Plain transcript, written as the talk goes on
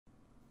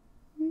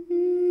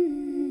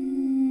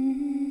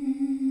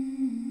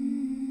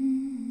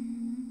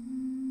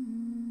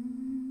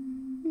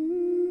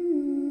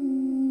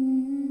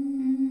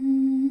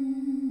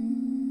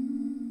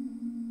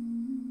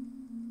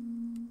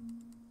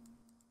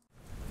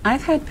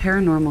I've had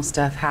paranormal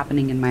stuff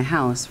happening in my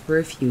house for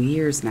a few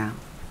years now.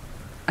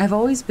 I've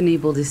always been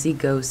able to see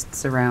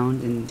ghosts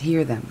around and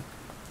hear them.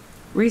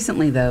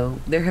 Recently, though,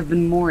 there have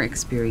been more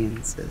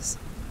experiences.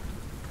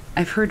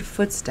 I've heard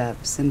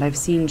footsteps and I've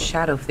seen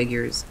shadow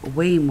figures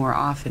way more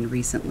often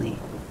recently.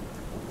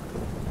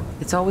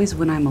 It's always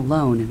when I'm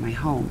alone in my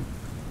home.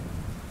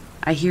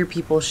 I hear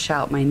people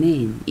shout my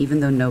name even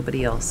though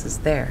nobody else is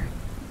there.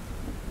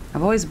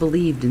 I've always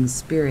believed in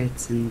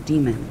spirits and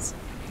demons.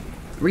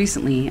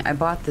 Recently, I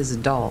bought this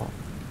doll.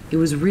 It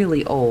was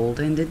really old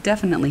and it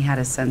definitely had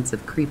a sense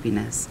of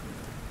creepiness.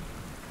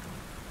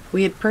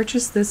 We had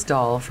purchased this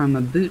doll from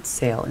a boot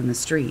sale in the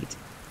street.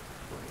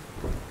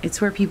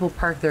 It's where people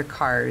park their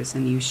cars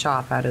and you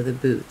shop out of the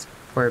boot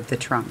or the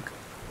trunk.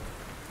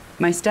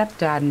 My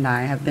stepdad and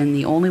I have been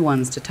the only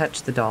ones to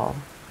touch the doll.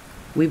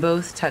 We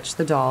both touched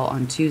the doll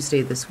on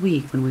Tuesday this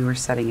week when we were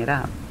setting it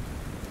up.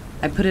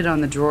 I put it on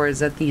the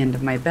drawers at the end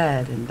of my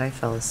bed and I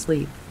fell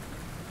asleep.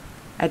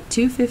 At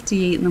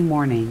 2:58 in the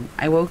morning,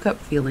 I woke up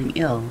feeling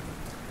ill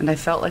and I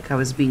felt like I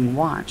was being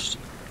watched.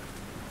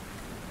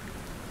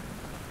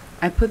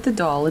 I put the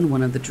doll in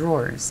one of the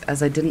drawers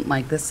as I didn't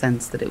like the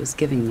sense that it was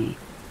giving me.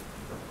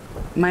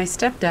 My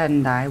stepdad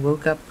and I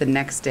woke up the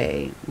next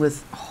day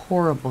with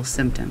horrible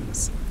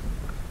symptoms.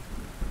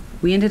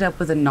 We ended up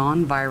with a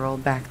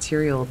non-viral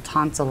bacterial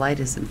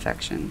tonsillitis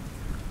infection.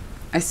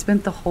 I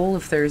spent the whole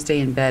of Thursday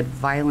in bed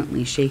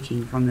violently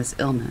shaking from this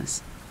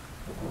illness.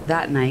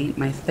 That night,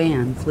 my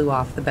fan flew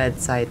off the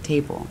bedside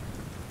table.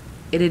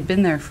 It had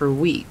been there for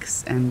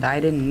weeks, and I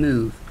didn't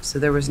move, so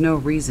there was no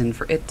reason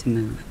for it to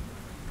move.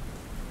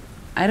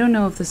 I don't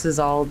know if this is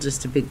all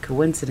just a big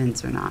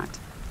coincidence or not.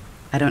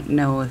 I don't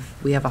know if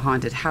we have a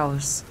haunted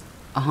house,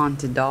 a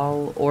haunted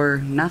doll, or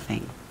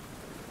nothing.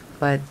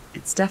 But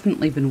it's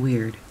definitely been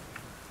weird.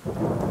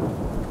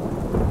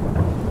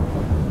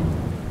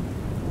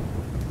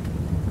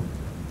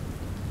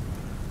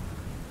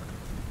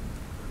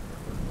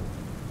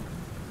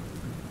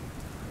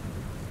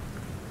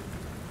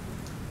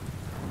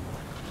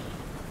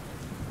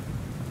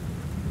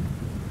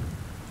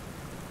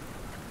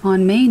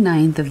 On May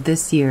 9th of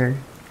this year,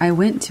 I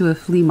went to a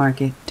flea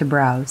market to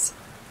browse.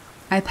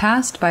 I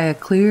passed by a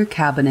clear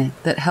cabinet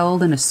that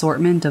held an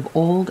assortment of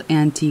old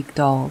antique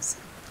dolls,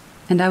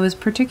 and I was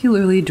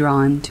particularly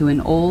drawn to an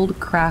old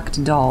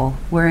cracked doll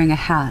wearing a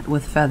hat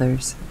with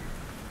feathers.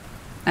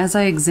 As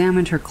I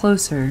examined her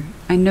closer,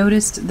 I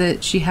noticed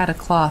that she had a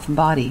cloth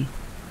body,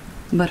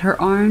 but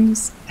her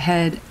arms,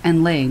 head,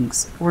 and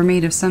legs were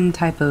made of some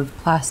type of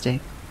plastic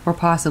or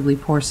possibly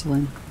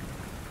porcelain.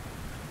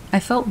 I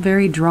felt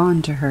very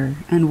drawn to her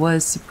and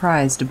was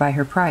surprised by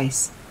her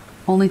price,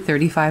 only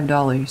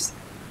 $35.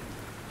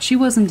 She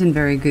wasn't in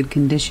very good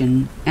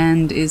condition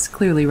and is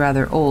clearly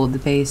rather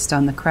old based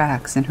on the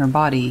cracks in her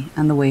body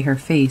and the way her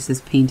face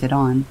is painted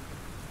on.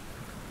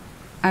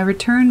 I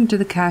returned to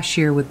the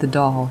cashier with the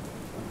doll,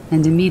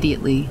 and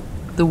immediately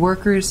the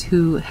workers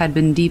who had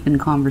been deep in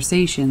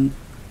conversation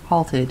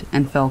halted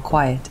and fell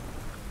quiet.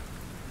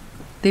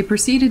 They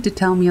proceeded to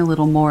tell me a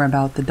little more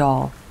about the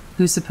doll,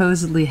 who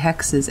supposedly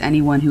hexes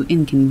anyone who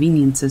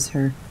inconveniences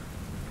her.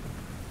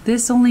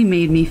 This only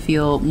made me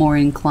feel more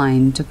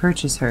inclined to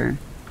purchase her.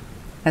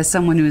 As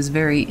someone who is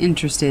very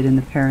interested in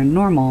the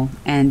paranormal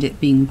and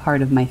it being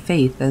part of my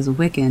faith as a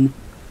Wiccan,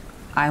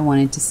 I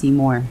wanted to see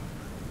more,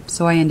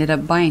 so I ended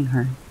up buying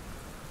her.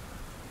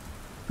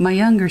 My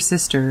younger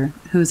sister,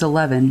 who's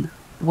 11,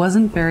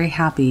 wasn't very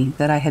happy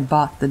that I had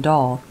bought the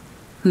doll,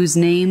 whose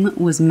name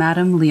was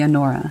Madame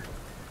Leonora.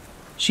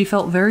 She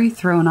felt very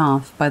thrown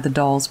off by the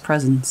doll's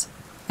presence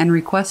and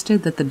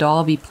requested that the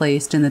doll be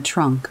placed in the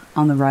trunk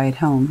on the ride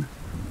home.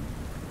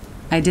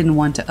 I didn't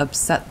want to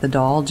upset the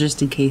doll just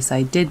in case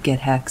I did get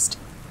hexed,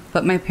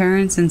 but my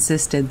parents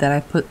insisted that I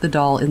put the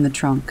doll in the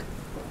trunk,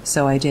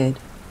 so I did.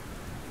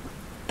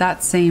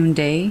 That same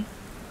day,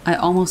 I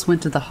almost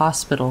went to the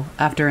hospital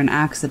after an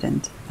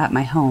accident at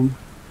my home.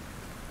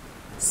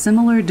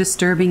 Similar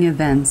disturbing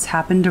events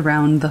happened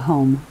around the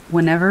home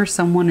whenever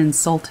someone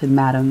insulted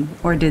Madame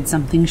or did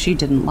something she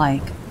didn't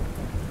like.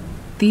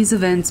 These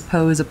events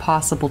pose a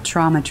possible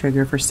trauma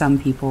trigger for some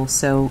people,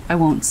 so I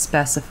won't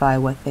specify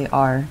what they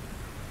are.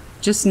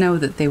 Just know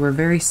that they were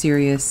very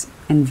serious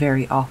and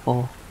very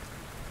awful.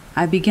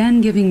 I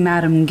began giving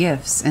Madame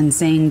gifts and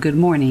saying good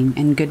morning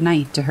and good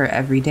night to her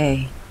every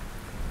day.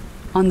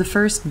 On the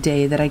first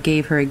day that I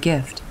gave her a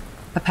gift,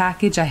 a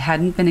package I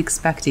hadn't been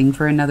expecting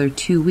for another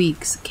 2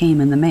 weeks came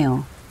in the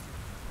mail.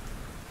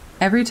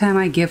 Every time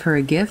I give her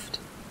a gift,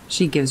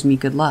 she gives me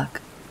good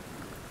luck.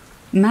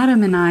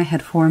 Madame and I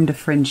had formed a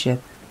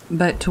friendship,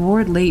 but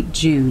toward late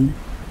June,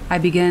 I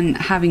began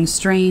having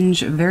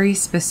strange, very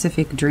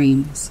specific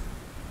dreams.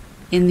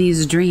 In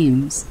these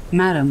dreams,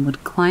 Madame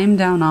would climb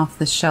down off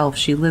the shelf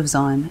she lives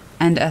on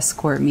and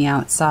escort me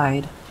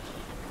outside.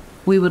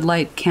 We would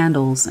light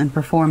candles and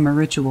perform a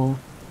ritual,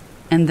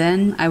 and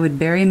then I would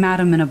bury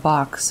Madame in a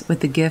box with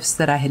the gifts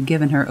that I had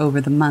given her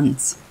over the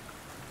months.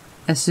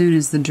 As soon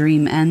as the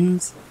dream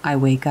ends, I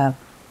wake up.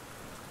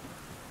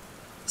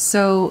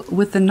 So,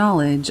 with the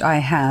knowledge I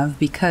have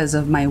because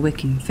of my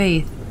Wiccan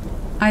faith,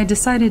 I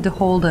decided to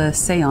hold a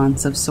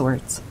séance of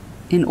sorts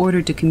in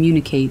order to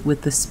communicate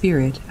with the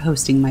spirit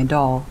hosting my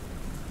doll.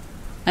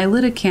 I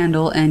lit a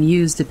candle and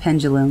used a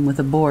pendulum with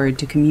a board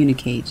to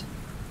communicate.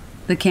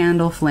 The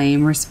candle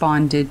flame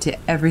responded to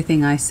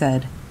everything I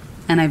said,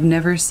 and I've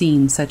never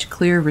seen such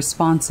clear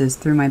responses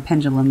through my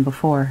pendulum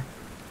before.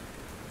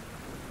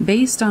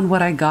 Based on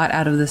what I got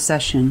out of the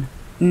session,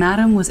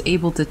 Madam was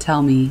able to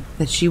tell me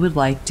that she would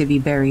like to be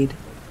buried,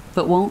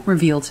 but won't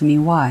reveal to me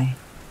why.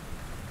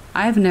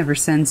 I've never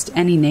sensed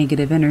any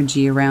negative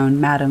energy around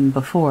Madam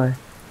before,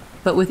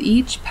 but with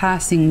each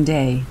passing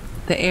day,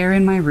 the air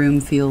in my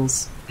room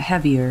feels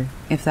heavier,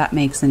 if that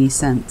makes any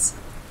sense.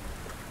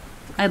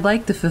 I'd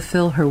like to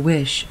fulfill her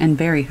wish and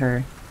bury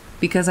her,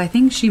 because I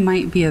think she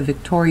might be a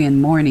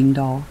Victorian mourning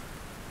doll,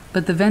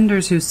 but the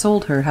vendors who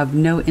sold her have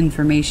no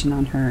information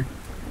on her,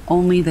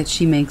 only that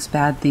she makes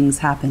bad things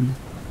happen.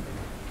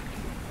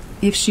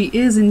 If she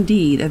is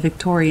indeed a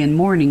Victorian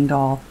mourning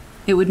doll,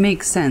 it would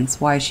make sense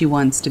why she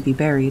wants to be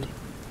buried.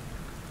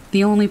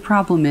 The only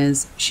problem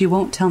is, she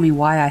won't tell me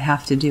why I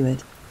have to do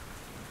it.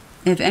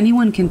 If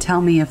anyone can tell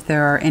me if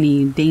there are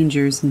any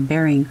dangers in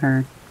burying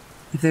her,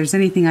 if there's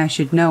anything I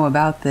should know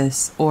about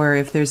this, or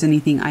if there's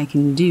anything I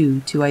can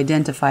do to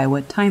identify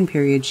what time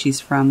period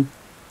she's from,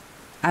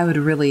 I would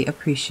really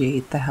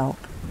appreciate the help.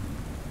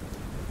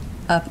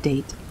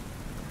 Update.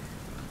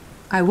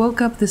 I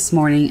woke up this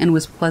morning and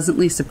was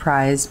pleasantly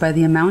surprised by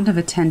the amount of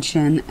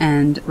attention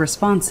and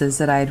responses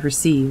that I had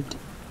received.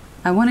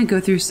 I want to go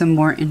through some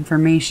more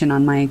information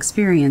on my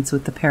experience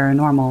with the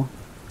paranormal,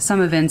 some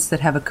events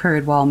that have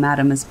occurred while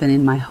Madam has been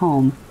in my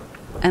home,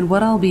 and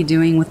what I'll be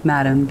doing with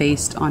Madam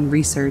based on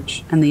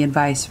research and the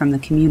advice from the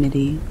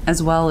community,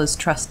 as well as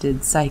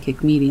trusted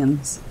psychic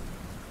mediums.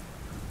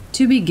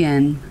 To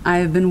begin, I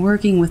have been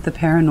working with the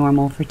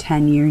paranormal for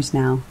 10 years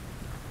now.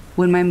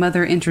 When my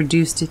mother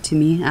introduced it to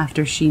me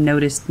after she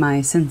noticed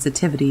my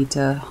sensitivity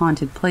to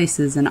haunted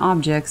places and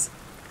objects,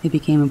 it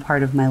became a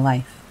part of my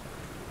life.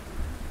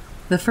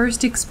 The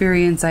first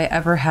experience I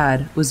ever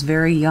had was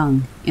very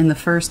young, in the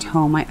first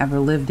home I ever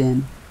lived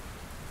in.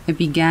 It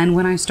began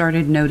when I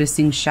started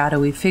noticing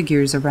shadowy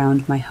figures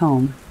around my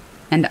home,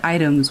 and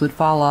items would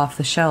fall off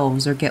the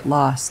shelves or get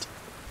lost.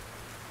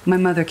 My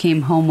mother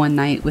came home one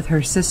night with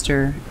her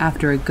sister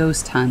after a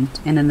ghost hunt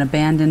in an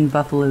abandoned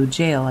Buffalo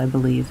jail, I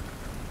believe.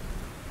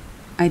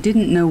 I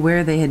didn't know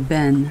where they had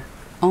been,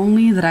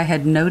 only that I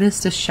had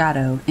noticed a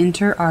shadow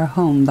enter our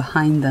home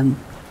behind them.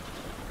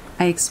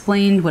 I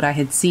explained what I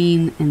had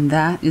seen, and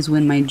that is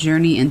when my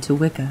journey into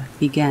Wicca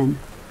began.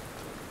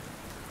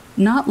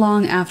 Not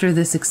long after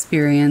this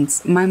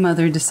experience, my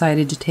mother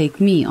decided to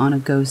take me on a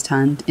ghost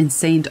hunt in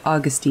St.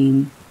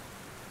 Augustine.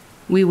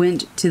 We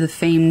went to the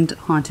famed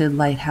haunted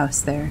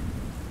lighthouse there.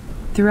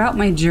 Throughout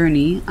my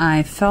journey,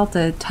 I felt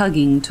a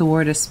tugging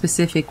toward a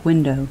specific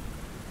window,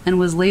 and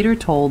was later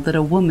told that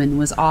a woman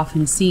was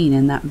often seen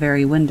in that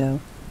very window.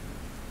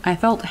 I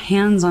felt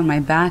hands on my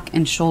back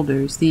and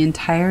shoulders the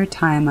entire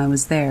time I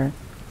was there,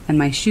 and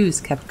my shoes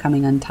kept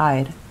coming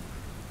untied.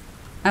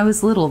 I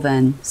was little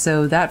then,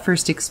 so that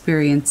first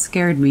experience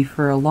scared me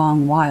for a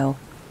long while,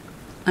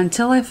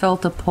 until I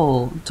felt a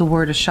pull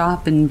toward a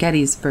shop in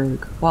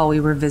Gettysburg while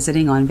we were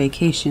visiting on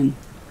vacation.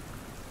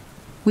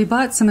 We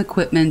bought some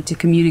equipment to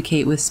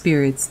communicate with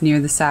spirits near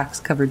the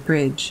Sachs-covered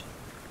bridge,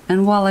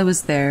 and while I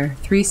was there,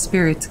 3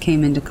 spirits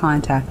came into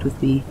contact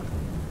with me: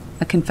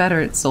 a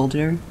Confederate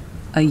soldier,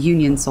 a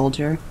Union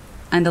soldier,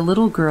 and a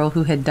little girl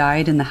who had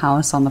died in the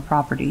house on the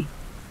property.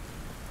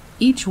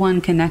 Each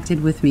one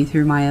connected with me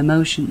through my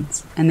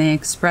emotions, and they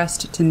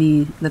expressed to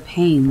me the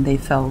pain they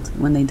felt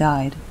when they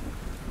died.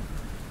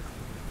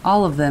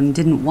 All of them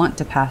didn't want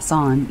to pass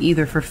on,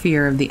 either for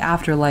fear of the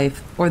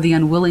afterlife or the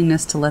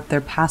unwillingness to let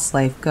their past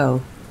life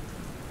go.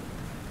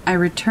 I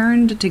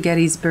returned to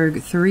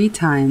Gettysburg 3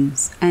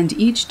 times, and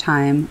each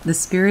time the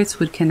spirits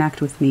would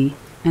connect with me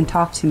and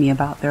talk to me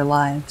about their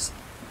lives.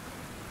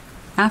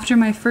 After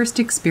my first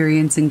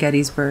experience in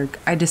Gettysburg,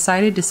 I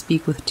decided to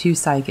speak with 2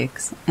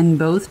 psychics, and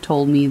both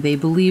told me they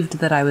believed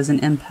that I was an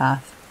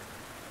empath.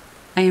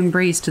 I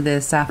embraced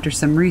this after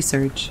some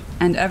research,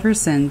 and ever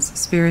since,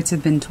 spirits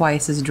have been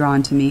twice as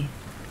drawn to me.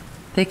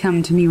 They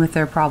come to me with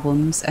their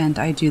problems, and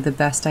I do the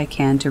best I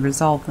can to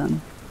resolve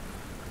them.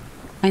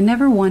 I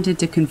never wanted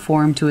to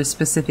conform to a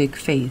specific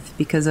faith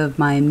because of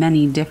my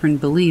many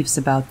different beliefs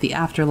about the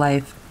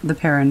afterlife, the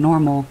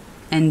paranormal,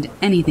 and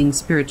anything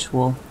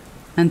spiritual,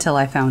 until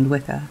I found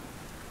Wicca.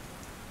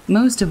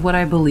 Most of what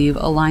I believe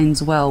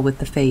aligns well with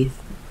the faith.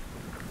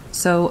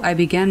 So I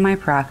began my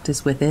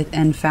practice with it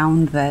and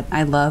found that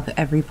I love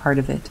every part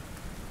of it.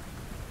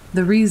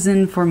 The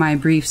reason for my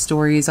brief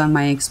stories on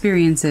my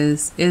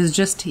experiences is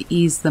just to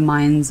ease the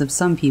minds of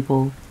some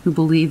people who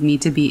believe me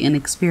to be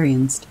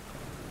inexperienced.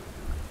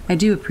 I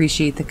do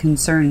appreciate the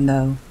concern,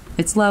 though.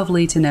 It's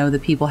lovely to know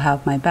that people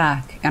have my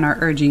back and are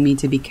urging me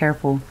to be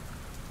careful,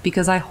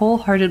 because I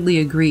wholeheartedly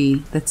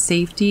agree that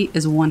safety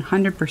is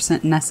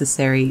 100%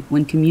 necessary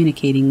when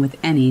communicating with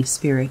any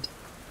spirit.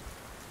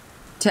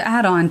 To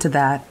add on to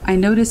that, I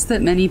noticed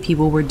that many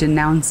people were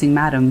denouncing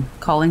Madam,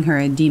 calling her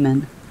a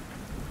demon.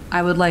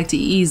 I would like to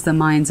ease the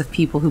minds of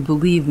people who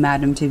believe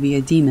Madam to be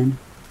a demon.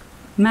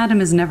 Madam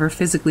has never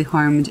physically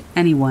harmed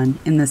anyone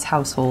in this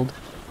household.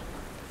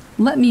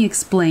 Let me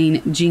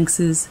explain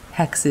jinxes,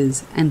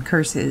 hexes, and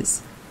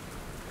curses.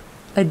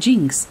 A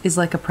jinx is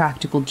like a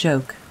practical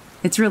joke.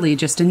 It's really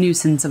just a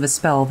nuisance of a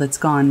spell that's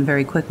gone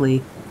very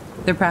quickly.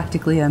 They're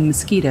practically a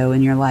mosquito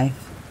in your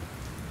life.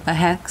 A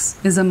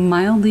hex is a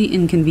mildly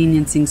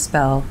inconveniencing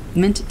spell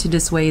meant to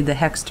dissuade the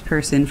hexed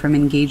person from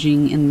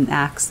engaging in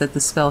acts that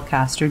the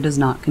spellcaster does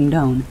not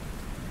condone.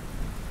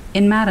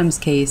 In Madam's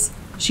case,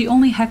 she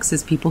only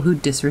hexes people who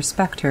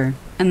disrespect her,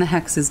 and the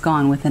hex is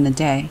gone within a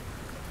day.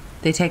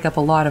 They take up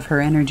a lot of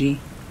her energy.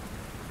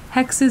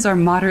 Hexes are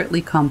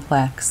moderately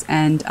complex,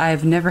 and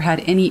I've never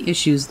had any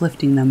issues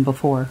lifting them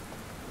before.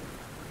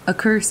 A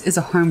curse is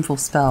a harmful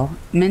spell,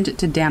 meant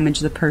to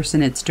damage the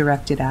person it's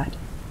directed at.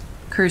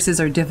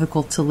 Curses are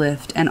difficult to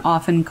lift and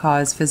often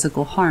cause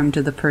physical harm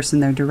to the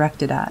person they're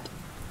directed at.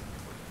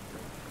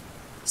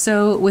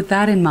 So, with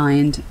that in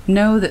mind,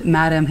 know that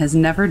Madam has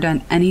never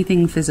done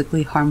anything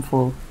physically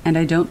harmful, and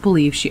I don't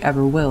believe she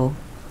ever will.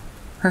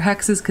 Her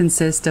hexes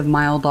consist of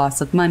mild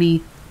loss of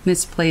money,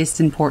 misplaced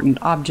important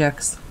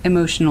objects,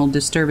 emotional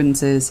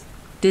disturbances,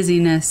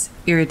 dizziness,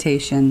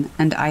 irritation,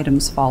 and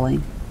items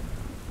falling.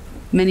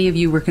 Many of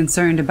you were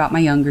concerned about my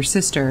younger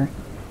sister.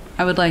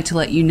 I would like to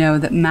let you know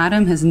that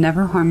Madam has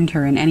never harmed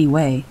her in any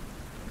way.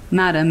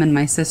 Madam and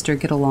my sister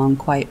get along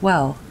quite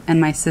well, and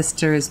my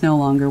sister is no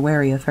longer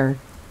wary of her.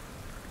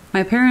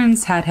 My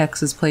parents had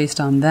hexes placed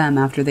on them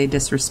after they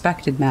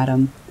disrespected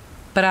Madam,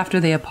 but after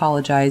they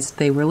apologized,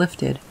 they were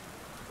lifted.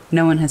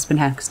 No one has been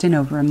hexed in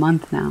over a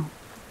month now.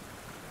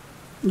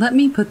 Let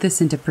me put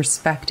this into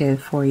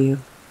perspective for you.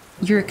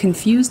 You're a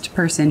confused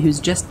person who's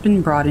just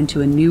been brought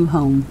into a new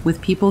home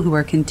with people who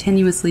are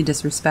continuously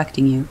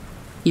disrespecting you.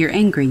 You're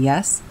angry,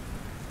 yes?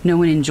 No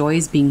one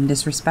enjoys being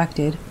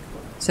disrespected.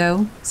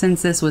 So,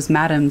 since this was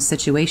Madam's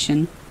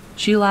situation,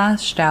 she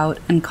lashed out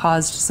and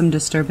caused some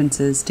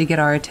disturbances to get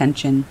our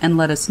attention and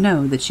let us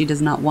know that she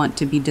does not want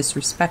to be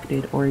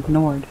disrespected or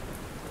ignored.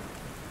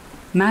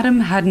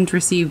 Madam hadn't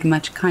received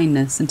much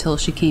kindness until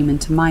she came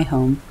into my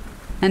home,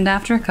 and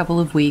after a couple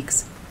of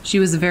weeks, she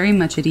was very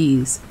much at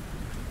ease.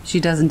 She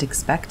doesn't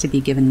expect to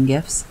be given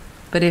gifts,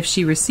 but if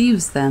she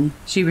receives them,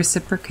 she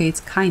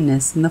reciprocates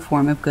kindness in the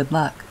form of good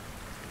luck.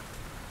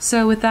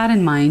 So with that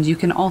in mind, you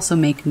can also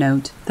make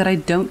note that I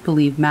don't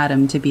believe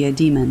Madam to be a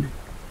demon.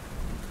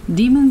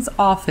 Demons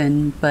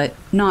often, but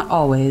not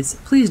always,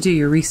 please do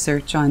your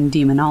research on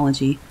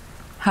demonology,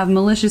 have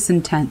malicious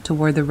intent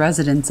toward the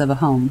residents of a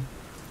home.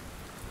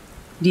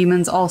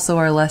 Demons also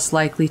are less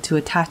likely to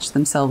attach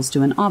themselves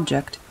to an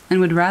object, and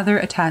would rather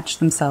attach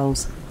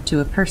themselves to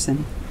a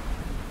person.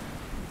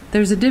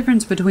 There's a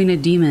difference between a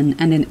demon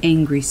and an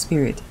angry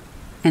spirit.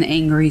 An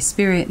angry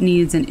spirit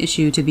needs an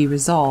issue to be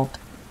resolved,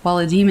 while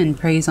a demon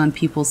preys on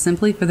people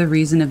simply for the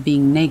reason of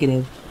being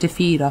negative, to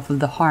feed off of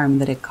the harm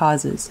that it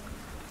causes.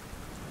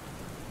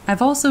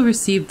 I've also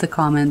received the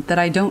comment that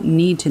I don't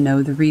need to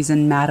know the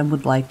reason Madam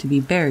would like to be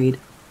buried,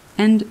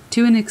 and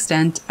to an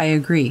extent I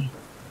agree.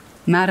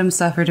 Madam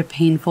suffered a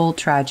painful,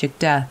 tragic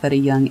death at a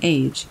young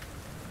age,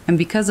 and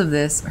because of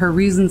this, her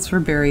reasons for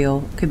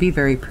burial could be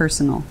very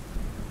personal.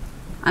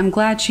 I'm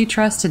glad she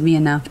trusted me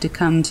enough to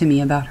come to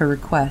me about her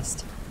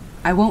request.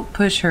 I won't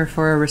push her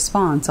for a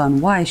response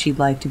on why she'd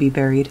like to be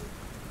buried.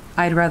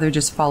 I'd rather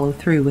just follow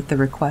through with the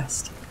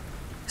request.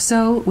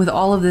 So, with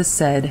all of this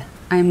said,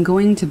 I am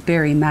going to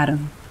bury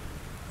Madam.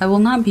 I will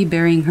not be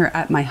burying her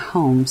at my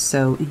home,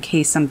 so in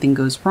case something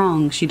goes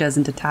wrong, she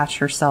doesn't attach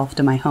herself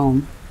to my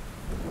home.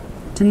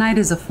 Tonight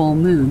is a full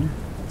moon,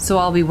 so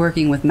I'll be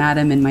working with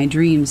Madam in my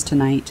dreams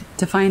tonight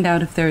to find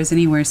out if there is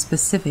anywhere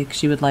specific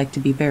she would like to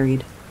be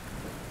buried.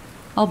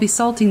 I'll be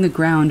salting the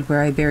ground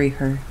where I bury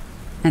her,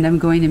 and I'm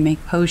going to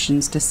make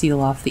potions to seal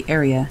off the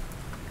area.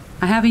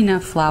 I have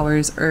enough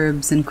flowers,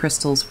 herbs, and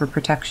crystals for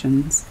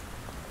protections,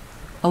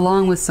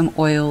 along with some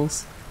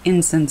oils,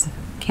 incense,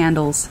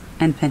 candles,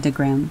 and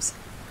pentagrams.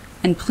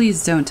 And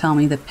please don't tell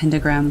me that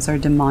pentagrams are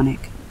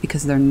demonic,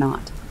 because they're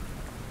not.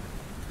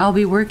 I'll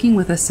be working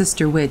with a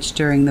sister witch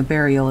during the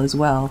burial as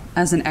well,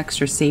 as an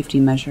extra safety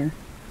measure.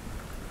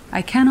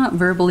 I cannot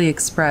verbally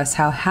express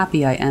how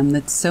happy I am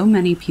that so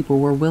many people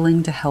were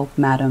willing to help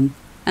Madam,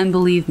 and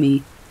believe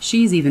me,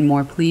 she's even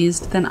more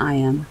pleased than I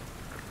am.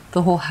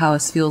 The whole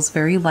house feels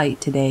very light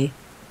today,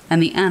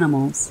 and the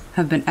animals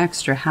have been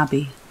extra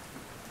happy.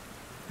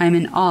 I'm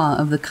in awe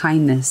of the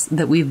kindness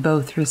that we've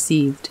both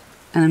received,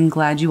 and I'm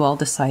glad you all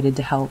decided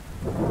to help.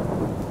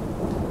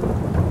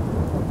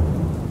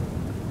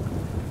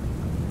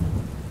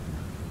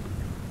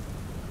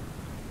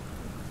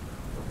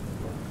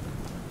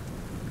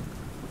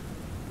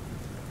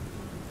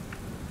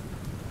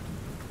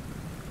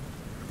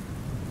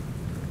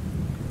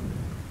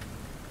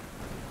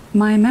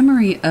 My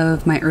memory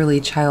of my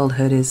early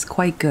childhood is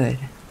quite good.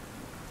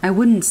 I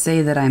wouldn't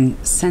say that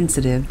I'm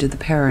sensitive to the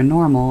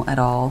paranormal at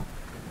all.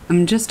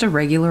 I'm just a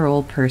regular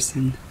old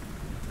person.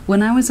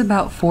 When I was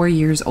about 4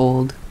 years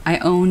old, I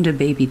owned a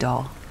baby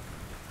doll.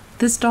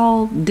 This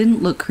doll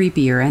didn't look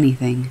creepy or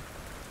anything.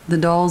 The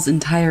doll's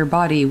entire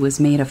body was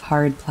made of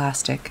hard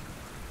plastic.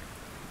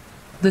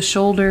 The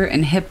shoulder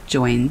and hip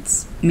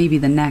joints, maybe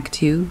the neck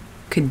too,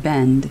 could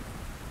bend,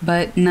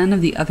 but none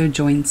of the other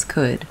joints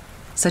could,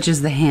 such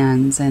as the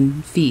hands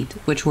and feet,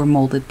 which were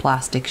molded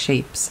plastic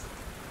shapes.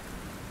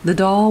 The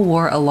doll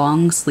wore a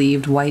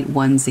long-sleeved white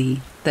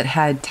onesie that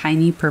had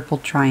tiny purple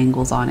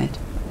triangles on it.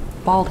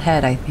 Bald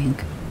head, I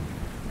think.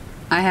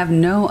 I have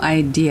no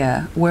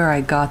idea where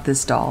I got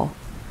this doll,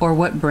 or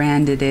what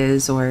brand it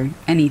is, or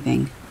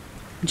anything.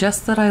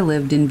 Just that I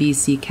lived in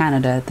BC,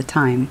 Canada at the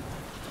time.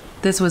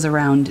 This was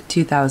around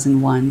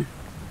 2001.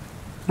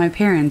 My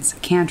parents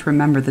can't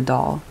remember the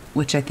doll,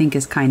 which I think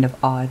is kind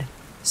of odd.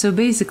 So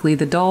basically,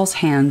 the doll's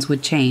hands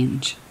would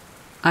change.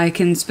 I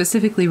can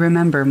specifically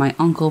remember my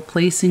uncle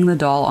placing the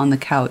doll on the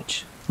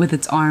couch, with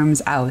its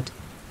arms out,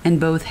 and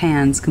both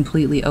hands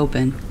completely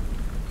open.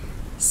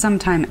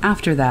 Sometime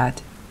after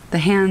that, the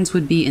hands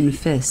would be in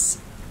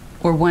fists,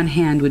 or one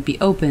hand would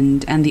be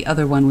opened and the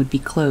other one would be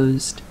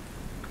closed.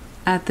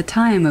 At the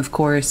time, of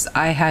course,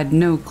 I had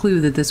no clue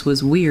that this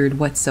was weird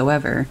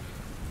whatsoever.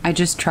 I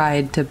just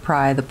tried to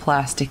pry the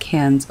plastic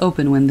hands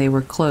open when they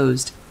were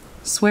closed,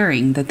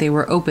 swearing that they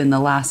were open the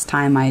last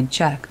time I had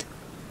checked,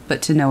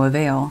 but to no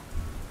avail.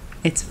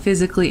 It's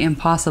physically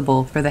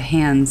impossible for the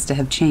hands to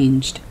have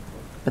changed,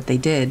 but they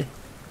did.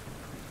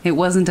 It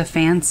wasn't a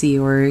fancy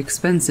or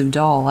expensive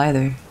doll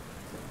either.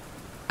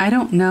 I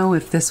don't know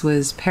if this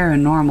was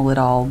paranormal at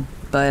all,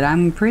 but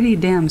I'm pretty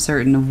damn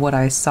certain of what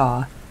I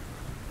saw.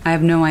 I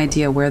have no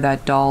idea where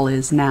that doll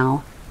is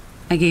now.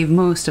 I gave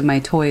most of my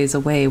toys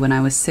away when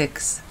I was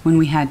 6, when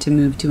we had to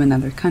move to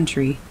another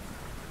country.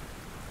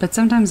 But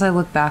sometimes I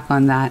look back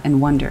on that and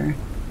wonder,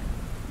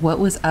 what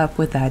was up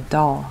with that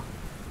doll?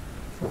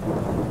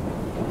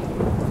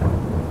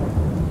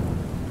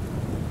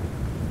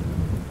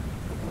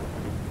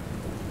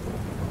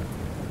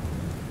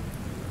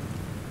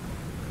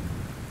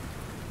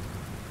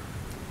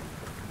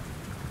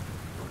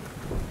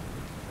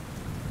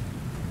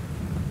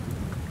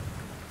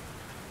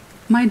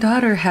 My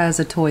daughter has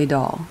a toy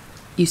doll.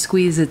 You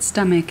squeeze its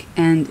stomach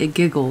and it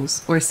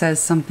giggles or says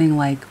something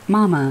like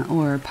 "Mama"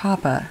 or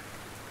 "Papa."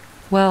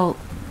 Well,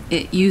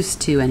 it used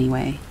to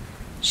anyway.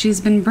 She's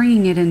been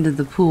bringing it into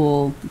the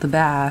pool, the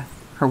bath,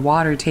 her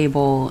water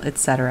table,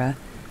 etc.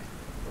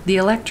 The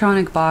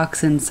electronic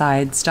box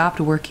inside stopped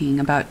working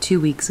about 2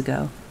 weeks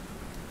ago.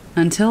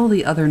 Until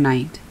the other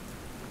night.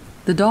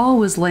 The doll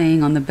was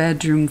laying on the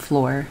bedroom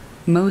floor,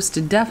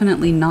 most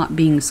definitely not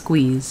being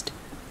squeezed,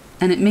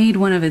 and it made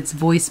one of its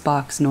voice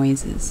box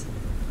noises.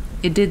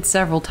 It did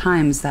several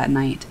times that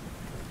night.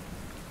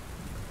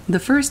 The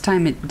first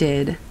time it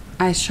did,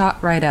 I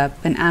shot right up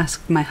and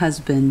asked my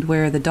husband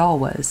where the doll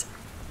was,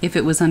 if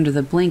it was under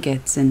the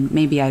blankets and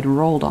maybe I'd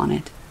rolled on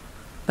it.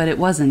 But it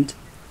wasn't.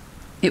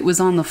 It was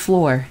on the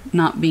floor,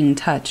 not being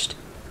touched.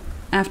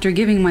 After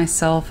giving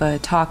myself a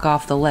talk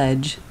off the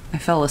ledge, I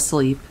fell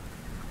asleep.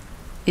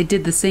 It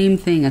did the same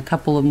thing a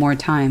couple of more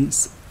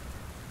times.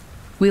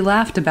 We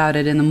laughed about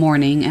it in the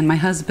morning, and my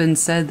husband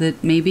said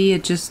that maybe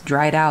it just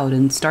dried out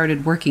and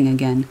started working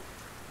again.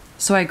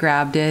 So I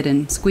grabbed it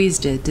and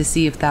squeezed it to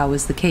see if that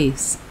was the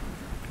case.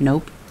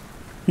 Nope.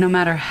 No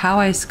matter how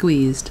I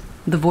squeezed,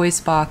 the voice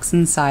box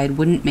inside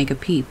wouldn't make a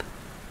peep.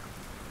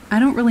 I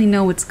don't really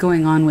know what's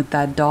going on with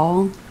that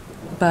doll,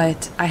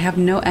 but I have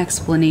no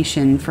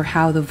explanation for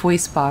how the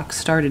voice box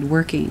started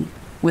working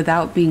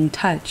without being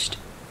touched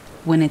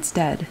when it's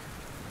dead.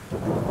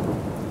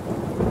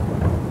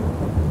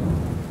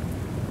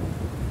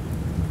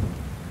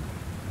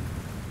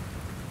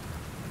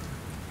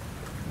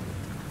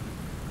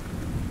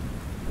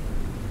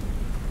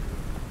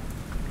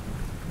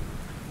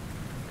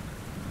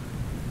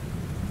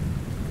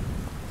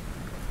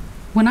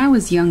 When I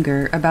was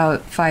younger,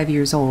 about 5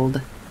 years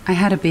old, I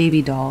had a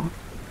baby doll.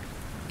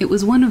 It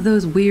was one of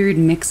those weird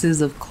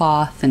mixes of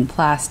cloth and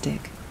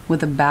plastic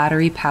with a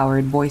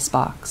battery-powered voice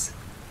box.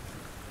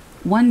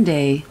 One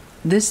day,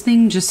 this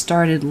thing just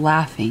started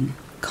laughing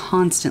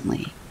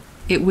constantly.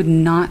 It would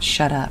not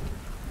shut up.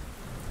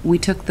 We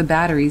took the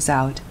batteries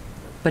out,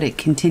 but it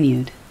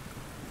continued.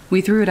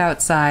 We threw it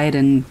outside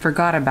and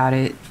forgot about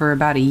it for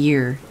about a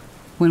year,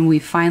 when we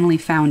finally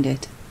found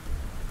it.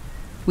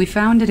 We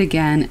found it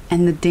again,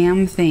 and the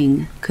damn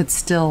thing could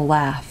still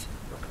laugh.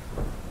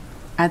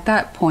 At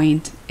that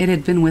point, it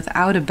had been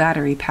without a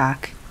battery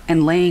pack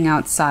and laying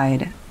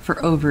outside for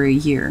over a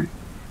year.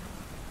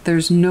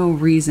 There's no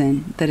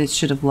reason that it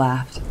should have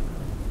laughed.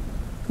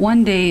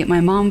 One day,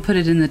 my mom put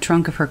it in the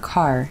trunk of her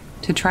car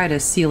to try to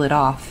seal it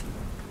off,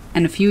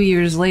 and a few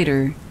years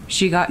later,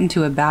 she got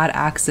into a bad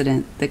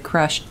accident that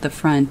crushed the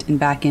front and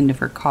back end of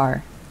her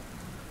car.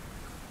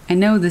 I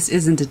know this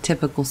isn't a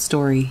typical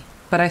story,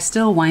 but I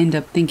still wind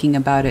up thinking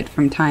about it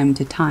from time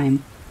to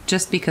time,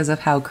 just because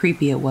of how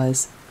creepy it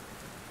was.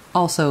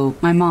 Also,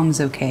 my mom's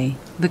okay.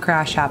 The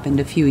crash happened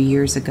a few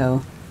years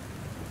ago.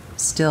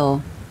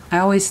 Still, I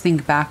always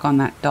think back on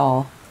that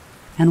doll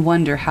and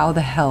wonder how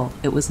the hell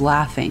it was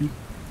laughing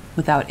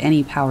without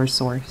any power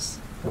source.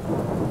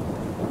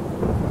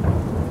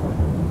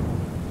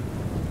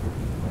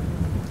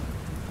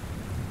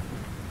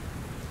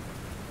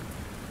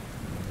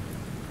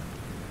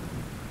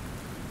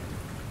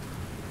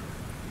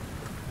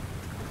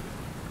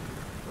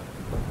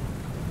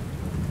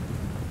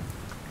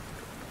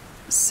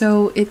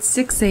 So it's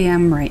 6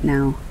 a.m. right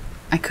now.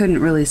 I couldn't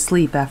really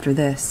sleep after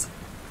this.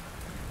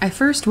 I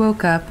first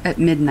woke up at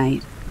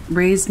midnight,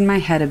 raised my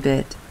head a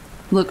bit,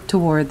 looked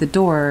toward the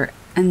door,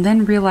 and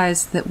then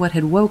realized that what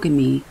had woken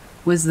me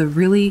was the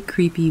really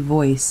creepy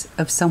voice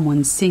of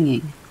someone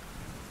singing.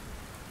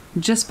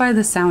 Just by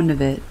the sound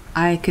of it,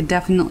 I could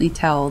definitely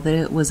tell that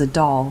it was a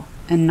doll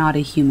and not a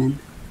human.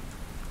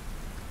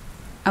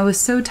 I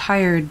was so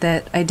tired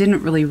that I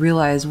didn't really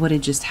realize what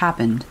had just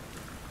happened.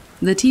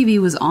 The TV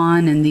was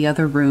on in the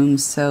other room,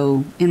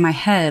 so in my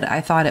head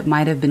I thought it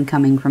might have been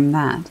coming from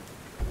that.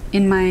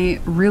 In my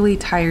really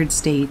tired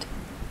state,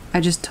 I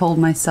just told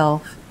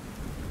myself,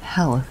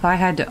 hell, if I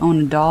had to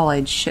own a doll,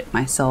 I'd shit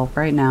myself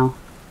right now,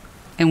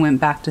 and went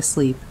back to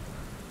sleep.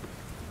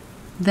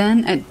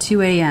 Then at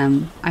 2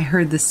 a.m., I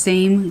heard the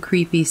same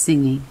creepy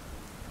singing.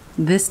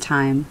 This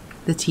time,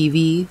 the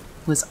TV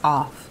was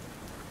off.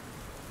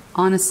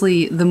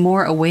 Honestly, the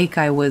more awake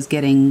I was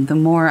getting, the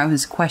more I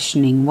was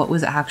questioning what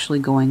was actually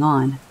going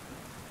on.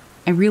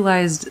 I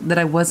realized that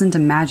I wasn't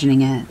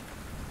imagining it.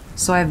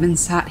 So I've been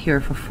sat here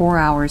for 4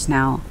 hours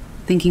now,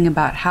 thinking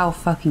about how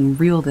fucking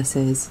real this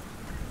is.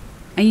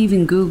 I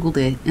even Googled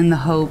it in the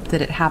hope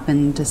that it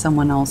happened to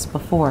someone else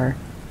before.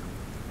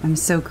 I'm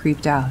so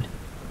creeped out.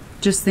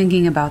 Just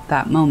thinking about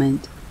that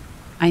moment,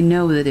 I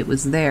know that it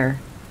was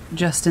there,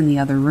 just in the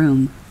other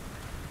room.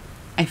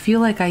 I feel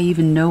like I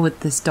even know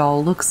what this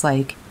doll looks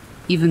like,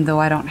 even though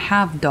I don't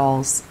have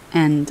dolls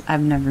and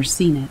I've never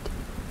seen it.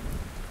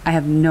 I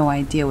have no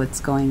idea what's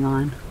going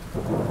on.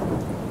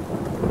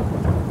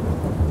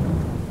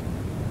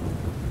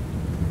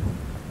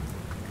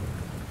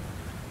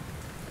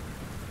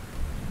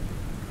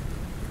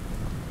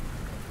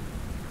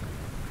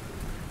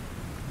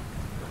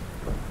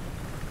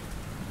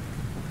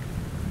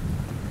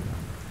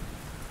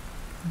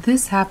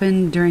 This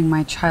happened during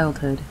my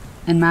childhood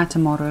in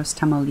Matamoros,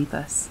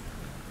 Tamaulipas.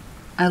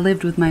 I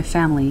lived with my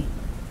family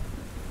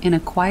in a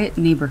quiet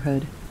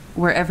neighborhood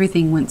where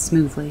everything went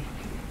smoothly.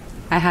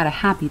 I had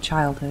a happy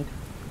childhood.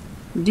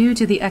 Due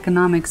to the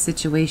economic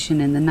situation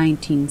in the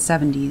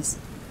 1970s,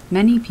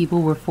 many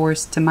people were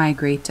forced to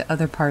migrate to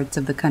other parts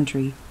of the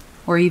country,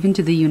 or even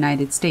to the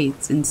United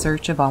States in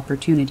search of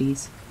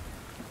opportunities.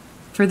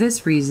 For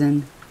this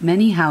reason,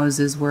 many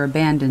houses were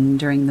abandoned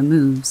during the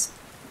moves.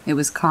 It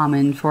was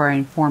common for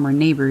our former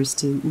neighbors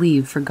to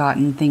leave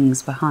forgotten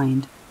things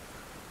behind.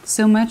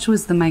 So much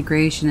was the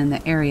migration in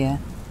the area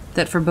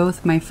that for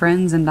both my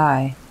friends and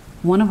I,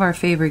 one of our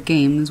favorite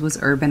games was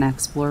urban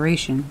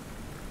exploration.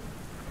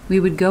 We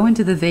would go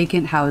into the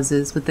vacant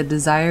houses with the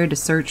desire to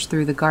search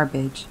through the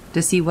garbage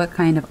to see what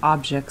kind of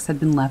objects had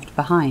been left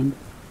behind.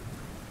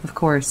 Of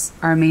course,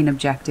 our main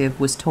objective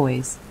was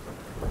toys.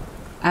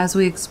 As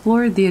we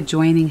explored the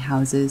adjoining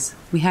houses,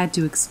 we had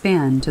to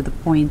expand to the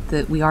point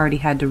that we already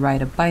had to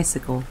ride a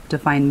bicycle to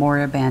find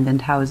more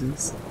abandoned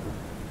houses.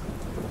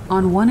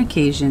 On one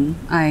occasion,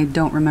 I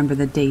don't remember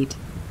the date,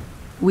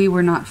 we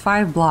were not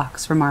 5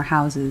 blocks from our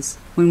houses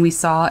when we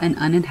saw an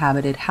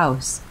uninhabited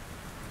house.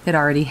 It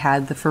already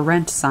had the for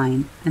rent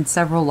sign, and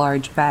several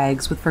large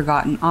bags with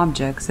forgotten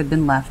objects had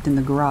been left in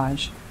the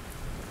garage.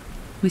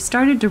 We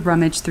started to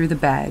rummage through the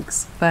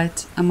bags,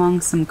 but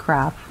among some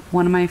crap,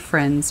 one of my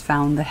friends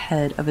found the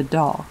head of a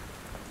doll,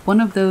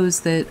 one of those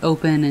that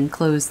open and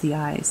close the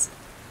eyes.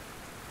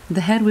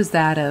 The head was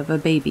that of a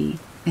baby.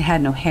 It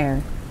had no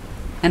hair,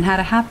 and had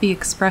a happy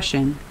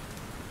expression,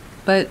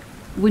 but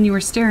when you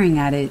were staring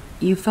at it,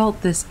 you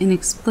felt this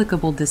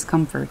inexplicable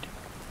discomfort.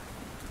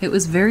 It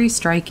was very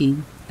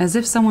striking, as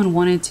if someone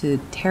wanted to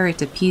tear it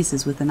to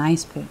pieces with an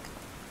ice pick.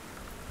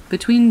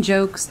 Between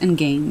jokes and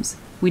games,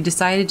 we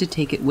decided to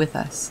take it with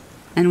us,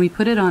 and we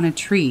put it on a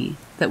tree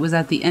that was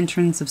at the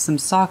entrance of some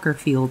soccer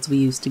fields we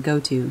used to go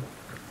to.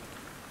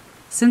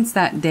 Since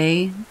that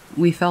day,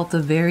 we felt a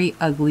very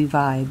ugly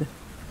vibe,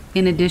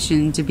 in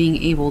addition to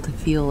being able to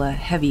feel a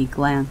heavy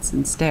glance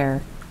and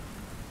stare.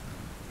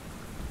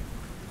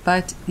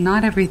 But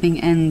not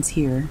everything ends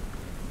here,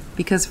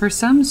 because for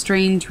some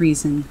strange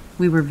reason,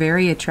 we were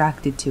very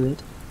attracted to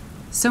it,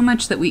 so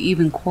much that we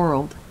even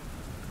quarreled.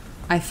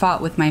 I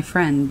fought with my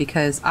friend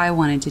because I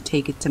wanted to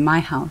take it to my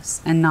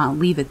house and not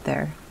leave it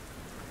there.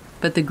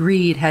 But the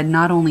greed had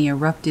not only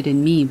erupted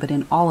in me but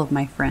in all of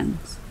my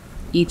friends,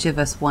 each of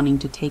us wanting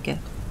to take it.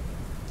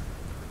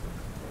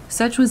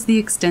 Such was the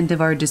extent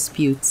of our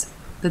disputes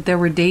that there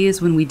were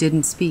days when we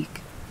didn't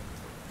speak.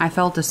 I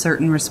felt a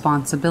certain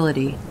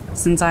responsibility,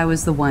 since I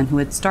was the one who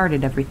had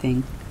started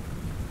everything.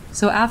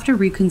 So after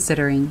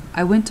reconsidering,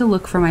 I went to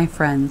look for my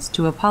friends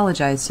to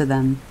apologize to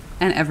them,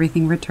 and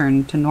everything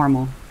returned to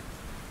normal.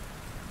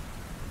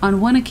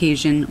 On one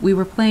occasion, we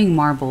were playing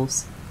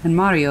marbles, and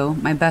Mario,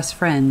 my best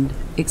friend,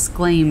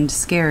 exclaimed,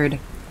 scared,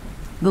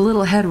 "The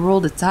little head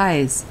rolled its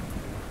eyes."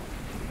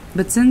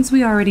 But since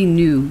we already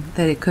knew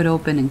that it could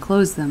open and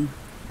close them,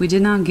 we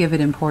did not give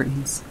it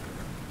importance.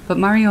 But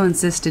Mario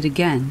insisted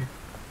again.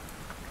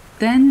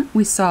 Then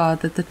we saw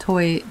that the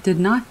toy did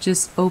not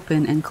just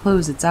open and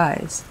close its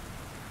eyes,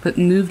 but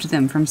moved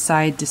them from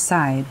side to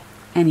side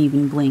and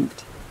even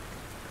blinked.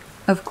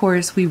 Of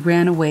course, we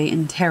ran away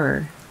in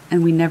terror,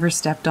 and we never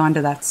stepped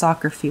onto that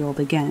soccer field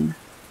again.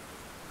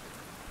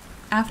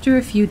 After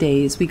a few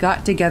days, we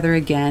got together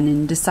again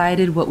and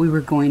decided what we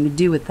were going to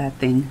do with that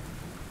thing.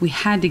 We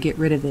had to get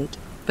rid of it,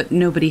 but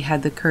nobody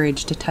had the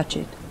courage to touch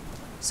it.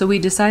 So we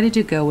decided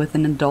to go with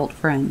an adult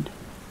friend.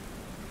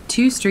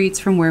 2 streets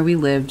from where we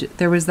lived,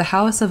 there was the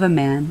house of a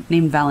man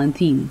named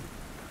Valentin.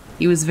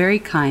 He was very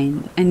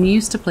kind and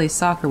used to play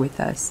soccer with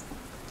us.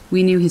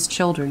 We knew his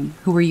children,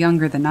 who were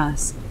younger than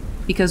us,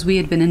 because we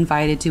had been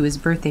invited to his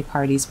birthday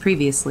parties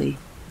previously.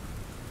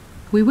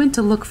 We went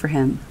to look for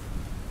him.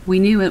 We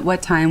knew at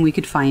what time we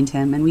could find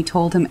him, and we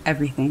told him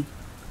everything.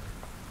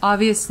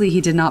 Obviously,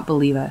 he did not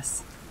believe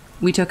us.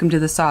 We took him to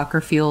the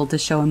soccer field to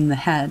show him the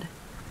head.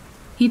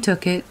 He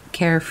took it,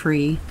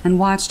 carefree, and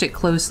watched it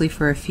closely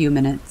for a few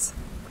minutes.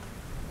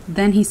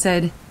 Then he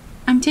said,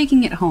 "I'm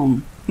taking it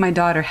home. My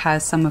daughter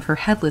has some of her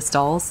headless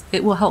dolls.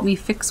 It will help me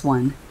fix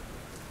one."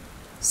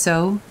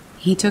 So,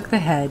 he took the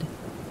head,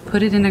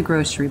 put it in a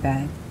grocery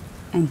bag,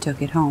 and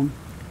took it home.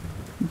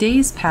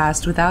 Days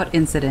passed without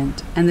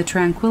incident, and the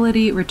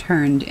tranquility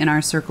returned in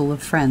our circle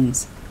of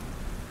friends.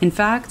 In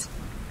fact,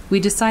 we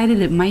decided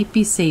it might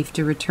be safe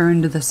to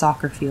return to the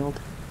soccer field.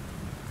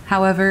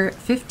 However,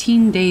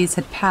 15 days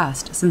had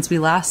passed since we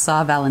last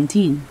saw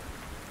Valentin,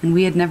 and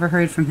we had never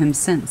heard from him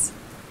since.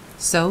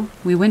 So,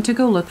 we went to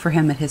go look for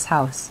him at his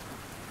house.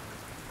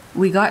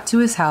 We got to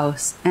his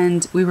house,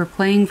 and we were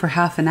playing for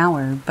half an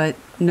hour, but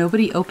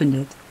nobody opened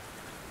it.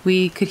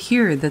 We could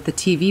hear that the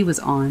TV was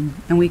on,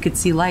 and we could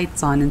see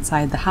lights on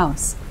inside the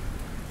house.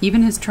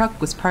 Even his truck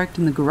was parked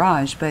in the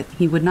garage, but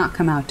he would not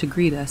come out to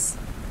greet us.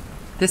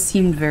 This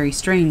seemed very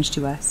strange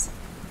to us.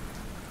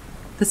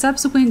 The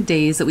subsequent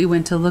days that we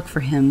went to look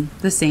for him,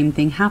 the same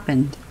thing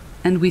happened,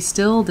 and we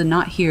still did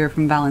not hear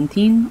from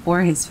Valentin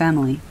or his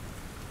family.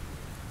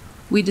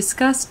 We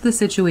discussed the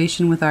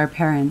situation with our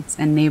parents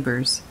and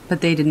neighbors,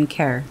 but they didn't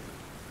care.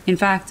 In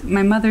fact,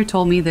 my mother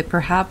told me that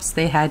perhaps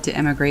they had to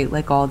emigrate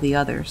like all the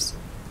others.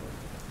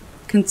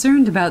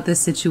 Concerned about this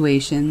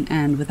situation,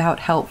 and without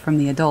help from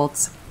the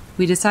adults,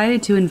 we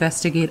decided to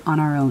investigate on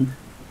our own.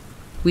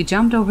 We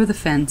jumped over the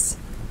fence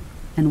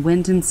and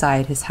went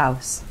inside his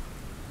house.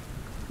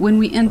 When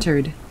we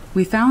entered,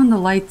 we found the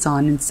lights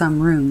on in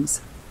some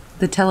rooms.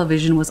 The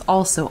television was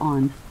also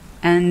on,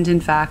 and in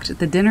fact,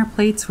 the dinner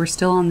plates were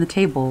still on the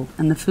table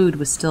and the food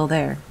was still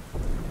there.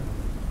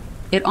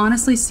 It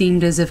honestly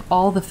seemed as if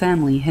all the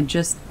family had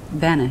just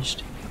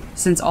vanished,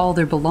 since all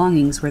their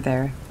belongings were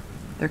there.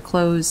 Their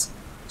clothes,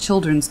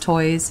 children's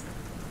toys,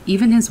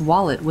 even his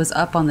wallet was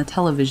up on the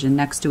television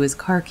next to his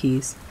car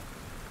keys.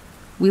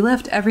 We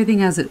left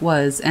everything as it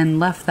was and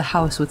left the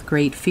house with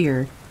great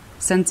fear,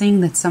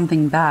 sensing that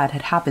something bad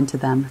had happened to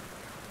them.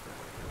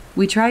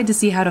 We tried to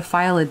see how to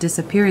file a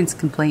disappearance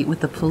complaint with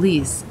the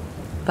police,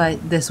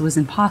 but this was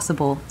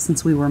impossible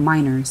since we were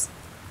minors,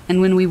 and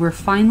when we were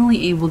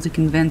finally able to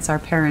convince our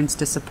parents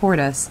to support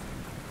us,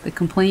 the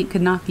complaint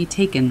could not be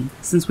taken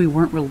since we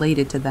weren't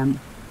related to them.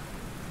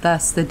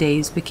 Thus the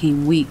days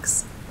became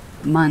weeks,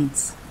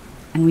 months,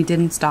 and we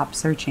didn't stop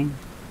searching.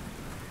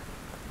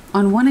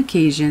 On one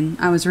occasion,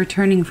 I was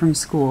returning from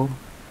school.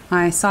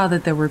 I saw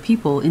that there were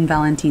people in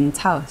Valentin's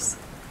house.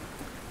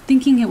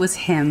 Thinking it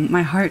was him,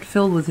 my heart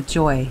filled with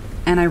joy,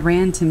 and I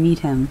ran to meet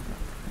him.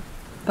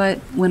 But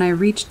when I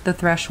reached the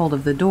threshold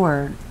of the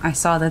door, I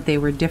saw that they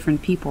were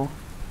different people.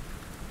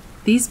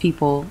 These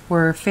people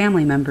were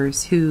family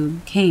members who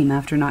came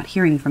after not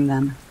hearing from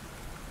them.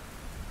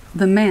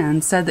 The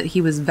man said that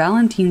he was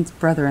Valentin's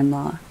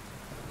brother-in-law.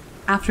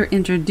 After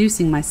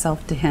introducing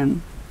myself to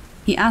him,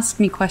 he asked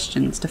me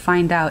questions to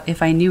find out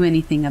if I knew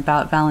anything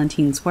about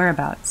Valentin's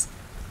whereabouts.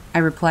 I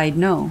replied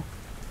no.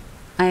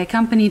 I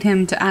accompanied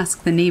him to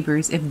ask the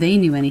neighbors if they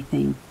knew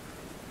anything,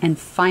 and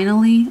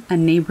finally a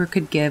neighbor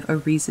could give a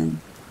reason.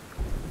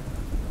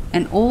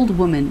 An old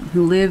woman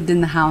who lived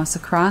in the house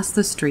across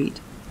the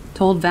street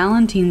told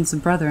Valentin's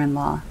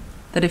brother-in-law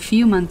that a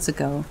few months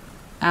ago,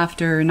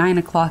 after 9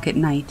 o'clock at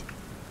night,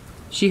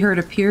 she heard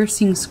a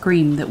piercing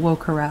scream that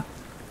woke her up,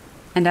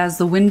 and as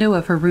the window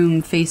of her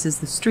room faces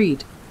the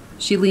street,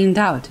 she leaned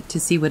out to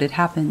see what had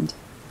happened,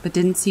 but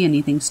didn't see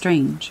anything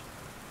strange.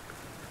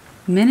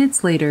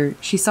 Minutes later,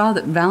 she saw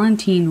that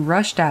Valentin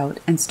rushed out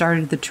and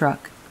started the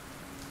truck.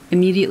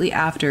 Immediately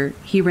after,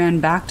 he ran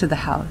back to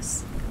the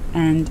house,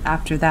 and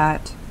after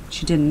that,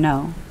 she didn't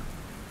know.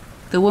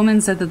 The woman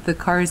said that the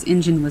car's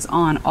engine was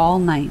on all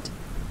night,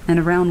 and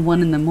around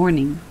 1 in the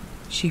morning,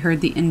 she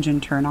heard the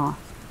engine turn off.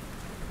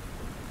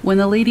 When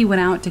the lady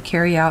went out to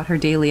carry out her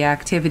daily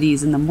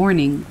activities in the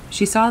morning,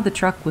 she saw the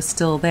truck was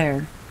still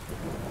there,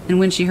 and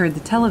when she heard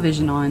the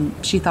television on,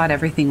 she thought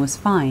everything was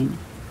fine.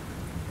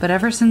 But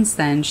ever since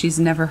then, she's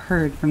never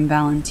heard from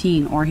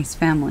Valentin or his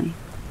family.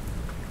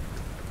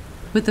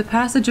 With the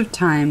passage of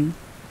time,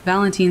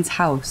 Valentin's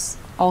house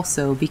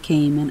also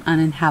became an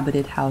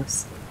uninhabited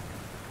house.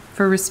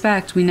 For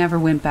respect, we never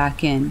went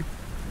back in.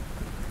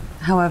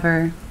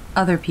 However,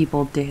 other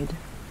people did.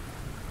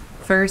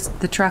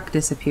 First, the truck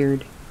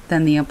disappeared,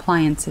 then the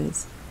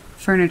appliances.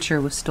 Furniture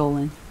was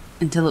stolen,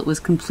 until it was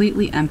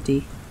completely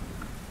empty.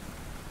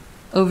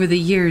 Over the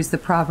years, the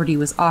property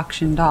was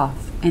auctioned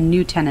off, and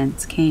new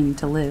tenants came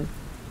to live.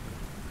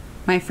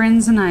 My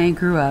friends and I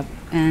grew up,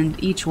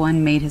 and each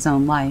one made his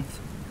own life.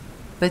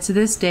 But to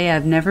this day,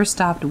 I've never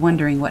stopped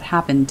wondering what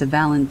happened to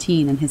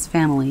Valentine and his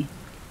family,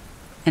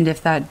 and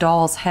if that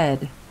doll's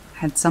head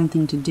had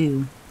something to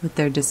do with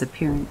their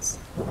disappearance.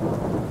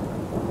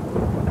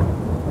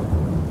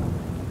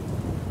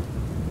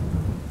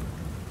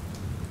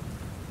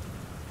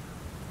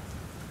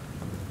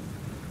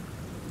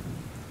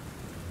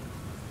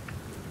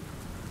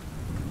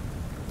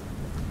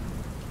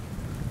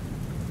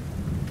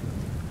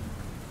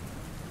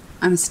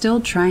 I'm still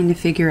trying to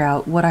figure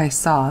out what I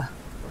saw,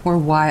 or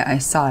why I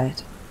saw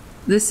it.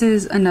 This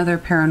is another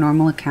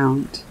paranormal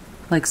account,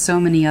 like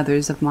so many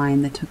others of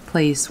mine that took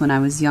place when I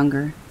was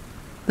younger.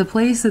 The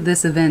place that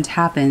this event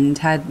happened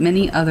had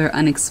many other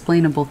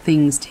unexplainable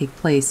things take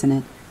place in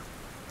it.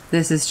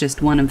 This is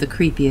just one of the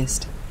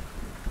creepiest.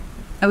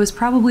 I was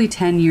probably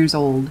 10 years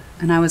old,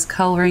 and I was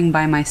coloring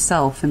by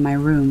myself in my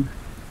room.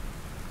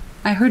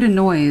 I heard a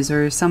noise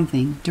or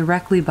something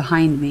directly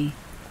behind me,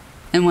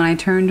 and when I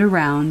turned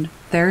around,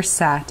 there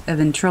sat a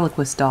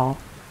ventriloquist doll.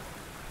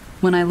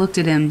 When I looked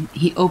at him,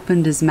 he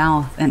opened his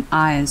mouth and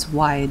eyes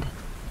wide.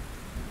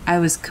 I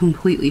was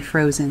completely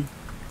frozen.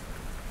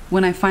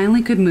 When I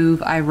finally could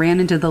move, I ran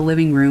into the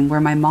living room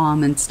where my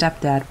mom and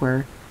stepdad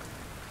were.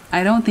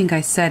 I don't think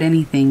I said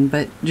anything,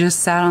 but just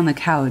sat on the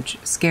couch,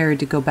 scared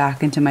to go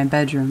back into my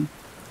bedroom.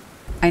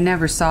 I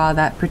never saw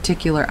that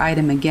particular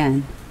item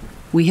again.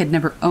 We had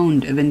never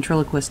owned a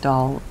ventriloquist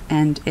doll,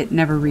 and it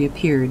never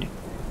reappeared.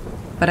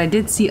 But I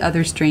did see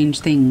other strange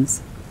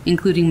things,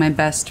 including my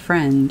best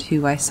friend,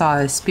 who I saw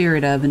a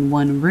spirit of in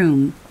one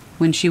room,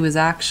 when she was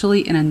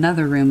actually in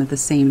another room at the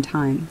same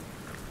time.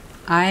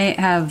 I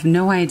have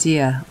no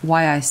idea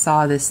why I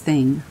saw this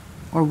thing,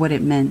 or what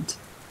it meant.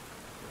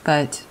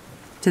 But,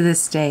 to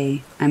this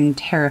day, I'm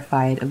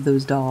terrified of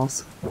those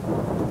dolls.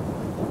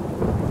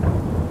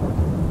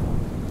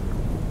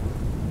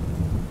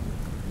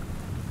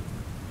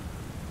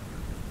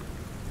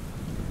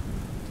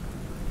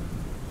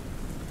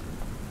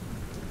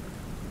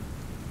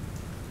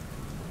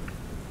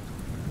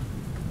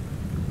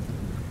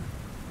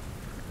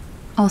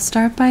 I'll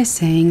start by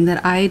saying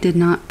that I did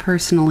not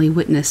personally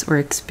witness or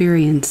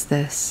experience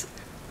this,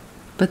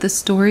 but the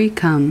story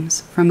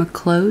comes from a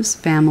close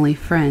family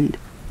friend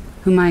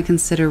whom I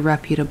consider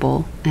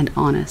reputable and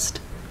honest.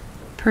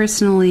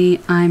 Personally,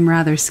 I'm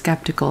rather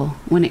skeptical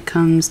when it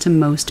comes to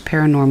most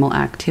paranormal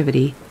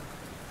activity,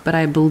 but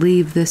I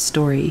believe this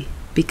story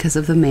because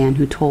of the man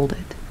who told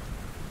it.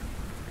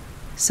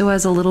 So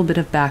as a little bit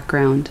of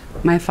background,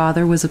 my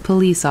father was a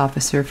police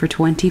officer for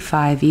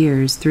 25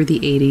 years through the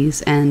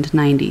 80s and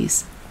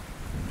 90s.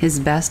 His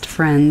best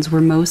friends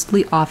were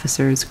mostly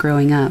officers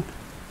growing up.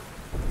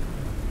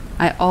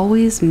 I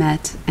always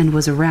met and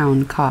was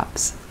around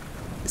cops.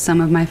 Some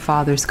of my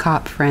father's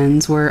cop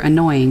friends were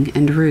annoying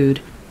and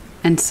rude,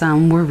 and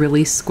some were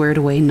really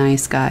squared-away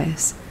nice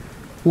guys.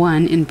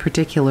 One in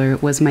particular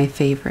was my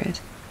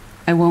favorite.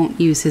 I won't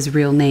use his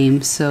real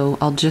name, so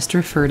I'll just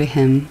refer to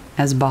him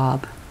as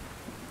Bob.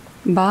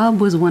 Bob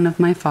was one of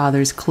my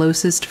father's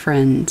closest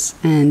friends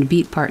and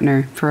beat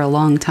partner for a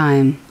long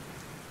time.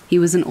 He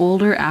was an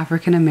older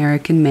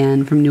African-American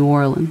man from New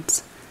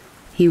Orleans.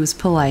 He was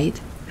polite,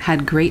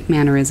 had great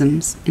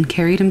mannerisms, and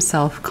carried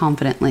himself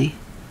confidently.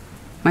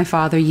 My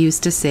father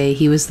used to say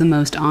he was the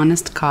most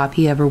honest cop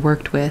he ever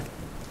worked with,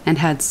 and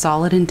had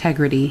solid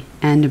integrity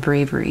and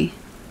bravery.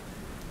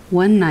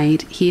 One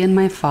night, he and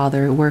my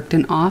father worked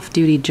an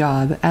off-duty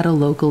job at a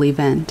local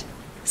event,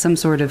 some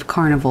sort of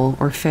carnival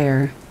or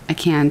fair. I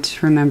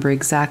can't remember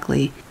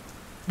exactly,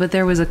 but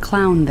there was a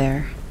clown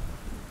there.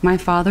 My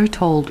father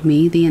told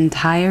me the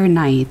entire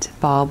night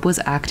Bob was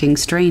acting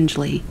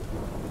strangely,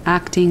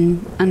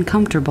 acting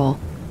uncomfortable,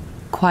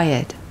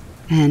 quiet,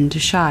 and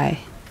shy.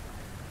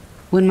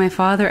 When my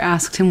father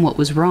asked him what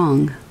was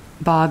wrong,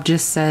 Bob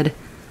just said,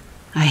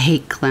 "I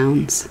hate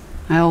clowns.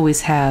 I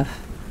always have."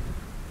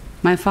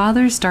 My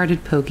father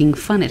started poking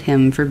fun at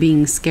him for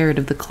being scared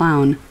of the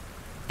clown,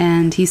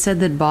 and he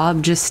said that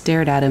Bob just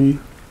stared at him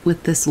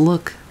with this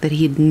look that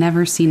he'd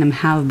never seen him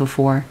have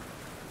before,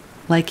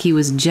 like he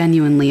was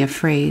genuinely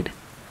afraid.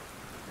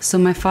 So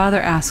my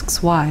father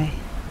asks why,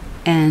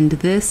 and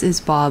this is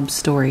Bob's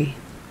story.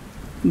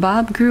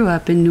 Bob grew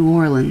up in New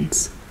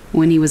Orleans.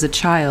 When he was a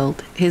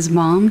child, his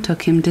mom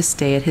took him to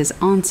stay at his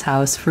aunt's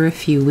house for a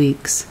few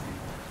weeks.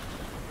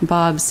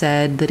 Bob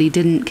said that he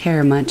didn't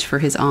care much for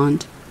his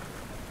aunt.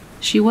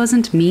 She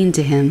wasn't mean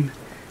to him,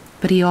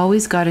 but he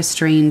always got a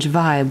strange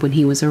vibe when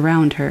he was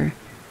around her,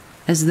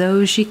 as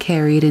though she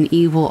carried an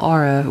evil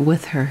aura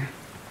with her.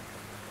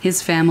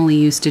 His family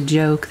used to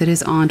joke that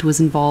his aunt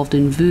was involved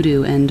in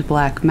voodoo and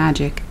black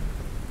magic,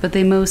 but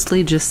they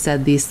mostly just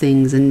said these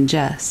things in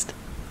jest.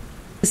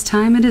 His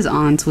time at his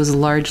aunt's was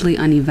largely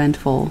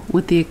uneventful,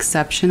 with the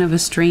exception of a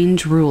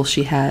strange rule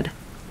she had.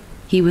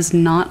 He was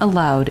not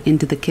allowed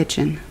into the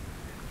kitchen.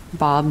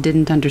 Bob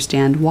didn't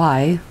understand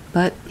why,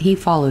 but he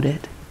followed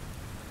it.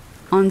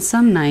 On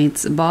some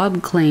nights,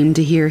 Bob claimed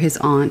to hear his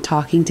aunt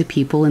talking to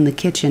people in the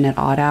kitchen at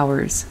odd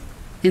hours.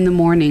 In the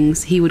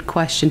mornings, he would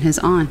question his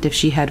aunt if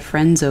she had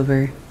friends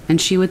over, and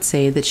she would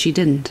say that she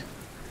didn't.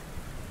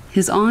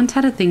 His aunt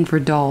had a thing for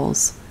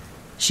dolls.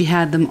 She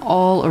had them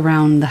all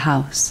around the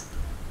house.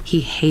 He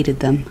hated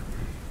them.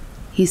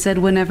 He said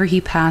whenever he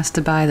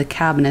passed by the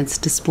cabinets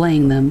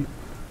displaying them,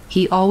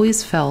 he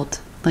always felt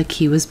like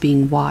he was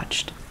being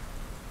watched.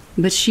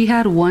 But she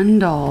had one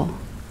doll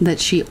that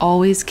she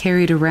always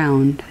carried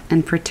around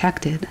and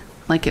protected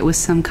like it was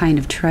some kind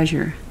of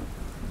treasure.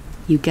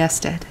 You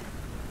guessed it,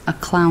 a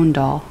clown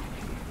doll.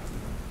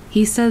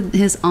 He said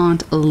his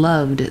aunt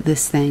loved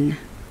this thing,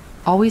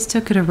 always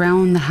took it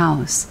around the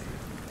house,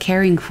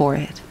 caring for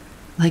it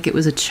like it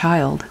was a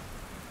child.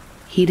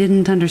 He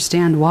didn't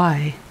understand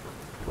why.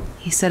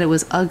 He said it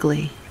was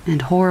ugly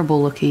and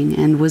horrible looking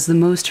and was the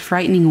most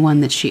frightening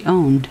one that she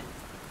owned.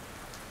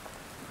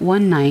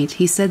 One night,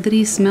 he said that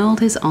he smelled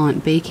his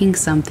aunt baking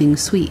something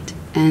sweet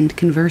and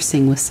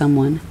conversing with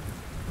someone.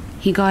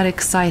 He got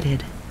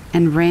excited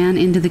and ran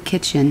into the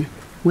kitchen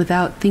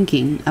without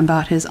thinking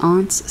about his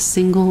aunt's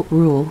single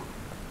rule.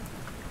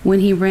 When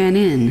he ran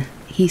in,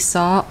 he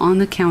saw on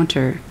the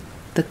counter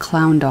the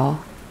clown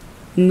doll,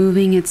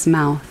 moving its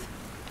mouth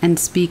and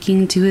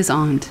speaking to his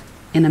aunt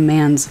in a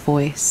man's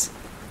voice.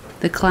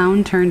 The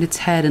clown turned its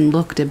head and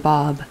looked at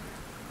Bob.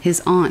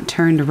 His aunt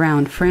turned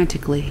around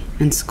frantically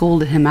and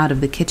scolded him out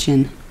of the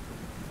kitchen.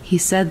 He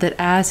said that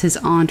as his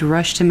aunt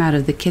rushed him out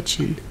of the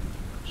kitchen,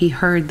 he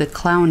heard the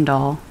clown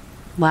doll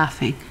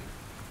laughing.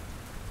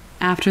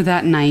 After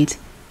that night,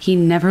 he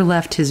never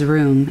left his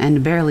room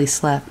and barely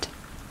slept.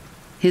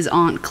 His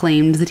aunt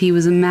claimed that he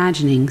was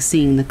imagining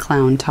seeing the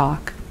clown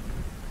talk.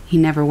 He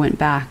never went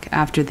back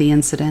after the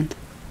incident.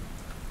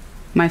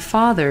 My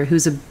father,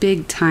 who's a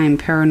big-time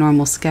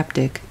paranormal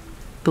skeptic,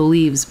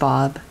 believes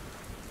Bob.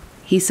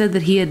 He said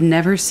that he had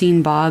never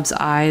seen Bob's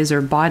eyes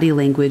or body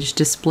language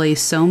display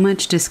so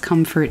much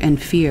discomfort and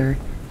fear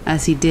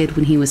as he did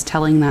when he was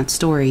telling that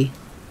story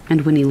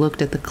and when he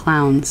looked at the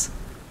clowns.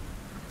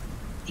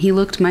 He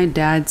looked my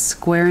dad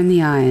square in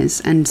the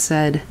eyes and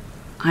said,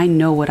 "I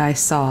know what I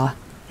saw,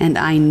 and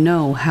I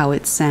know how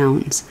it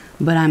sounds,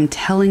 but I'm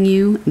telling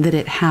you that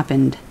it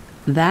happened.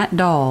 That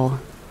doll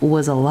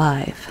was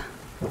alive."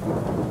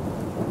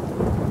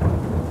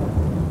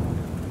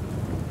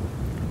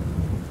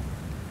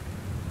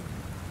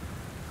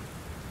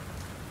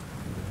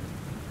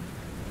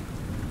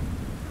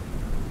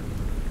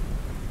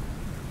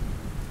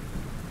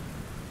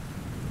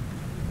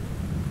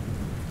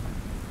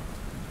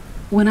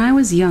 When I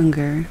was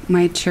younger,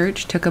 my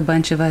church took a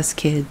bunch of us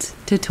kids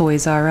to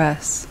Toys R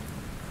Us.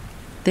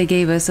 They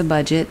gave us a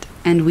budget,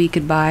 and we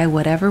could buy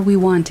whatever we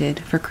wanted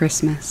for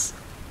Christmas.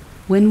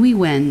 When we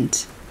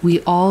went,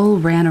 we all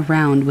ran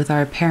around with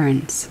our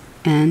parents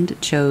and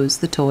chose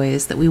the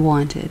toys that we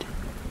wanted.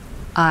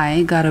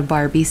 I got a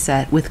Barbie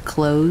set with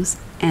clothes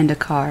and a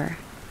car.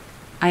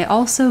 I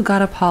also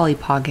got a Polly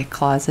Pocket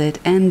closet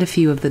and a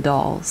few of the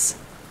dolls.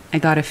 I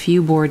got a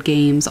few board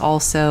games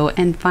also,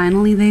 and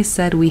finally they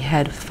said we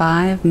had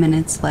 5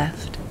 minutes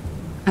left.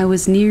 I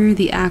was near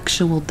the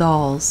actual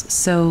dolls,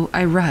 so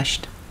I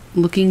rushed,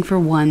 looking for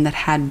one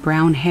that had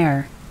brown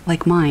hair,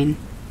 like mine.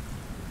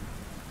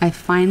 I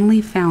finally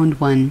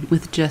found one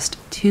with just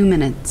 2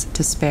 minutes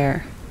to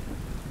spare.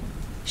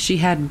 She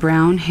had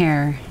brown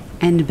hair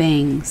and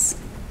bangs,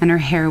 and her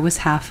hair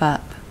was half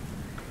up.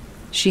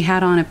 She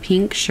had on a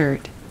pink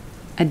shirt,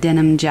 a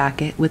denim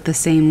jacket with the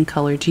same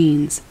color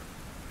jeans,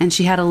 and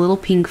she had a little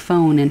pink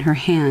phone in her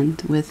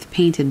hand with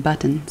painted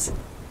buttons.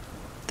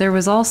 There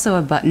was also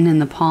a button in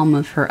the palm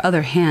of her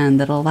other hand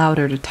that allowed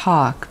her to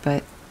talk,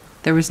 but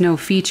there was no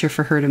feature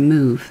for her to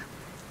move.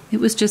 It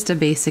was just a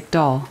basic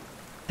doll.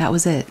 That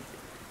was it.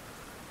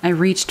 I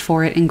reached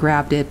for it and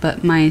grabbed it,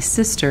 but my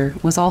sister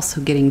was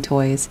also getting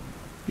toys.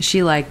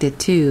 She liked it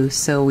too,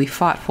 so we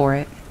fought for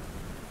it.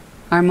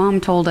 Our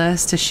mom told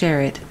us to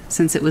share it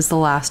since it was the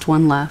last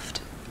one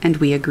left, and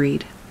we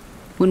agreed.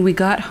 When we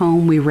got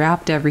home, we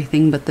wrapped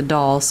everything but the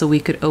doll so we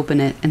could open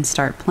it and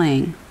start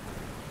playing.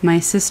 My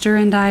sister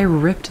and I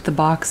ripped the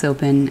box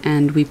open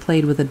and we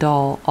played with the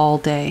doll all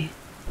day.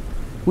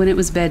 When it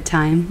was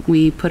bedtime,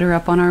 we put her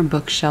up on our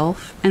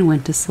bookshelf and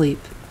went to sleep.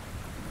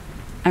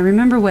 I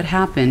remember what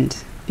happened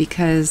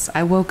because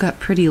I woke up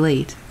pretty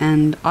late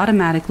and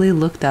automatically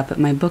looked up at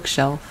my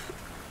bookshelf.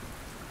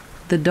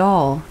 The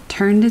doll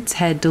turned its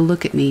head to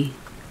look at me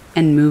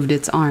and moved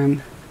its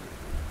arm.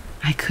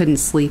 I couldn't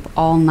sleep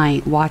all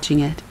night watching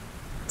it,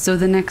 so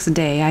the next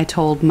day I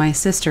told my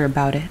sister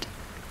about it.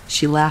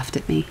 She laughed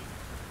at me.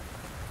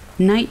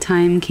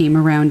 Nighttime came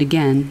around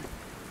again,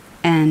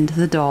 and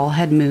the doll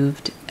had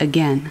moved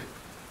again.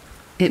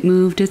 It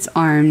moved its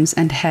arms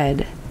and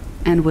head,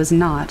 and was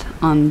not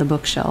on the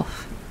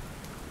bookshelf.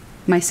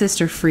 My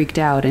sister freaked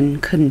out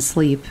and couldn't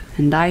sleep,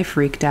 and I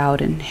freaked out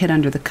and hid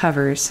under the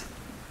covers.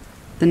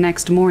 The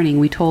next morning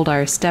we told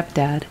our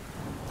stepdad,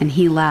 and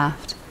he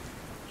laughed.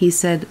 He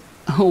said,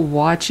 "Oh,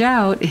 watch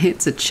out,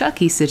 it's a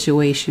Chucky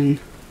situation."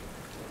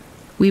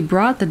 We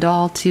brought the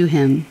doll to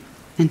him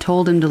and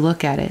told him to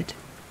look at it.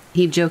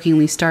 He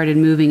jokingly started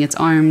moving its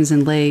arms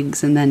and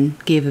legs and then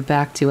gave it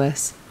back to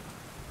us.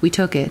 We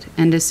took it,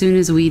 and as soon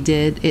as we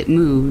did, it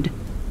moved,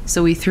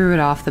 so we threw it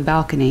off the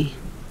balcony.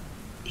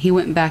 He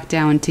went back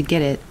down to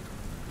get it,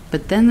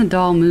 but then the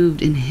doll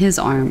moved in his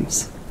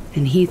arms,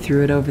 and he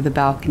threw it over the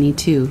balcony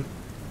too.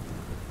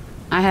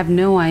 I have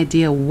no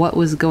idea what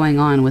was going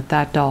on with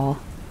that doll,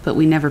 but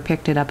we never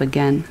picked it up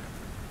again.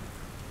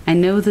 I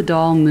know the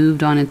doll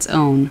moved on its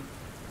own,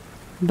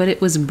 but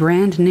it was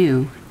brand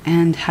new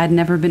and had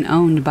never been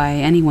owned by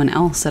anyone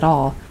else at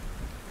all.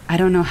 I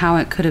don't know how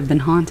it could have been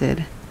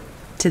haunted.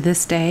 To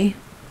this day,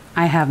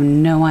 I have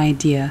no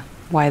idea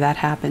why that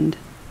happened.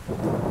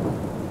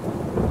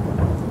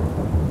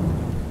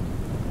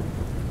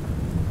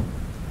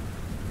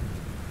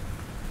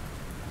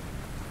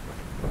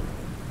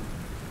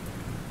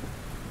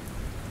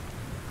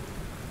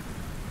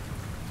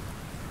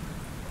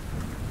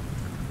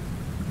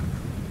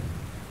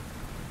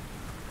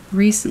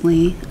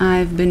 Recently,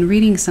 I've been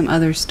reading some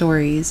other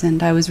stories,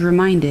 and I was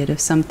reminded of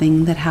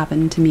something that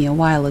happened to me a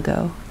while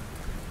ago.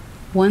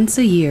 Once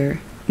a year,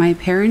 my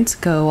parents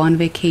go on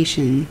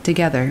vacation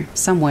together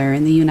somewhere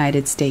in the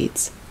United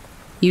States,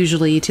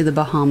 usually to the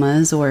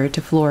Bahamas or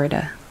to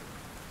Florida.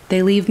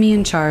 They leave me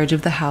in charge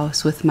of the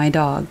house with my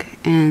dog,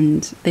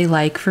 and they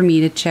like for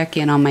me to check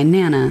in on my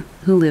Nana,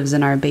 who lives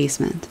in our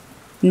basement.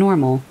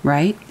 Normal,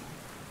 right?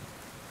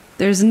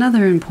 There's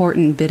another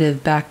important bit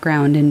of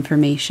background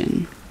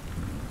information.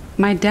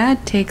 My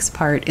dad takes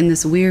part in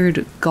this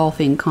weird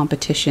golfing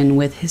competition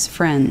with his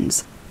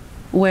friends,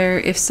 where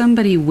if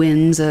somebody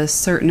wins a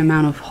certain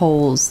amount of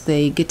holes,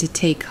 they get to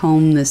take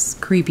home this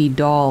creepy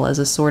doll as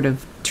a sort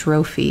of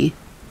trophy.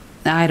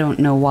 I don't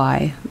know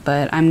why,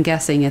 but I'm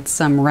guessing it's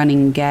some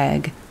running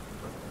gag.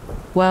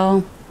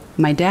 Well,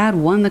 my dad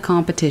won the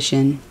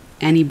competition,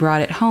 and he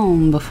brought it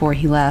home before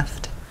he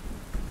left.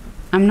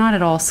 I'm not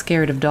at all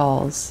scared of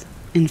dolls.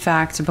 In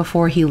fact,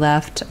 before he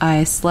left,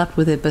 I slept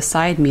with it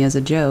beside me as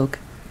a joke.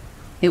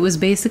 It was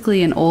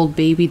basically an old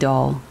baby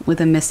doll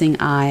with a missing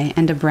eye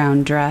and a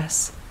brown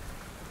dress.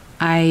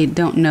 I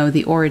don't know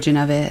the origin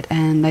of it,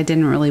 and I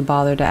didn't really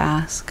bother to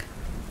ask.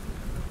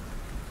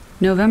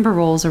 November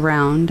rolls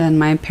around, and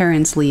my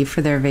parents leave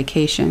for their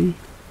vacation.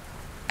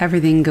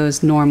 Everything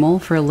goes normal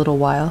for a little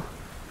while,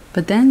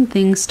 but then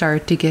things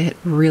start to get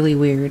really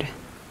weird.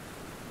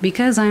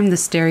 Because I'm the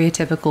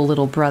stereotypical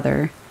little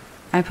brother,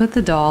 I put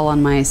the doll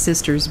on my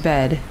sister's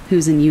bed,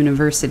 who's in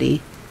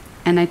university,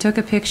 and I took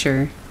a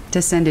picture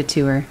to send it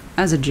to her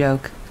as a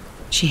joke.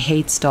 She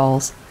hates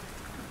dolls.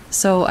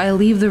 So I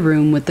leave the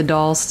room with the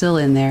doll still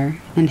in there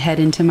and head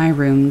into my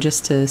room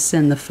just to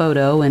send the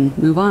photo and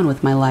move on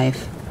with my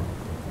life.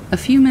 A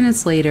few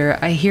minutes later,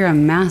 I hear a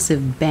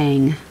massive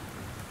bang.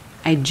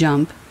 I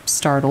jump,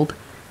 startled,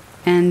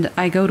 and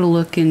I go to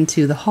look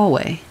into the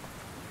hallway.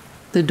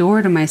 The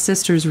door to my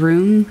sister's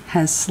room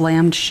has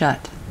slammed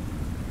shut.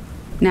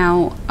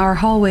 Now, our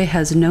hallway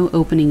has no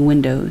opening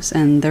windows,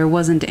 and there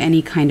wasn't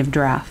any kind of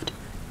draft.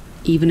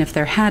 Even if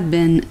there had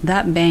been,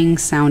 that bang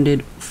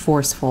sounded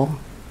forceful.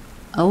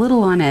 A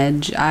little on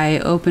edge, I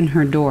open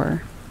her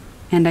door,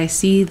 and I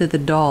see that the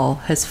doll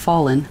has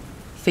fallen,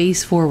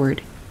 face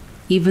forward,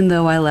 even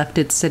though I left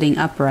it sitting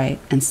upright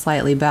and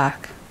slightly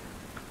back.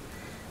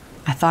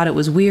 I thought it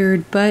was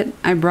weird, but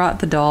I brought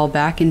the doll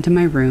back into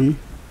my room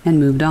and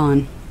moved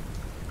on.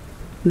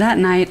 That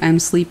night, I'm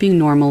sleeping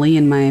normally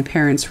in my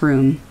parents'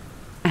 room.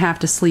 I have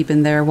to sleep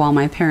in there while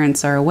my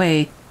parents are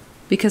away,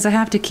 because I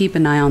have to keep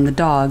an eye on the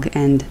dog,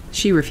 and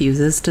she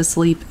refuses to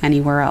sleep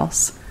anywhere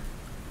else.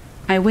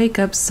 I wake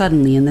up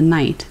suddenly in the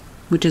night,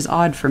 which is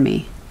odd for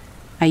me.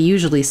 I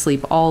usually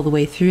sleep all the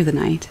way through the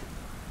night.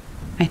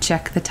 I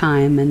check the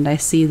time, and I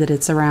see that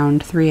it's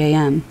around 3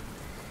 a.m.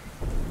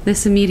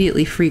 This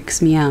immediately freaks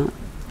me out,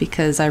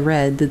 because I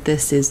read that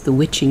this is the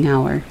witching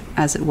hour,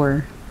 as it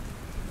were.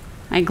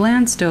 I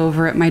glanced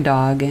over at my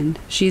dog, and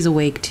she's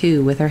awake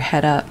too, with her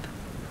head up.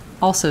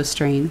 Also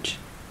strange.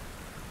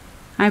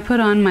 I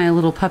put on my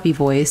little puppy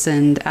voice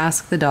and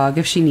ask the dog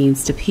if she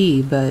needs to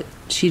pee, but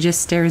she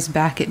just stares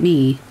back at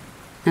me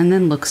and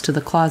then looks to the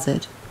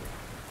closet.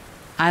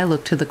 I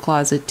look to the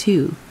closet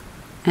too,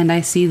 and I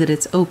see that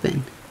it's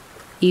open,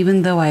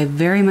 even though I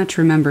very much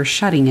remember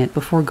shutting it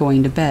before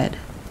going to bed.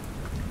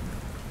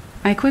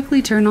 I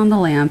quickly turn on the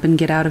lamp and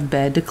get out of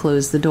bed to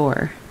close the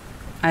door.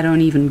 I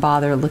don't even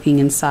bother looking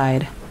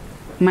inside.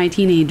 My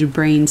teenage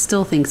brain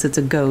still thinks it's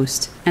a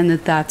ghost, and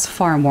that that's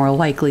far more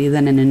likely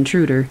than an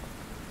intruder.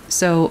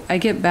 So I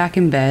get back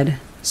in bed,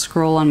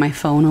 scroll on my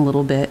phone a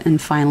little bit,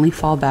 and finally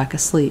fall back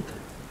asleep.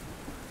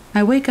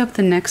 I wake up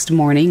the next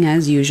morning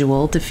as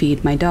usual to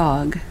feed my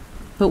dog,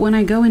 but when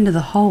I go into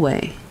the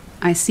hallway,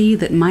 I see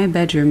that my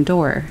bedroom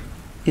door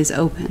is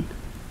open.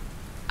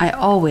 I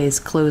always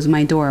close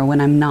my door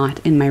when I'm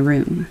not in my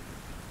room.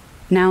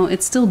 Now,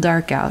 it's still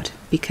dark out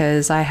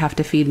because I have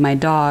to feed my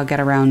dog at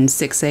around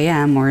 6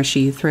 a.m. or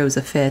she throws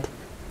a fit.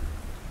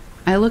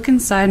 I look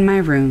inside my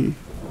room,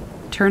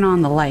 turn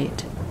on the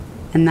light,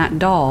 and that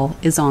doll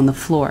is on the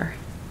floor.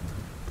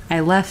 I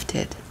left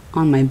it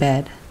on my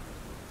bed.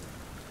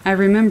 I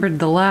remembered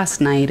the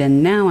last night,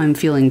 and now I'm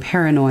feeling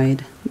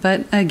paranoid,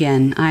 But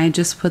again, I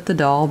just put the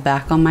doll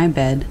back on my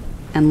bed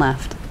and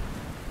left,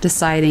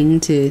 deciding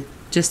to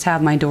just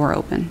have my door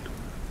open.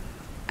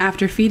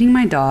 After feeding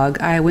my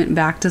dog, I went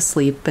back to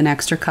sleep an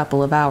extra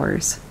couple of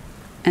hours,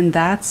 and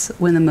that's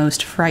when the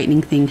most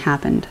frightening thing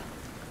happened.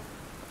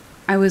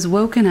 I was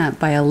woken up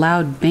by a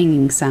loud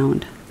banging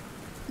sound,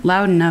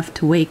 loud enough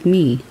to wake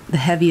me, the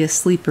heaviest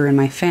sleeper in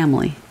my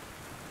family.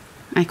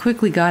 I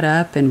quickly got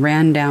up and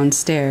ran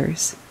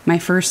downstairs, my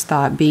first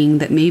thought being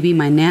that maybe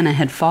my Nana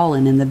had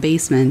fallen in the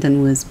basement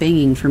and was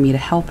banging for me to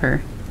help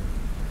her.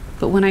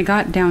 But when I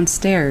got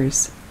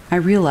downstairs, I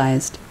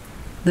realized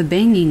the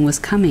banging was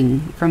coming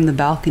from the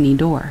balcony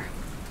door.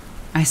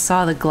 I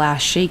saw the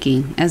glass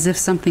shaking as if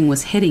something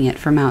was hitting it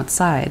from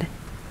outside.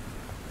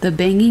 The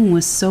banging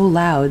was so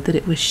loud that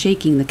it was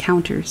shaking the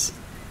counters.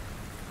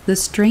 The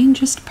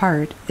strangest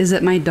part is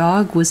that my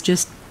dog was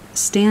just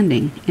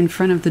standing in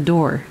front of the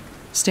door,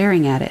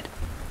 staring at it.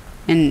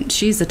 And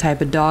she's the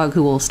type of dog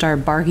who will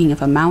start barking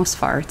if a mouse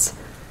farts.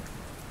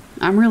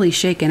 I'm really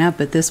shaken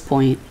up at this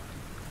point.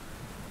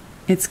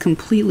 It's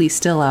completely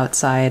still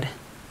outside,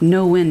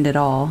 no wind at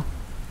all.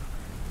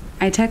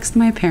 I text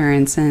my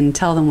parents and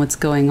tell them what's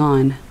going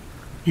on,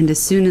 and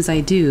as soon as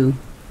I do,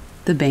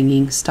 the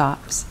banging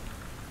stops.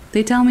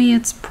 They tell me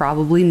it's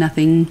probably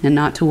nothing and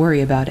not to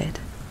worry about it.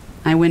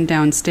 I went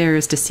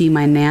downstairs to see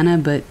my Nana,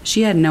 but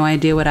she had no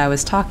idea what I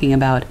was talking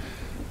about.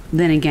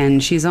 Then again,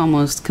 she's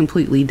almost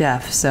completely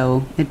deaf,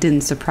 so it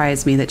didn't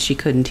surprise me that she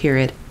couldn't hear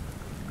it.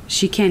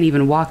 She can't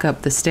even walk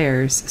up the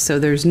stairs, so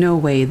there's no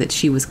way that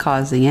she was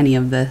causing any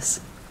of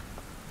this.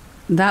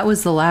 That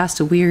was the last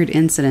weird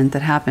incident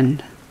that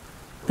happened.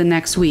 The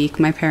next week,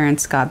 my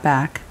parents got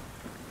back.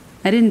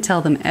 I didn't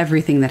tell them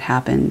everything that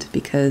happened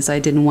because I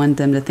didn't want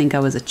them to think I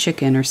was a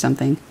chicken or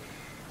something.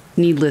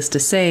 Needless to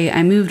say,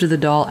 I moved the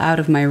doll out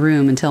of my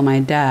room until my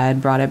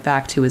dad brought it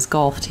back to his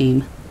golf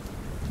team.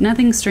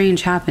 Nothing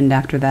strange happened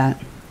after that.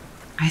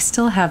 I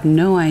still have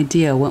no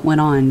idea what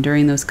went on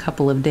during those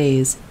couple of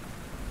days,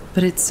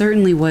 but it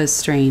certainly was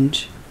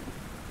strange.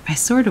 I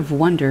sort of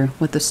wonder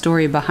what the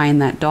story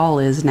behind that doll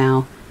is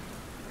now,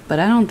 but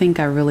I don't think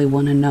I really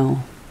want to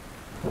know.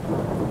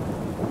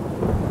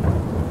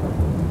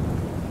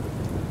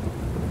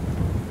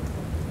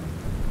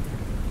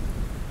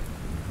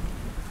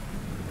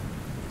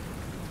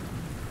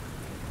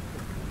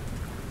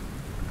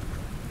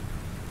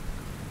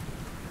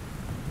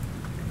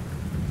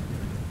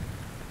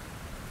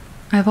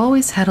 I've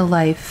always had a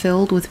life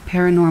filled with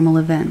paranormal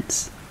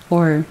events,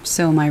 or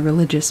so my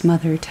religious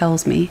mother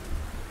tells me.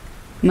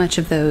 Much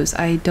of those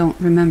I don't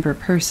remember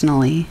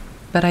personally,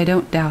 but I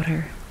don't doubt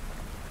her.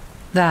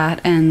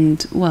 That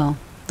and, well,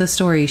 the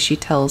stories she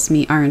tells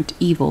me aren't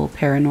evil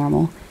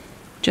paranormal,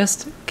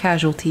 just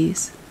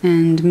casualties,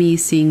 and me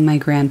seeing my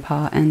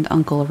grandpa and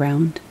uncle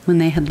around when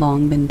they had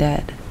long been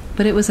dead.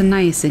 But it was a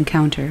nice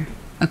encounter,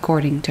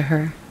 according to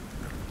her.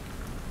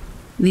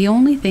 The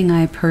only thing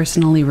I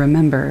personally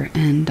remember,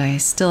 and I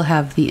still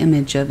have the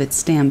image of it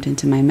stamped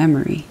into my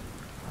memory,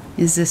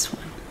 is this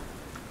one.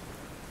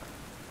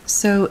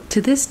 So, to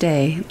this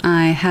day,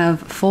 I have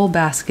full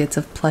baskets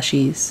of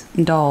plushies,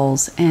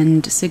 dolls,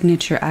 and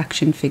signature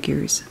action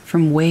figures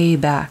from way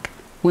back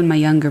when my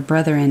younger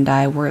brother and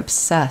I were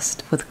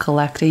obsessed with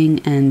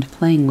collecting and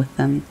playing with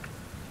them.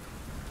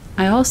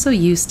 I also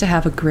used to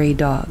have a gray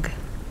dog.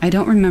 I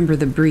don't remember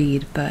the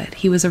breed, but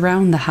he was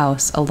around the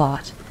house a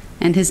lot,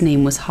 and his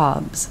name was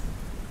Hobbs.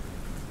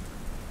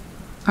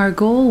 Our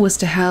goal was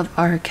to have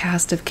our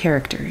cast of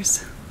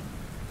characters.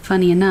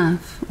 Funny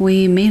enough,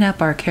 we made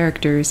up our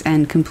characters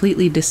and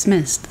completely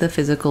dismissed the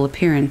physical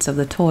appearance of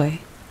the toy,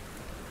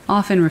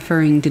 often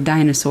referring to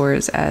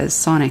dinosaurs as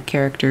Sonic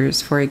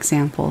characters, for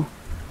example.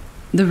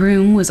 The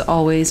room was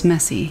always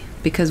messy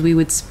because we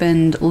would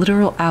spend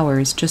literal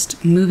hours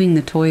just moving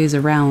the toys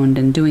around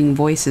and doing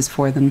voices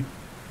for them.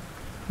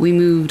 We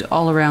moved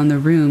all around the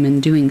room in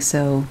doing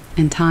so,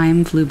 and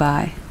time flew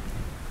by.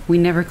 We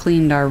never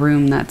cleaned our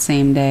room that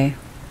same day.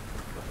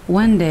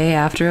 One day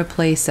after a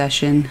play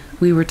session,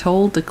 we were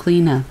told to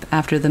clean up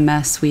after the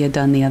mess we had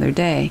done the other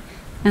day,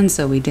 and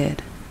so we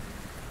did.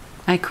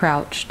 I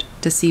crouched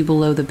to see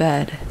below the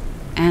bed,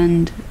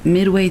 and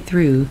midway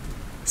through,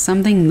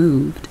 something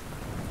moved.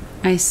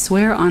 I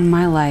swear on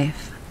my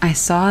life, I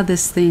saw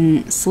this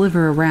thing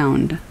sliver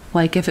around,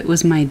 like if it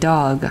was my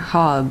dog,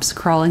 Hobbs,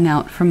 crawling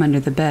out from under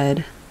the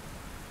bed.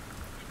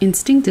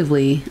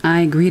 Instinctively,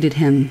 I greeted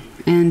him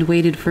and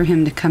waited for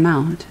him to come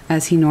out,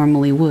 as he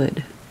normally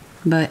would,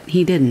 but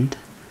he didn't.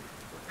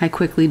 I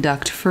quickly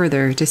ducked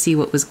further to see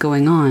what was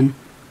going on,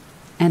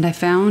 and I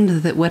found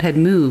that what had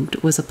moved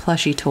was a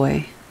plushie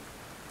toy.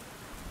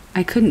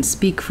 I couldn't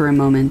speak for a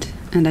moment,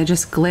 and I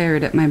just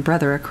glared at my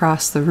brother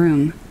across the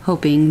room,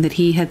 hoping that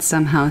he had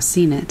somehow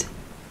seen it.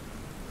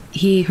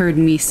 He heard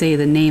me say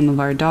the name of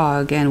our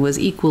dog and was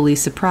equally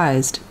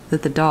surprised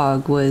that the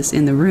dog was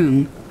in the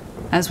room,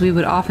 as we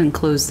would often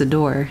close the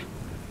door.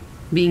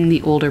 Being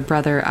the older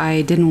brother,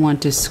 I didn't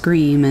want to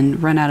scream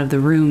and run out of the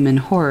room in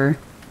horror,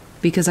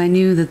 because I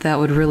knew that that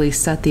would really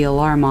set the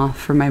alarm off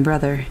for my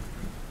brother.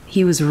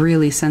 He was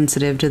really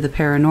sensitive to the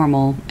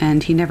paranormal,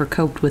 and he never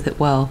coped with it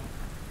well.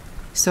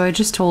 So I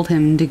just told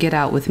him to get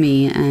out with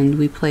me, and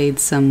we played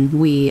some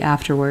Wii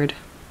afterward.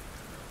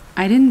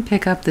 I didn't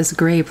pick up this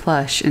gray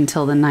plush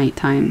until the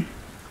nighttime.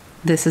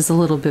 This is a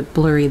little bit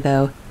blurry,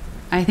 though.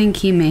 I think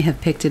he may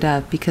have picked it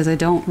up because I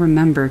don't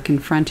remember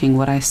confronting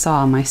what I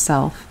saw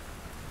myself.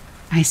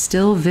 I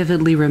still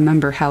vividly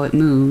remember how it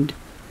moved,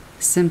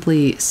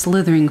 simply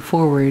slithering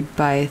forward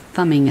by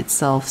thumbing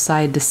itself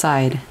side to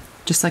side,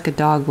 just like a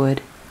dog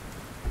would.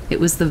 It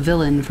was the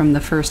villain from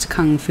the first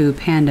Kung Fu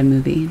Panda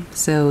movie,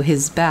 so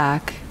his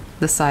back,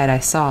 the side I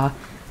saw,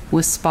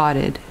 was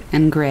spotted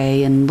and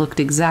gray and looked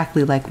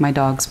exactly like my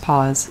dog's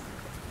paws.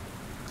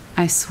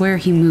 I swear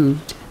he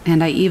moved,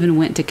 and I even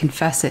went to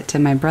confess it to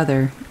my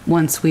brother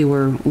once we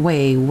were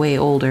way, way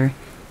older,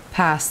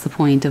 past the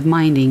point of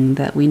minding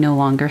that we no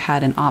longer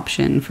had an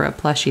option for a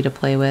plushie to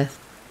play with.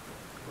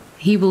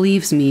 He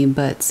believes me,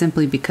 but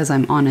simply because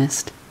I'm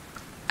honest.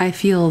 I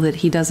feel that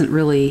he doesn't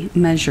really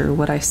measure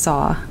what I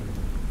saw.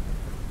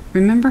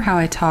 Remember how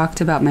I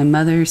talked about my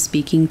mother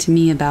speaking to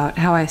me about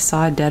how I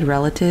saw dead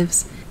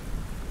relatives?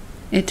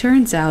 It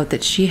turns out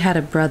that she had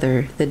a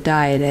brother that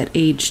died at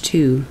age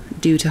 2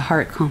 due to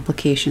heart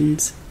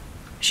complications.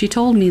 She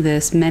told me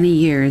this many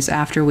years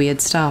after we had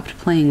stopped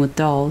playing with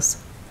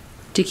dolls.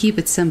 To keep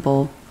it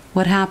simple,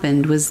 what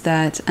happened was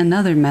that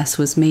another mess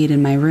was made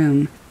in my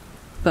room,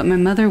 but my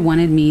mother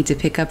wanted me to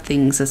pick up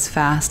things as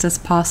fast as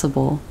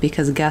possible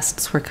because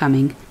guests were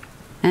coming,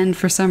 and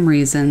for some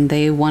reason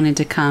they wanted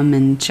to come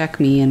and check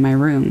me in my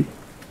room.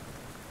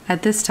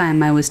 At this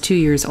time I was 2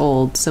 years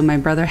old, so my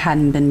brother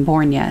hadn't been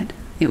born yet.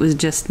 It was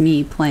just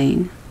me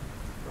playing.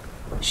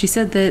 She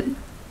said that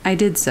I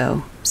did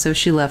so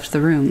she left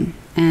the room,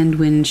 and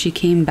when she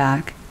came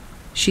back,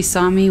 she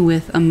saw me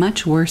with a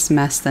much worse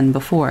mess than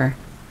before.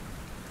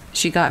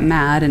 She got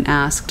mad and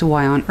asked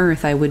why on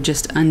earth I would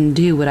just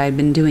undo what I'd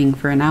been doing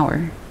for an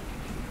hour.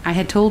 I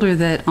had told her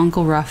that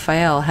Uncle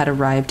Raphael had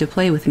arrived to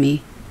play with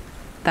me,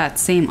 that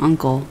same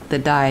uncle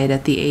that died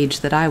at the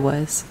age that I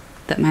was,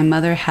 that my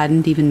mother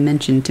hadn't even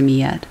mentioned to me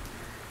yet.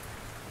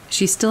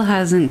 She still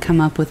hasn't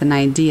come up with an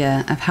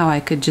idea of how I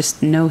could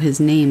just know his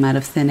name out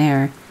of thin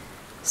air,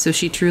 so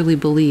she truly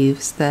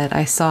believes that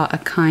I saw a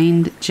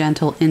kind,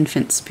 gentle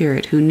infant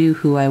spirit who knew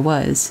who I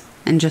was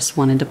and just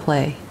wanted to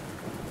play.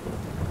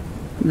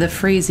 The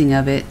phrasing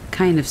of it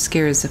kind of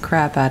scares the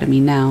crap out of me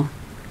now,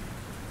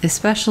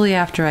 especially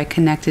after I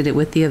connected it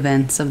with the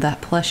events of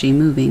that plushie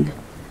moving.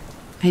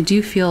 I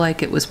do feel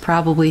like it was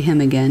probably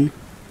him again,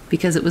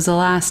 because it was the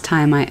last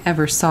time I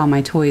ever saw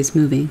my toys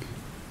moving.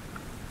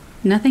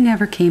 Nothing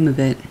ever came of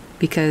it,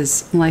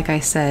 because, like I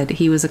said,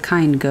 he was a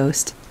kind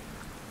ghost.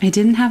 I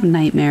didn't have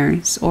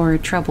nightmares or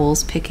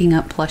troubles picking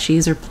up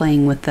plushies or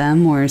playing with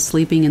them or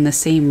sleeping in the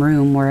same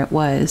room where it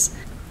was.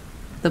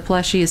 The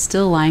plushie is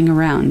still lying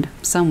around,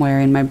 somewhere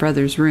in my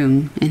brother's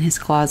room, in his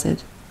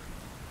closet.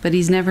 But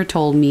he's never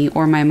told me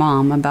or my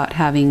mom about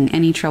having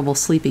any trouble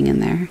sleeping in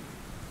there.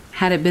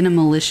 Had it been a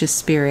malicious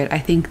spirit, I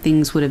think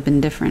things would have been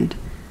different.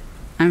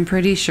 I'm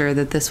pretty sure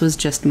that this was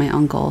just my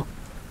uncle.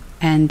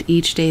 And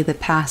each day that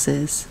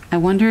passes, I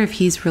wonder if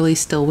he's really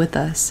still with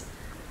us,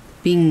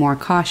 being more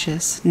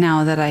cautious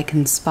now that I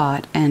can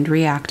spot and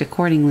react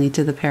accordingly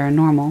to the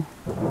paranormal.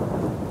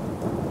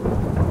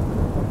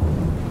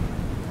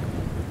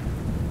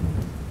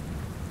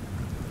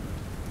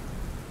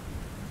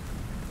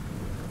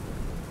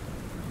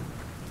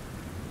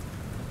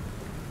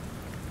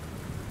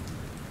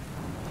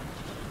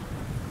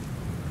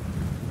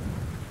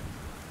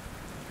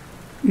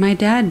 My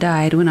dad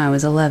died when I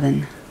was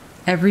 11.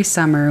 Every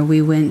summer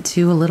we went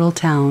to a little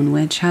town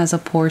which has a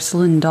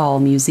porcelain doll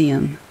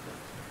museum.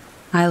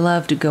 I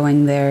loved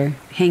going there,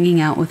 hanging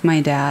out with my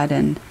dad,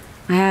 and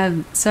I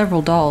had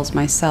several dolls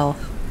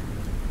myself.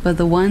 But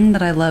the one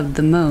that I loved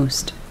the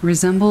most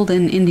resembled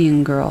an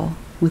Indian girl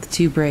with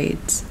 2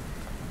 braids.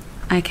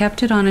 I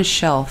kept it on a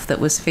shelf that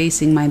was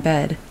facing my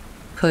bed,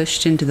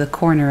 pushed into the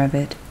corner of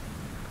it.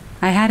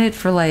 I had it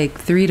for like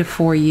 3 to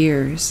 4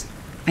 years.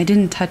 I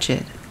didn't touch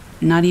it,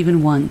 not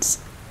even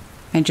once.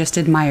 I just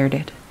admired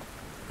it.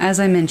 As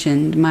I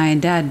mentioned, my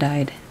dad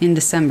died in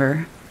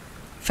December.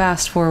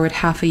 Fast forward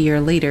half a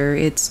year later,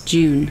 it's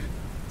June,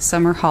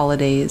 summer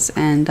holidays,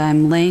 and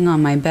I'm laying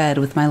on my bed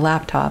with my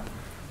laptop,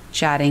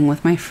 chatting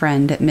with my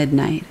friend at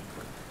midnight.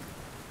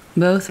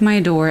 Both my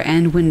door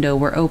and window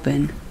were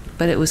open,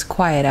 but it was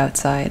quiet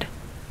outside.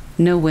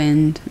 No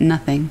wind,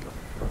 nothing.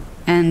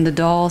 And the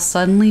doll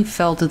suddenly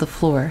fell to the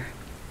floor.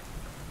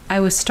 I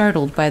was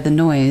startled by the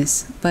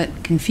noise,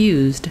 but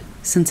confused,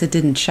 since it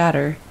didn't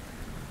shatter.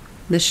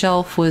 The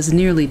shelf was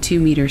nearly 2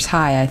 meters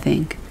high, I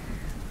think.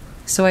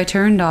 So I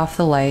turned off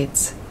the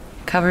lights,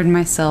 covered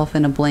myself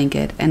in a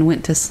blanket, and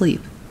went to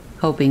sleep,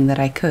 hoping that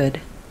I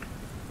could.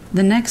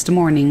 The next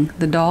morning,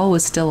 the doll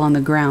was still on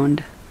the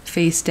ground,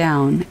 face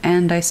down,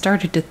 and I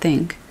started to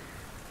think,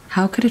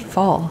 how could it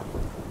fall?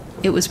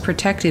 It was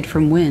protected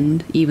from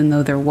wind, even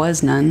though there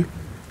was none,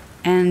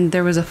 and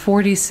there was a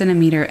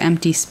 40-centimeter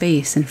empty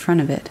space in front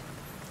of it.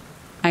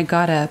 I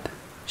got up,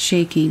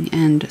 shaking,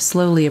 and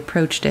slowly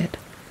approached it.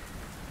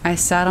 I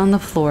sat on the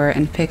floor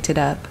and picked it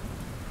up.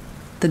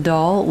 The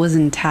doll was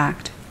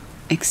intact,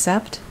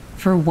 except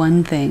for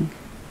one thing.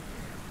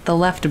 The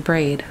left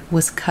braid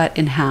was cut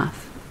in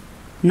half.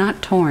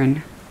 Not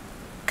torn,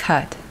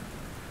 cut.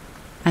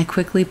 I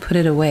quickly put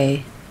it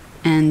away,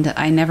 and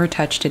I never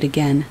touched it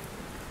again,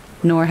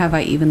 nor have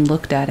I even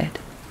looked at it.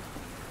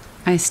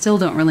 I still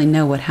don't really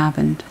know what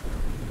happened.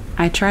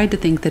 I tried to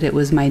think that it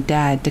was my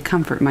dad to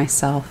comfort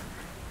myself,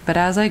 but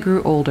as I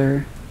grew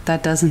older,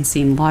 that doesn't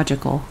seem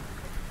logical.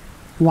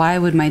 Why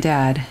would my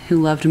dad,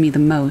 who loved me the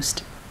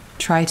most,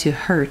 try to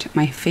hurt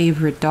my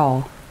favorite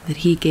doll that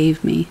he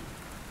gave me?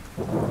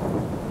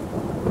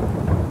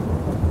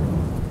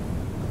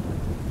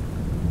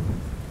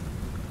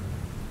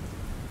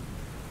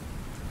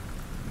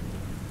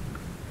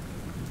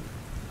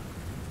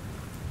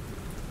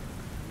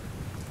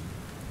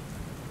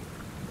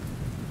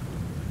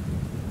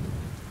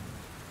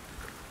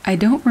 I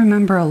don't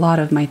remember a lot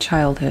of my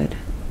childhood,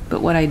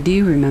 but what I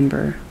do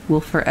remember will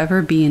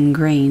forever be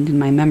ingrained in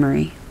my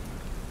memory.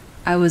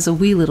 I was a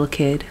wee little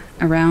kid,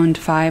 around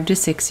 5 to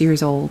 6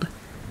 years old,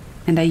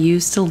 and I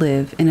used to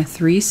live in a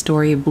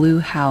 3-story blue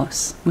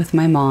house with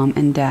my mom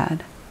and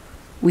dad.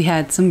 We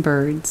had some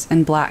birds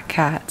and black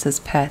cats as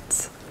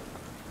pets,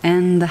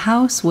 and the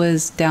house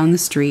was down the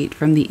street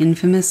from the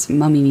infamous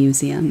Mummy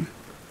Museum.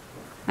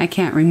 I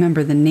can't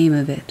remember the name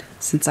of it,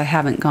 since I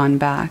haven't gone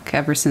back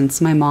ever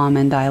since my mom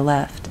and I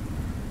left.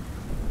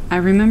 I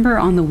remember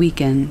on the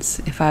weekends,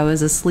 if I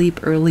was asleep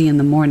early in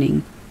the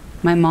morning,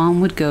 my mom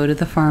would go to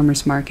the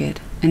farmer's market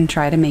and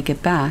try to make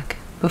it back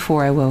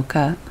before I woke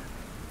up.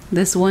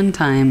 This one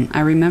time,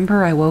 I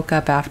remember I woke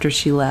up after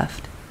she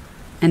left,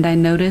 and I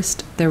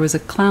noticed there was a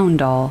clown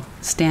doll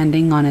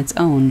standing on its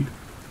own,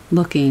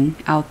 looking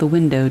out the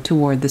window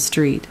toward the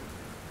street.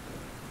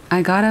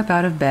 I got up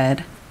out of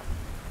bed,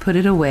 put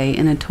it away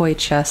in a toy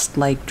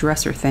chest-like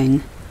dresser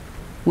thing,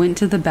 went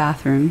to the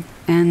bathroom,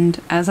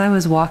 and as I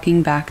was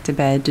walking back to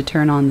bed to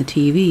turn on the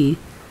TV,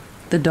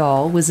 the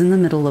doll was in the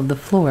middle of the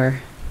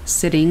floor,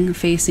 sitting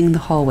facing the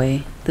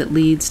hallway that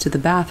leads to the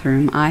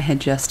bathroom I had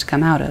just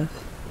come out of.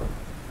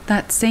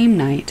 That same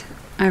night,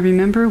 I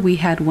remember we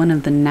had one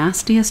of the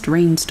nastiest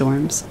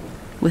rainstorms,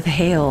 with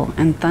hail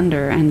and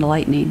thunder and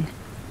lightning.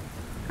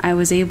 I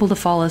was able to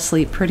fall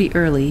asleep pretty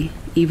early,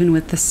 even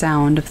with the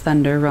sound of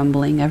thunder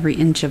rumbling every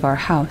inch of our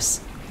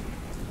house.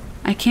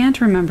 I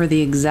can't remember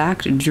the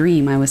exact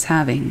dream I was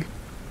having,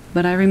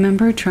 but I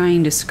remember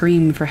trying to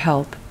scream for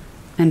help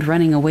and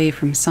running away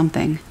from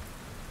something.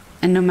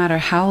 And no matter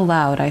how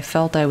loud I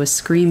felt I was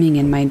screaming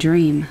in my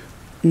dream,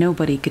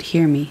 nobody could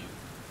hear me.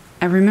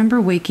 I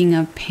remember waking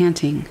up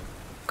panting,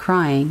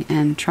 crying,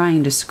 and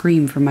trying to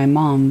scream for my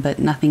mom, but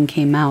nothing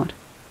came out.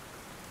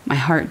 My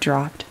heart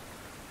dropped.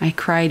 I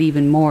cried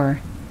even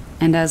more,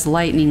 and as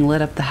lightning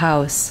lit up the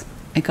house,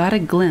 I got a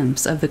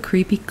glimpse of the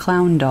creepy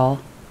clown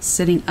doll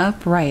sitting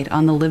upright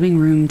on the living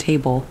room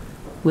table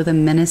with a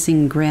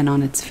menacing grin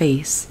on its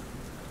face,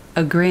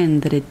 a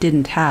grin that it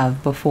didn't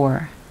have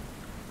before.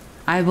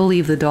 I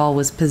believe the doll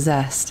was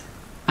possessed.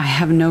 I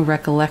have no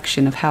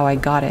recollection of how I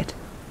got it.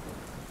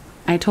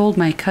 I told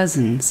my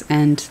cousins,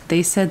 and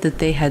they said that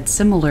they had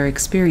similar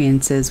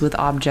experiences with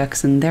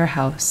objects in their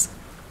house.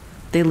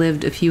 They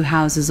lived a few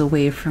houses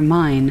away from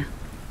mine,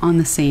 on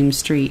the same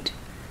street.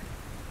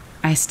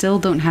 I still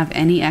don't have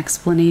any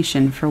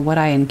explanation for what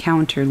I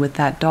encountered with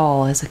that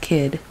doll as a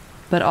kid,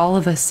 but all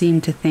of us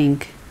seem to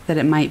think that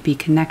it might be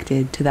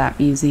connected to that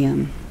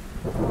museum.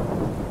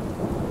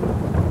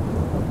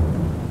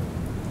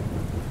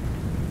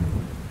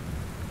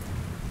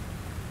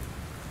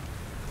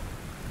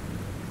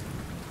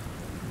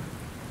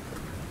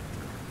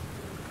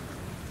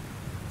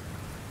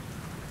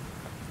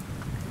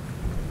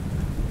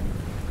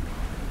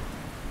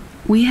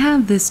 We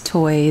have this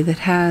toy that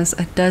has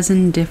a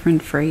dozen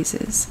different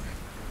phrases.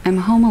 I'm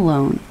home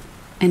alone,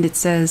 and it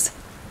says,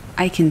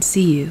 "I can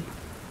see you,"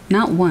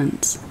 not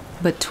once,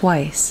 but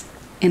twice,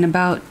 in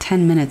about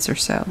 10 minutes or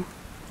so.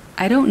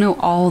 I don't know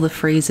all the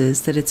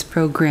phrases that it's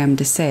programmed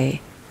to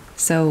say,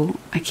 so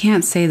I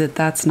can't say that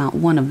that's not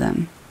one of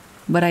them,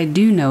 but I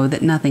do know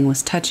that nothing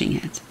was touching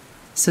it,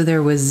 so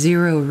there was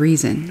zero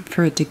reason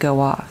for it to go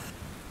off.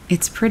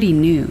 It's pretty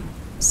new,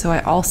 so I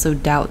also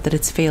doubt that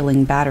it's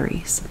failing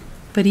batteries.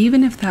 But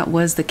even if that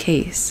was the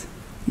case,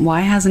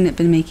 why hasn't it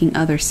been making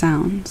other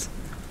sounds?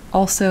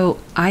 Also,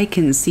 "I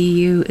can see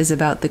you" is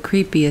about the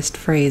creepiest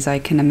phrase I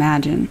can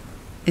imagine,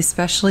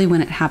 especially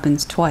when it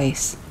happens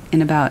twice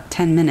in about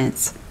 10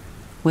 minutes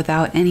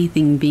without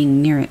anything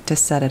being near it to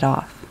set it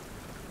off.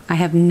 I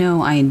have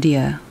no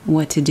idea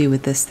what to do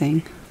with this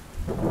thing.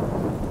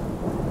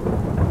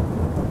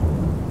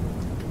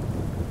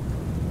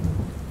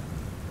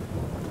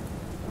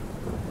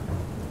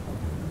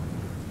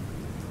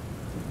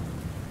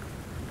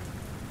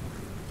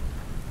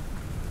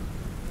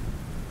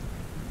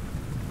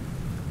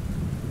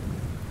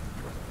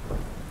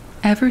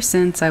 Ever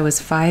since I was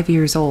 5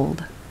 years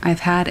old, I've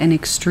had an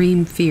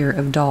extreme fear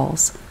of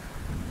dolls.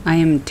 I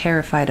am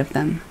terrified of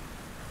them.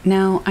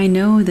 Now, I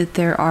know that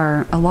there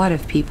are a lot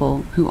of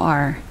people who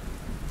are.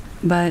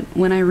 But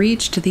when I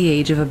reached the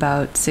age of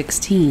about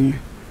 16,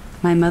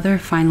 my mother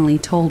finally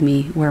told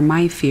me where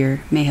my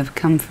fear may have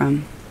come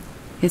from.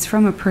 It's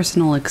from a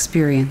personal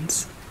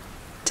experience.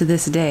 To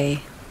this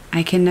day,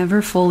 I can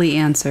never fully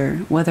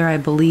answer whether I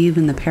believe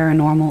in the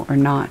paranormal or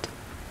not,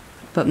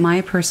 but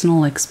my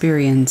personal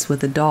experience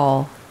with a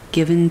doll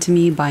given to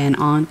me by an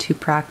aunt who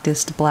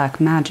practiced black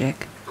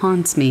magic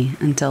haunts me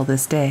until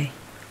this day.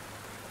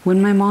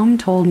 When my mom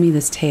told me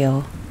this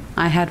tale,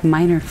 I had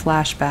minor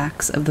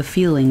flashbacks of the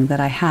feeling that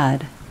I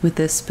had with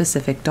this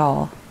specific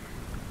doll.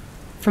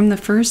 From the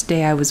first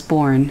day I was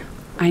born,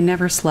 I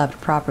never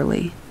slept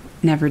properly.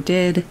 Never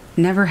did,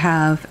 never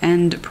have,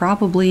 and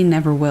probably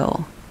never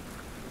will.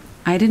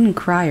 I didn't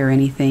cry or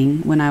anything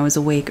when I was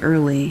awake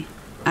early.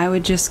 I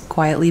would just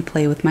quietly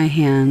play with my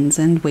hands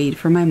and wait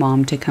for my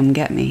mom to come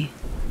get me.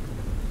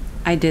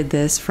 I did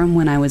this from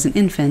when I was an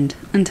infant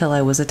until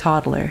I was a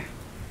toddler.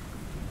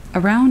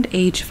 Around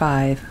age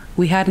 5,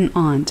 we had an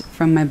aunt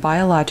from my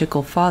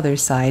biological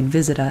father's side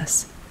visit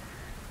us.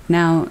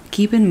 Now,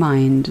 keep in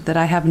mind that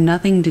I have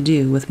nothing to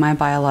do with my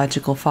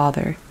biological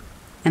father,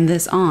 and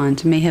this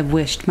aunt may have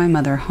wished my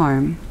mother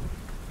harm.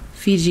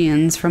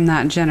 Fijians from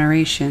that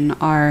generation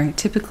are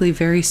typically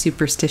very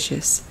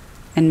superstitious,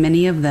 and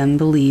many of them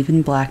believe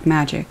in black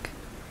magic.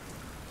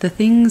 The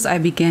things I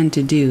began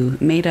to do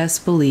made us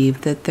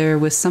believe that there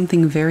was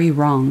something very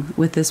wrong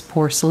with this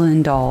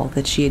porcelain doll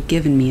that she had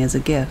given me as a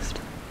gift.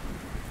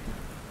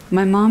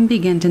 My mom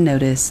began to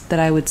notice that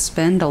I would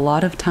spend a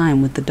lot of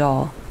time with the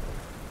doll.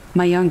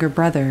 My younger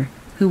brother,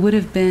 who would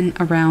have been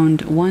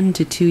around 1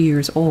 to 2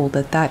 years old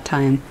at that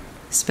time,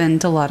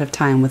 spent a lot of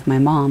time with my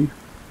mom.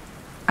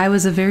 I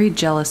was a very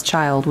jealous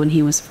child when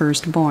he was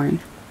first born,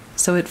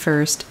 so at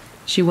first,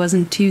 she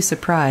wasn't too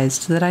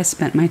surprised that I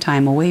spent my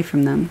time away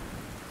from them.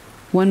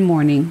 One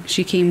morning,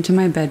 she came to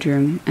my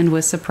bedroom and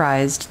was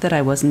surprised that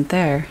I wasn't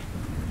there.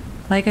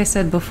 Like I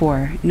said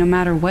before, no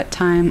matter what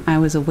time I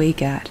was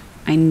awake at,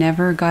 I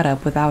never got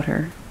up without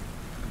her.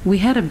 We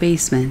had a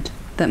basement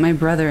that my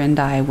brother and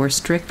I were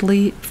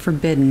strictly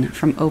forbidden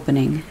from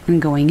opening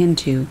and going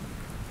into,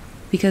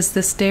 because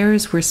the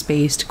stairs were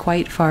spaced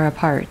quite far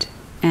apart,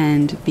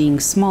 and, being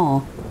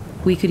small,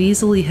 we could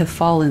easily have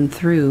fallen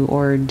through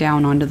or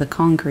down onto the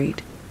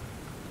concrete.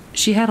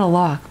 She had a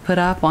lock put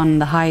up on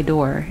the high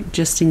door,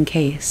 just in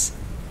case.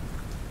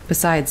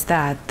 Besides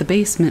that, the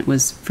basement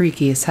was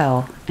freaky as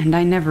hell, and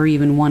I never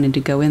even wanted to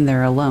go in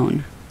there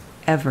alone.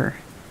 Ever.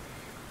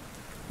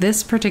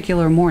 This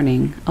particular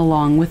morning,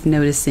 along with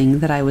noticing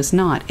that I was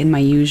not in my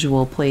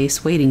usual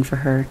place waiting for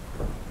her,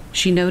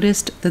 she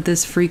noticed that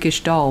this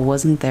freakish doll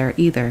wasn't there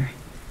either.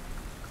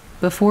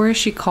 Before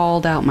she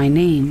called out my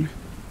name,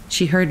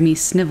 she heard me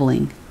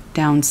sniveling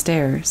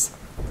downstairs.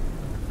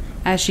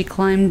 As she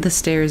climbed the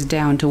stairs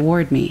down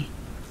toward me,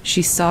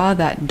 she saw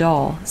that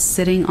doll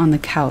sitting on the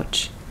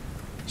couch.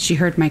 She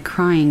heard my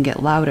crying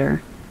get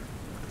louder.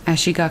 As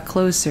she got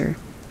closer,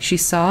 she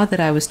saw that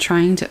I was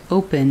trying to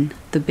open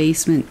the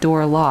basement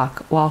door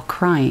lock while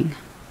crying.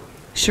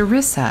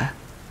 "Charissa,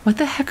 what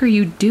the heck are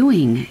you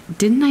doing?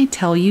 Didn't I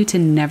tell you to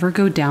never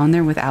go down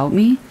there without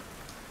me?"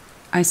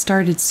 I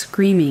started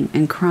screaming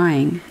and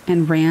crying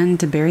and ran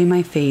to bury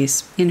my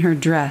face in her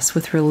dress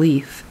with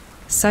relief.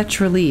 Such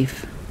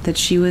relief that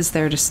she was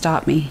there to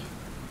stop me.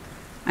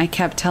 I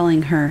kept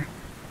telling her,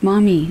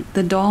 "Mommy,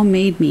 the doll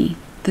made me.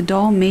 The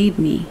doll made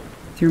me,"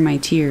 through my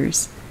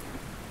tears.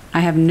 I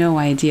have no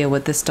idea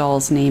what this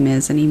doll's name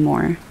is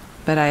anymore,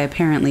 but I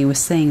apparently was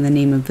saying the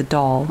name of the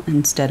doll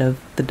instead of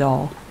the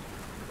doll.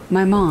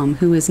 My mom,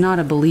 who is not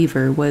a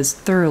believer, was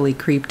thoroughly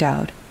creeped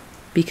out,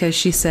 because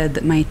she said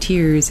that my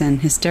tears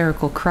and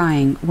hysterical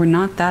crying were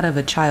not that of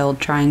a child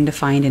trying to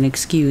find an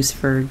excuse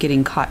for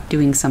getting caught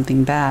doing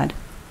something bad,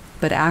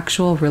 but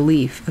actual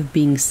relief of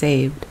being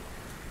saved.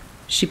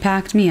 She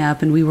packed me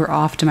up and we were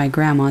off to my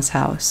grandma's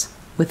house,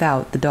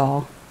 without the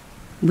doll.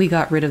 We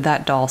got rid of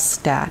that doll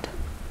stat.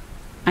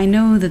 I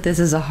know that this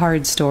is a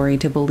hard story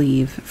to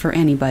believe for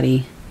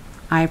anybody.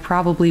 I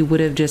probably would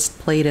have just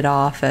played it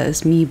off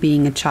as me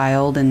being a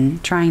child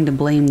and trying to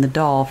blame the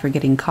doll for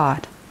getting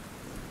caught.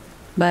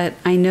 But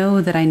I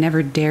know that I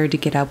never dared to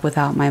get up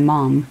without my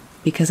mom,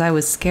 because I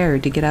was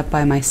scared to get up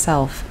by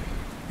myself,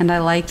 and I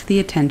liked the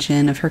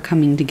attention of her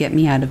coming to get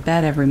me out of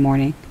bed every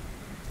morning.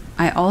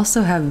 I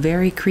also have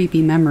very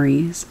creepy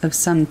memories of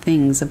some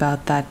things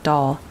about that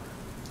doll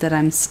that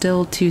I'm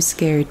still too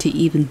scared to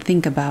even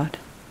think about,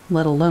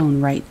 let alone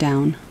write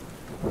down.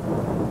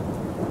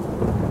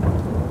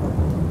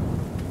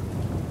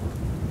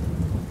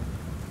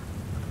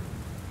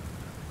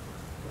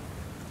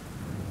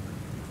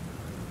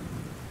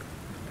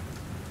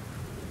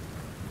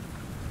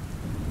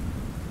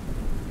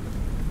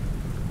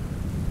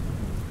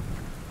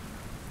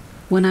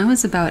 When I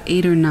was about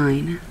 8 or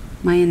 9,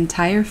 my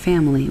entire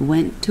family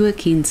went to a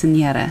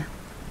quinceañera.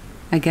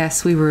 I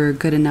guess we were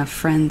good enough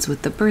friends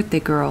with the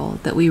birthday girl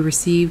that we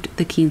received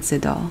the quince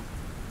doll,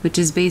 which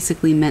is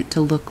basically meant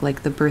to look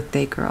like the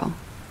birthday girl.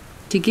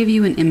 To give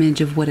you an image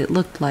of what it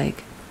looked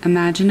like,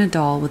 imagine a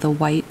doll with a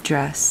white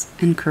dress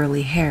and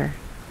curly hair.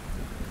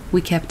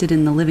 We kept it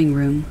in the living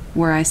room,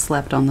 where I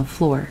slept on the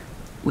floor,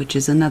 which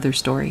is another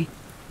story.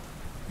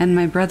 And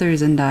my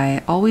brothers and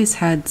I always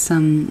had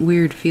some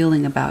weird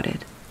feeling about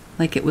it,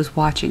 like it was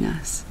watching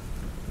us.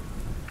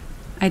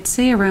 I'd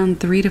say around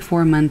 3 to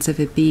 4 months of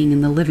it being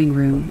in the living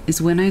room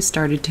is when I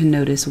started to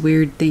notice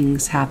weird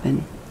things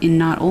happen in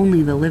not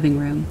only the living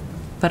room,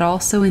 but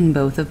also in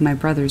both of my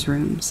brothers'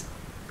 rooms.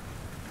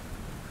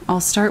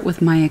 I'll start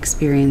with my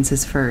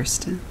experiences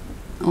first.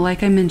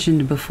 Like I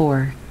mentioned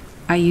before,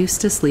 I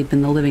used to sleep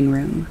in the living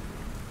room.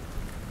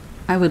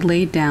 I would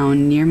lay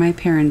down near my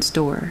parents'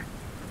 door,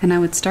 and I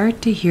would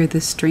start to hear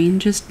the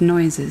strangest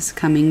noises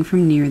coming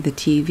from near the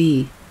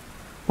TV,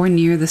 or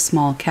near the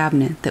small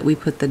cabinet that we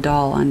put the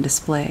doll on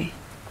display.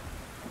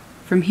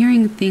 From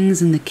hearing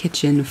things in the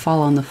kitchen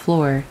fall on the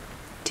floor,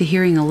 to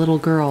hearing a little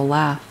girl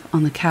laugh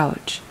on the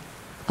couch,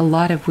 a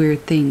lot of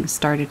weird things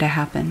started to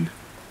happen.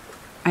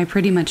 I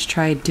pretty much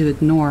tried to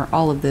ignore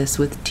all of this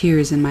with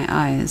tears in my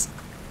eyes,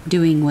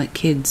 doing what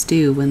kids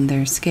do when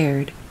they're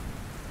scared.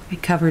 I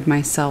covered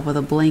myself with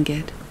a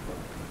blanket.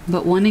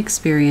 But one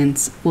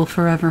experience will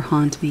forever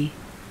haunt me,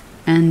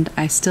 and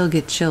I still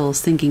get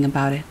chills thinking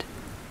about it.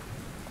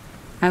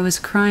 I was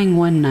crying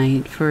one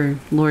night for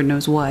Lord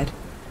knows what.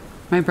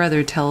 My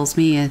brother tells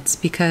me it's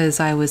because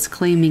I was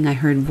claiming I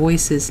heard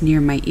voices near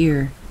my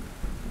ear.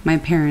 My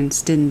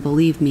parents didn't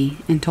believe me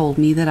and told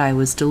me that I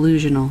was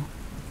delusional.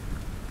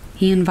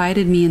 He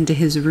invited me into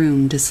his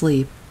room to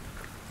sleep,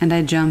 and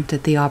I jumped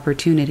at the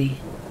opportunity.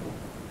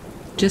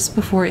 Just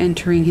before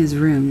entering his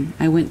room,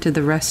 I went to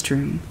the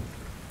restroom.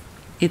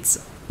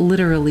 It's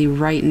literally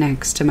right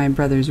next to my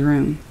brother's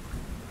room.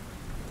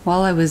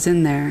 While I was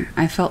in there,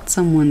 I felt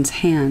someone's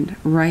hand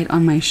right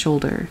on my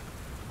shoulder.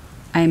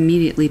 I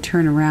immediately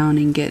turn around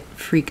and get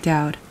freaked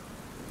out.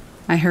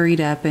 I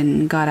hurried up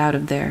and got out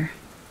of there,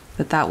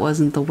 but that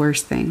wasn't the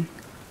worst thing.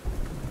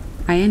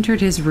 I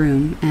entered his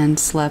room and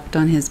slept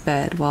on his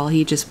bed while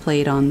he just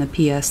played on the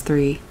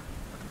PS3.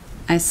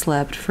 I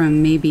slept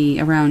from maybe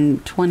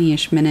around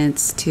 20-ish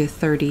minutes to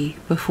 30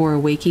 before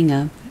waking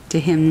up to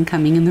him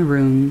coming in the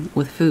room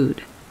with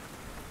food.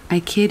 I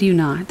kid you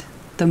not,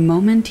 the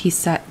moment he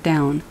sat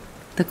down,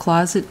 the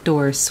closet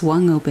door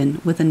swung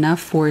open with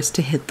enough force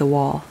to hit the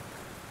wall.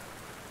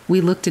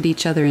 We looked at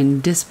each other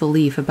in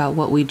disbelief about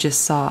what we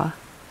just saw.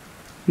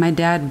 My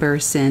dad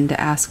burst in to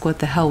ask what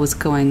the hell was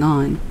going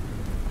on.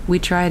 We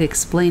tried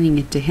explaining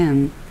it to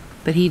him,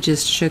 but he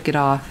just shook it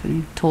off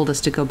and told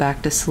us to go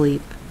back to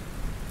sleep.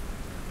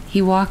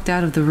 He walked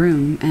out of the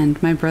room,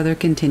 and my brother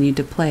continued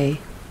to play.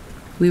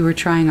 We were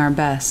trying our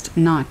best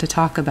not to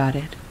talk about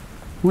it,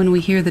 when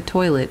we hear the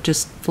toilet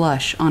just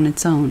flush on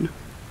its own,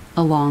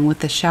 along with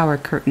the shower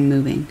curtain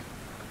moving.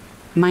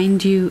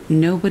 Mind you,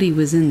 nobody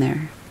was in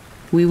there.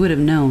 We would have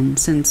known,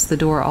 since the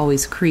door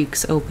always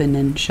creaks open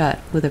and shut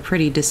with a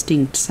pretty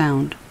distinct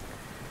sound.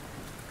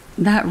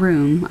 That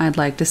room, I'd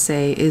like to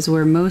say, is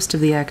where most of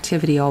the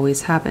activity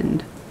always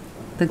happened.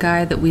 The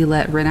guy that we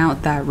let rent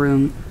out that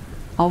room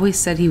always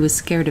said he was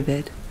scared of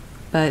it,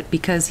 but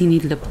because he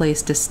needed a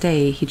place to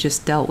stay, he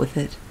just dealt with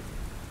it.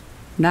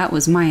 That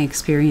was my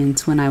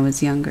experience when I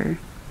was younger.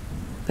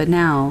 But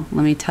now,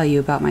 let me tell you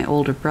about my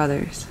older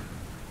brothers.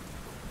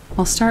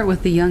 I'll start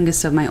with the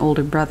youngest of my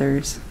older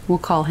brothers. We'll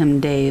call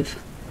him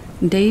Dave.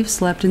 Dave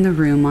slept in the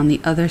room on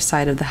the other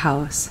side of the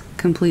house,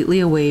 completely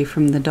away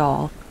from the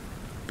doll,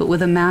 but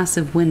with a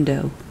massive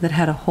window that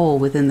had a hole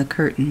within the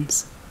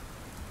curtains.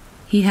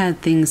 He had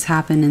things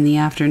happen in the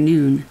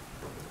afternoon,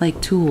 like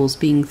tools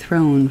being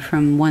thrown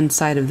from one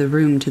side of the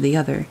room to the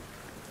other,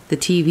 the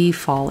TV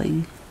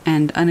falling,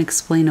 and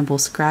unexplainable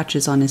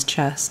scratches on his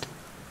chest.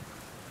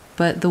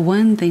 But the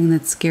one thing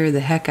that scared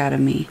the heck out of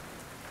me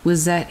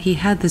was that he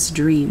had this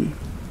dream.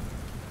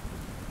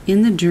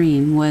 In the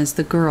dream was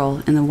the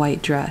girl in the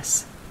white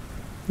dress.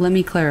 Let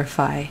me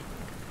clarify,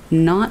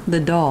 not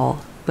the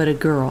doll, but a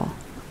girl.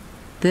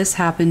 This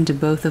happened to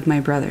both of my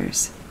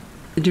brothers.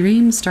 The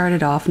dream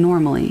started off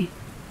normally,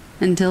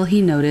 until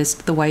he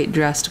noticed the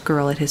white-dressed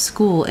girl at his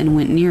school and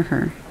went near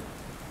her.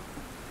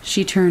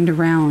 She turned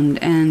around,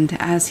 and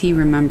as he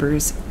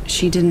remembers,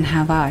 she didn't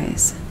have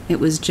eyes. It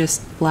was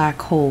just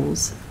black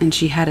holes, and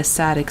she had a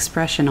sad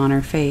expression on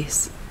her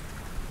face.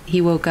 He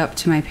woke up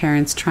to my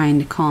parents trying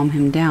to calm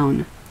him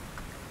down.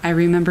 I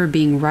remember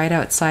being right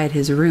outside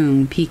his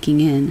room, peeking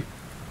in.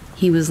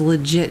 He was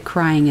legit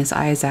crying his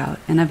eyes out,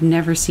 and I've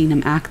never seen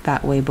him act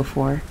that way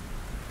before.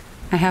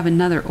 I have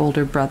another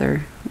older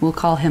brother. We'll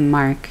call him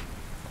Mark.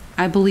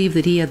 I believe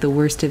that he had the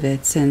worst of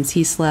it, since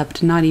he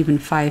slept not even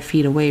 5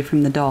 feet away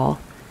from the doll.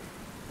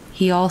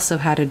 He also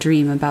had a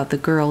dream about the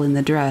girl in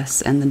the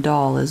dress and the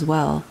doll as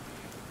well.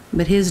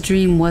 But his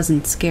dream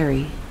wasn't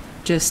scary,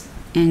 just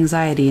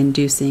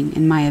anxiety-inducing,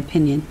 in my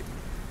opinion.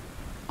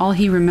 All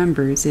he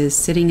remembers is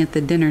sitting at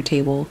the dinner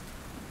table.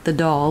 The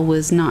doll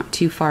was not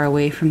too far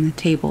away from the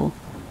table.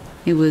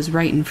 It was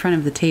right in front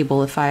of the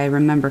table, if I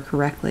remember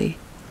correctly.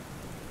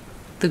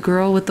 The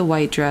girl with the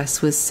white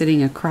dress was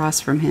sitting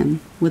across from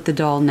him, with the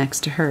doll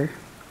next to her.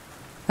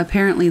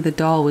 Apparently the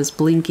doll was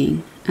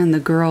blinking, and the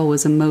girl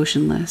was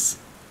emotionless,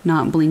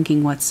 not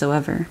blinking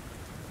whatsoever.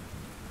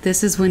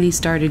 This is when he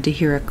started to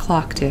hear a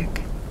clock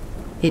tick.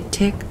 It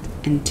ticked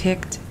and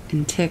ticked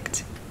and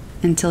ticked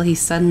until he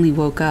suddenly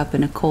woke up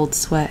in a cold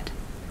sweat.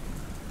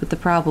 But the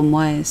problem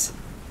was,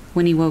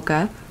 when he woke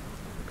up,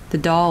 the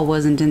doll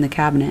wasn't in the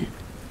cabinet.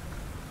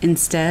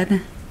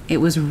 Instead, it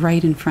was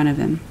right in front of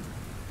him.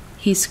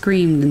 He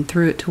screamed and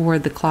threw it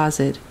toward the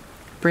closet,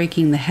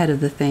 breaking the head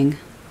of the thing.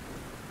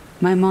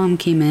 My mom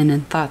came in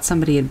and thought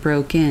somebody had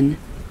broke in.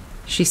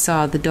 She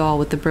saw the doll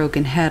with the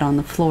broken head on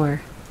the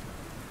floor.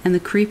 And the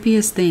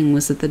creepiest thing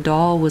was that the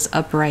doll was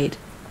upright,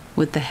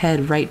 with the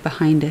head right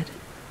behind it.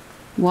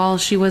 While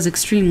she was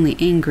extremely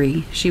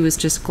angry, she was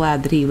just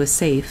glad that he was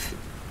safe,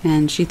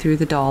 and she threw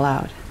the doll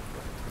out.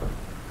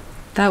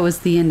 That was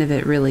the end of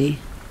it, really.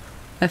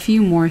 A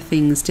few more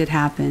things did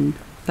happen,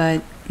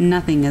 but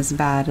nothing as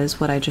bad as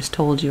what I just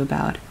told you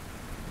about.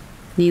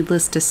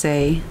 Needless to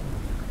say,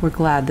 we're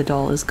glad the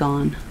doll is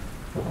gone.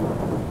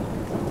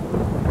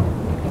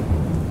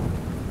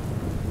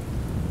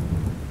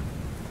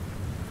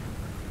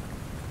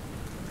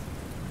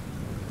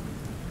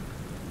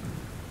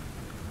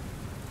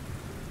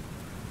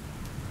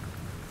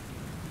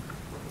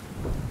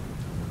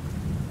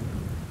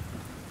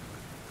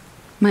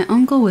 My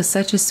uncle was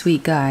such a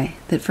sweet guy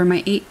that for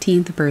my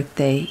 18th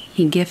birthday,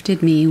 he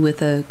gifted me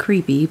with a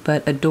creepy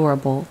but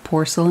adorable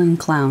porcelain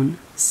clown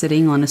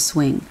sitting on a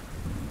swing.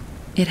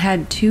 It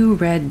had 2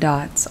 red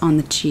dots on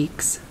the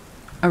cheeks,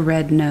 a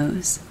red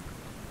nose,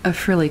 a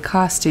frilly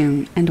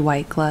costume, and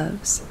white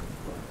gloves.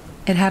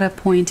 It had a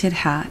pointed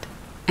hat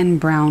and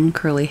brown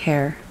curly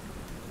hair.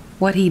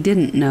 What he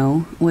didn't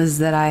know was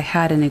that I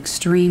had an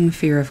extreme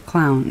fear of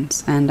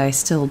clowns, and I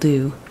still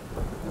do.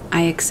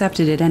 I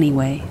accepted it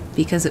anyway,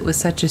 because it was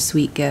such a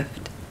sweet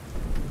gift.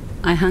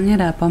 I hung it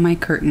up on my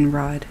curtain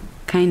rod,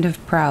 kind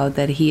of proud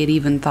that he had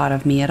even thought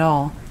of me at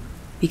all,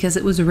 because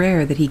it was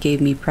rare that he gave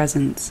me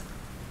presents.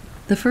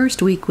 The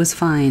first week was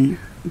fine,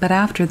 but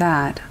after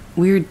that,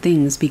 weird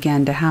things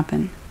began to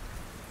happen.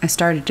 I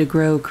started to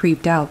grow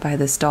creeped out by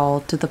this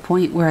doll to the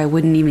point where I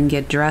wouldn't even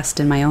get dressed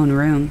in my own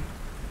room.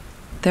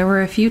 There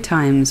were a few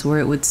times where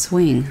it would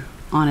swing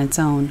on its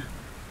own.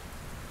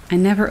 I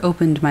never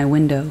opened my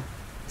window,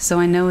 so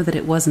I know that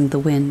it wasn't the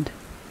wind,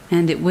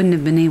 and it wouldn't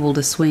have been able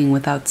to swing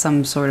without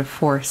some sort of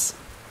force.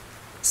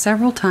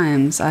 Several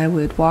times I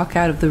would walk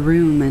out of the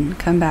room and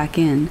come back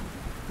in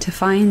to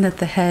find that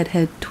the head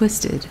had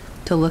twisted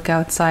to look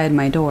outside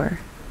my door.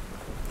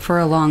 For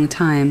a long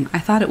time, I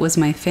thought it was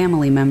my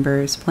family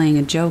members playing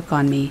a joke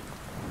on me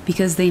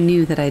because they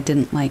knew that I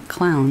didn't like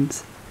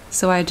clowns,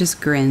 so I just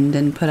grinned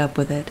and put up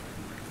with it.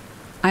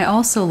 I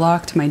also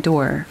locked my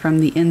door from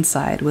the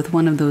inside with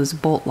one of those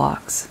bolt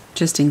locks,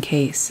 just in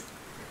case.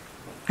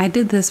 I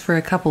did this for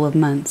a couple of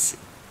months.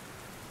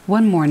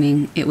 One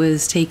morning, it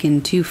was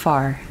taken too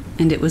far,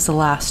 and it was the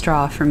last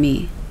straw for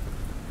me.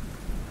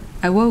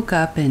 I woke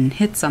up and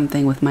hit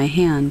something with my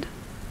hand.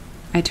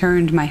 I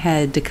turned my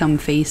head to come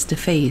face to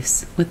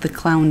face with the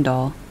clown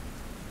doll.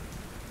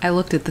 I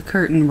looked at the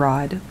curtain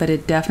rod, but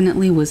it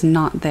definitely was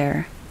not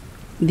there.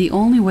 The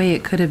only way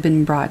it could have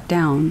been brought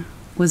down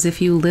was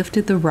if you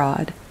lifted the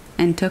rod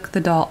and took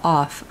the doll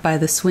off by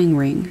the swing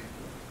ring.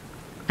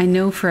 I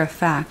know for a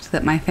fact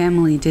that my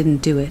family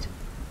didn't do it,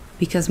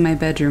 because my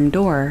bedroom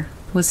door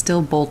was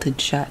still bolted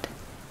shut.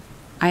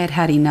 I had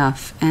had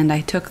enough, and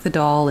I took the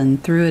doll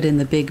and threw it in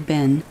the big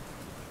bin,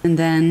 and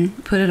then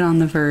put it on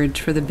the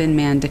verge for the bin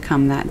man to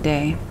come that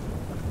day.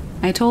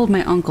 I told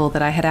my uncle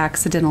that I had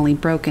accidentally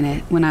broken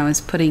it when I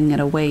was putting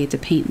it away to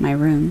paint my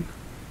room.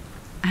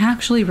 I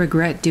actually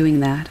regret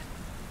doing that.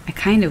 I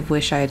kind of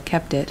wish I had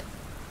kept it.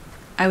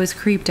 I was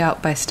creeped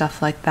out by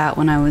stuff like that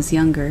when I was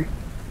younger,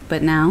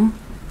 but now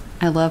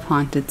I love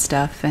haunted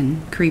stuff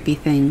and creepy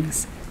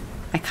things.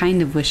 I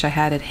kind of wish I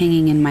had it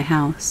hanging in my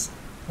house.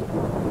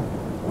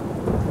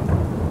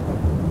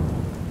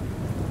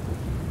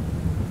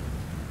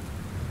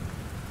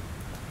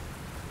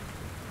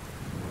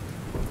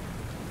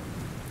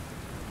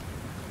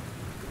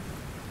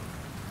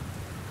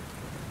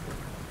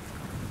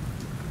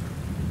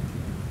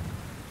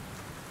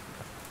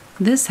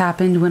 This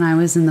happened when I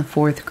was in the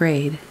 4th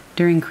grade,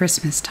 during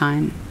Christmas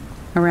time,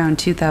 around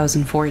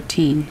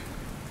 2014.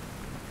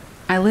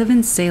 I live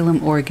in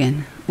Salem,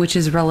 Oregon, which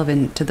is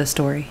relevant to the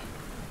story.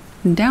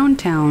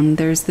 Downtown,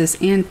 there's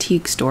this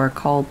antique store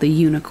called the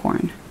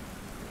Unicorn.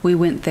 We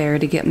went there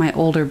to get my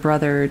older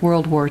brother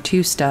World War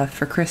II stuff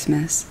for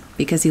Christmas,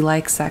 because he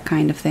likes that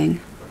kind of thing.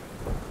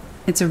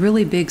 It's a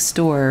really big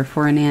store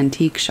for an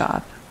antique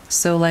shop,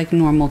 so like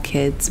normal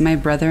kids, my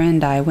brother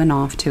and I went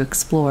off to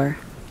explore.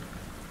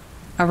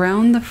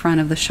 Around the front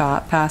of the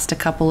shop, past a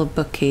couple of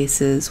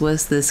bookcases,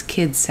 was this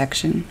kids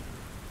section.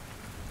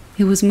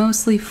 It was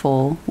mostly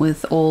full,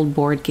 with old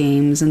board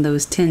games and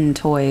those tin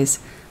toys,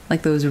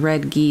 like those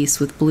red geese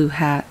with blue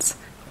hats.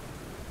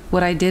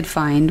 What I did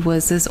find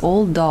was this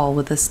old doll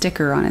with a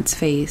sticker on its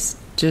face,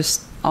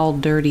 just all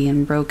dirty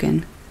and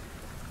broken.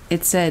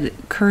 It said,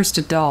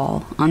 "Cursed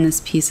Doll," on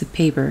this piece of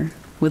paper,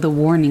 with a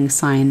warning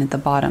sign at the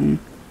bottom.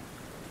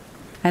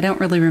 I don't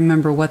really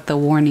remember what the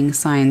warning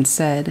sign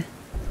said.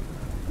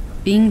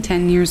 Being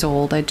 10 years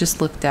old, I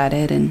just looked at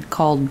it and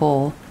called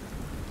bull,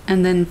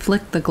 and then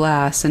flicked the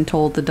glass and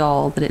told the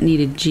doll that it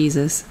needed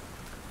Jesus,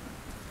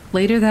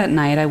 Later that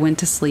night, I went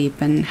to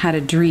sleep and had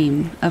a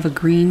dream of a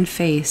green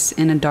face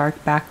in a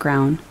dark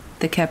background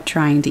that kept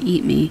trying to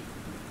eat me.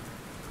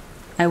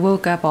 I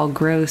woke up all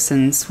gross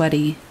and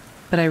sweaty,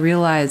 but I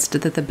realized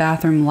that the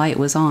bathroom light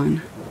was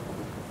on.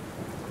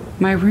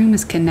 My room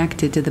is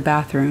connected to the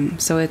bathroom,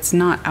 so it's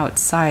not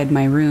outside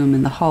my room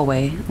in the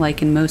hallway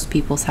like in most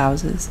people's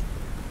houses.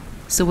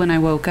 So when I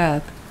woke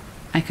up,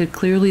 I could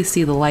clearly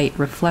see the light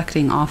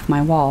reflecting off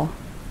my wall.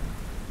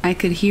 I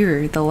could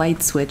hear the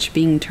light switch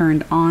being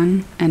turned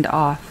on and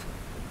off,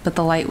 but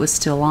the light was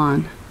still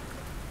on.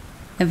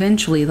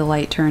 Eventually the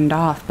light turned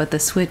off, but the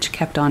switch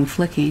kept on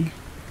flicking.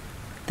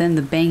 Then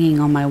the banging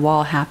on my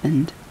wall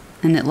happened,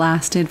 and it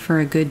lasted for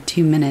a good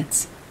 2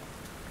 minutes.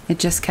 It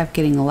just kept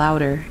getting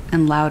louder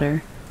and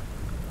louder,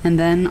 and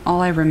then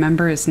all I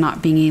remember is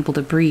not being able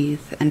to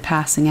breathe and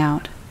passing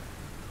out.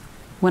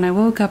 When I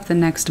woke up the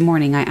next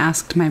morning, I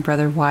asked my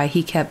brother why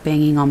he kept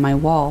banging on my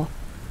wall.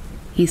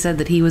 He said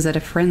that he was at a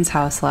friend's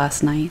house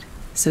last night,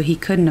 so he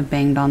couldn't have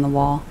banged on the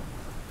wall.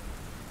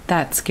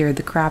 That scared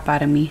the crap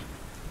out of me.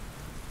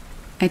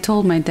 I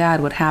told my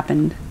dad what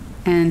happened,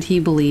 and he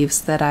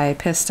believes that I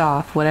pissed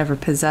off whatever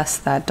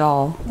possessed that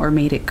doll or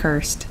made it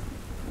cursed.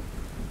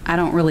 I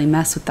don't really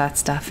mess with that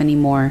stuff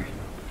anymore,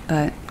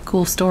 but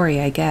cool story,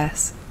 I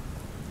guess.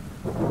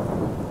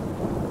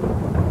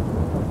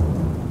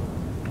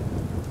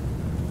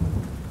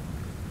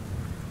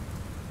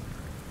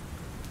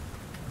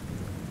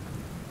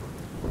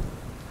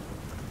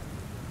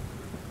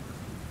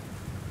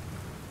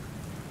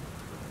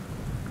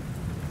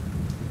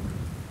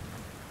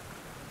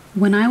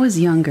 When I was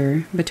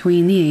younger,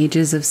 between the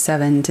ages of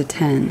 7 to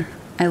 10,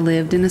 I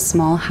lived in a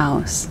small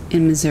house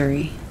in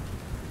Missouri.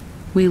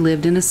 We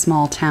lived in a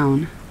small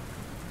town.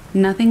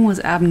 Nothing was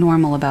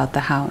abnormal about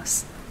the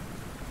house.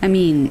 I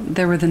mean,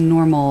 there were the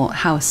normal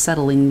house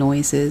settling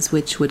noises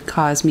which would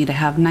cause me to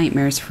have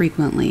nightmares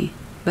frequently,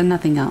 but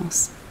nothing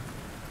else.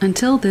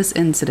 Until this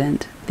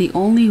incident, the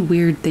only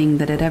weird thing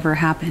that had ever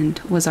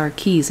happened was our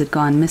keys had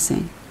gone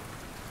missing.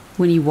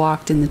 When you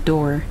walked in the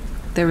door,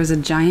 there was a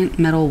giant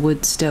metal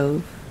wood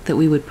stove that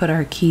we would put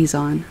our keys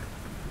on.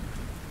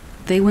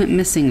 They went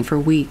missing for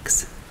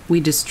weeks.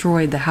 We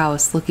destroyed the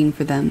house looking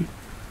for them.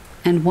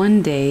 And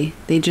one day,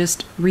 they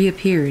just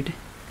reappeared,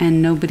 and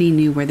nobody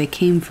knew where they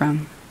came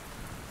from.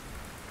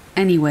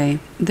 Anyway,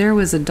 there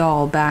was a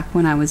doll back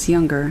when I was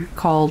younger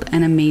called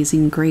an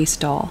Amazing Grace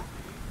doll.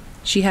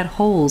 She had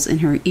holes in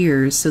her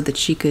ears so that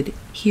she could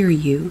hear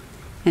you,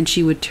 and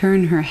she would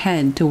turn her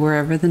head to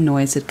wherever the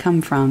noise had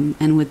come from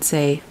and would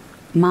say,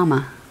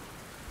 "Mama."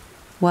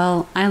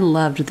 Well, I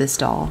loved this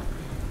doll.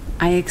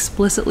 I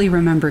explicitly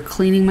remember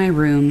cleaning my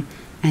room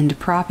and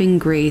propping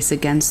Grace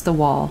against the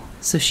wall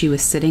so she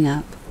was sitting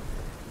up.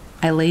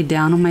 I laid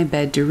down on my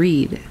bed to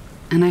read,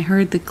 and I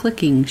heard the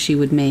clicking she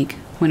would make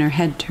when her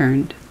head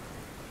turned.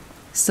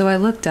 So I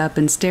looked up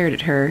and stared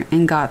at her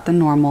and got the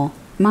normal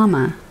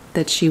 "Mama"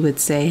 that she would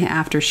say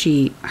after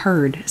she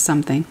heard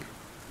something.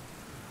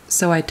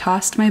 So I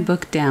tossed my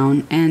book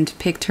down and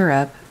picked her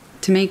up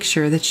to make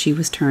sure that she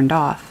was turned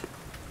off.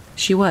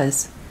 She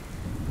was.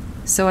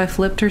 So I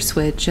flipped her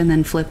switch and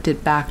then flipped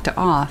it back to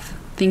off,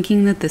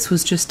 thinking that this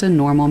was just a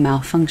normal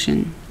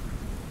malfunction.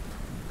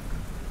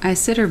 I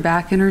sit her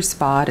back in her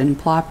spot and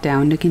plop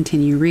down to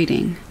continue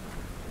reading.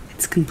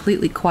 It's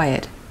completely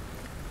quiet.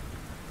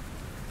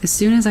 As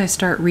soon as I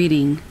start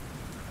reading,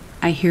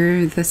 I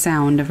hear the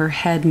sound of her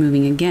head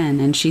moving again,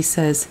 and she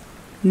says,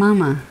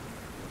 "Mama."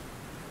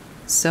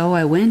 So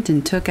I went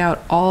and took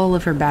out all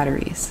of her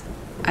batteries.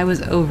 I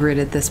was over it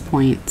at this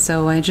point,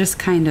 so I just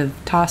kind of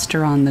tossed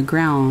her on the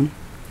ground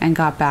and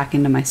got back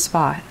into my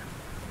spot.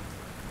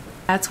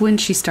 That's when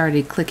she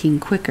started clicking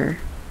quicker.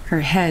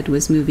 Her head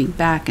was moving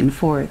back and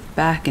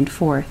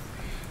forth,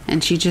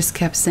 and she just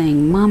kept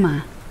saying,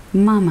 "Mama,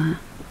 Mama."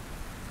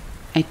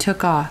 I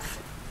took off.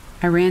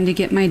 I ran to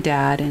get my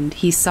dad, and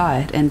he saw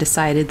it and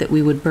decided that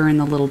we would burn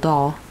the little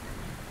doll.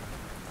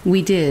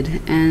 We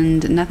did,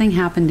 and nothing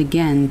happened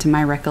again to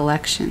my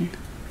recollection,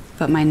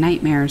 but my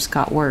nightmares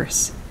got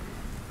worse.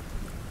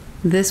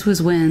 This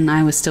was when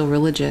I was still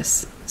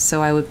religious,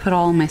 so I would put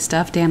all my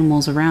stuffed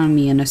animals around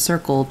me in a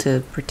circle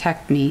to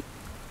protect me.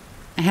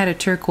 I had a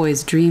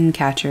turquoise dream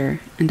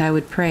catcher, and I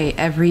would pray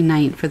every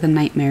night for the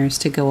nightmares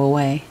to go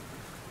away.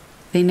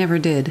 They never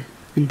did,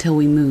 until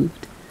we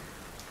moved.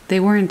 They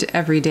weren't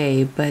every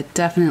day, but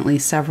definitely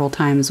several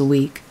times a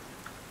week.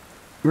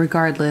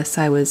 Regardless,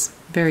 I was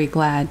very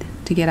glad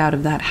to get out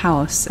of that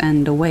house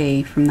and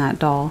away from that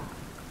doll.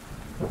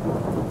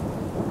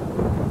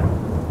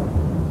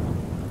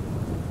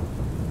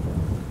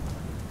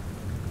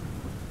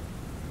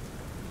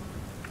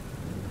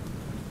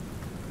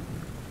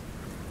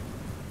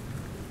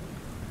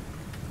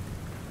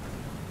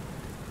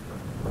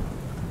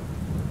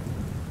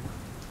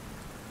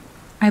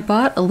 I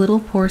bought a little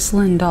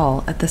porcelain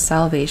doll at the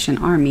Salvation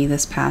Army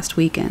this past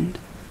weekend.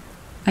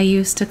 I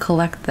used to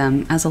collect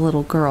them as a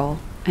little girl,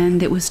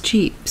 and it was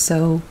cheap,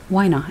 so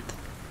why not?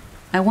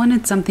 I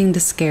wanted something to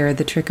scare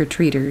the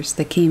trick-or-treaters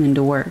that came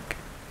into work.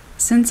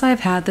 Since I've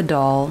had the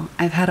doll,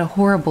 I've had a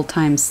horrible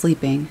time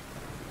sleeping.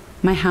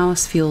 My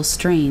house feels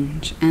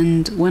strange,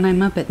 and when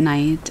I'm up at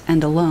night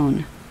and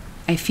alone,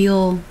 I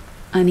feel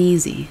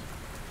uneasy.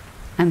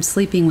 I'm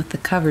sleeping with the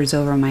covers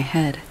over my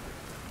head.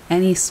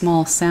 Any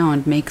small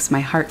sound makes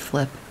my heart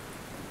flip,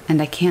 and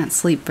I can't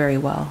sleep very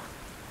well.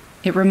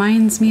 It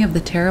reminds me of the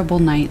terrible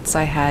nights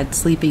I had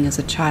sleeping as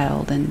a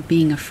child and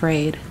being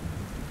afraid.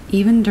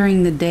 Even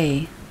during the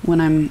day,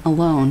 when I'm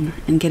alone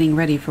and getting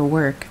ready for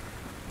work,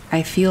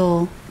 I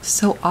feel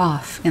so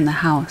off in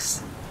the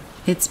house.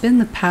 It's been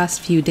the past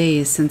few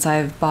days since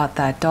I've bought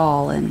that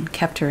doll and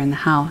kept her in the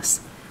house.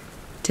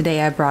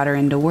 Today I brought her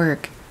into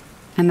work,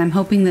 and I'm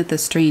hoping that the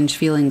strange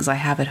feelings I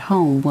have at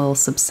home will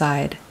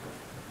subside.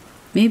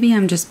 Maybe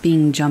I'm just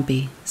being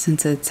jumpy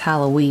since it's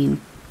Halloween,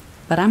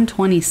 but I'm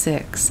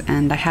 26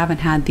 and I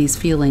haven't had these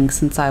feelings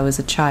since I was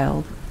a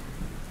child.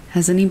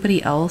 Has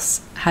anybody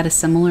else had a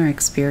similar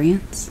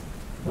experience?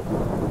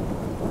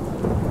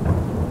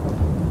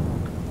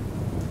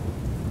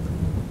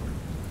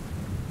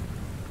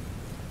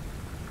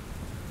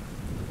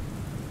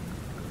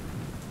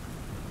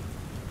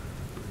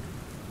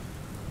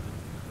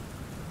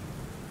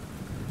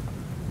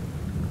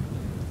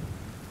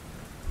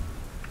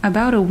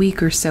 About a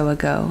week or so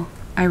ago,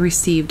 I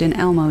received an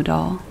Elmo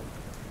doll.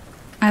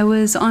 I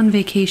was on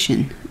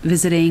vacation,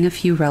 visiting a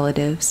few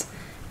relatives,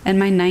 and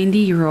my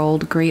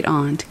 90-year-old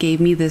great-aunt gave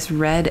me this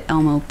red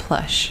Elmo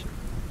plush.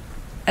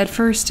 At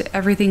first,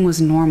 everything was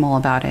normal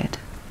about it,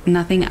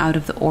 nothing out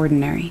of the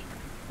ordinary.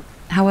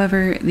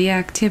 However, the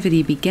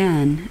activity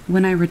began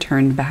when I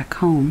returned back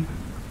home.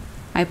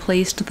 I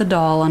placed the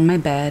doll on my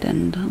bed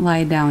and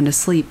lied down to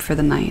sleep for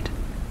the night.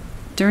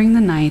 During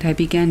the night, I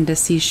began to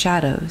see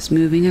shadows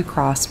moving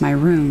across my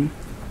room,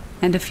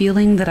 and a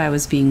feeling that I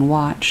was being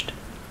watched.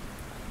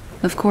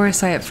 Of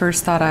course, I at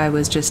first thought I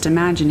was just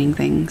imagining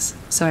things,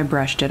 so I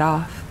brushed it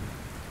off.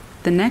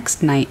 The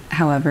next night,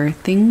 however,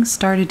 things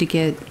started to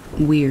get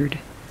weird.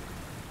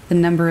 The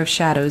number of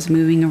shadows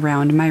moving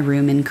around my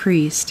room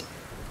increased,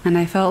 and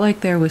I felt like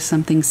there was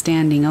something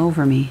standing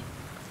over me,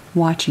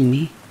 watching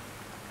me.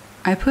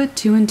 I put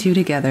two and two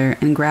together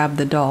and grabbed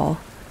the doll.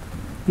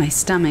 My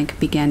stomach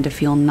began to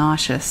feel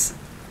nauseous.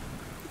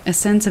 A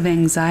sense of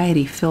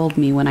anxiety filled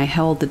me when I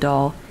held the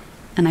doll,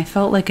 and I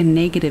felt like a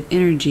negative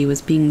energy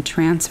was being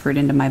transferred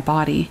into my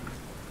body.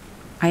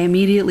 I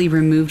immediately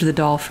removed the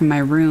doll from my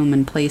room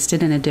and placed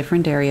it in a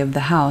different area of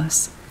the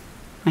house.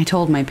 I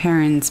told my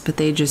parents, but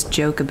they just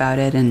joke about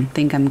it and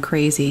think I'm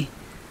crazy.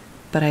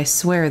 But I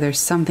swear there's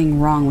something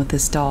wrong with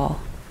this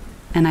doll,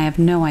 and I have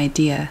no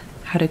idea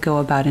how to go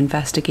about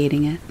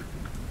investigating it.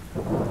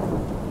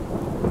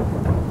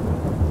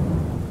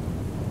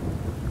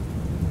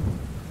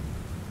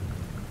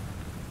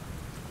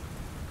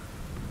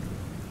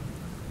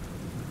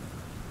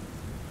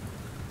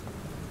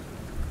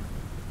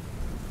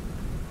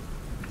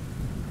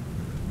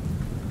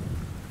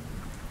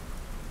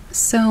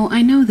 So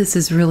I know this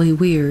is really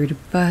weird,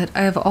 but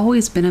I have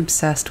always been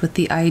obsessed with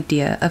the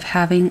idea of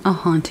having a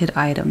haunted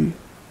item.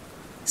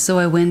 So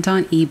I went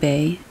on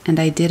eBay and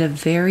I did a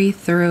very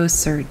thorough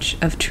search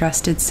of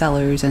trusted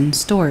sellers and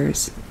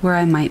stores where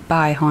I might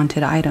buy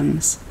haunted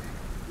items.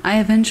 I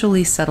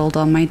eventually settled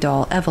on my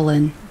doll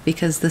Evelyn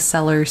because the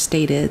seller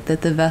stated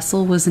that the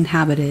vessel was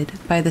inhabited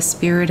by the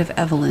spirit of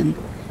Evelyn,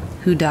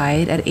 who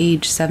died at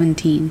age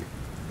 17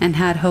 and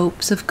had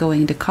hopes of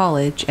going to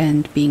college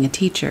and being a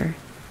teacher.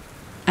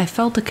 I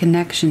felt a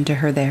connection to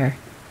her there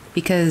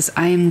because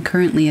I am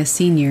currently a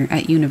senior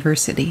at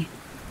university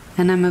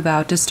and I'm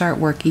about to start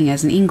working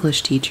as an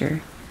English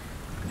teacher.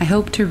 I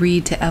hope to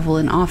read to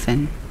Evelyn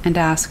often and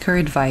ask her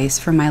advice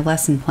for my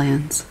lesson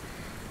plans.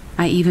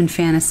 I even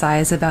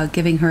fantasize about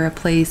giving her a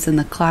place in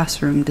the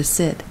classroom to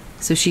sit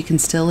so she can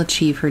still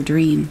achieve her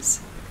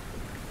dreams.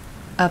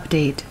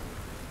 Update.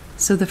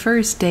 So the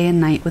first day and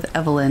night with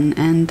Evelyn,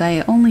 and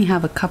I only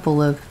have a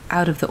couple of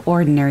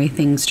out-of-the-ordinary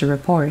things to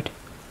report.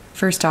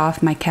 First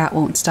off, my cat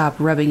won't stop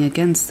rubbing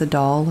against the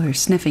doll or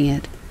sniffing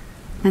it.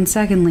 And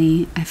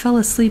secondly, I fell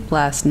asleep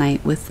last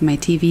night with my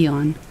TV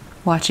on,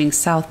 watching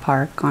South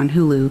Park on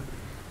Hulu,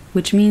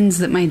 which means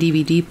that my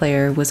DVD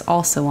player was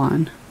also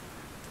on.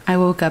 I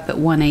woke up at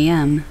 1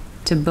 a.m.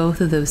 to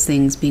both of those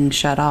things being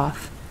shut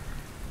off.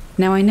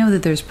 Now I know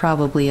that there's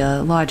probably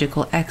a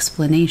logical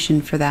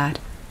explanation for that,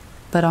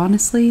 but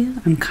honestly,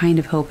 I'm kind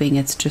of hoping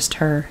it's just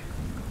her.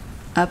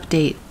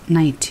 Update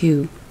night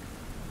 2.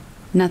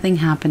 Nothing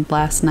happened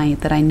last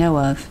night that I know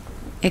of,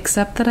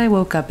 except that I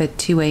woke up at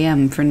 2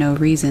 a.m. for no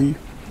reason,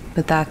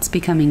 but that's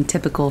becoming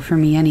typical for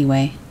me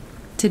anyway.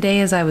 Today,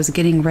 as I was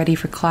getting ready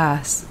for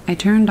class, I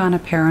turned on a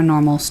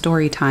paranormal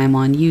story time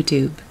on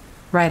YouTube.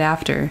 Right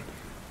after,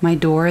 my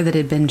door that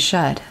had been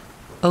shut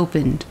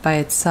opened by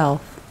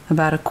itself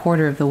about a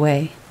quarter of the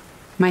way.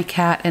 My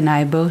cat and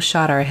I both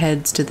shot our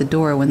heads to the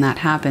door when that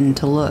happened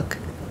to look.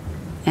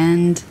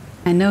 And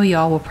I know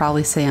y'all will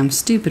probably say I'm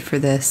stupid for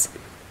this,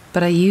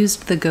 but I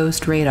used the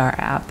Ghost Radar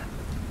app,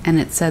 and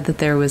it said that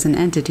there was an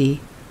entity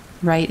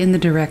right in the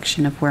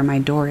direction of where my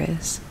door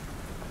is.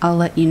 I'll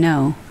let you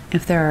know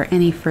if there are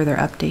any further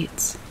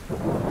updates.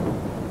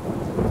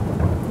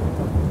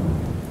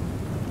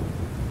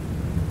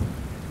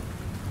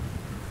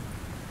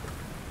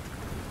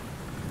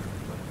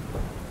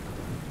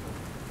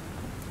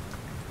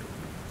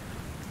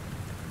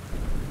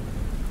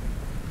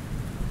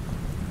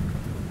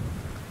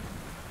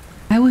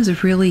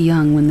 was really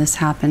young when this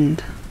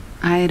happened.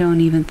 I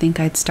don't even think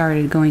I'd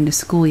started going to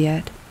school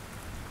yet.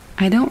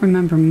 I don't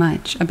remember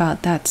much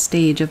about that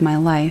stage of my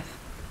life,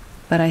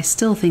 but I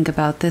still think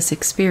about this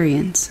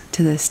experience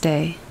to this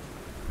day.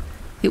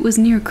 It was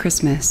near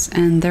Christmas,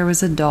 and there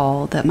was a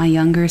doll that my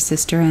younger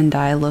sister and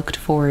I looked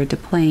forward to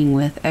playing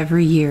with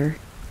every year.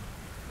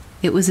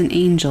 It was an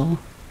angel,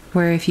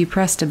 where if you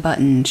pressed a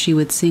button, she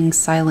would sing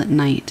Silent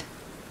Night.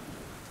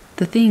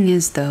 The thing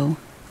is, though,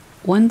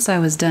 once I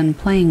was done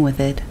playing with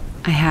it,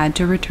 I had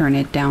to return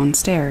it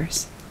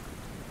downstairs.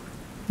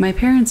 My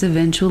parents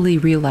eventually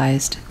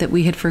realized that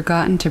we had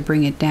forgotten to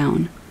bring it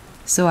down,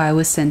 so I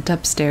was sent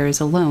upstairs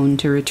alone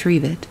to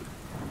retrieve it.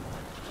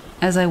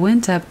 As I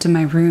went up to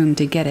my room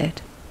to get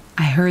it,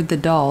 I heard the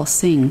doll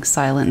sing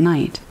Silent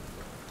Night.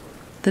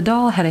 The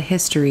doll had a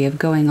history of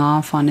going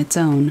off on its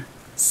own,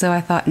 so I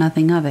thought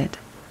nothing of it.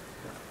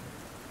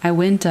 I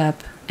went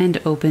up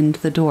and opened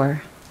the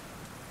door.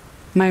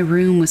 My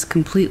room was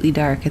completely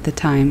dark at the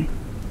time,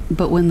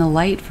 but when the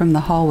light from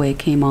the hallway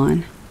came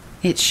on,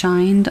 it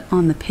shined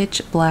on the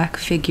pitch-black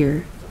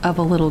figure of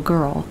a little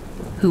girl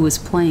who was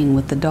playing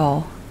with the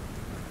doll.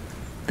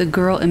 The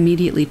girl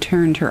immediately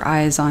turned her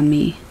eyes on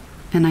me,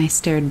 and I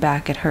stared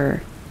back at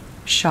her,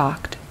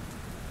 shocked.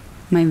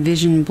 My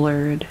vision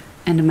blurred,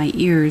 and my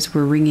ears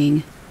were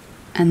ringing,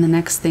 and the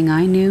next thing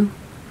I knew,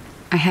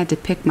 I had to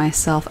pick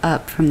myself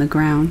up from the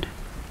ground.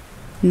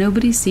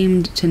 Nobody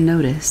seemed to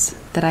notice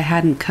that I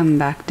hadn't come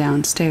back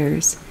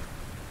downstairs.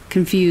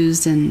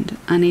 Confused and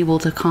unable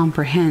to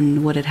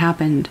comprehend what had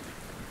happened,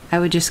 I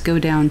would just go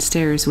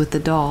downstairs with the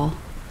doll,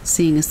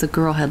 seeing as the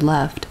girl had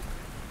left.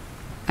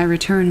 I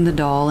returned the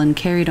doll and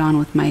carried on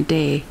with my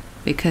day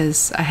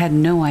because I had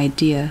no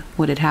idea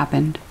what had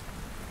happened.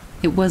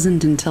 It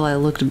wasn't until I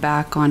looked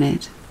back on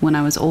it when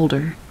I was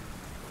older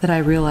that I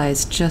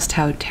realized just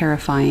how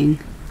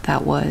terrifying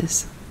that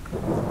was.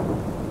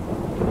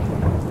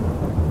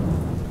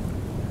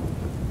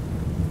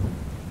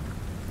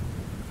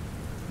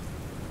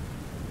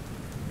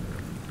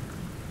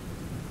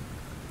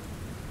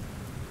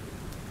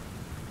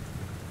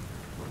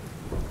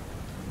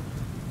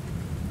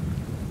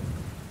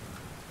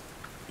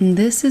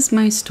 This is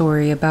my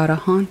story about a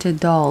haunted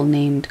doll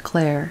named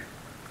Claire.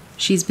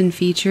 She's been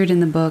featured in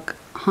the book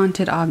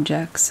Haunted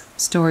Objects,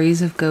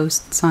 Stories of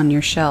Ghosts on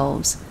Your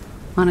Shelves,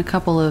 on a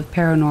couple of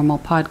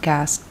paranormal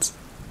podcasts,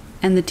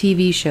 and the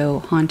TV show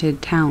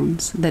Haunted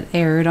Towns that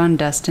aired on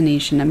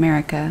Destination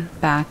America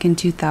back in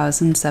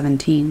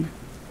 2017.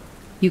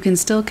 You can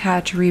still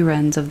catch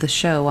reruns of the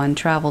show on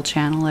Travel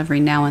Channel every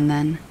now and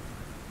then.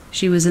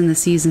 She was in the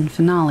season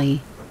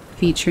finale,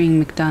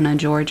 featuring McDonough,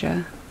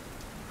 Georgia.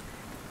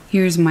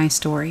 Here's my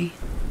story.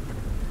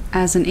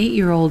 As an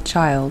 8-year-old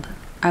child,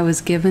 I was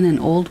given an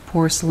old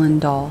porcelain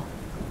doll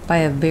by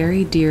a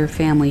very dear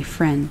family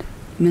friend,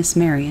 Miss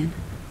Marion.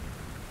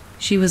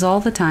 She was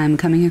all the time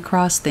coming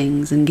across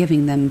things and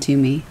giving them to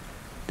me.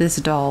 This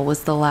doll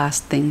was the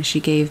last thing she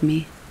gave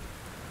me.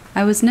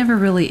 I was never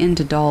really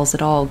into dolls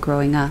at all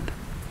growing up,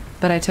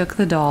 but I took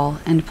the doll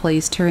and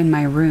placed her in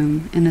my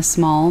room in a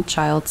small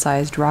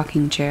child-sized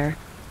rocking chair.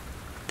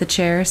 The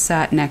chair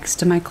sat next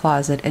to my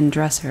closet and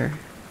dresser,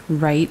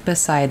 right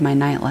beside my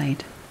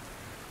nightlight.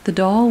 The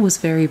doll was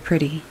very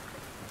pretty.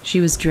 She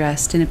was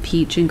dressed in a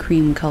peach and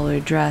cream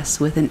colored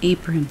dress with an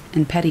apron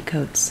and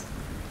petticoats.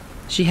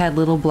 She had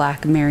little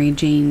black Mary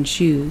Jane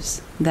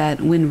shoes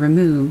that, when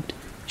removed,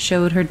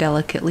 showed her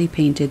delicately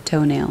painted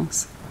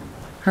toenails.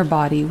 Her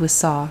body was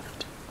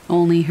soft.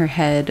 Only her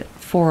head,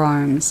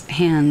 forearms,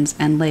 hands,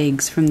 and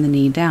legs from the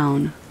knee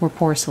down were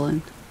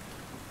porcelain.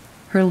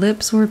 Her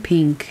lips were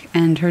pink,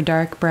 and her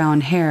dark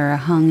brown hair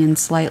hung in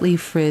slightly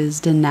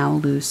frizzed and now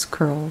loose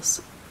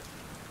curls.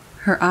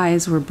 Her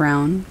eyes were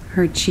brown,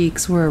 her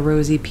cheeks were a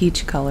rosy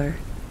peach color,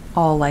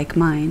 all like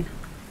mine.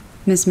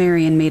 Miss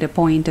Marion made a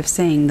point of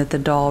saying that the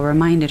doll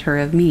reminded her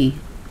of me,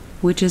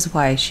 which is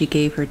why she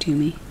gave her to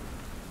me.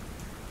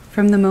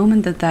 From the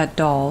moment that that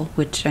doll,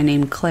 which I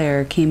named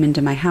Claire, came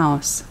into my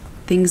house,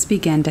 things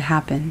began to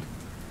happen.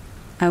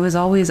 I was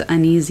always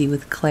uneasy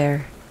with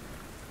Claire.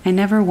 I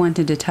never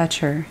wanted to touch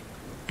her,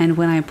 and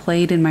when I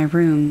played in my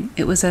room,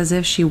 it was as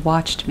if she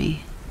watched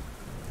me.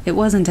 It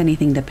wasn't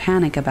anything to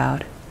panic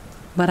about,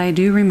 but I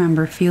do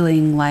remember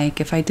feeling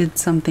like if I did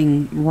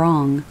something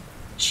wrong,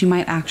 she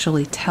might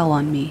actually tell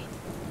on me.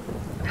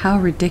 How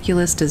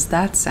ridiculous does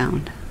that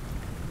sound?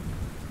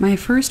 My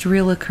first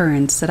real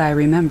occurrence that I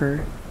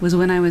remember was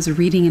when I was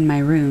reading in my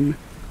room,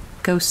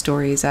 ghost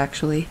stories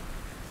actually,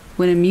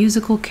 when a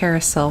musical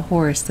carousel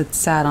horse that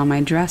sat on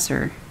my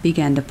dresser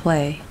began to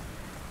play.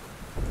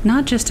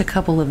 Not just a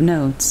couple of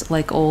notes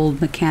like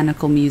old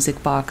mechanical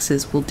music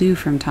boxes will do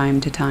from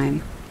time to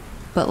time,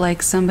 but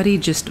like somebody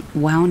just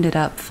wound it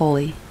up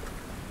fully.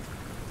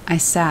 I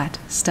sat,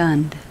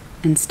 stunned,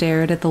 and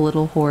stared at the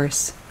little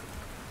horse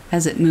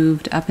as it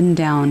moved up and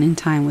down in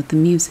time with the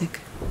music.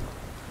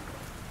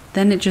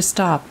 Then it just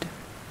stopped.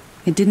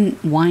 It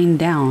didn't wind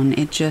down,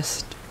 it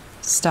just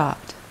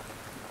stopped.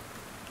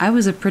 I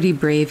was a pretty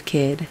brave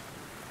kid.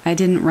 I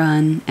didn't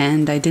run,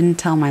 and I didn't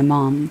tell my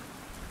mom.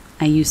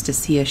 I used to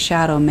see a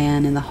shadow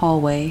man in the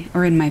hallway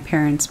or in my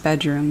parents'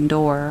 bedroom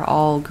door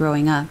all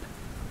growing up.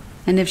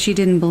 And if she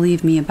didn't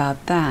believe me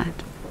about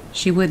that,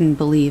 she wouldn't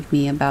believe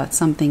me about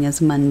something as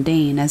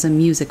mundane as a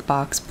music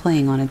box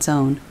playing on its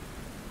own.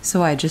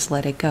 So I just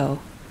let it go.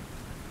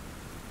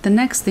 The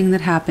next thing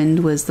that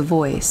happened was the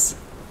voice.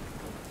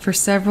 For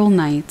several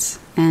nights,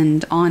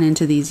 and on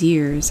into these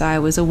years, I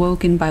was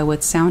awoken by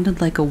what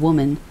sounded like a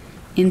woman,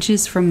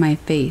 inches from my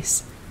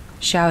face,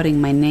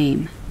 shouting my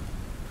name.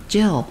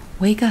 "Jill,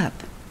 wake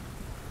up!"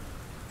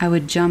 I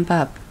would jump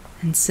up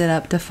and sit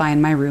up to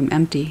find my room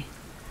empty.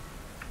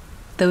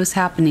 Those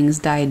happenings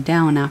died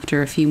down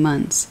after a few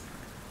months.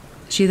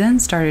 She then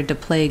started to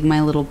plague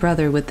my little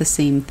brother with the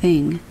same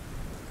thing,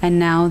 and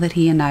now that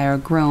he and I are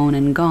grown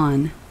and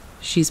gone,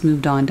 she's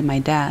moved on to my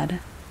dad.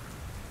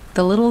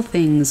 The little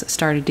things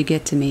started to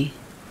get to me.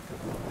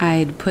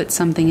 I'd put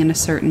something in a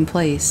certain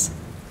place,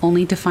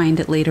 only to find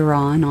it later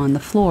on the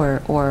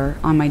floor or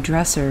on my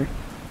dresser,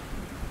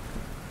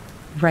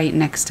 right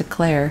next to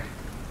Claire.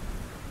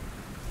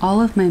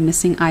 All of my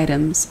missing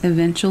items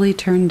eventually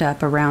turned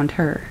up around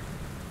her.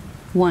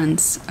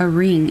 Once, a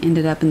ring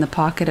ended up in the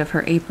pocket of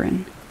her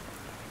apron.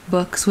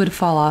 Books would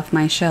fall off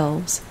my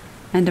shelves,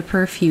 and a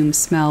perfume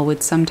smell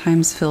would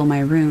sometimes fill my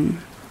room.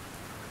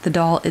 The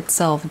doll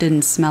itself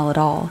didn't smell at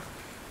all,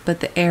 but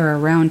the air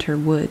around her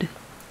would.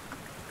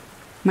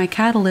 My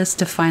catalyst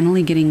to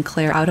finally getting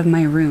Claire out of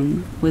my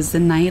room was the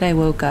night I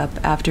woke up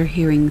after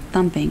hearing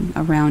thumping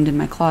around in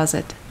my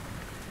closet.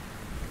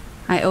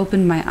 I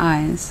opened my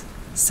eyes,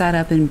 sat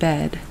up in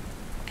bed,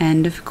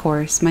 and of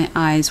course my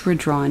eyes were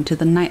drawn to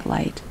the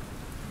nightlight,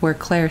 where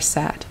Claire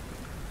sat.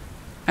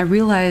 I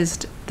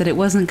realized that it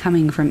wasn't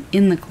coming from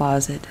in the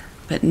closet,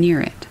 but near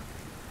it.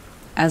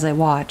 As I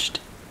watched,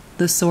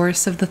 the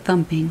source of the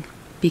thumping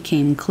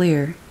became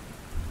clear.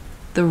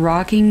 The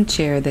rocking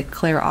chair that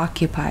Claire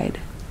occupied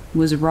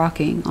was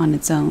rocking on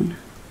its own.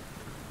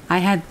 I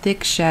had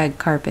thick shag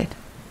carpet,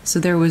 so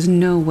there was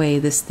no way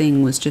this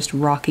thing was just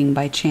rocking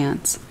by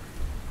chance.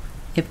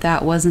 If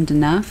that wasn't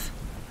enough,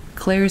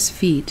 Claire's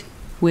feet,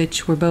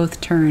 which were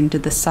both turned to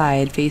the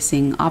side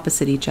facing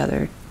opposite each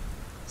other,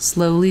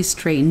 slowly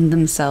straightened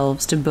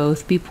themselves to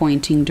both be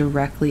pointing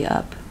directly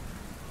up.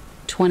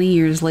 20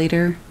 years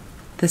later,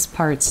 this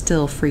part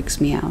still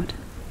freaks me out.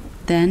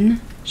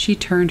 Then she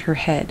turned her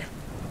head,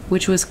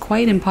 which was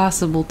quite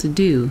impossible to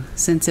do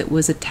since it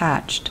was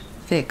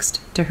fixed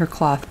to her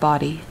cloth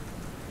body.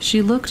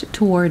 She looked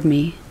toward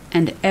me,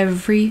 and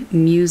every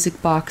music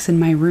box in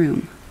my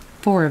room,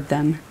 4 of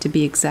them to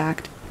be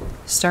exact,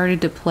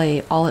 started to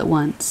play all at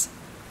once.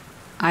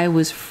 I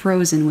was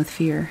frozen with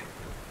fear.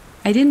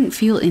 I didn't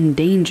feel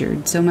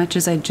endangered so much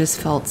as I just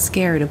felt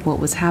scared of what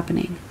was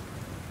happening.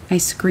 I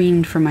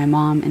screamed for my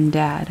mom and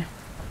dad.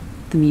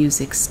 The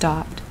music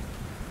stopped,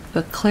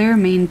 but Claire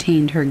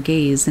maintained her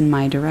gaze in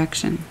my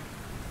direction.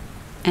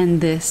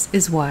 And this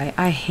is why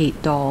I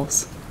hate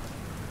dolls.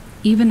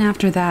 Even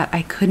after that,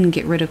 I couldn't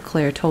get rid of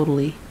Claire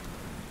totally.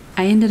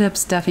 I ended up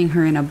stuffing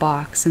her in a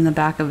box in the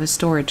back of a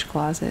storage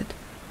closet.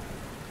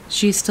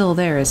 She's still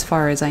there as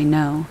far as I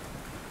know.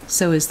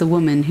 So is the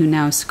woman who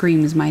now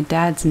screams my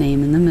dad's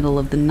name in the middle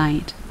of the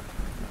night.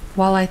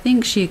 While I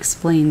think she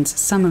explains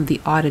some of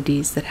the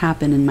oddities that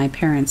happen in my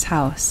parents'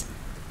 house,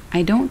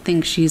 I don't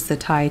think she's the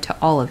tie to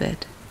all of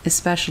it,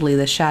 especially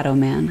the Shadow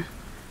Man.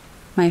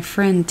 My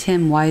friend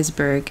Tim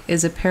Weisberg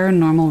is a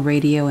paranormal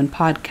radio and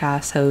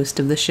podcast host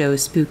of the show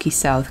Spooky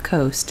South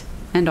Coast,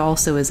 and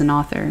also is an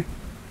author.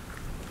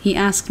 He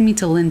asked me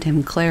to lend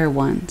him Claire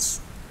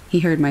once.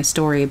 He heard my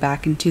story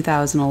back in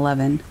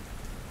 2011.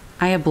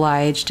 I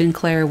obliged, and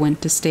Claire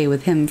went to stay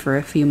with him for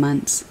a few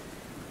months.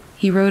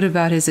 He wrote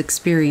about his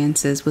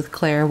experiences with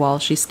Claire while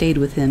she stayed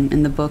with him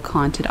in the book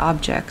Haunted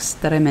Objects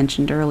that I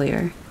mentioned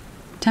earlier.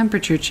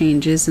 Temperature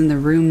changes in the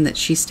room that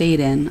she stayed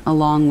in,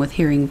 along with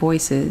hearing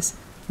voices,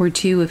 were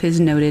 2 of his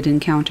noted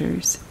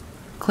encounters.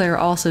 Claire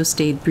also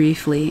stayed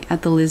briefly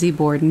at the Lizzie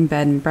Borden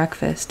Bed and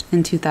Breakfast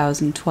in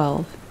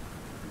 2012.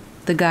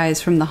 The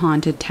guys from the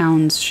Haunted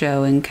Towns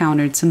show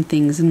encountered some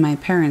things in my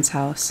parents'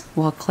 house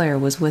while Claire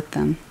was with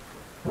them.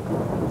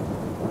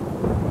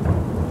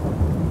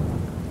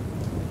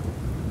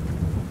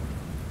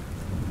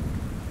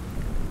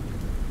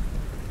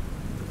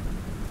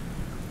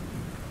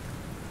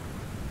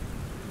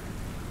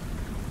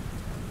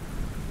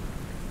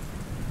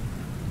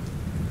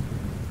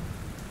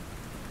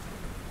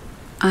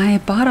 I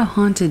bought a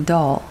haunted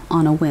doll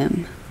on a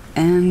whim,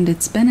 and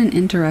it's been an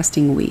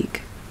interesting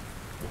week.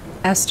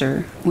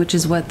 Esther, which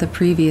is what the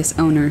previous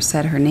owner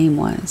said her name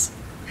was,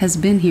 has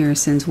been here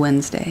since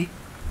Wednesday,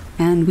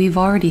 and we've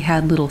already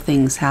had little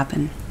things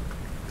happen.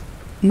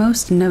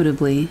 Most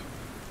notably,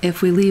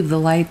 if we leave the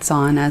lights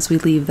on as we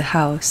leave the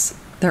house,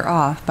 they're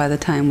off by the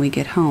time we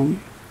get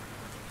home.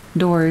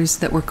 Doors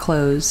that were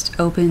closed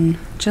open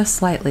just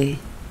slightly,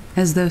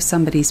 as though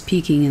somebody's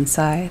peeking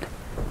inside.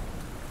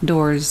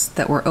 Doors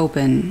that were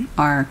open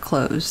are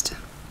closed.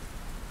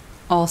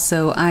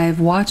 Also, I've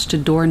watched a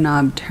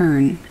doorknob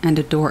turn and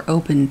a door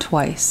open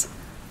twice,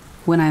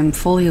 when I'm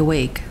fully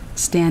awake,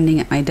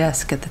 standing at my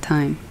desk at the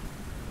time.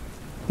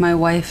 My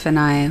wife and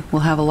I will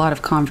have a lot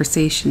of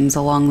conversations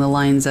along the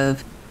lines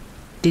of,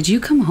 "Did you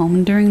come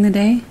home during the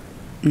day?"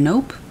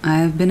 "Nope,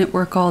 I've been at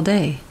work all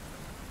day."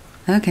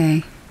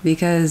 "Okay,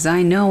 because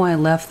I know I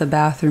left the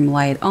bathroom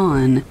light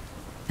on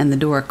and the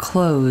door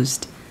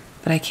closed,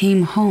 but I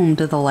came home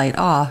to the light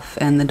off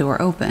and the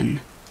door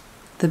open.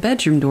 The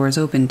bedroom door is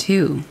open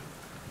too."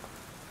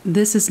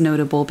 This is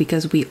notable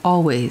because we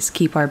always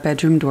keep our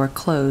bedroom door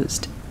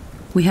closed.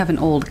 We have an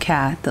old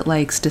cat that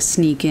likes to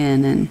sneak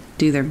in and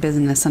do their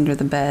business under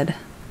the bed.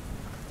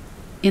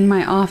 In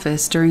my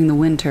office during the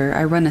winter,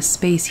 I run a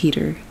space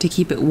heater to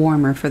keep it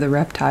warmer for the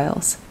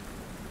reptiles.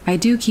 I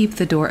do keep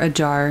the door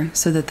ajar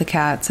so that the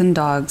cats and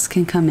dogs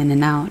can come in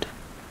and out.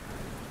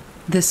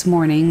 This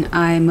morning,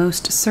 I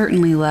most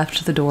certainly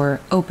left the door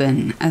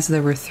open as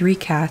there were 3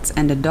 cats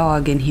and a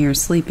dog in here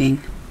sleeping.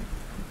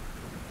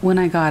 When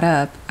I got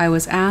up, I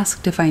was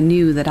asked if I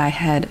knew that I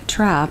had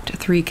trapped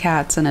 3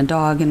 cats and a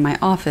dog in my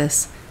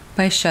office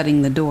by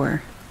shutting the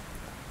door.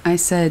 I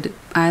said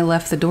I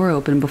left the door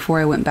open before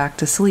I went back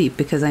to sleep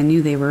because I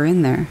knew they were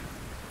in there.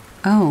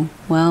 "Oh,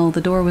 well,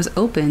 the door was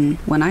open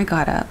when I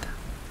got up."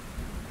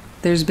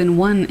 There's been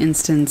one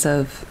instance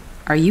of,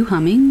 "Are you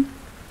humming?"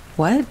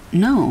 "What?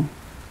 No."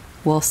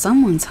 "Well,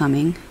 someone's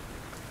humming."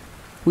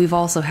 We've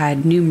also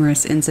had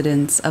numerous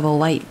incidents of a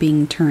light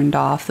being turned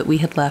off that we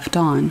had left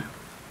on.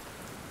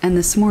 And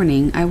this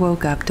morning I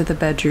woke up to the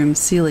bedroom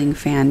ceiling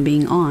fan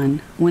being on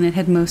when it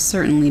had most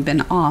certainly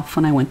been off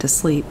when I went to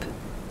sleep.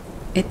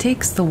 It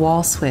takes the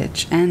wall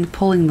switch and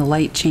pulling the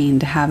light chain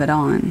to have it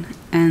on,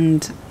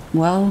 and,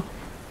 well,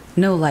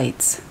 no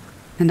lights.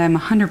 And I'm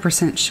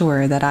 100%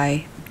 sure that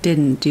I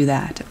didn't do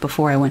that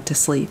before I went to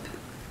sleep.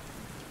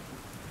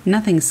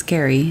 Nothing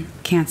scary,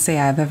 can't say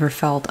I've ever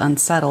felt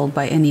unsettled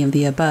by any of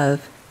the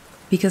above,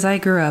 because I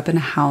grew up in a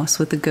house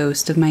with the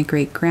ghost of my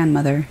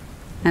great-grandmother,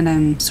 and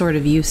I'm sort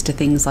of used to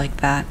things like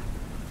that.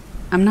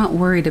 I'm not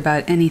worried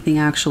about anything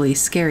actually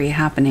scary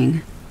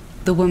happening.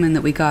 The woman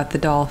that we got the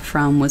doll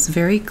from was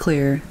very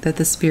clear that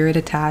the spirit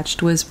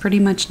attached was pretty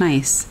much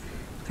nice,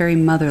 very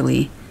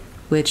motherly,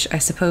 which I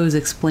suppose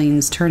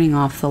explains turning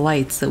off the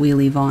lights that we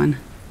leave on.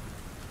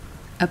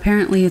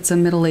 Apparently it's a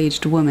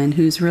middle-aged woman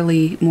who's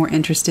really more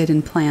interested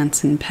in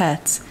plants and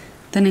pets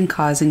than in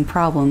causing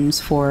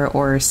problems for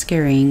or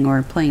scaring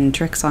or playing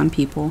tricks on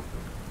people.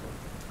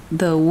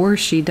 The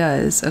worst she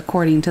does,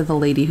 according to the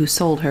lady who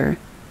sold her,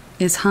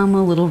 is hum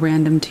a little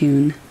random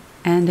tune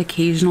and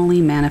occasionally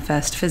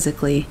manifest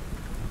physically.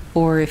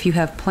 Or if you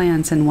have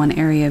plants in one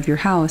area of your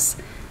house,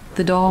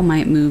 the doll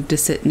might move to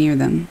sit near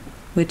them,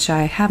 which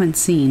I haven't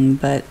seen,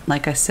 but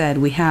like I said,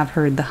 we have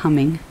heard the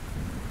humming.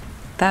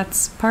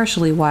 That's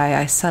partially why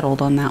I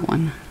settled on that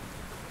one.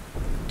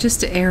 Just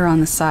to err on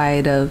the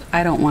side of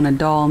I don't want a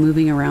doll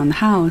moving around the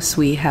house,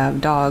 we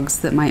have dogs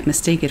that might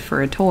mistake it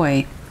for a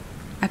toy,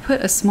 I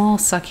put a small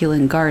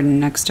succulent garden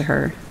next to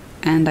her,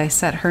 and I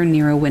set her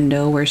near a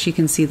window where she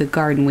can see the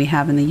garden we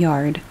have in the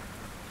yard.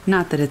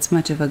 Not that it's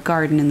much of a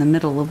garden in the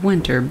middle of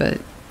winter, but,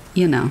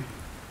 you know.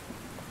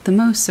 The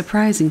most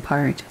surprising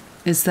part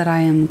is that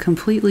I am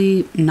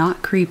completely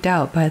not creeped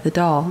out by the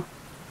doll,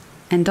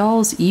 and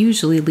dolls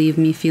usually leave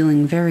me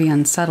feeling very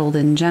unsettled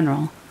in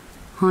general,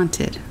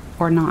 haunted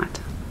or not.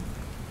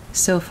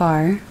 So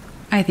far,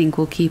 I think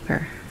we'll keep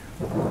her.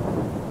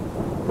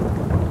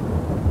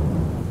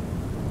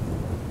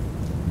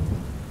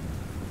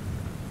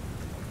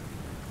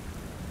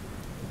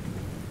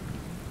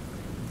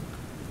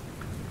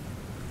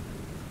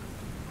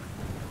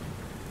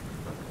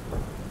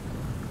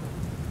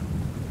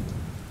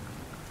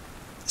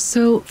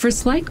 So, for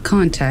slight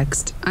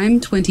context, I'm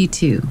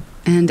 22,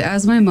 and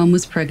as my mom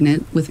was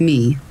pregnant with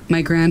me,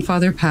 my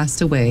grandfather passed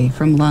away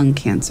from lung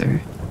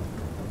cancer.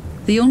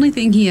 The only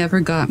thing he ever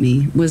got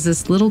me was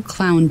this little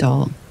clown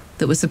doll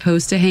that was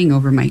supposed to hang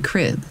over my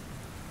crib.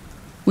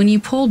 When you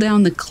pull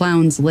down the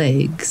clown's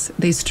legs,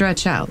 they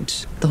stretch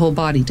out, the whole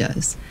body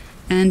does,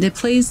 and it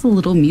plays the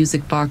little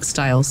music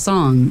box-style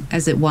song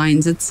as it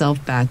winds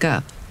itself back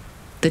up.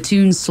 The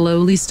tune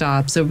slowly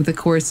stops over the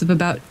course of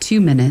about 2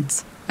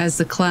 minutes, as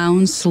the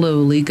clown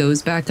slowly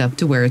goes back up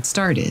to where it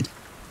started.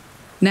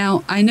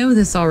 Now, I know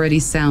this already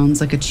sounds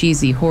like a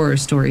cheesy horror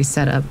story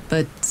setup,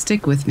 but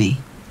stick with me.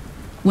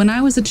 When I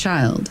was a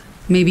child,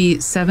 maybe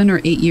 7 or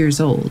 8 years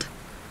old,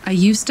 I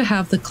used to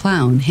have the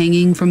clown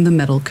hanging from the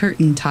metal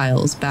curtain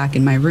tiles back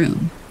in my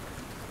room.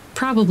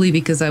 Probably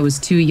because I was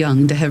too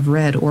young to have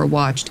read or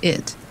watched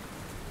it.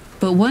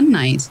 But one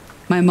night,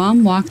 my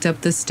mom walked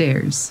up the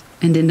stairs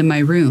and into my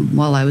room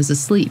while I was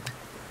asleep,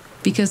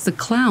 because the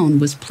clown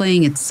was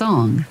playing its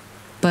song,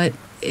 but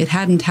it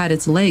hadn't had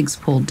its legs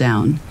pulled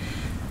down.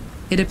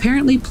 It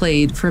apparently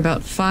played for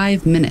about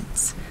 5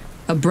 minutes,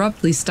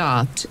 abruptly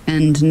stopped,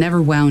 and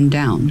never wound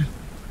down.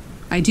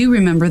 I do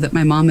remember that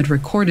my mom had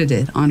recorded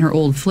it on her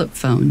old flip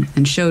phone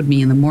and showed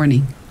me in the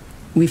morning.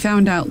 We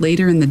found out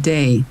later in the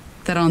day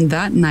that on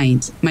that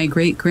night, my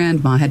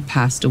great-grandma had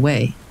passed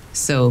away,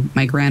 so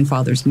my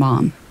grandfather's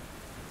mom.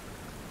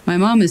 My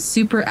mom is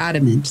super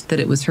adamant that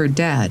it was her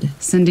dad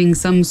sending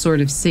some sort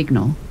of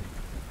signal,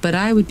 but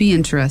I would be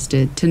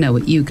interested to know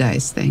what you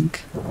guys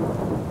think.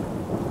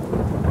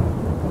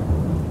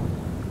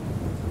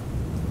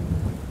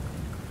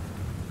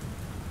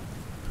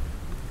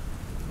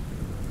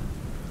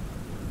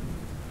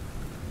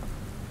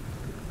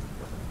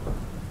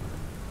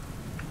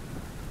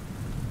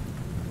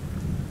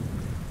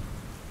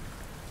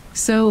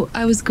 So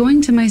I was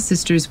going to my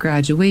sister's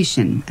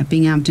graduation at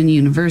Binghamton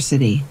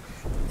University,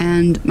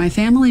 and my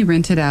family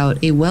rented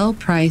out a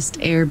well-priced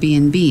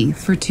Airbnb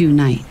for 2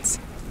 nights,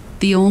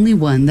 the only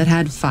one that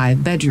had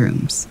 5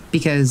 bedrooms,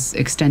 because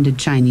extended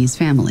Chinese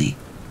family.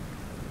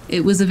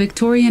 It was a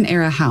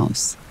Victorian-era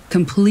house,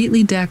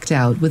 completely decked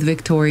out with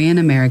Victorian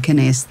American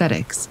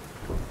aesthetics.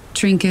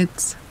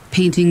 Trinkets,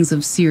 paintings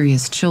of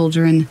serious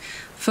children,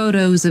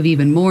 photos of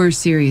even more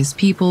serious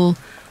people,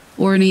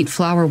 ornate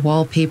flower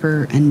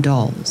wallpaper, and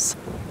dolls.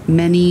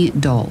 Many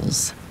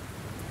dolls.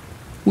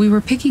 We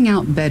were picking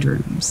out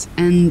bedrooms,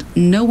 and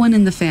no one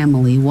in the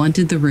family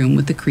wanted the room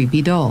with the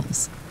creepy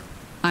dolls.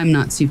 I'm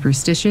not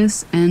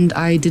superstitious, and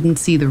I didn't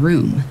see the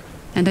room,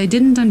 and I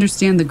didn't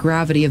understand the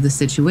gravity of the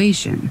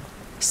situation,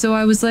 so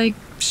I was like,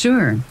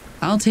 sure,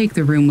 I'll take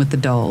the room with the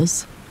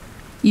dolls.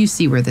 You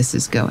see where this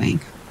is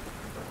going.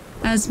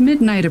 As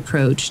midnight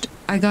approached,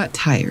 I got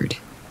tired,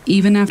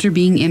 even after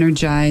being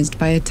energized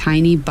by a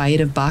tiny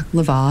bite of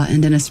baklava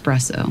and an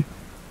espresso.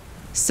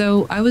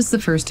 So I was the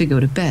first to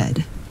go to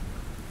bed.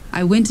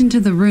 I went into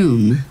the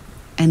room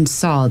and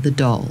saw the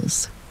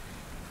dolls.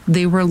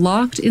 They were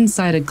locked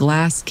inside a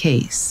glass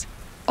case,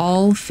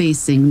 all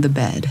facing the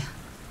bed.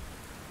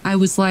 I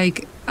was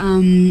like,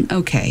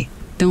 okay,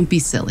 don't be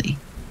silly.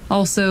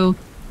 Also,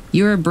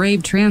 you're a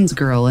brave trans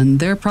girl and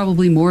they're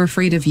probably more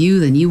afraid of you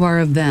than you are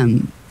of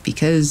them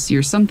because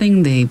you're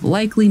something they've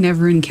likely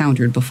never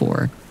encountered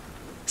before.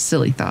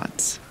 Silly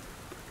thoughts.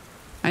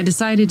 I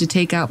decided to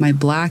take out my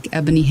black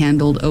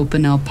ebony-handled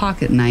Opinel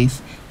pocket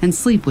knife and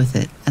sleep with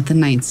it at the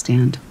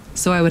nightstand,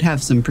 so I would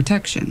have some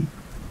protection.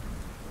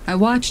 I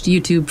watched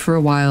YouTube for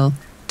a while,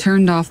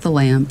 turned off the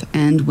lamp,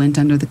 and went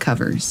under the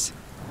covers.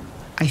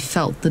 I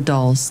felt the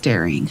dolls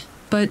staring,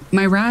 but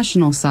my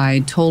rational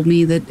side told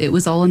me that it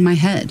was all in my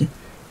head.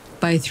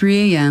 By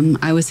 3 a.m.,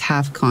 I was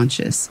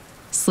half-conscious,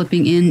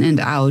 slipping in and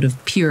out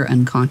of pure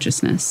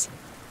unconsciousness.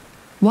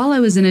 While I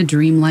was in a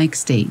dreamlike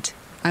state,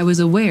 I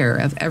was aware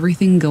of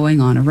everything going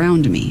on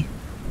around me.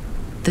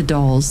 The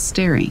dolls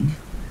staring.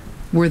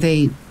 Were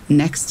they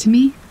next to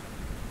me?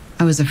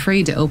 I was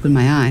afraid to open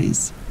my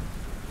eyes.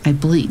 I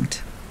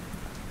blinked.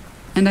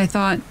 And I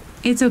thought,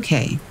 it's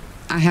okay.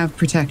 I have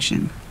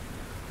protection.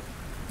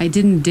 I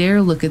didn't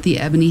dare look at the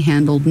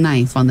ebony-handled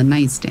knife on the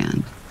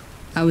nightstand.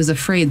 I was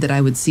afraid that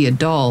I would see a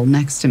doll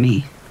next to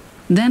me.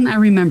 Then I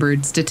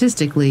remembered,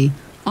 statistically,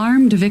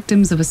 armed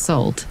victims of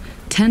assault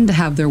tend to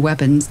have their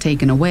weapons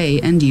taken away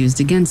and used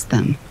against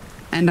them.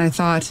 And I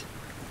thought,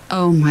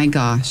 oh my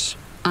gosh,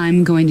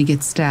 I'm going to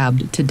get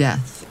stabbed to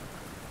death.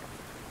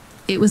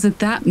 It was at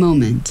that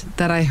moment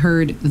that I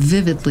heard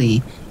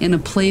vividly, in a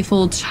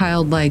playful,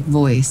 childlike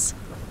voice,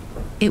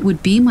 "It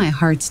would be my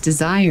heart's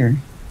desire."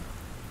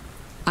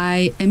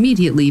 I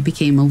immediately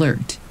became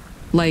alert,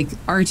 like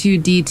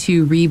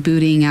R2-D2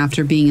 rebooting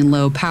after being in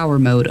low power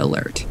mode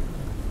alert.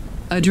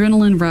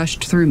 Adrenaline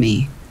rushed through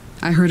me.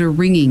 I heard a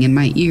ringing in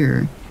my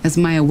ear as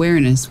my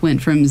awareness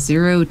went from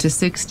 0 to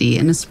 60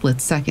 in a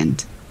split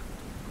second.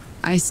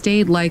 I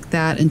stayed like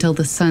that until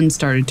the sun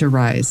started to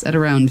rise at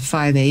around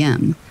 5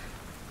 a.m.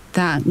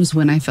 That was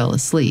when I fell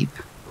asleep.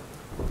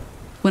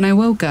 When I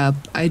woke up,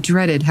 I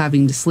dreaded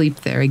having to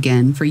sleep there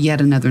again for yet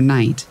another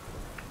night.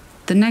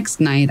 The next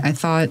night, I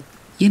thought,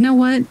 you know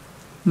what?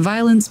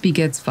 Violence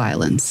begets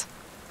violence.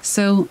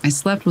 So I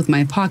slept with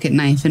my pocket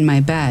knife in my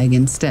bag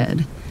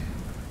instead.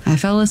 I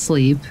fell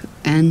asleep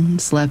and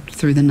slept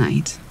through the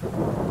night.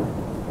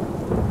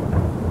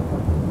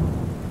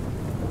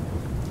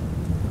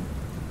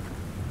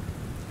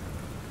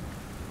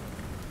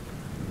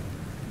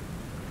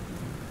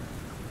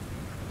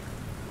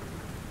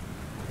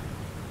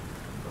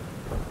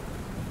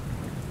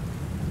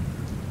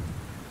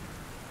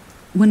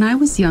 When I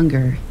was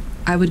younger,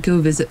 I would go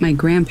visit my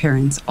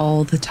grandparents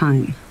all the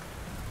time.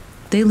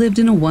 They lived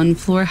in a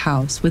 1-floor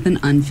house with an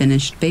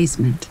unfinished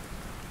basement.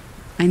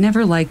 I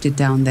never liked it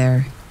down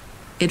there.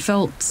 It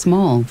felt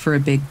small for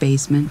a big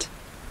basement.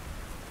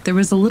 There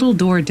was a little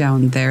door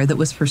down there that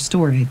was for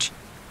storage,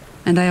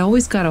 and I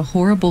always got a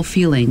horrible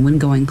feeling when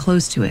going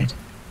close to it.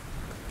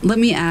 Let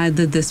me add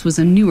that this was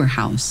a newer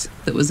house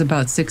that was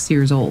about 6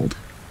 years old.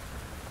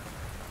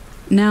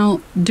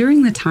 Now,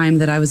 during the time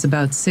that I was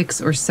about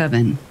 6 or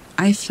 7,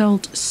 I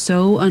felt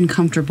so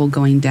uncomfortable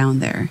going down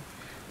there.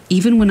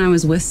 Even when I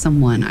was with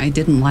someone, I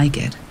didn't like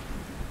it.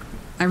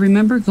 I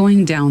remember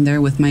going down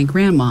there with my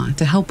grandma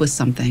to help with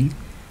something.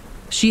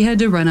 She had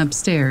to run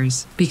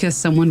upstairs because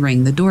someone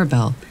rang the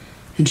doorbell,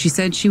 and she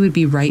said she would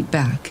be right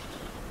back,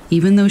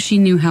 even though she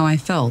knew how I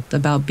felt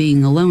about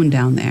being alone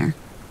down there.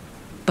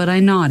 But I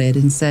nodded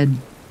and said,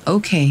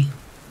 okay.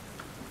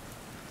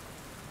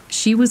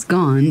 She was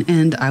gone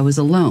and I was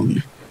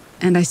alone,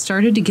 and I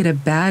started to get a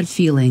bad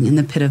feeling in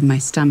the pit of my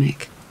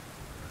stomach.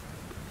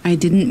 I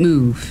didn't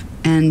move,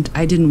 and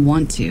I didn't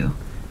want to.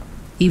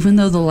 Even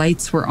though the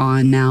lights were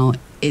on now,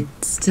 it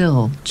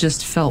still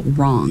just felt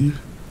wrong.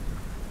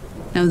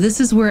 Now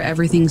this is where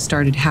everything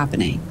started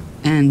happening,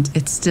 and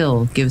it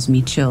still gives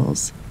me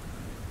chills.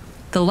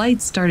 The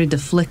lights started to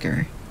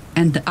flicker,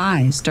 and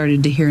I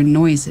started to hear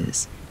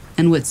noises,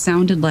 and what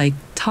sounded like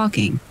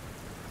talking.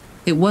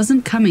 It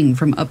wasn't coming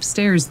from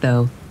upstairs,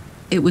 though.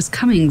 It was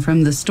coming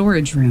from the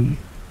storage room.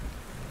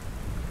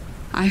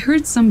 I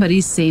heard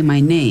somebody say my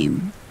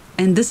name,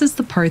 and this is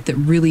the part that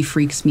really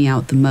freaks me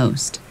out the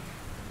most.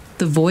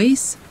 The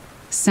voice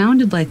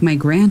sounded like my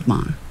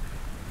grandma,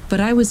 but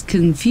I was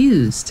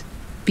confused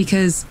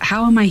because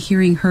how am I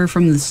hearing her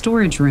from the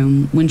storage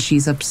room when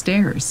she's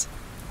upstairs?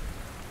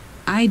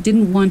 I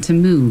didn't want to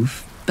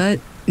move, but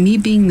me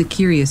being the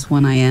curious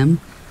one I am,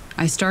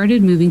 I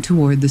started moving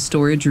toward the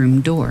storage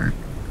room door.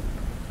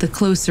 The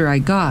closer I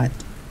got,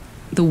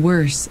 the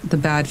worse the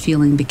bad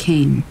feeling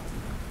became.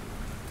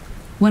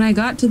 When I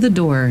got to the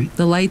door,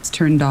 the lights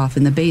turned off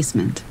in the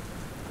basement.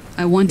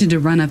 I wanted to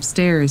run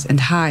upstairs and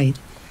hide,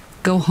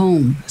 go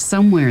home,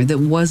 somewhere that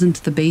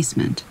wasn't the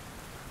basement.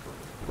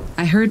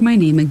 I heard my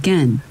name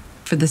again,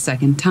 for the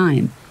second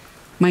time,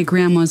 my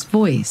grandma's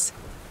voice,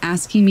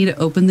 asking me to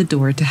open the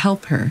door to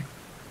help her.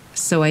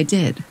 So I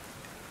did.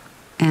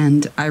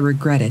 And I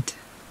regret it.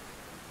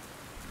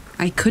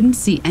 I couldn't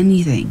see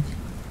anything.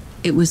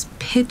 It was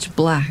pitch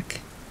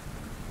black.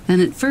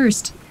 And at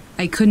first,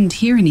 I couldn't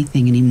hear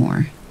anything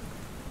anymore.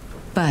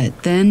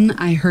 But then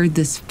I heard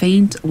this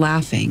faint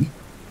laughing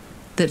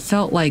that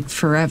felt like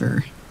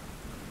forever.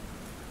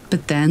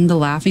 But then the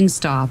laughing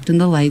stopped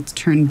and the lights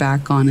turned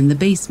back on in the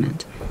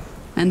basement,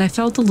 and I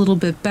felt a little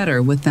bit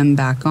better with them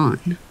back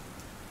on.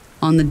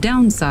 On the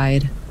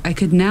downside, I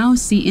could now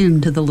see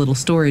into the little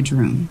storage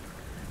room.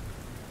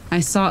 I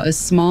saw a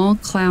small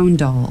clown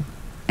doll,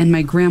 and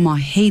my grandma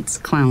hates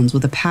clowns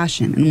with a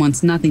passion and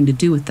wants nothing to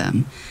do with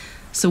them.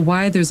 So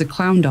why there's a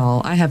clown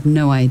doll, I have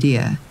no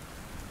idea.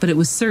 But it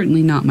was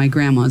certainly not my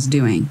grandma's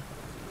doing.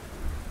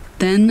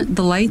 Then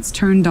the lights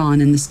turned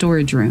on in the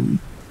storage room.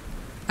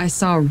 I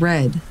saw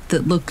red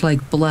that looked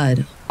like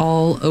blood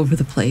all over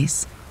the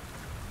place.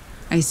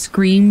 I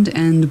screamed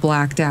and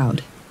blacked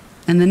out,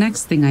 and the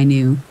next thing I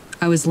knew,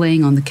 I was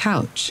laying on the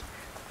couch.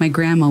 My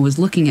grandma was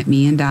looking at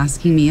me and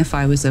asking me if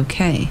I was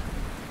okay.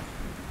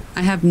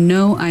 I have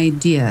no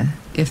idea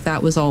if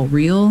that was all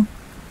real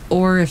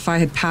or if I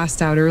had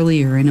passed out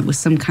earlier and it was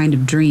some kind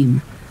of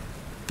dream,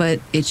 but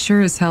it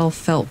sure as hell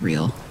felt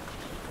real.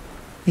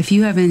 If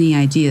you have any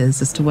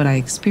ideas as to what I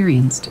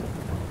experienced,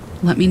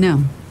 let me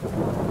know.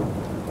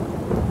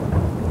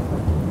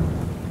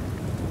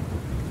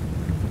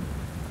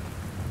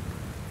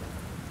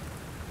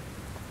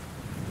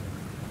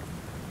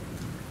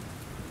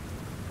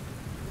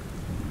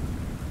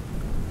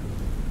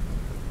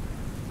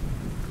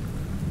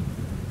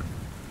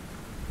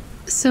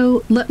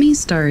 So let me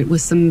start with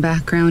some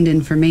background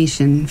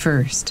information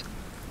first.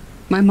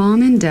 My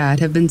mom and dad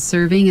have been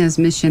serving as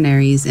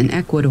missionaries in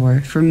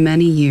Ecuador for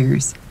many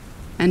years,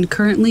 and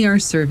currently are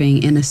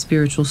serving in a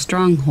spiritual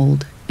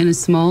stronghold in a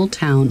small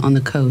town on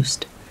the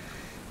coast.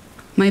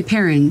 My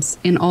parents,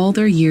 in all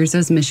their years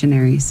as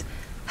missionaries,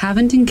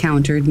 haven't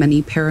encountered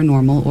many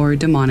paranormal or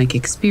demonic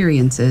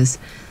experiences,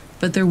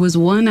 but there was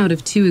 1 out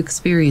of 2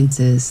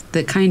 experiences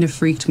that kind of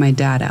freaked my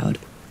dad out.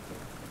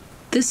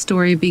 This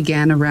story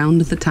began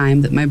around the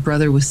time that my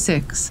brother was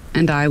 6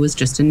 and I was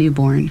just a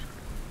newborn.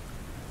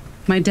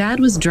 My dad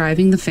was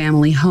driving the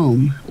family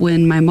home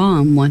when my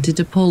mom wanted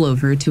to pull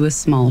over to a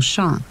small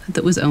shop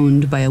that was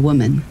owned by a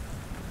woman.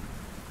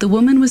 The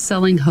woman was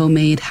selling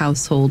homemade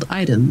household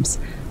items,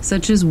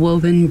 such as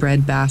woven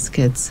bread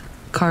baskets,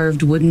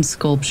 carved wooden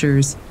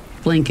sculptures,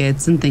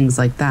 blankets, and things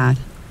like that.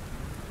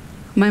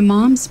 My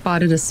mom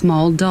spotted a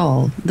small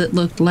doll that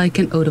looked like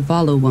an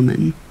Otavalo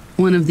woman,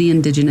 one of the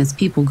indigenous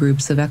people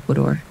groups of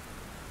Ecuador.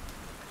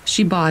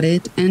 She bought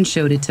it and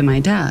showed it to my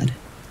dad.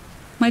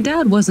 My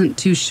dad wasn't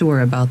too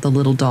sure about the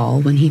little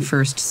doll when he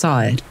first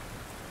saw it.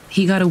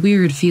 He got a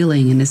weird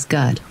feeling in his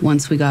gut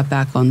once we got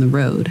back on the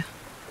road.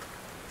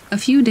 A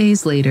few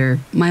days later,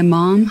 my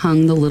mom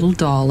hung the little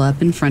doll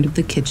up in front of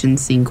the kitchen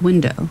sink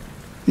window.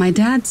 My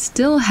dad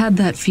still had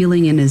that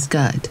feeling in his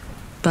gut,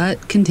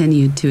 but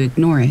continued to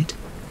ignore it.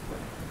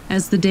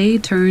 As the day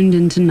turned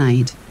into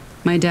night,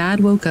 my dad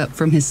woke up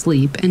from his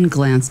sleep and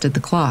glanced at the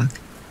clock.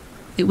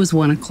 It was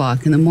 1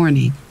 o'clock in the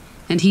morning,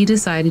 and he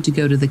decided to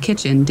go to the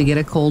kitchen to get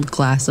a cold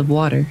glass of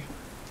water.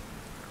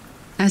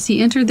 As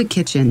he entered the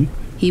kitchen,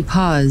 he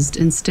paused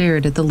and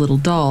stared at the little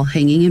doll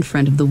hanging in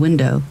front of the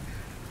window.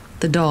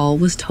 The doll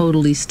was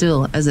totally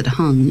still as it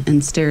hung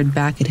and stared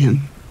back at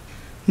him.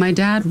 My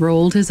dad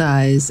rolled his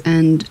eyes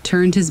and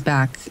turned his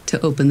back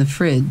to open the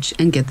fridge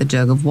and get the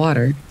jug of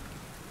water.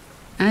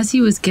 As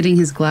he was getting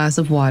his glass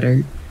of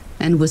water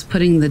and was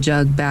putting the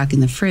jug back in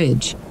the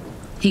fridge,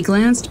 he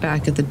glanced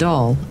back at the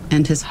doll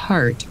and his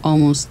heart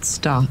almost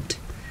stopped.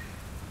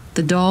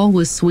 The doll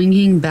was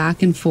swinging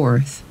back and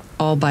forth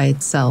all by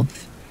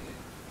itself.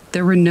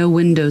 There were no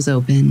windows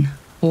open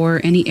or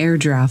any air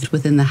draft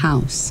within the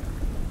house.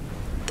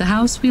 The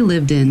house we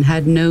lived in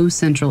had no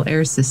central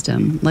air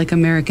system like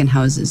American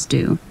houses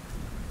do.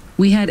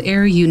 We had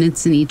air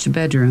units in each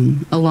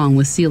bedroom along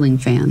with ceiling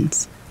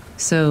fans,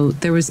 so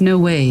there was no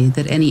way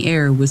that any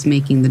air was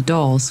making the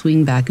doll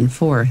swing back and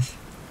forth.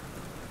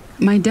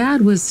 My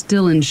dad was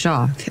still in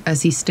shock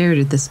as he stared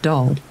at this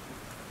doll.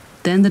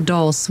 Then the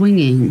doll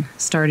swinging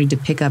started to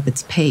pick up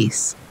its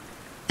pace,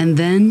 and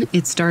then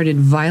it started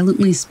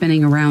violently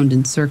spinning around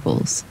in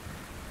circles.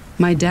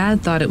 My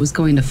dad thought it was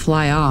going to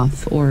fly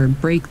off or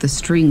break the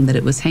string that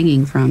it was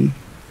hanging from.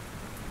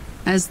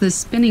 As the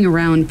spinning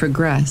around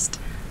progressed,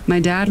 my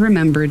dad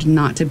remembered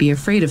not to be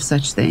afraid of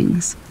such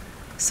things,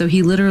 so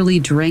he literally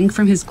drank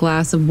from his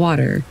glass of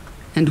water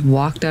and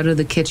walked out of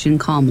the kitchen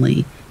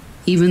calmly,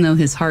 even though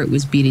his heart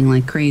was beating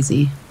like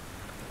crazy.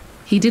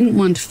 He didn't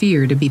want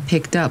fear to be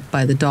picked up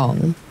by the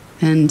doll,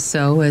 and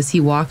so as he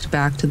walked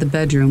back to the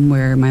bedroom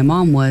where my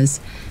mom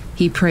was,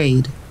 he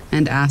prayed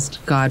and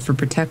asked God for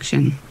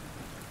protection.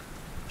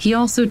 He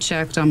also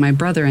checked on my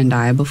brother and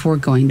I before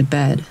going to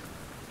bed.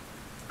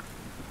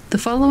 The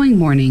following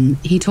morning,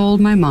 he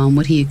told my mom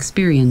what he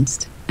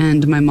experienced,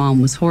 and my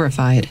mom was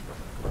horrified.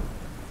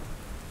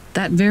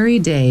 That very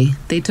day,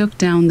 they took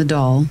down the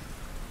doll,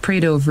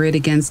 prayed over it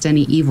against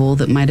any evil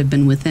that might have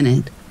been within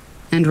it,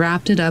 and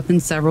wrapped it up in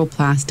several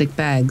plastic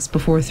bags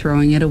before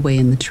throwing it away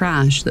in the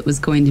trash that was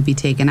going to be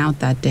taken out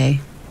that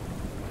day.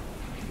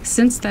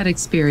 Since that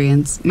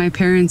experience, my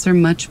parents are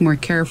much more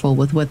careful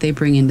with what they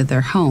bring into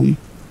their home.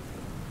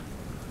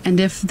 And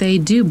if they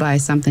do buy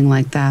something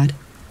like that,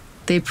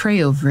 they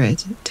pray over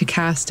it to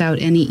cast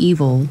out any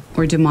evil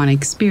or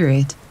demonic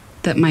spirit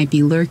that might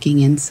be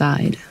lurking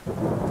inside.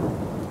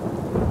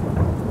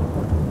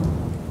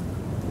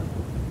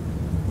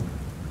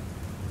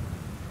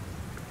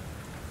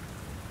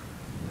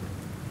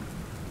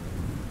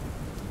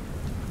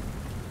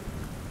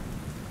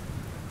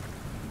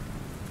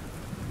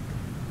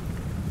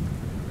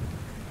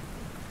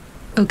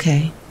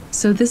 Okay,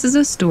 so this is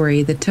a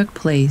story that took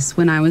place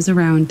when I was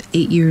around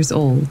 8 years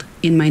old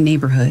in my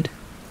neighborhood.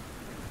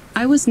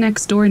 I was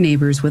next door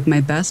neighbors with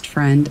my best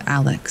friend,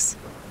 Alex.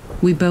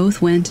 We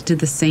both went to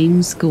the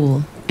same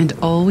school and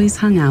always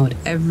hung out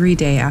every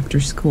day after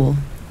school.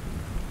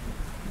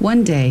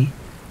 One day,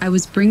 I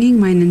was bringing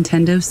my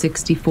Nintendo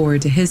 64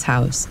 to his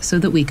house so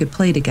that we could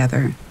play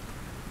together.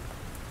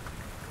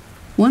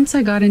 Once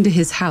I got into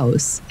his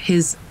house,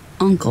 his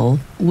uncle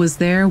was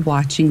there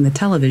watching the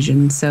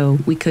television, so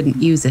we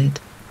couldn't use it.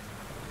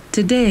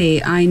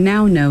 Today, I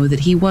now know that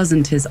he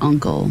wasn't his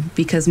uncle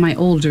because my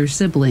older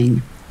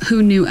sibling,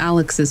 who knew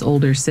Alex's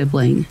older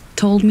sibling,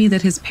 told me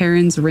that his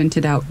parents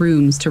rented out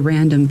rooms to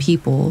random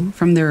people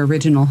from their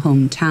original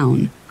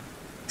hometown.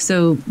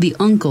 So the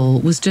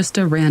uncle was just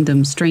a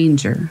random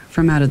stranger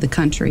from out of the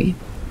country.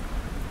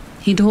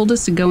 He told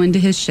us to go into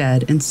his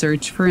shed and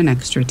search for an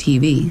extra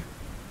TV.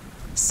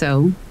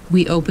 So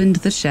we opened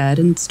the shed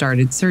and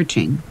started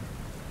searching.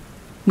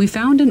 We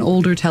found an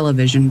older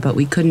television, but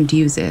we couldn't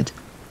use it.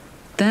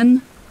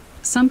 Then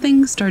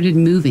something started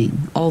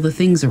moving all the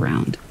things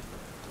around.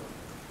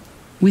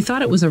 We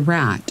thought it was a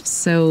rat,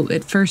 so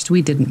at first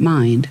we didn't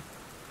mind.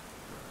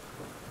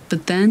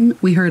 But then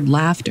we heard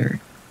laughter.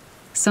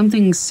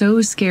 Something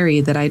so scary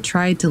that I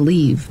tried to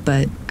leave,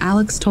 but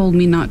Alex told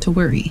me not to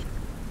worry.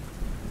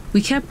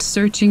 We kept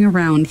searching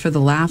around for the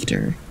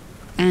laughter,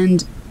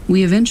 and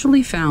we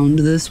eventually found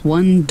this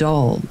one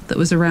doll that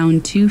was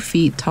around 2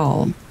 feet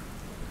tall.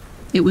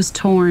 It was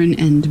torn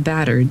and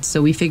battered,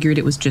 so we figured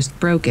it was just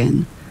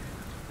broken.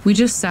 We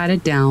just sat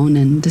it down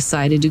and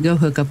decided to go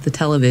hook up the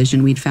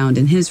television we'd found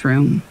in his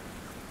room.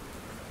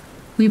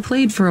 We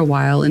played for a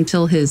while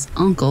until his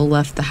uncle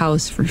left the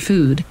house for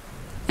food,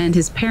 and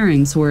his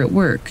parents were at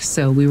work,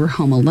 so we were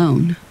home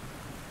alone.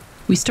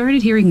 We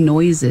started hearing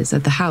noises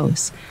at the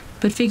house,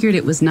 but figured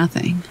it was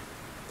nothing.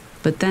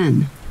 But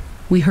then,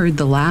 we heard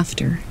the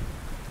laughter.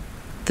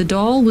 The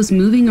doll was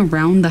moving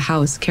around the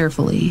house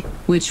carefully,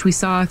 which we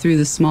saw through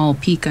the small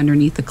peek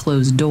underneath the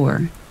closed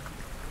door.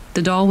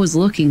 The doll was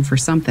looking for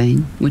something,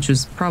 which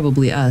was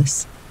probably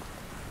us.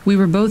 We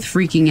were both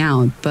freaking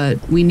out,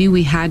 but we knew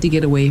we had to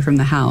get away from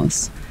the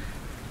house.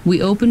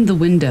 We opened the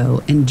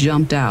window and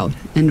jumped out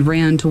and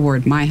ran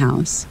toward my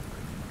house.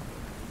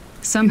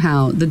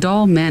 Somehow, the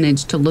doll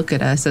managed to look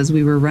at us as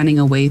we were running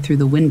away through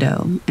the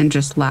window and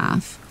just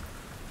laugh.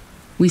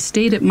 We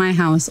stayed at my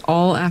house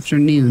all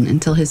afternoon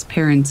until his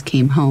parents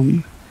came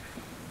home.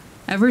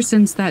 Ever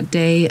since that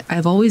day,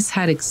 I've always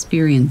had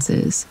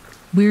experiences,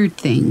 weird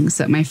things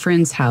at my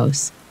friend's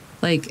house,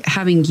 like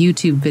having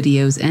YouTube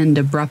videos end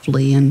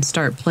abruptly and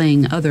start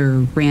playing other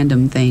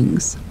random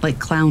things, like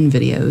clown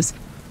videos.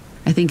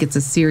 I think it's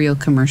a cereal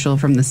commercial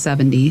from the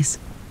 70s.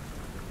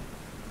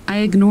 I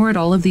ignored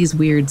all of these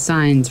weird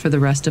signs for the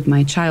rest of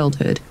my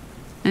childhood,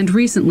 and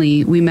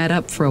recently we met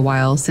up for a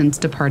while since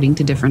departing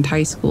to different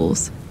high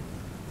schools.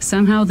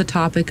 Somehow the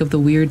topic of the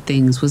weird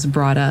things was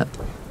brought up,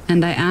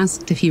 and I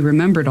asked if he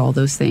remembered all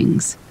those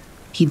things.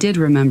 He did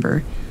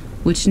remember,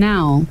 which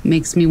now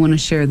makes me want to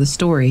share the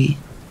story,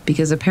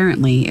 because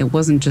apparently it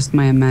wasn't just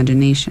my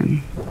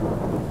imagination.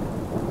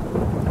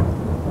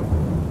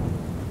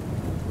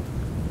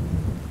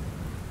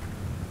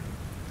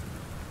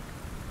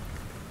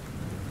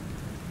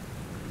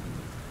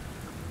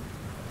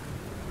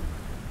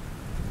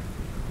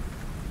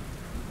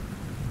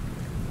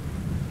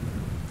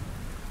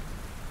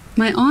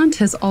 My aunt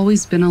has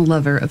always been a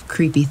lover of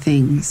creepy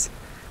things.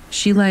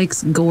 She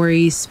likes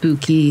gory,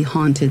 spooky,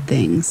 haunted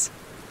things.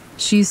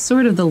 She's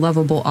sort of the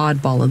lovable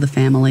oddball of the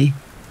family,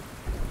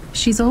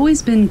 She's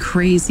always been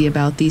crazy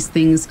about these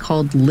things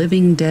called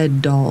living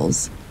dead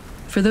dolls.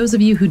 For those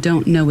of you who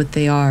don't know what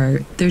they are,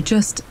 they're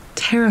just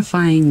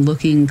terrifying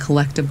looking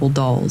collectible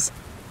dolls.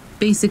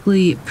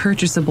 Basically,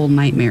 purchasable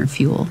nightmare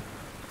fuel.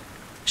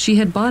 She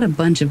had bought a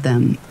bunch of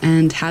them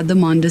and had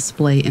them on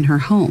display in her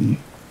home.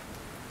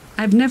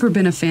 I've never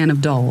been a fan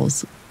of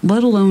dolls,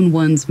 let alone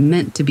ones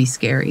meant to be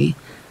scary,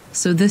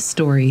 so this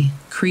story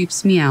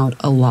creeps me out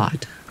a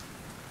lot.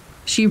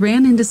 She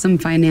ran into some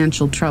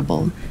financial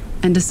trouble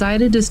and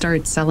decided to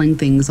start selling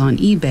things on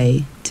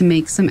eBay to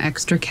make some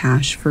extra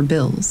cash for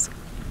bills.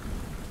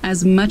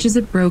 As much as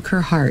it broke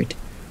her heart,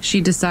 she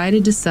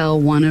decided to sell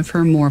one of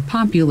her more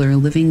popular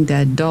living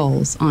dead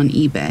dolls on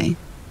eBay.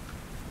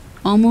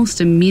 Almost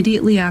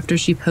immediately after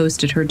she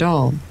posted her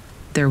doll,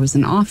 there was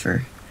an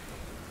offer.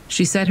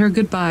 She said her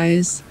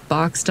goodbyes,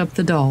 boxed up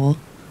the doll,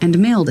 and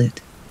mailed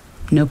it.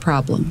 No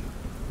problem.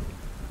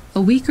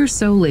 A week or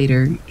so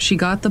later, she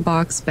got the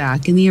box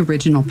back in the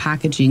original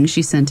packaging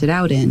she sent it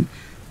out in,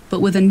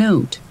 but with a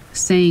note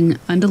saying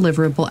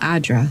undeliverable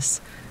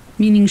address,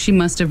 meaning she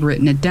must have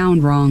written it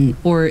down wrong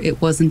or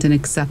it wasn't an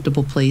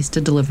acceptable place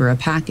to deliver a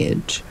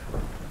package.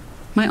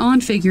 My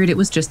aunt figured it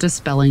was just a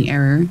spelling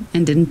error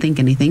and didn't think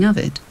anything of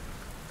it.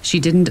 She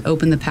didn't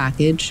open the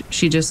package,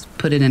 she just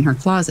put it in her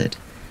closet.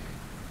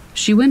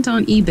 She went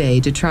on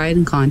eBay to try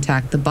and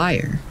contact the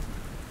buyer.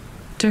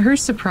 To her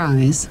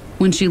surprise,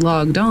 when she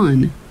logged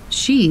on,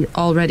 she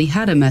already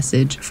had a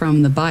message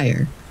from the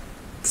buyer,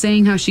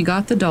 saying how she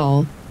got the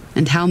doll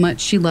and how much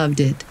she loved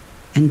it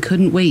and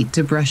couldn't wait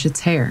to brush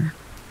its hair.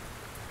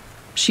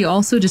 She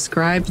also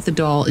described the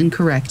doll in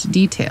correct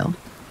detail.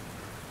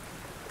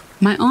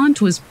 My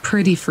aunt was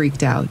pretty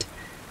freaked out.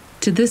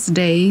 To this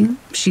day,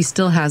 she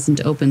still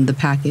hasn't opened the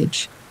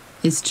package.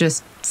 It's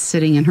just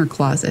sitting in her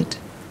closet.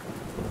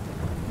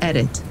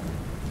 Edit.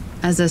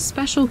 As a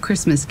special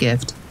Christmas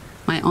gift,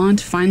 my aunt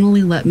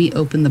finally let me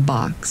open the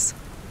box.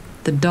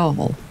 The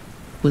doll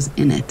was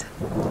in it.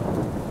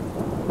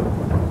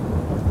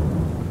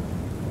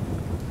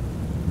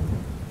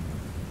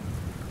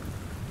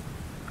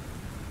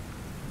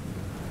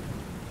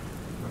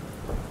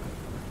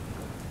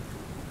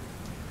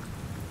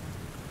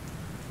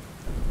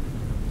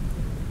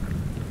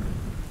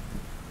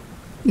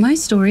 My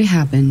story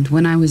happened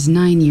when I was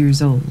 9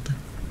 years old.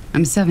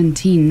 I'm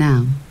 17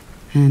 now,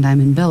 and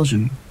I'm in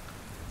Belgium.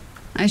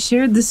 I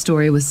shared this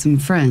story with some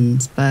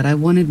friends, but I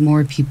wanted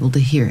more people to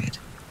hear it.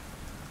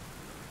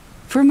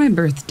 For my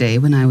birthday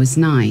when I was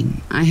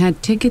 9, I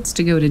had tickets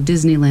to go to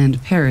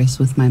Disneyland Paris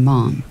with my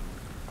mom.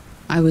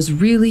 I was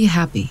really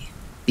happy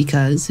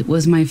because it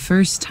was my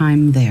first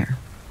time there.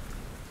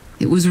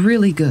 It was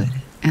really good,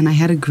 and I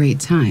had a great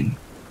time.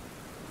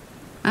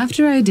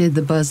 After I did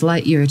the Buzz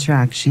Lightyear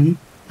attraction,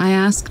 I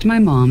asked my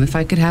mom if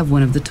I could have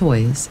one of the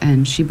toys,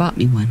 and she bought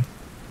me one.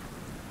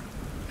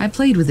 I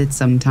played with it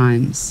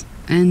sometimes,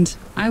 and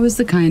I was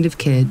the kind of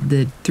kid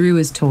that threw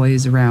his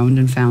toys around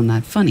and found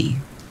that funny.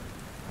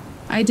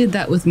 I did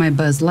that with my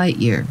Buzz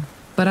Lightyear,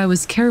 but I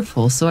was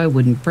careful so I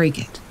wouldn't break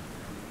it.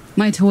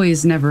 My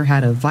toys never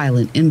had a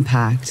violent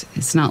impact.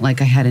 It's not like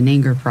I had an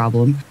anger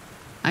problem.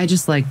 I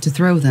just liked to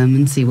throw them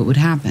and see what would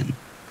happen.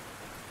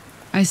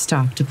 I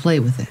stopped to play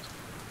with it.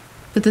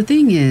 But the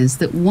thing is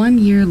that 1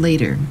 year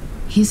later,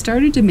 he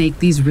started to make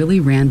these really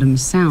random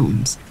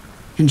sounds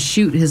and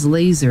shoot his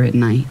laser at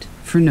night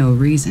for no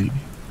reason.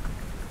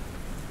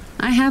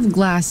 I have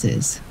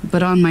glasses,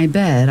 but on my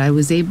bed I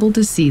was able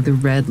to see the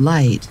red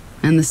light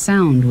and the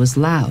sound was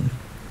loud.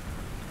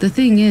 The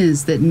thing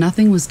is that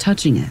nothing was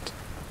touching it,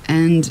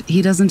 and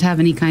he doesn't have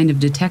any kind of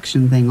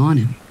detection thing on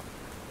him.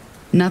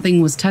 Nothing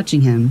was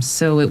touching him,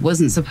 so it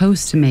wasn't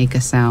supposed to make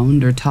a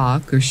sound or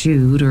talk or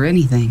shoot or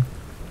anything.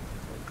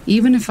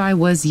 Even if I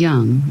was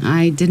young,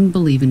 I didn't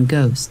believe in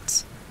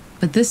ghosts,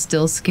 but this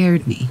still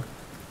scared me.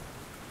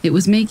 It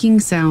was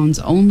making sounds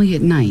only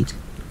at night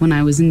when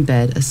I was in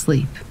bed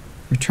asleep,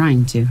 or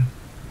trying to.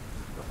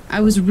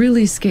 I was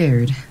really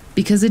scared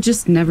because it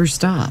just never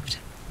stopped.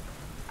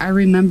 I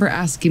remember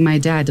asking my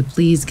dad to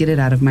please get it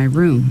out of my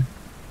room,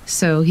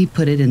 so he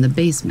put it in the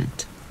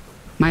basement.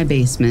 My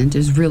basement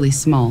is really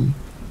small.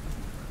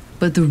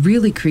 But the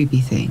really creepy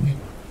thing,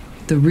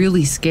 the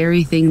really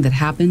scary thing that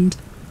happened,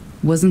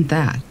 wasn't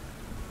that.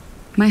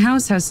 My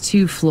house has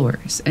 2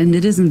 floors, and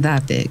it isn't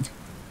that big.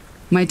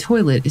 My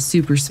toilet is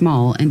super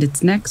small, and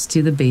it's next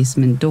to the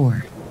basement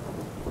door.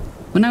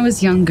 When I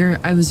was younger,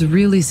 I was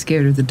really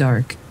scared of the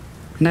dark,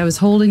 and I was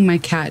holding my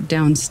cat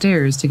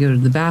downstairs to go to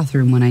the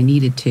bathroom when I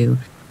needed to,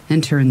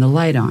 and turn the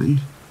light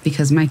on,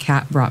 because my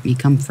cat brought me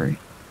comfort.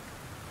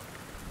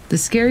 The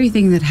scary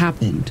thing that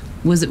happened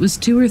was it was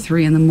 2 or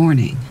 3 in the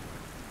morning,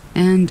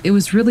 and it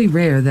was really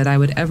rare that I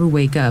would ever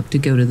wake up to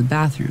go to the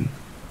bathroom.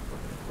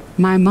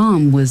 My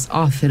mom was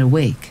often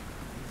awake,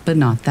 but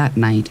not that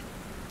night.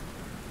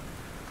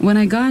 When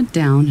I got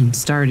down and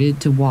started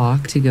to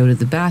walk to go to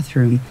the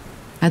bathroom,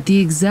 at the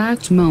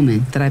exact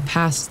moment that I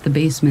passed the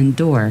basement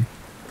door,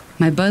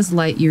 my Buzz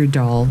Lightyear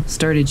doll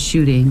started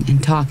shooting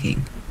and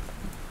talking.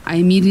 I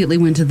immediately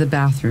went to the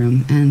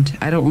bathroom, and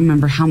I don't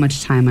remember how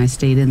much time I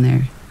stayed in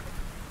there.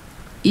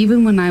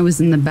 Even when I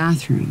was in the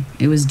bathroom,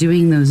 it was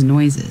doing those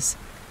noises,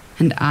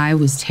 and I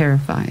was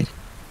terrified.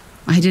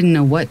 I didn't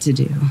know what to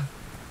do.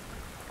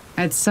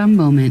 At some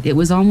moment, it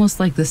was almost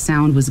like the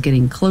sound was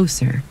getting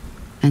closer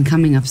and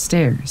coming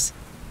upstairs.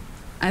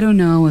 I don't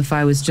know if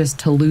I was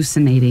just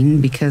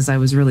hallucinating because I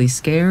was really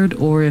scared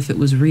or if it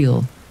was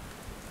real.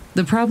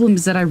 The problem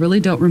is that I really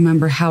don't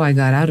remember how I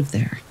got out of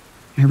there.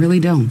 I really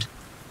don't.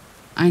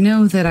 I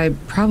know that I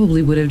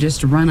probably would have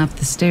just run up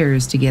the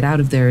stairs to get out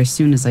of there as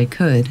soon as I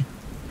could,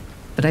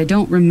 but I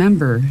don't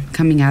remember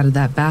coming out of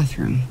that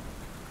bathroom,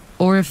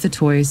 or if the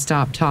toys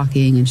stopped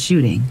talking and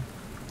shooting,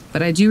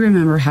 but I do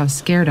remember how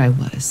scared I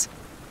was.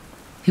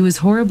 It was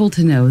horrible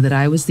to know that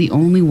I was the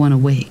only one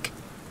awake,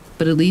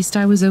 but at least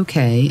I was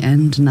okay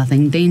and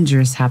nothing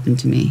dangerous happened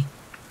to me.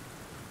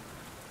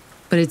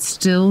 But it's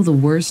still the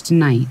worst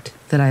night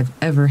that I've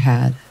ever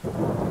had.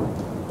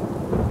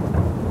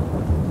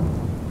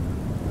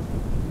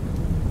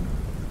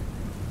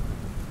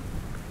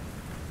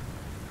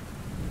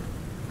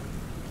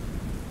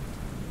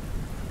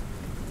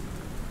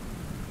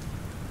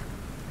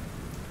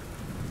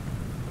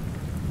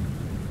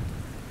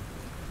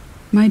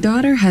 My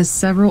daughter has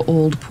several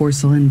old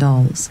porcelain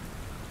dolls.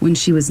 When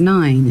she was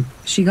 9,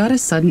 she got a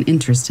sudden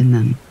interest in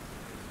them.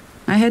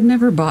 I had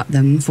never bought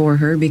them for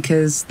her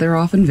because they're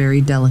often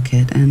very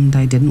delicate and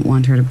I didn't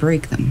want her to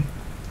break them.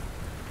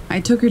 I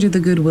took her to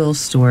the Goodwill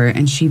store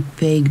and she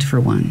begged for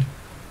one.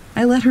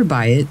 I let her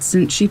buy it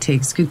since she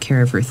takes good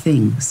care of her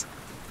things.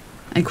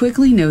 I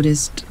quickly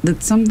noticed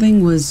that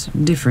something was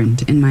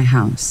different in my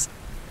house.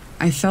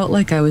 I felt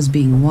like I was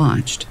being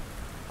watched.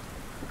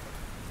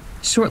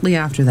 Shortly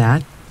after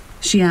that,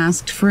 she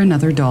asked for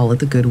another doll at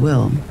the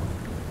Goodwill.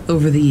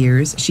 Over the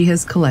years, she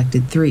has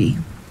collected 3.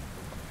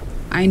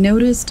 I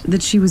noticed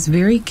that she was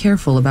very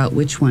careful about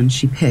which one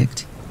she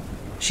picked.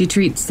 She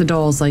treats the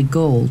dolls like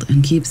gold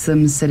and keeps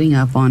them sitting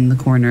up on the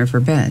corner of her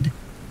bed.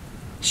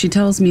 She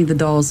tells me the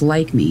dolls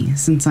like me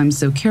since I'm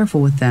so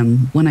careful with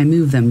them when I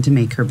move them to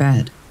make her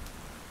bed.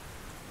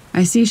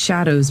 I see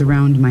shadows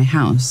around my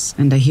house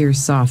and I hear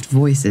soft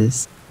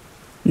voices.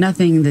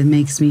 Nothing that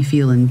makes me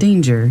feel in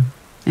danger,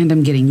 and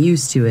I'm getting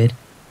used to it,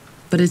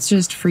 but it's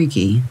just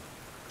freaky,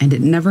 and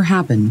it never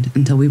happened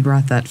until we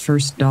brought that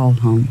first doll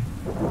home.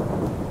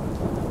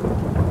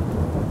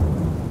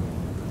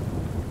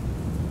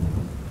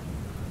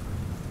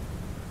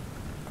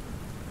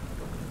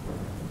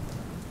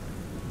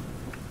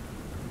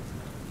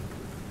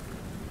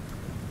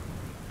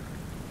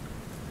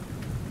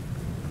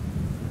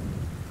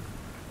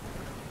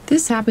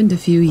 This happened a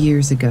few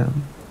years ago,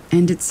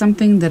 and it's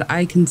something that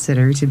I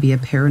consider to be a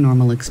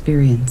paranormal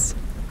experience.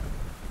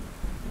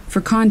 For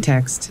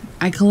context,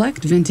 I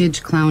collect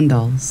vintage clown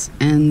dolls,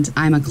 and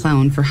I'm a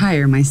clown for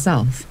hire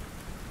myself.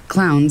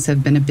 Clowns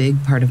have been a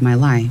big part of my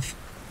life.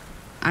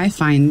 I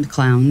find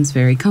clowns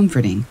very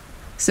comforting,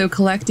 so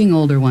collecting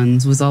older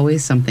ones was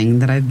always something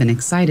that I've been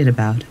excited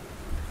about.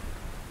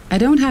 I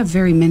don't have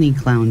very many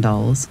clown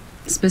dolls.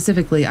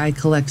 Specifically, I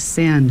collect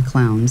sand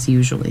clowns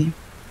usually.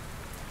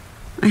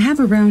 I have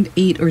around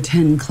 8 or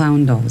 10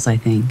 clown dolls, I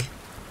think.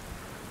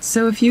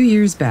 So a few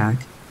years back,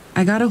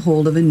 I got a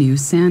hold of a new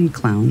sand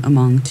clown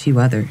among 2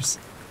 others.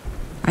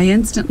 I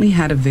instantly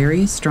had a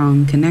very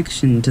strong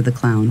connection to the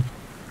clown,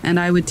 and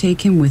I would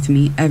take him with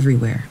me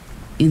everywhere,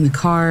 in the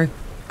car,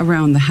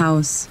 around the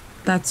house,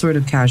 that sort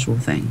of casual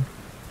thing.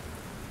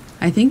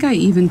 I think I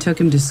even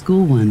took him to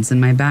school once in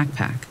my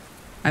backpack.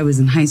 I was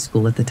in high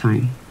school at the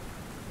time.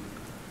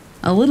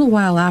 A little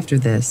while after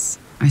this,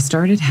 I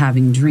started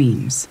having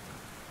dreams.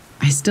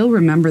 I still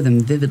remember them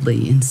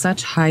vividly in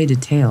such high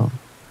detail.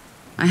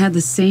 I had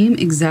the same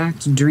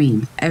exact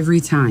dream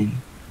every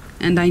time,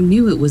 and I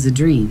knew it was a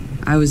dream.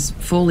 I was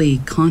fully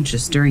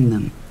conscious during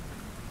them.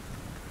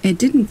 It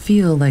didn't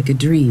feel like a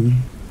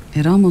dream.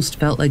 It almost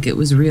felt like it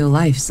was real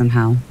life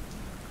somehow.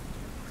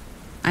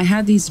 I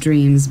had these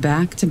dreams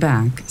back to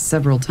back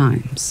several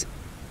times.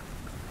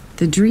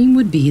 The dream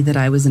would be that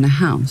I was in a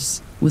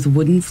house with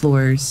wooden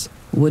floors,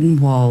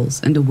 wooden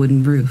walls, and a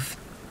wooden roof.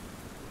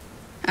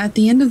 At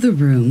the end of the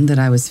room that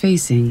I was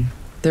facing,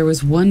 there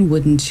was one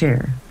wooden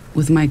chair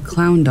with my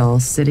clown doll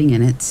sitting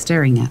in it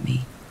staring at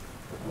me.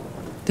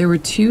 There were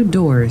 2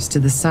 doors to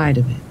the side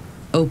of it,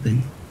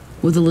 open,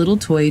 with a little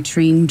toy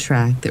train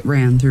track that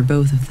ran through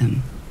both of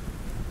them.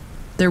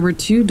 There were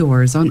 2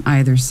 doors on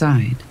either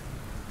side.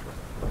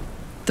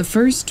 The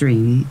first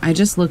dream, I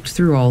just looked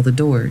through all the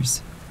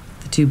doors,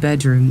 the 2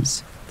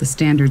 bedrooms, the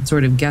standard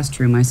sort of guest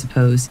room, I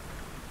suppose,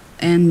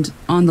 and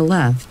on the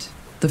left,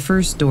 the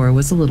first door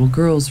was a little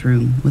girl's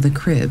room with a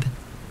crib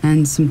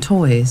and some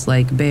toys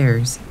like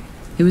bears.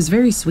 It was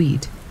very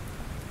sweet.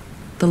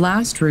 The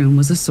last room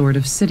was a sort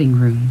of sitting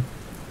room,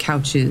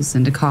 couches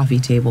and a coffee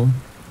table.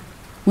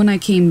 When I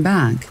came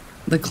back,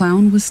 the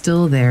clown was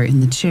still there in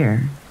the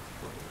chair.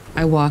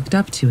 I walked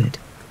up to it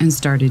and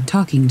started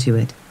talking to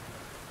it,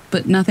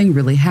 but nothing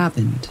really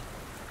happened.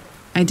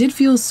 I did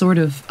feel sort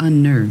of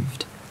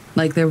unnerved,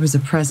 like there was a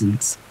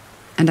presence,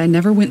 and I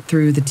never went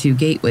through the 2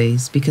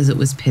 gateways because it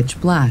was pitch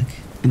black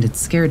and it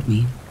scared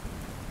me.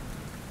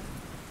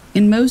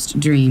 In most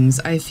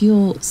dreams, I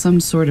feel some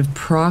sort of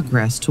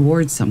progress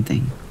towards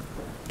something.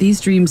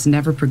 These dreams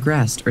never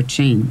progressed or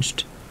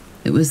changed.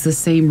 It was the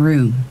same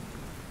room,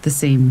 the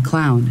same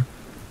clown,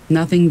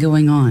 nothing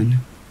going on,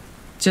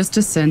 just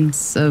a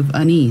sense of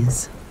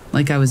unease,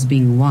 like I was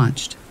being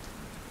watched.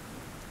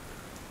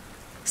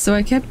 So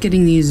I kept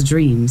getting these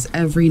dreams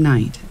every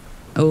night,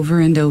 over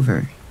and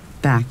over,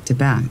 back to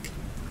back.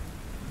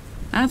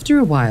 After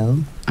a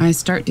while, I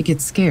start to get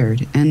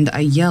scared and I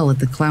yell at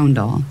the clown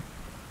doll.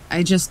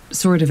 I just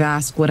sort of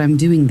ask what I'm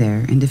doing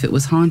there and if it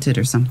was haunted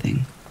or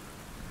something.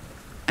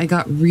 I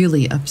got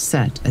really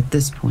upset at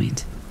this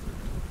point.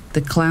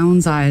 The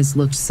clown's eyes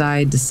looked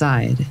side to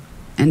side,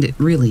 and it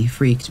really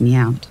freaked me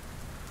out.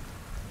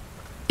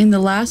 In the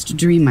last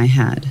dream I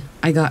had,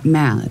 I got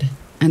mad,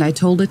 and I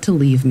told it to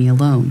leave me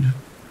alone,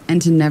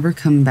 and to never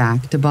come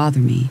back to bother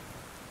me.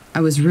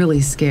 I was really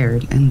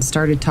scared and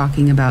started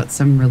talking about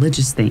some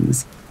religious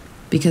things,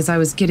 because I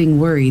was getting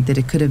worried that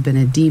it could have been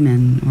a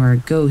demon or a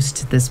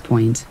ghost at this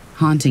point,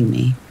 haunting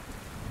me.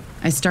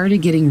 I started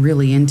getting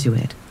really into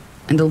it,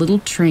 and a little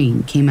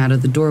train came out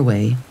of the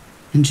doorway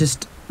and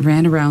just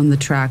ran around the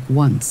track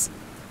once,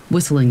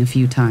 whistling a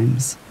few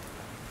times.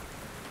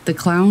 The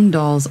clown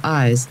doll's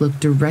eyes looked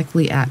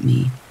directly at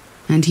me,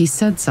 and he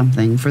said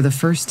something for the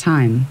first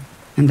time,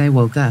 and I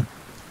woke up.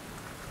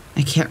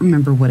 I can't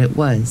remember what it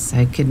was.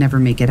 I could never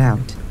make it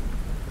out.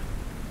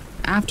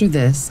 After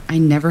this, I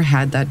never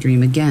had that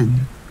dream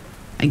again.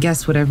 I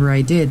guess whatever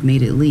I did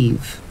made it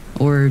leave.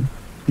 Or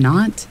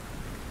not?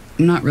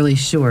 I'm not really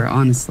sure,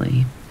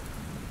 honestly.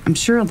 I'm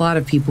sure a lot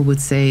of people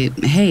would say,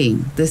 hey,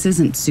 this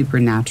isn't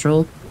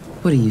supernatural.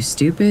 What are you,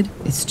 stupid?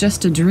 It's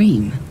just a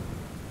dream.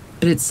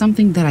 But it's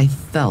something that I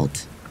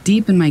felt,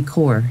 deep in my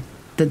core,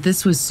 that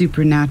this was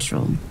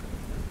supernatural,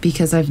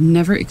 because I've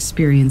never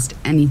experienced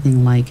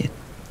anything like it.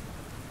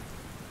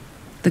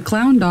 The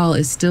clown doll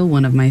is still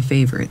one of my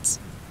favorites.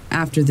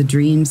 After the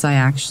dreams, I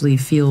actually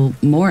feel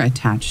more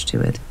attached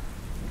to it.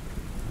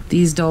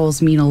 These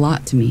dolls mean a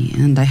lot to me,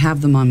 and I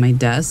have them on my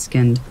desk,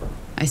 and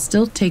I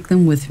still take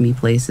them with me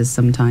places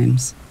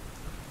sometimes.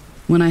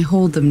 When I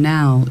hold them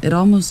now, it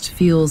almost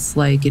feels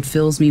like it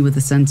fills me with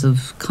a sense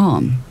of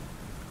calm.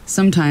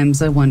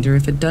 Sometimes I wonder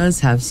if it does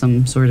have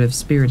some sort of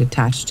spirit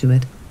attached to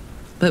it,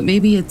 but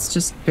maybe it's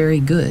just very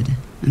good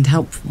and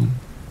helpful.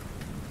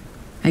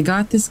 I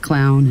got this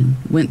clown and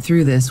went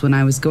through this when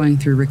I was going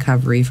through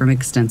recovery from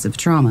extensive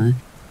trauma,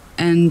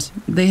 and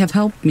they have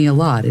helped me a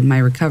lot in my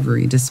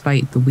recovery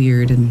despite the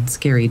weird and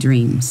scary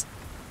dreams.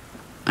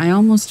 I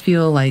almost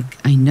feel like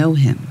I know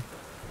him,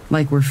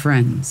 like we're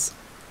friends.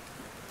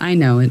 I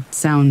know it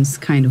sounds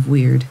kind of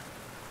weird,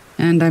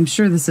 and I'm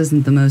sure this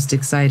isn't the most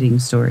exciting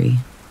story,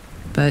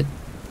 but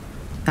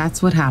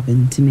that's what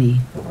happened to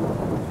me.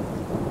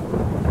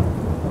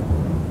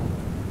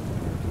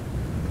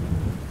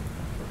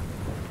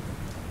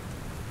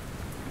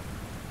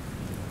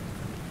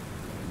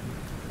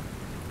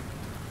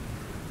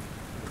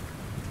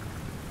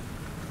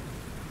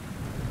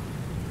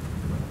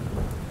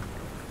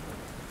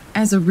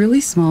 As a really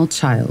small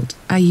child,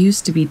 I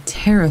used to be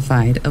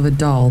terrified of a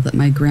doll that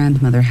my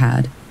grandmother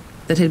had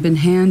that had been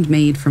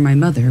handmade for my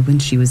mother when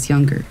she was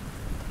younger.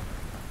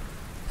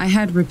 I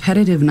had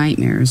repetitive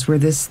nightmares where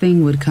this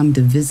thing would come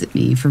to visit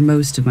me for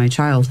most of my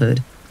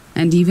childhood,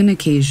 and even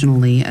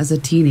occasionally as a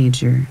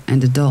teenager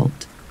and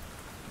adult.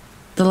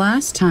 The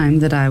last time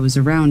that I was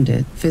around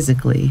it,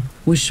 physically,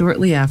 was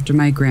shortly after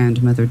my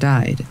grandmother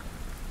died,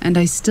 and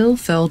I still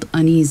felt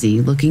uneasy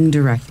looking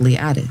directly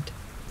at it,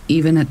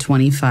 even at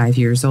 25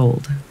 years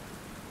old.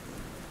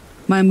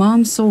 My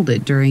mom sold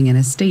it during an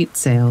estate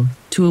sale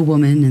to a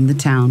woman in the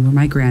town where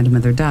my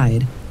grandmother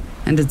died,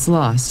 and it's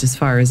lost as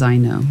far as I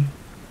know.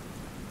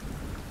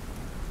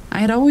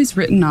 I had always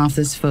written off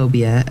this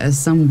phobia as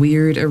some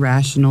weird,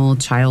 irrational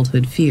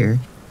childhood fear,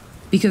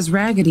 because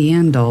Raggedy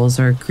Ann dolls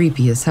are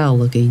creepy as hell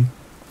looking,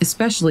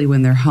 especially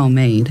when they're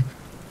homemade,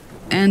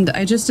 and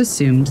I just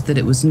assumed that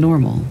it was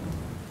normal.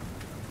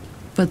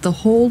 But the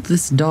hold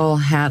this doll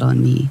had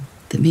on me,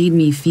 that made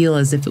me feel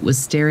as if it was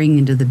staring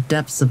into the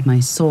depths of my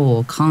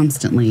soul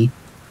constantly,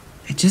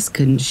 I just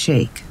couldn't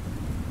shake.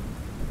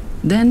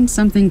 Then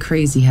something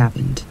crazy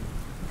happened.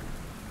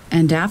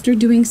 And after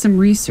doing some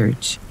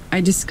research,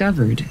 I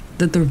discovered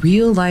that the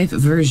real-life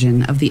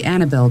version of the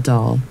Annabelle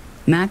doll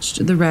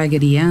matched the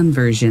Raggedy Ann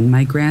version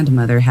my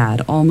grandmother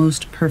had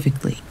almost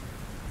perfectly.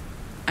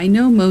 I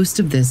know most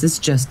of this is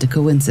just a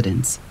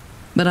coincidence,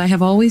 but I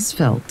have always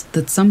felt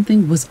that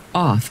something was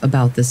off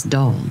about this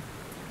doll.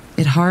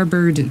 It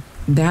harbored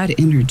bad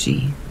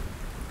energy.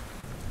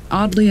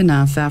 Oddly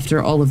enough,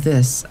 after all of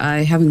this,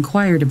 I have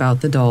inquired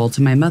about the doll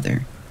to my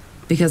mother,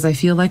 because I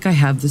feel like I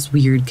have this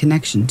weird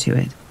connection to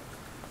it.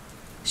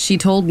 She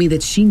told me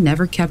that she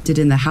never kept it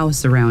in the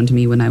house around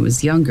me when I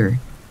was younger,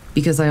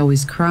 because I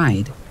always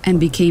cried and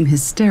became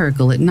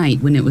hysterical at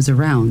night when it was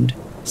around,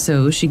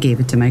 so she gave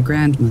it to my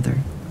grandmother.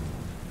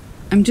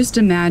 I'm just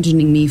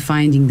imagining me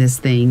finding this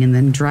thing and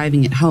then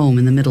driving it home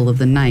in the middle of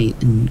the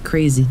night and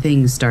crazy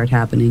things start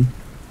happening.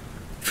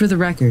 For the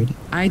record,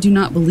 I do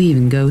not believe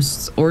in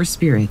ghosts or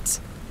spirits,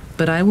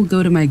 but I will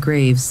go to my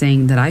grave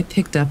saying that I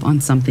picked up on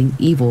something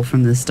evil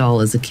from this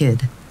doll as a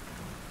kid.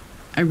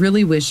 I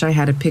really wish I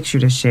had a picture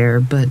to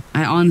share, but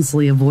I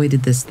honestly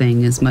avoided this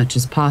thing as much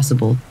as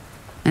possible,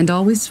 and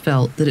always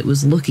felt that it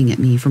was looking at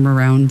me from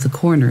around the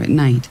corner at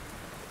night.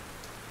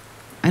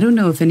 I don't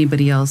know if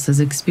anybody else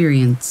has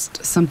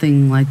experienced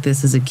something like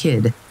this as a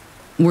kid,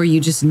 where you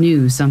just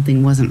knew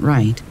something wasn't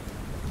right.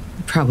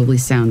 It probably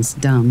sounds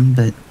dumb,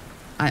 but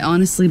I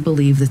honestly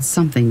believe that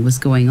something was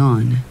going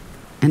on,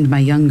 and my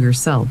younger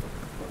self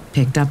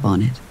picked up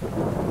on it.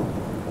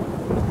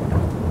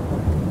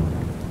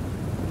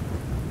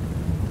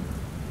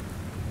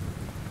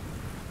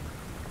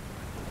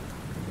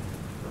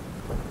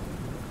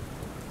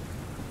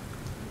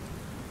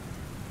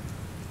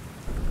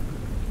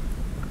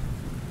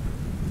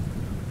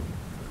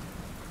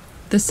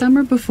 The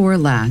summer before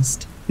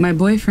last, my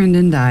boyfriend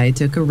and I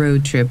took a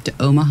road trip to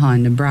Omaha,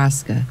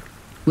 Nebraska,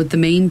 with the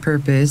main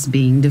purpose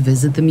being to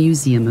visit the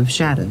Museum of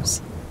Shadows.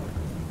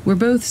 We're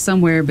both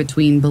somewhere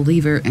between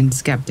believer and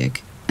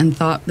skeptic, and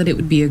thought that it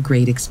would be a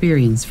great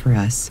experience for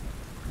us.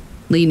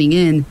 Leaning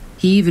in,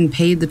 he even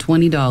paid the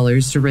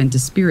 $20 to rent a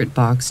spirit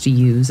box to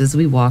use as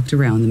we walked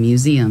around the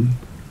museum.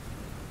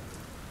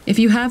 If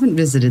you haven't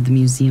visited the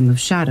Museum of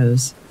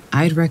Shadows,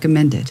 I'd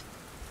recommend it,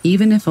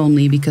 even if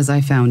only because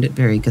I found it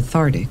very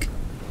cathartic.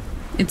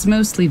 It's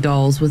mostly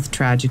dolls with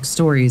tragic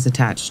stories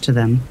attached to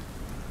them,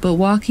 but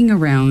walking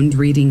around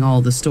reading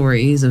all the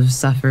stories of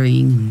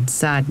suffering and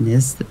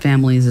sadness that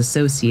families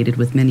associated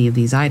with many of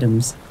these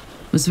items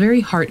was very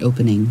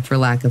heart-opening, for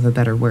lack of a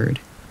better word.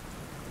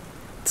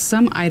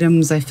 Some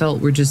items I felt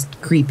were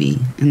just creepy,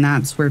 and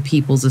that's where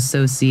people's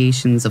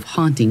associations of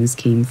hauntings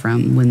came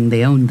from when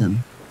they owned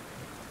them.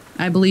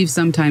 I believe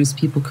sometimes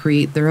people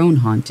create their own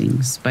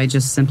hauntings by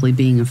just simply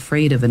being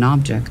afraid of an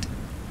object.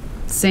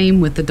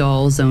 Same with the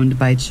dolls owned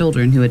by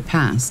children who had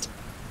passed.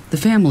 The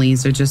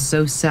families are just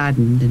so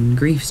saddened and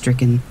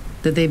grief-stricken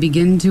that they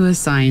begin to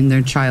assign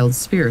their child's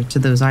spirit to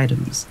those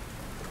items.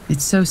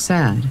 It's so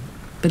sad,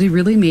 but it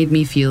really made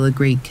me feel a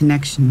great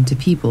connection to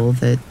people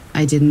that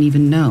I didn't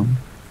even know,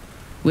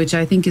 which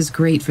I think is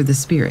great for the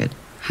spirit,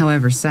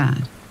 however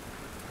sad.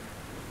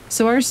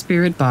 So our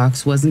spirit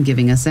box wasn't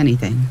giving us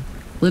anything,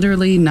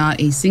 literally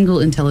not a single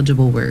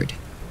intelligible word.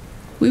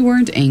 We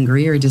weren't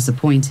angry or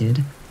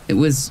disappointed. It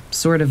was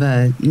sort of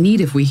a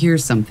neat if we hear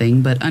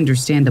something, but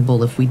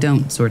understandable if we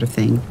don't sort of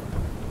thing,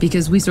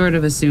 because we sort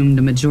of assumed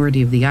a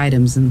majority of the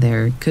items in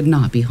there could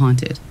not be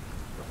haunted.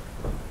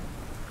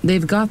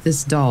 They've got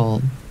this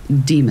doll,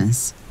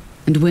 Demas,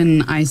 and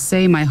when I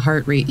say my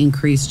heart rate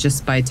increased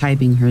just by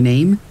typing her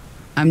name,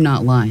 I'm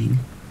not lying.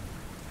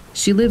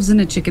 She lives in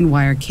a chicken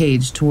wire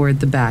cage toward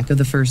the back of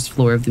the first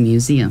floor of the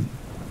museum,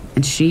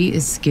 and she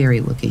is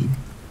scary looking,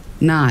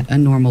 not a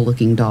normal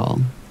looking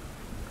doll.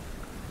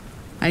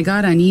 I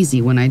got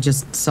uneasy when I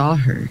just saw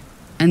her,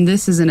 and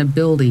this is in a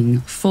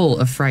building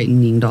full of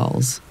frightening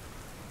dolls.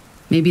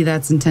 Maybe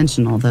that's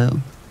intentional,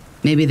 though.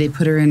 Maybe they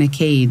put her in a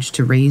cage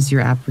to raise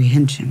your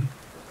apprehension.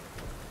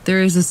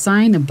 There is a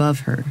sign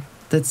above her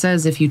that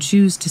says if you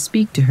choose to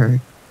speak to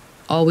her,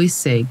 always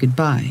say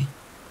goodbye,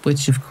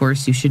 which of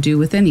course you should do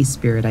with any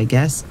spirit, I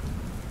guess,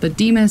 but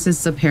Demas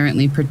is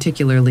apparently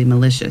particularly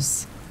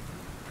malicious.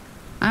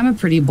 I'm a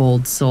pretty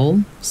bold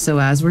soul, so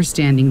as we're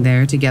standing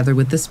there together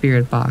with the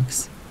spirit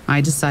box, I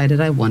decided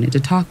I wanted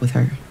to talk with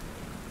her.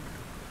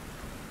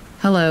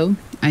 "Hello,"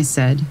 I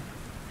said,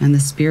 and the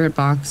spirit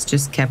box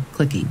just kept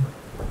clicking.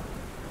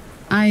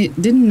 I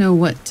didn't know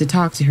what to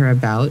talk to her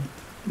about,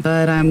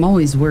 but I'm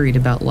always worried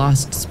about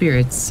lost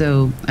spirits,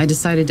 so I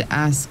decided to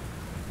ask,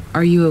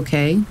 "Are you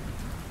okay?"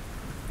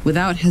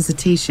 Without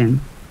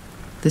hesitation,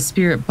 the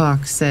spirit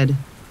box said,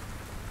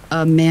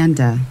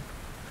 "Amanda,"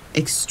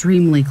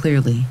 extremely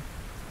clearly.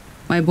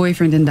 My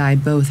boyfriend and I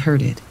both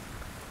heard it.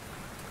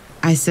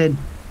 I said,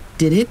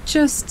 "Did it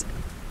just..."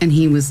 And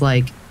he was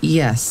like,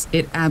 "Yes,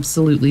 it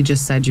absolutely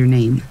just said your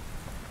name."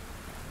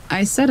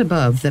 I said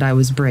above that I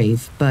was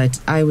brave, but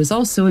I was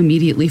also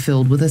immediately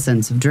filled with a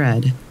sense of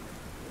dread.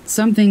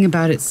 Something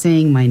about it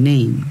saying my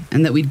name,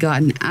 and that we'd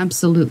gotten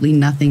absolutely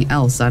nothing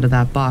else out of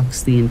that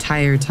box the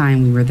entire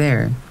time we were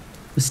there,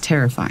 was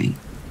terrifying,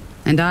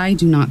 and I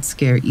do not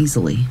scare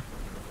easily.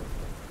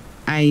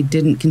 I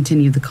didn't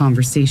continue the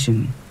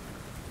conversation.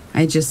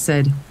 I just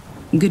said,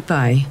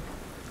 "Goodbye,"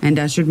 and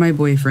ushered my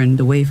boyfriend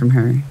away from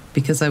her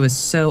because I was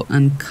so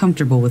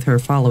uncomfortable with her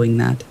following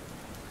that.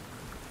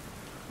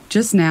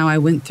 Just now I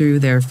went through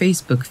their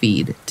Facebook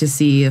feed to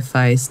see if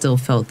I still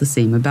felt the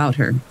same about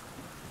her,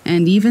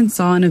 and even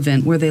saw an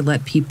event where they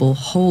let people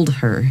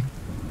hold her.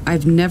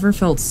 I've never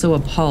felt so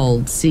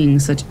appalled seeing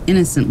such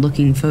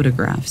innocent-looking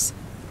photographs.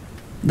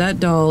 That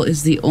doll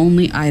is the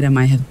only item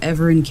I have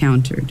ever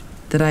encountered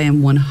that I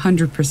am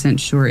 100%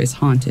 sure is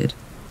haunted,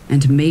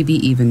 and maybe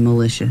even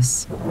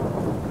malicious.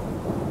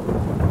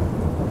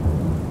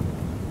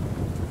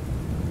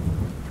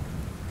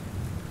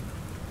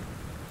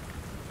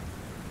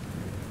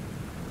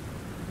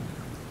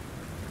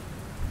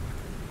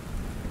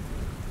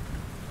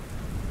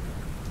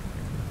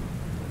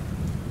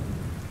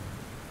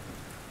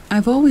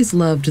 I've always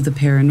loved the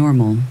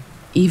paranormal,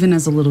 even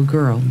as a little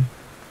girl.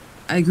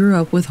 I grew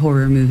up with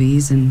horror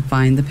movies and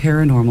find the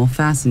paranormal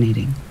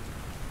fascinating.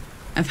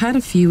 I've had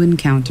a few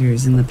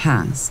encounters in the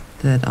past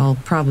that I'll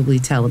probably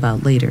tell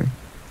about later,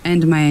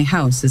 and my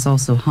house is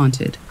also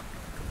haunted.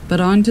 But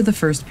on to the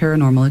first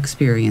paranormal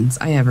experience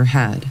I ever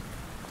had.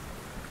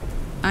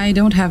 I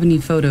don't have any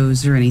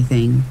photos or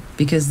anything,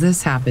 because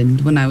this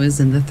happened when I was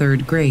in the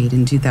 3rd grade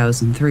in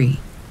 2003,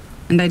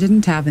 and I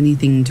didn't have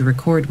anything to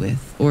record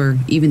with, or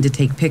even to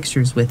take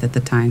pictures with at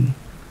the time.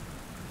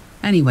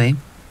 Anyway,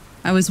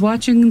 I was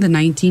watching the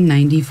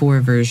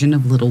 1994 version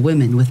of Little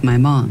Women with my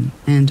mom,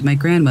 and my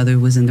grandmother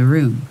was in the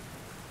room.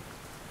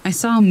 I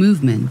saw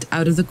movement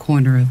out of the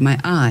corner of my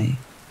eye,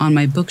 on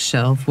my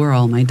bookshelf where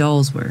all my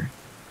dolls were.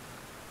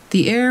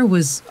 The air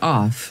was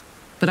off,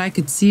 but I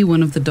could see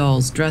one of the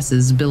doll's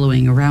dresses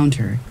billowing around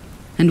her,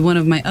 and one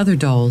of my other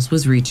dolls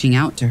was reaching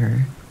out to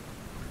her.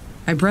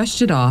 I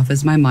brushed it off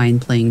as my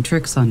mind playing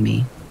tricks on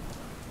me.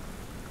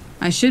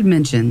 I should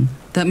mention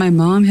that my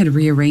mom had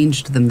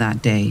rearranged them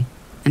that day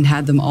and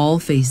had them all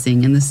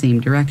facing in the same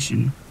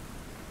direction.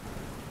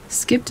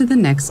 Skip to the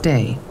next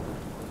day.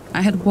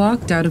 I had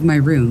walked out of my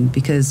room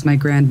because my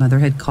grandmother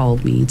had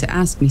called me to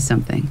ask me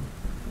something,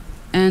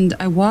 and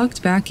I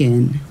walked back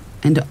in,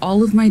 and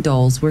all of my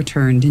dolls were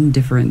turned in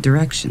different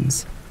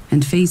directions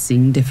and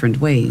facing different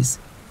ways.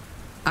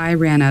 I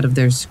ran out of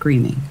there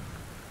screaming.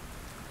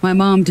 My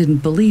mom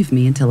didn't believe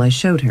me until I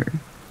showed her.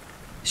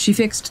 She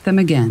fixed them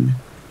again,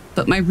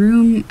 but my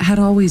room had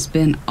always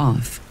been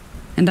off,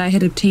 and I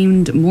had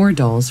obtained more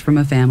dolls from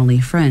a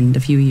family friend a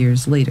few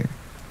years later,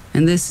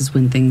 and this is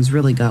when things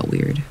really got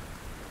weird.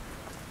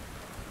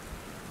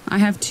 I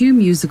have 2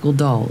 musical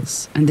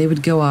dolls, and they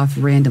would go off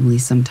randomly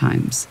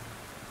sometimes.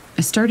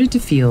 I started to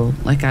feel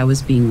like I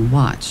was being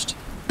watched,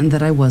 and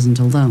that I wasn't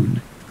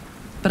alone,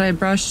 but I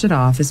brushed it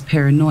off as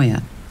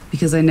paranoia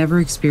because I never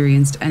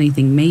experienced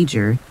anything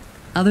major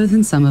other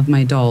than some of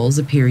my dolls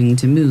appearing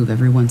to move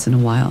every once in a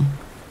while.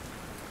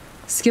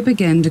 Skip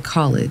again to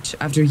college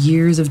after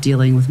years of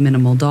dealing with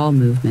minimal doll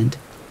movement.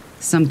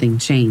 Something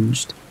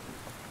changed.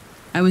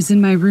 I was in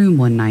my room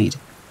one night,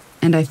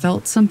 and I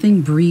felt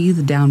something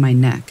breathe down my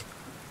neck.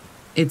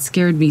 It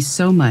scared me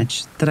so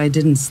much that I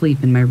didn't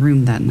sleep in my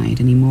room that night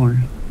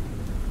anymore.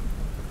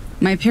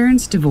 My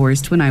parents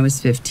divorced when I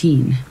was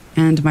 15,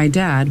 and my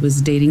dad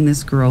was dating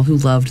this girl who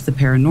loved the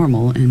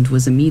paranormal and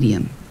was a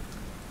medium.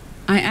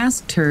 I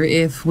asked her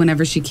if,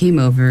 whenever she came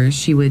over,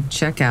 she would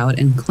check out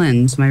and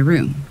cleanse my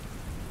room.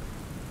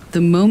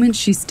 The moment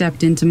she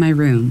stepped into my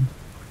room,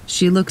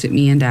 she looked at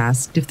me and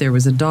asked if there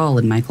was a doll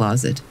in my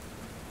closet.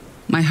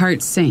 My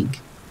heart sank,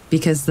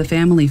 because the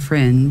family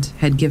friend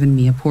had given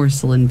me a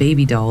porcelain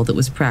baby doll that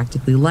was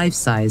practically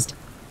life-sized,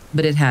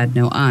 but it had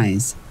no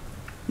eyes.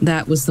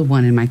 That was the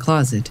one in my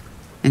closet,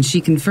 and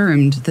she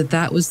confirmed that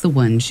that was the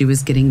one she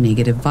was getting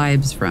negative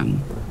vibes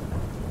from.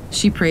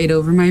 She prayed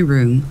over my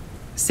room,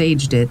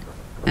 saged it,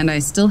 and I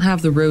still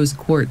have the rose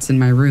quartz in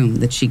my room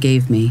that she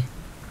gave me.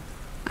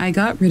 I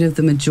got rid of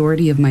the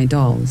majority of my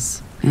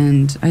dolls,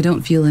 and I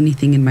don't feel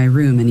anything in my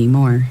room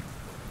anymore.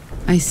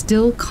 I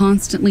still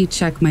constantly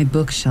check my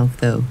bookshelf,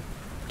 though,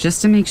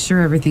 just to make sure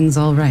everything's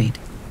all right.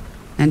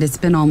 And it's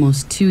been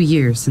almost 2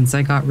 years since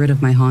I got rid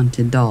of my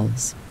haunted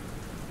dolls.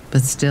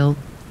 But still,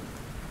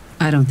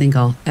 I don't think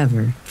I'll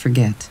ever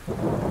forget.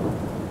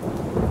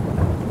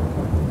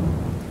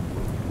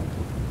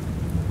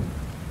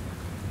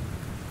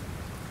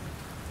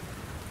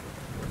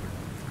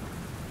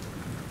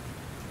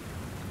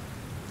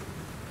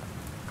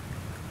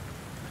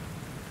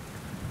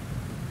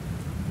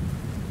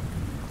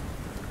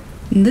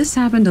 This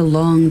happened a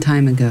long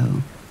time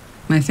ago.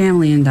 My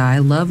family and I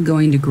love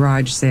going to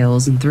garage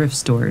sales and thrift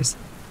stores.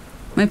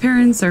 My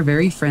parents are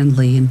very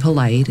friendly and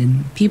polite,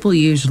 and people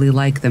usually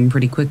like them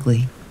pretty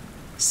quickly.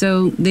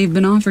 So they've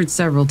been offered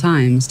several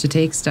times to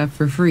take stuff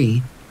for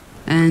free,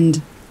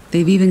 and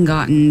they've even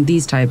gotten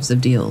these types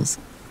of deals.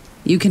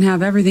 You can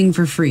have everything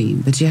for free,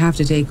 but you have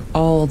to take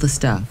all the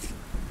stuff.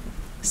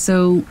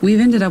 So we've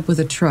ended up with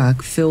a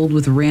truck filled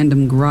with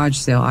random garage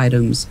sale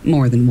items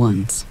more than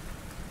once.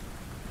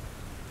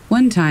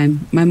 One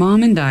time, my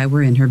mom and I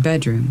were in her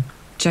bedroom,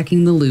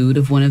 checking the loot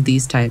of one of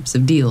these types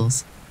of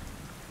deals.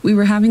 We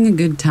were having a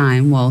good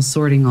time while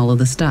sorting all of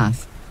the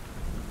stuff.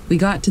 We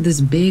got to this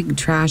big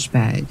trash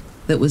bag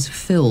that was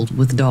filled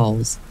with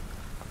dolls.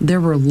 There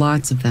were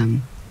lots of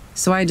them,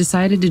 so I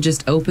decided to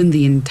just open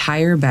the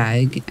entire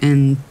bag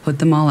and put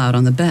them all out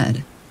on the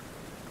bed.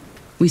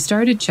 We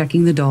started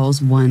checking the dolls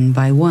one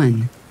by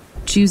one,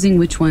 choosing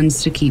which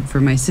ones to keep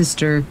for my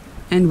sister,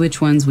 and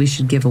which ones we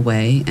should give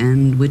away,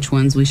 and which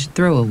ones we should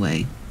throw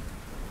away.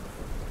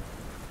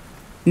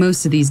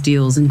 Most of these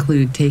deals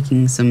include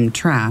taking some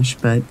trash,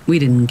 but we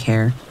didn't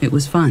care. It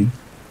was fun.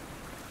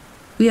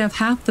 We have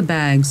half the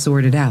bag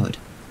sorted out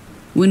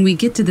when we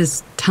get to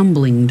this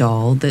tumbling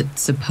doll that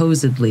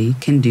supposedly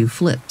can do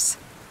flips.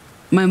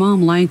 My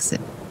mom likes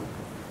it.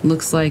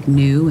 Looks like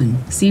new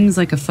and seems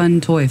like a fun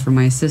toy for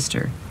my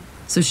sister,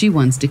 so she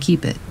wants to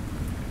keep it.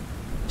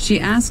 She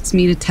asks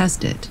me to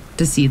test it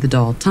to see the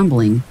doll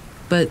tumbling,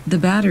 but the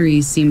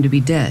batteries seem to be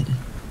dead.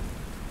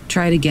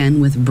 Tried again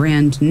with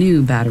brand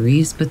new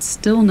batteries, but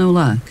still no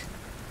luck.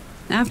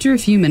 After a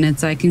few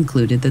minutes, I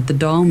concluded that the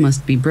doll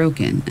must be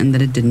broken and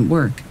that it didn't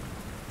work.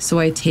 So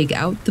I take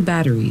out the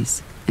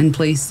batteries and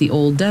place the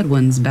old dead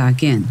ones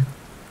back in.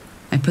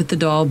 I put the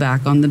doll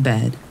back on the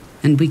bed,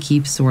 and we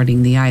keep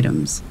sorting the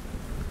items.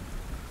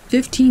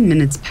 15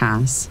 minutes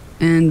pass,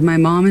 and my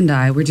mom and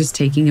I were just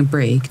taking a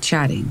break,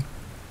 chatting,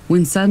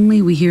 when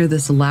suddenly we hear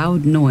this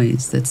loud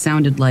noise that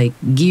sounded like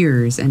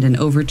gears and an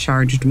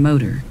overcharged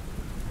motor.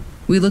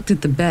 We looked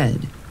at the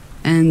bed,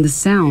 and the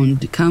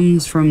sound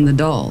comes from the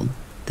doll,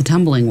 the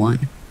tumbling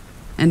one,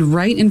 and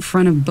right in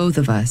front of both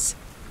of us,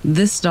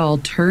 this doll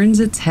turns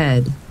its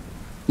head,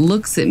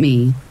 looks at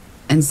me,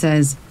 and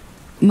says,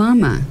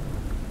 "Mama."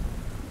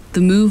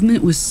 The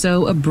movement was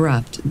so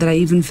abrupt that I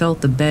even felt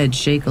the bed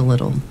shake a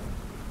little.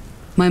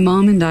 My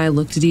mom and I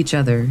looked at each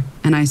other,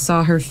 and I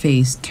saw her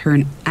face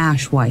turn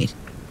ash white.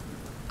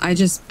 I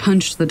just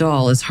punched the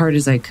doll as hard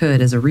as I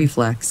could as a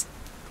reflex,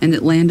 and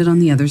it landed on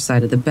the other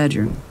side of the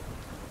bedroom.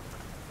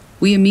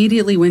 We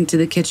immediately went to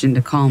the kitchen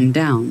to calm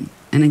down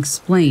and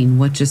explain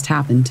what just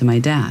happened to my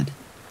dad.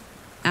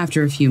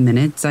 After a few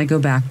minutes, I go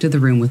back to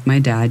the room with my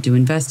dad to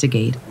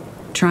investigate,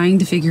 trying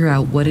to figure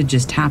out what had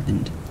just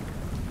happened.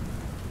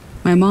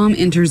 My mom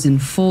enters in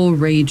full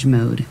rage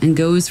mode and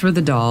goes for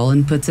the doll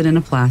and puts it in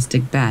a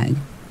plastic bag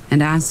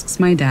and asks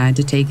my dad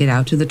to take it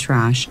out to the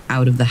trash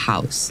out of the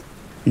house,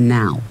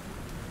 now.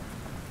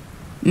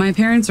 My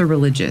parents are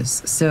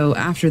religious, so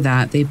after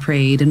that they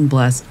prayed and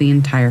blessed the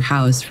entire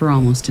house for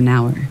almost an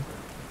hour.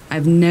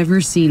 I've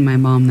never seen my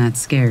mom that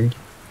scared.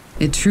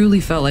 It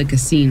truly felt like a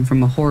scene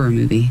from a horror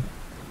movie.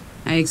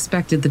 I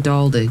expected the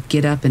doll to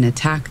get up and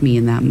attack me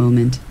in that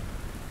moment.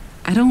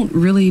 I don't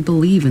really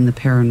believe in the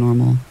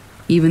paranormal,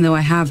 even though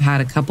I have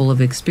had a couple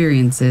of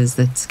experiences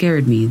that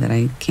scared me that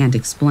I can't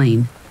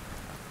explain.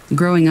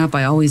 Growing up,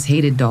 I always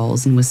hated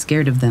dolls and was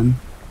scared of them,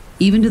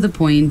 even to the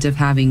point of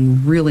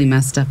having really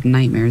messed up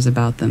nightmares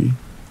about them.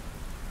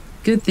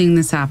 Good thing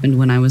this happened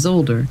when I was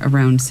older,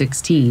 around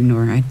 16,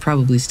 or I'd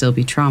probably still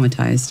be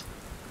traumatized.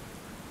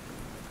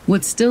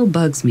 What still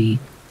bugs me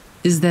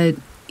is that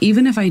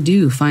even if I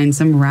do find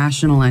some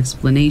rational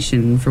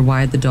explanation for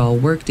why the doll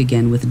worked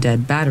again with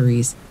dead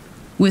batteries,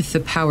 with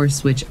the power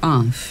switch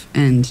off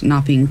and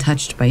not being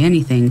touched by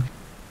anything,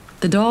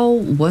 the doll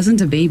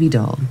wasn't a baby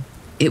doll.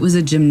 It was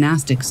a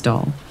gymnastics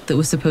doll that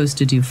was supposed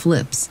to do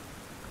flips.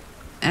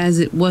 As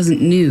it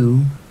wasn't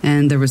new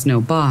and there was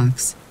no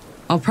box,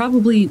 I'll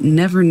probably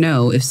never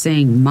know if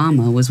saying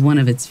 "mama" was one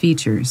of its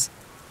features.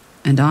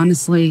 And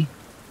honestly,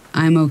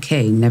 I'm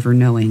okay never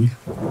knowing.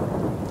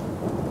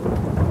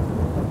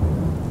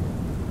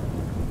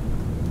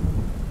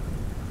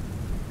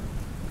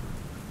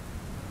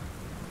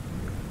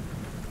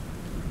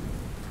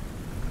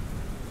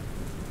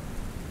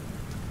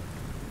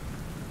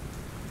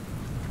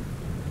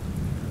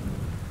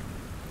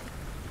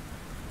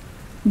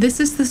 This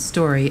is the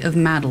story of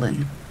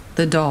Madeline,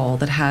 the doll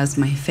that has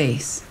my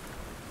face.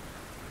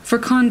 For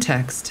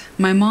context,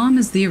 my mom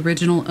is the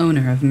original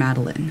owner of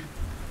Madeline,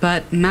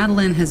 but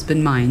Madeline has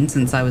been mine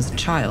since I was a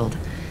child.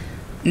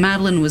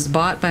 Madeline was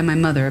bought by my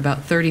mother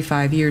about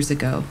 35 years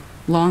ago,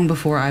 long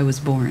before I was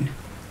born.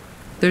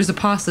 There's a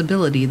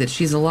possibility that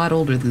she's a lot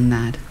older than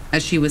that,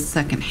 as she was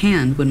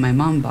second-hand when my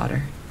mom bought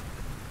her.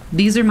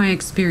 These are my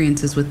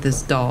experiences with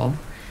this doll.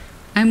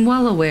 I'm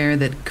well aware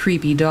that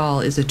creepy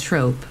doll is a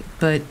trope,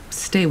 but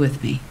stay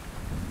with me.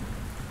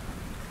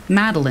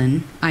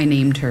 Madeline, I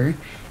named her,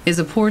 is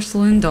a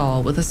porcelain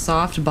doll with a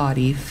soft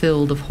body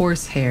filled of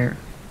horsehair,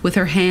 with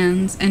her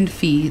hands and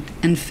feet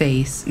and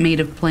face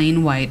made of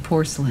plain white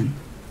porcelain.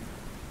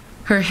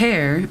 Her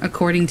hair,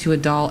 according to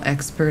a doll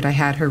expert I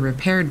had her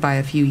repaired by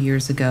a few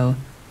years ago,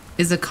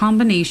 is a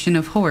combination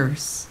of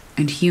horse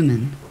and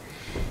human.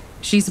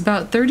 She's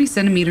about 30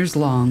 centimeters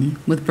long,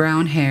 with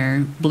brown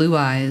hair, blue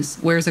eyes,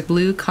 wears a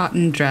blue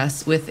cotton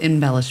dress with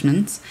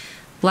embellishments,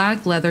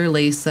 black leather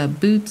lace-up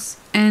boots,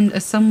 and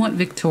a somewhat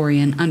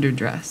Victorian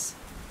underdress.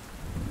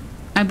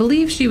 I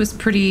believe she was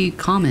pretty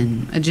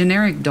common, a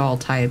generic doll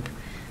type.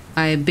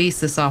 I base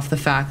this off the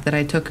fact that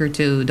I took her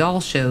to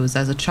doll shows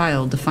as a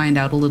child to find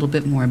out a little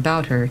bit more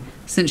about her,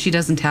 since she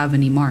doesn't have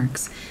any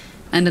marks,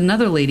 and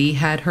another lady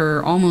had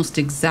her almost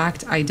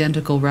exact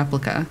identical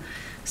replica.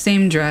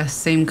 Same dress,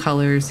 same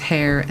colors,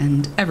 hair,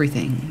 and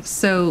everything,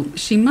 so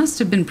she must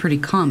have been pretty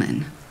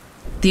common.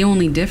 The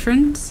only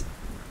difference?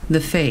 The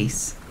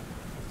face.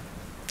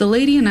 The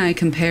lady and I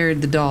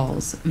compared the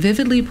dolls,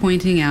 vividly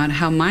pointing out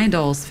how my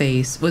doll's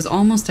face was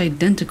almost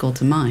identical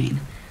to mine.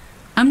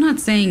 I'm not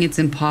saying it's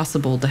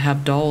impossible to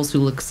have dolls who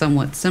look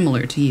somewhat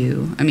similar to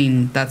you. I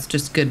mean, that's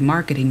just good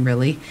marketing,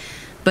 really.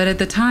 But at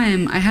the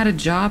time, I had a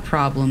jaw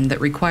problem that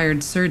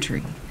required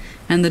surgery,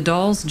 and the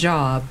doll's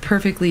jaw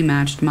perfectly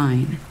matched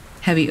mine.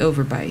 Heavy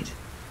overbite.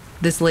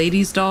 This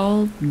lady's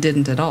doll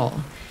didn't at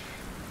all.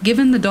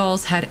 Given the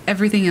dolls had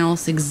everything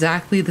else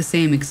exactly the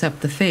same except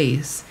the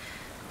face,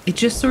 it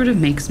just sort of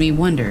makes me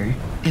wonder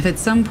if at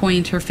some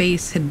point her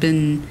face had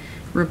been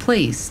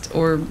replaced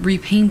or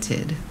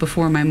repainted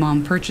before my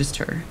mom purchased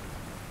her.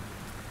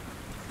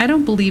 I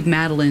don't believe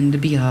Madeline to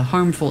be a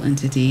harmful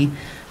entity,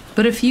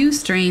 but a few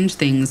strange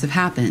things have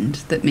happened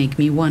that make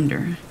me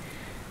wonder.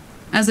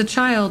 As a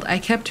child, I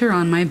kept her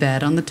on my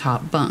bed on the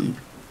top bunk.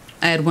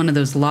 I had one of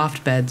those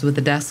loft beds with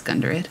a desk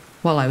under it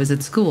while I was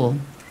at school.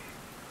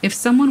 If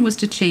someone was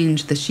to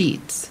change the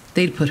sheets,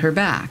 they'd put her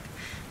back,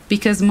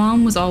 because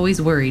Mom was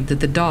always worried that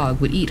the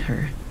dog would eat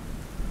her.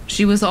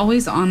 She was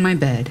always on my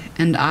bed,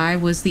 and I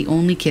was the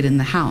only kid in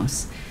the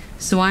house,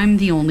 so I'm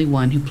the only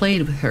one who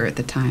played with her at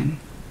the time.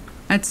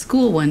 At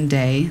school one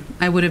day,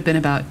 I would have been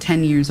about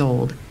 10 years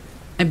old.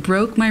 I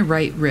broke my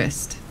right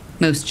wrist.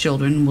 Most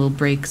children will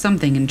break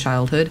something in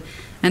childhood,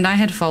 and I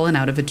had fallen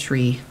out of a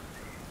tree.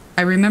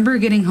 I remember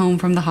getting home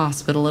from the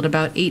hospital at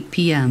about 8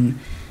 p.m.,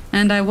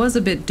 and I was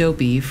a bit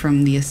dopey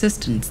from the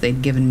assistance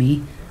they'd given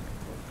me.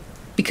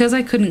 Because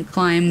I couldn't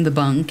climb the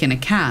bunk in a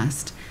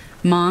cast,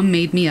 Mom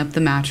made me up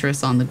the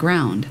mattress on the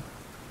ground.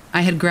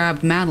 I had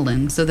grabbed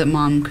Madeline so that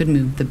Mom could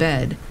move the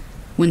bed,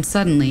 when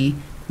suddenly,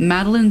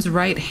 Madeline's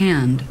right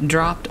hand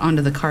dropped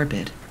onto the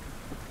carpet.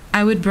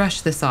 I would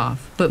brush this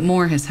off, but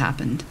more has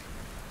happened.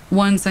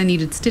 Once I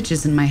needed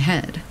stitches in my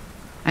head.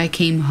 I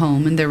came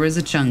home and there was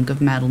a chunk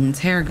of Madeline's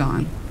hair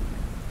gone.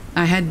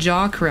 I had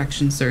jaw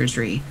correction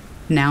surgery.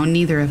 Now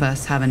neither of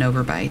us have an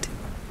overbite.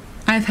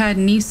 I've had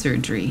knee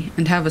surgery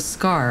and have a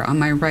scar on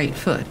my right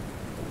foot,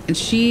 and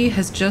she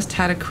has just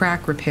had a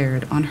crack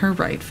repaired on her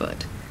right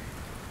foot.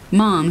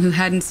 Mom, who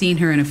hadn't seen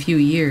her in a few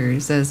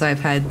years as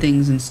I've had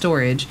things in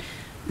storage,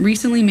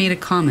 recently made a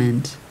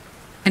comment,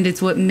 and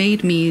it's what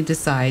made me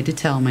decide to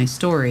tell my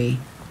story.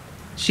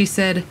 She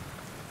said,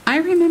 "I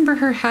remember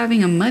her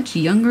having a much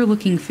younger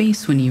looking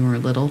face when you were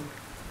little."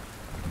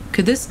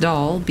 Could this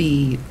doll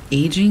be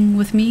aging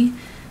with me,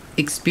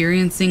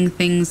 experiencing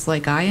things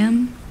like I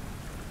am?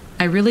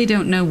 I really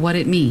don't know what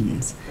it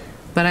means,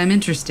 but I'm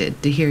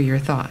interested to hear your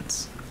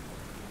thoughts.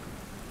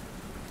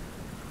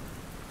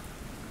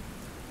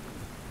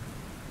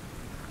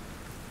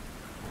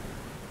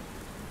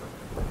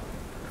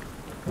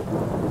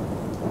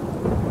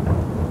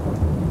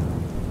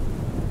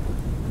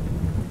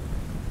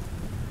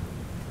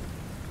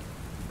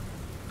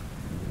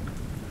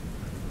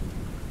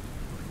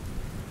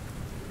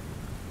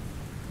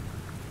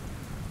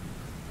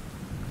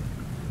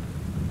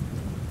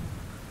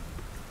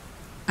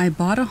 I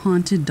bought a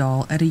haunted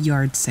doll at a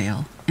yard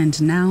sale,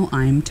 and now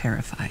I'm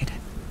terrified.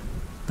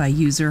 By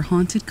user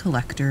Haunted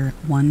Collector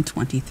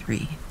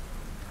 123.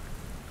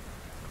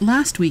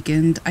 Last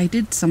weekend, I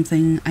did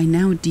something I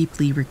now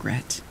deeply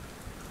regret.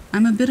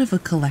 I'm a bit of a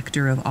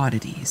collector of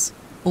oddities.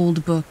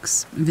 Old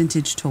books,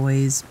 vintage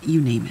toys,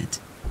 you name it.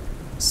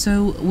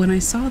 So when I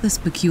saw this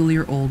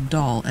peculiar old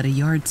doll at a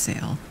yard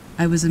sale,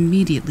 I was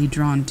immediately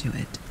drawn to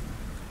it.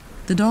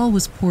 The doll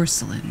was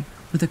porcelain,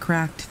 with a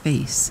cracked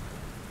face,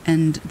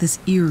 and this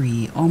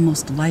eerie,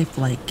 almost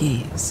lifelike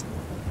gaze.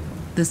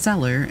 The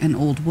seller, an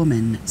old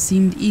woman,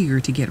 seemed eager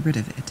to get rid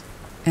of it,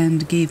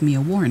 and gave me a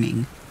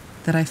warning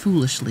that I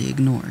foolishly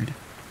ignored.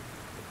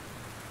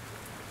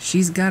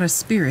 "She's got a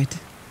spirit,"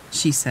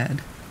 she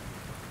said.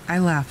 I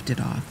laughed it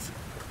off.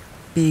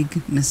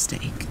 Big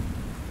mistake.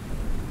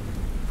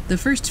 The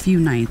first few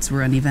nights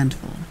were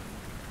uneventful,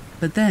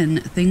 but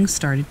then things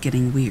started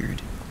getting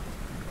weird.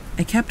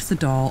 I kept the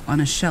doll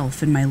on a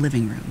shelf in my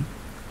living room.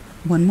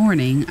 One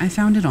morning, I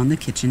found it on the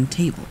kitchen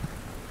table.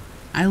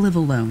 I live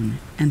alone,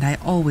 and I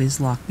always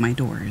lock my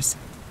doors,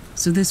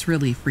 so this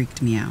really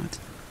freaked me out.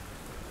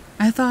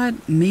 I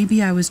thought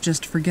maybe I was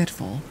just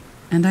forgetful,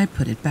 and I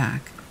put it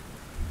back.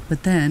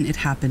 But then it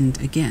happened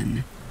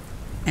again,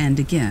 and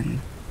again.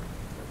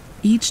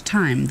 Each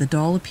time, the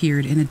doll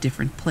appeared in a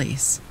different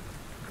place.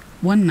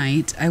 One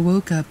night, I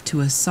woke up to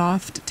a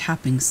soft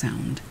tapping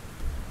sound.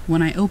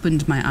 When I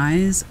opened my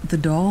eyes, the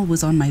doll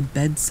was on my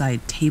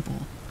bedside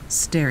table,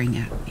 staring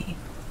at me.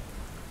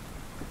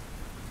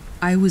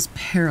 I was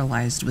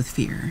paralyzed with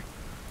fear.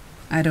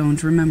 I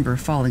don't remember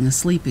falling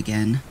asleep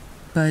again,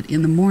 but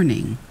in the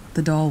morning,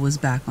 the doll was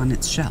back on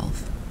its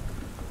shelf.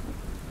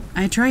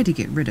 I tried to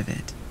get rid of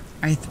it.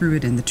 I threw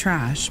it in the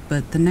trash,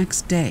 but the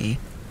next day,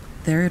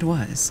 there it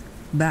was,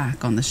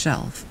 back on the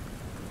shelf.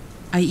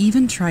 I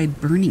even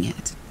tried burning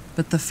it,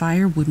 but the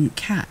fire wouldn't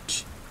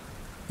catch.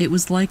 It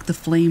was like the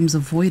flames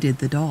avoided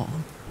the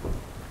doll.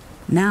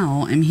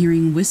 Now I'm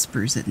hearing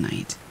whispers at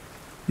night.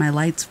 My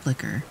lights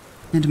flicker,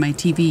 and my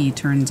TV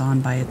turns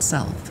on by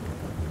itself.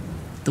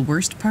 The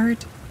worst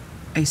part?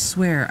 I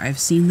swear I've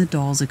seen the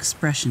doll's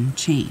expression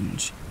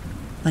change,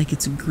 like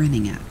it's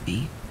grinning at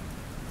me.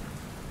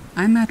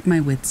 I'm at my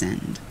wit's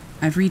end.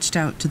 I've reached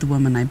out to the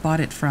woman I bought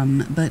it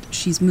from, but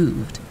she's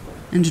moved,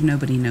 and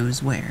nobody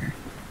knows where.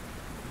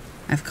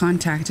 I've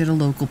contacted a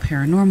local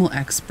paranormal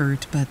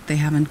expert, but they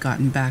haven't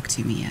gotten back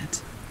to me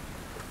yet.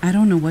 I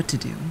don't know what to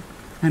do.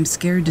 I'm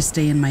scared to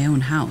stay in my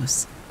own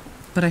house,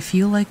 but I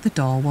feel like the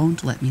doll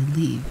won't let me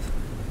leave.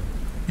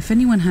 If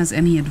anyone has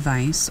any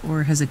advice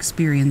or has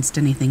experienced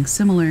anything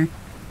similar,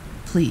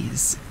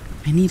 please,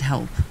 I need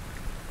help.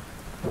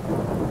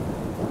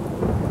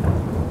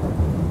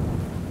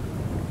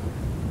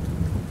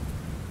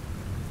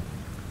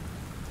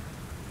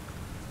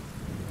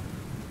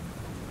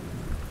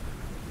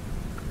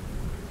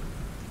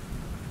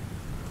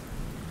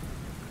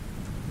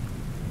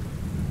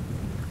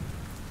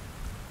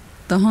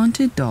 The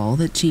haunted doll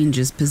that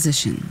changes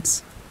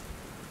positions.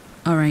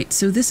 Alright,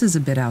 so this is a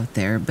bit out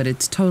there, but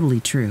it's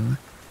totally true.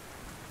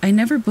 I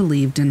never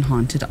believed in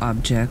haunted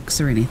objects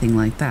or anything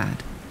like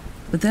that.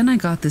 But then I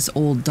got this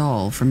old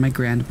doll from my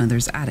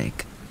grandmother's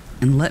attic,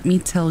 and let me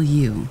tell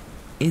you,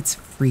 it's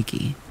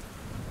freaky.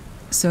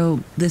 So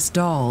this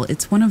doll,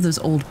 it's one of those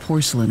old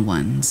porcelain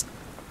ones.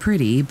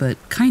 Pretty, but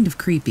kind of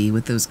creepy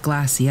with those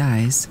glassy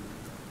eyes.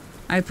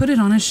 I put it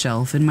on a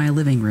shelf in my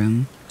living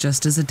room,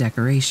 just as a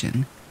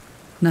decoration.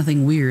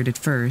 Nothing weird at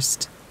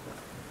first.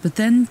 But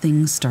then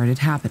things started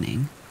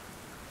happening.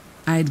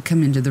 I'd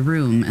come into the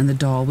room and the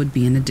doll would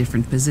be in a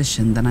different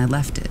position than I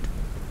left it.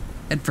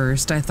 At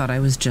first, I thought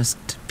I was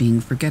just being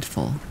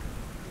forgetful.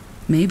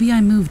 Maybe I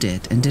moved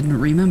it and didn't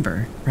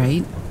remember,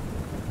 right?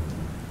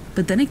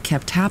 But then it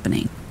kept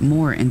happening,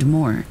 more and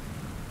more.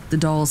 The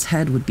doll's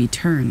head would be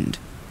turned,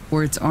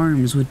 or its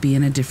arms would be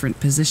in a different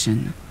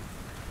position.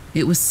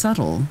 It was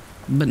subtle,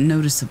 but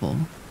noticeable.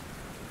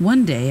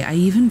 One day, I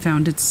even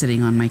found it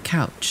sitting on my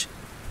couch.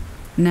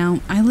 Now,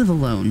 I live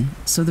alone,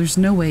 so there's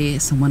no way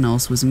someone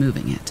else was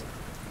moving it.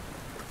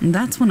 And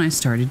that's when I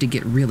started to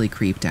get really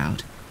creeped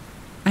out.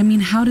 I mean,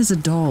 how does a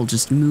doll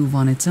just move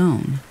on its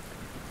own?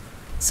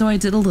 So I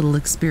did a little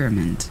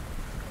experiment.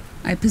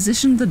 I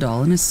positioned the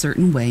doll in a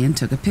certain way and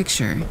took a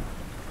picture.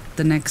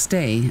 The next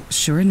day,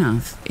 sure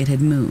enough, it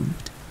had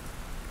moved.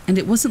 And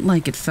it wasn't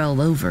like it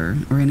fell over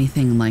or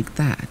anything like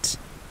that.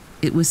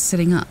 It was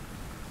sitting up,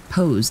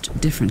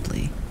 posed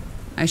differently.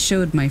 I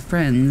showed my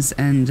friends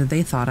and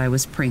they thought I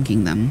was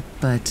pranking them,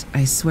 but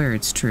I swear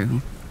it's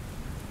true.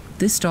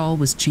 This doll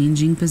was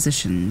changing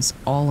positions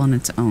all on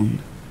its own.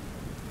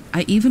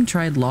 I even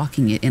tried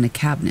locking it in a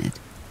cabinet,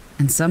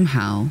 and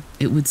somehow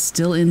it would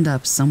still end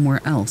up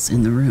somewhere else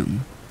in the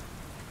room.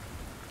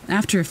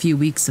 After a few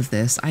weeks of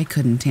this, I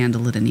couldn't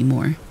handle it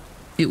anymore.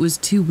 It was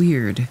too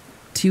weird,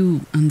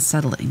 too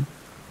unsettling.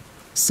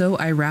 So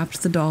I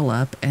wrapped the doll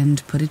up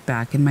and put it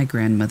back in my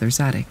grandmother's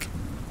attic.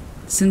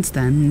 Since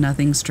then,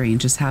 nothing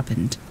strange has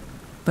happened,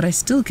 but I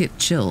still get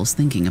chills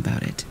thinking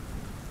about it.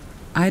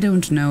 I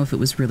don't know if it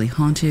was really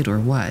haunted or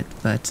what,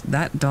 but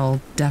that doll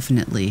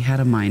definitely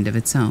had a mind of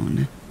its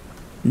own.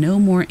 No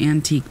more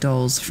antique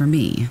dolls for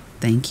me,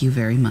 thank you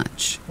very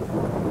much.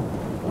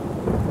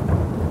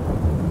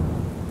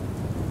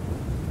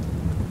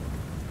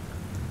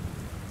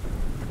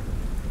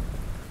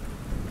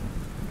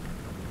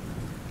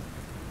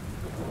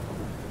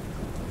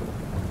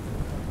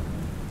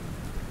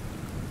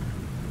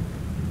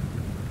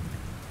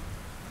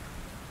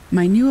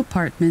 My new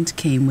apartment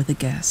came with a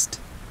guest,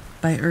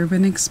 by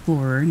Urban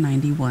Explorer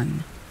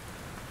 91.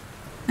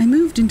 I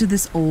moved into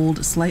this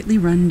old, slightly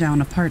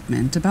run-down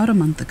apartment about a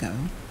month ago.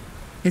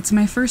 It's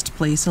my first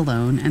place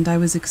alone, and I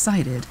was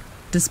excited,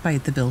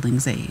 despite the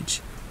building's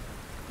age.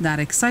 That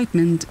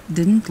excitement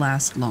didn't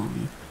last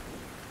long.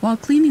 While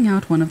cleaning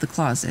out one of the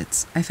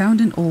closets, I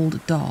found an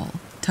old doll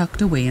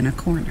tucked away in a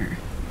corner.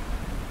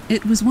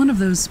 It was one of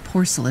those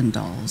porcelain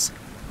dolls,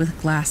 with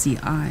glassy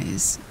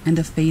eyes and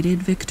a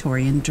faded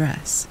Victorian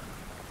dress.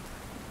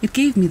 It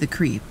gave me the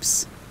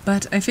creeps,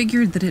 but I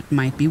figured that it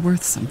might be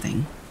worth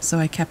something, so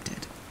I kept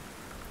it.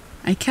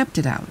 I kept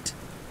it out,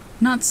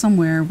 not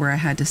somewhere where I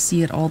had to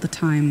see it all the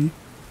time,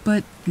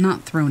 but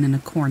not thrown in a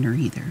corner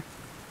either.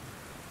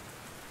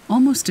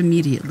 Almost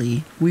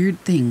immediately, weird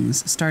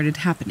things started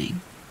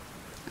happening.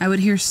 I would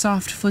hear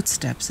soft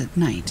footsteps at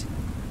night,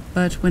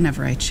 but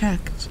whenever I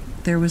checked,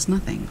 there was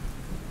nothing.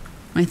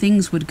 My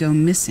things would go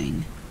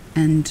missing,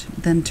 and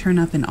then turn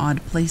up in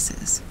odd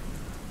places.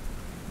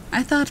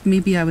 I thought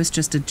maybe I was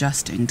just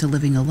adjusting to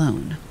living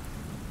alone,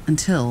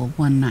 until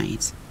one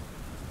night.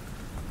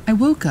 I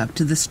woke up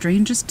to the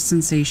strangest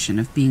sensation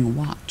of being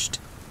watched.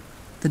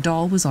 The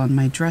doll was on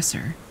my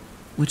dresser,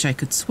 which I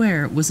could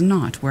swear was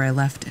not where I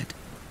left it.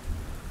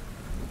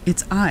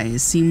 Its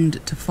eyes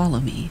seemed to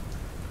follow me.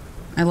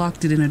 I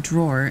locked it in a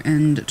drawer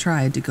and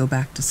tried to go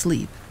back to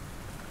sleep.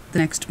 The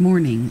next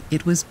morning,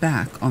 it was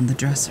back on the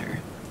dresser.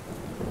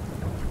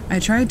 I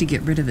tried to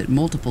get rid of it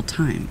multiple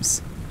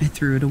times. I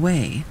threw it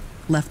away,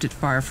 left it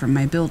far from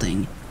my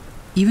building,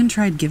 even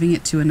tried giving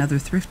it to another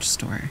thrift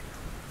store.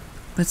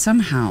 But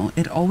somehow,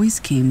 it always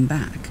came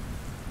back.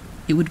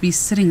 It would be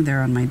sitting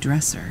there on my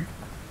dresser,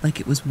 like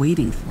it was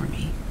waiting for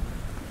me.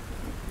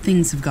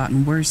 Things have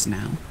gotten worse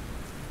now.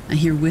 I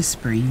hear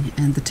whispering,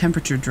 and the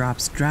temperature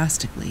drops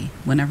drastically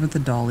whenever the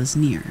doll is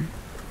near.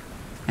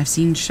 I've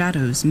seen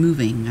shadows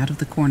moving out of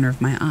the corner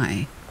of my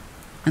eye,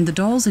 and the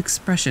doll's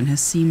expression has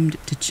seemed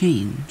to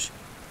change.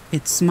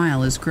 Its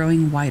smile is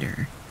growing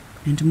wider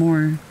and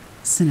more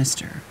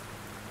sinister.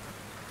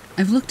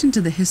 I've looked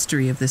into the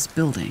history of this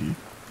building,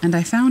 and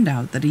I found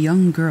out that a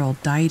young girl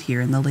died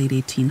here in the late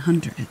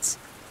 1800s.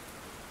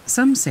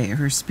 Some say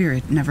her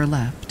spirit never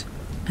left,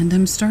 and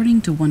I'm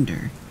starting to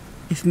wonder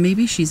if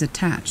maybe she's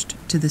attached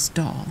to this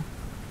doll.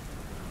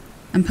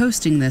 I'm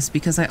posting this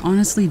because I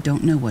honestly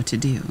don't know what to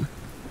do.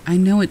 I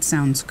know it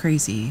sounds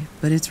crazy,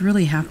 but it's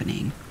really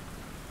happening.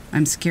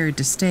 I'm scared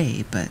to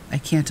stay, but I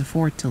can't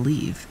afford to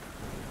leave.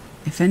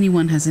 If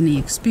anyone has any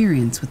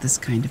experience with this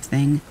kind of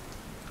thing,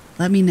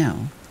 let me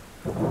know.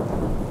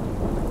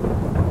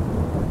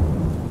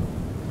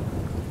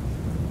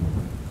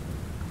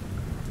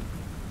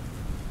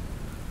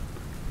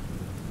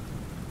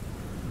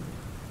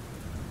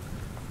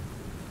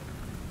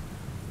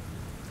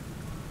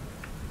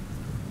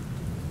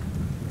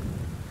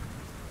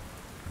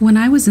 When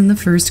I was in the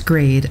first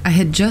grade, I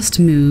had just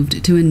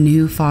moved to a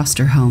new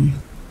foster home.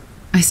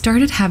 I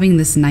started having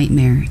this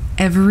nightmare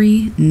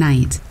every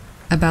night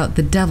about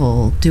the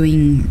devil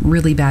doing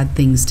really bad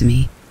things to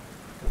me.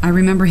 I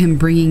remember him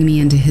bringing me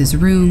into his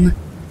room.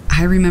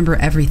 I remember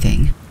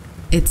everything.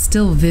 It's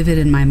still vivid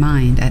in my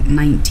mind at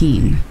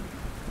 19.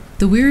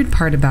 The weird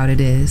part about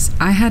it is,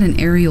 I had an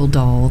Ariel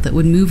doll that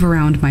would move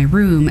around my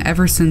room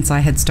ever since I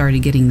had started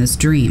getting this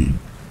dream.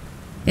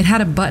 It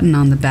had a button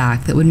on the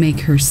back that would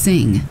make her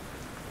sing.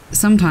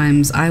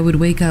 Sometimes I would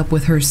wake up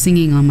with her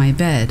singing on my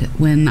bed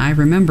when I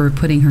remember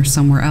putting her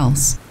somewhere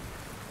else.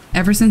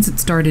 Ever since it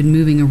started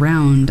moving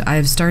around, I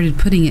have started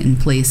putting it in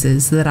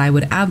places that I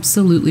would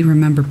absolutely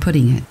remember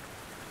putting it.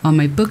 On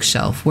my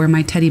bookshelf where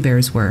my teddy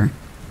bears were.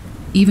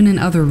 Even in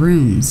other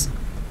rooms.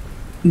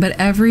 But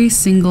every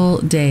single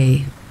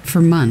day,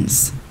 for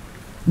months,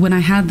 when I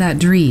had that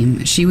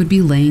dream, she would be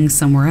laying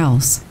somewhere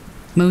else,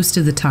 most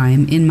of the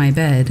time in my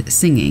bed,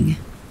 singing.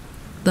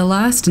 The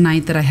last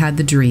night that I had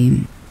the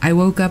dream, I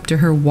woke up to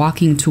her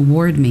walking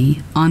toward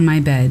me on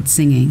my bed,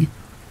 singing.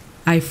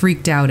 I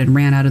freaked out and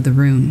ran out of the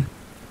room.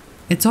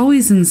 It's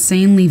always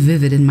insanely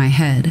vivid in my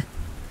head,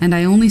 and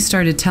I only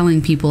started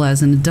telling people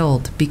as an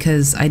adult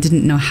because I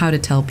didn't know how to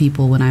tell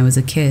people when I was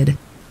a kid.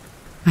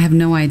 I have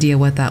no idea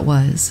what that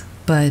was,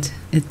 but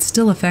it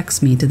still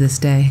affects me to this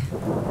day.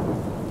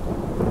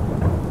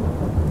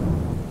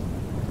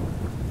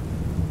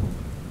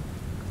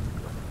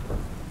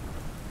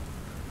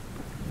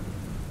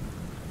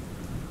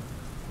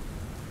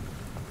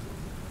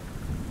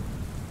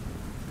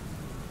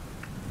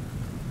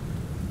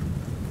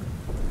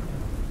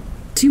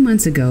 Two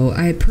months ago,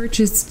 I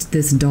purchased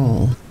this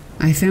doll.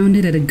 I found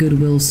it at a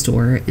Goodwill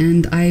store,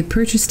 and I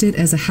purchased it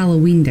as a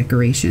Halloween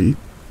decoration.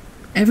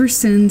 Ever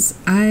since,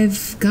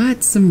 I've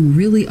got some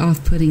really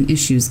off-putting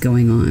issues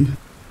going on.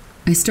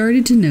 I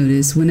started to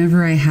notice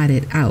whenever I had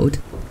it out,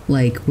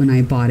 like when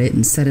I bought it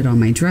and set it on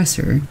my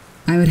dresser,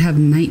 I would have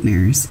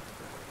nightmares.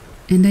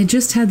 And I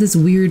just had this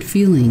weird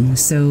feeling,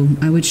 so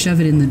I would shove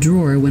it in the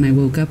drawer when I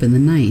woke up in the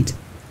night.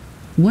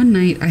 One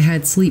night, I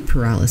had sleep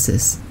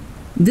paralysis.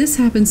 This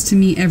happens to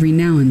me every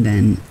now and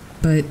then,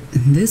 but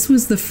this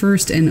was the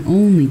first and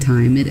only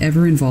time it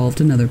ever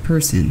involved another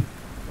person.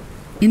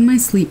 In my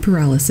sleep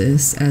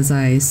paralysis, as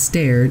I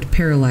stared,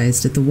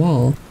 paralyzed at the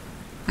wall,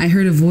 I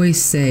heard a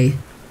voice say,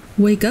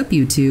 "Wake up,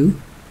 you two."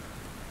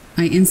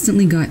 I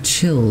instantly got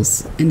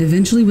chills and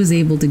eventually was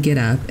able to get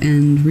up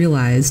and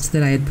realized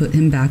that I had put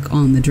him back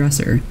on the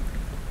dresser.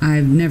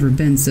 I've never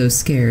been so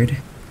scared.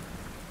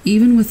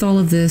 Even with all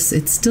of this,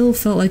 it still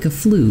felt like a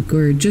fluke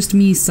or just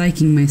me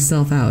psyching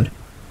myself out.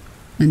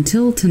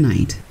 Until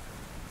tonight.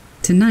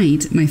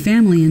 Tonight, my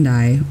family and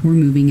I were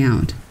moving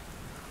out.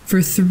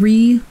 For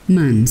 3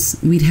 months,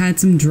 we'd had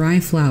some dry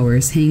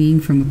flowers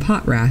hanging from a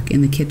pot rack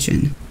in the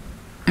kitchen.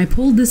 I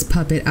pulled this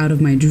puppet out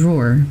of my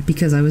drawer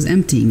because I was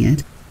emptying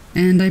it,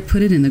 and I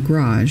put it in the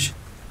garage.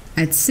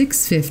 At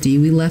 6:50,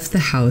 we left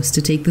the house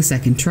to take the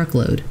second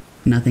truckload.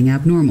 Nothing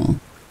abnormal.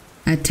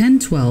 At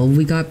 10:12,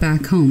 we got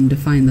back home to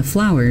find the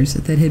flowers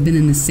that had been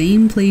in the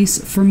same place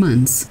for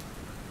months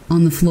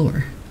on the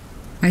floor.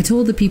 I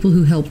told the people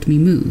who helped me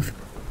move.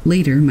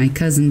 Later, my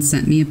cousin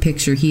sent me a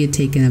picture he had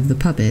taken of the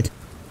puppet.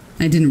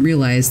 I didn't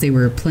realize they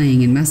were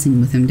playing and messing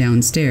with him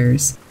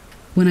downstairs.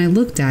 When I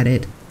looked at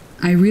it,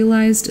 I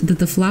realized that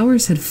the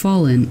flowers had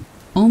fallen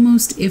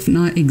almost, if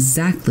not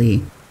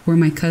exactly, where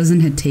my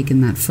cousin had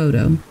taken that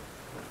photo.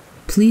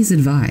 Please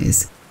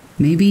advise.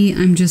 Maybe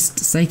I'm just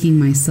psyching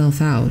myself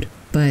out,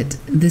 but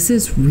this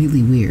is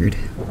really weird.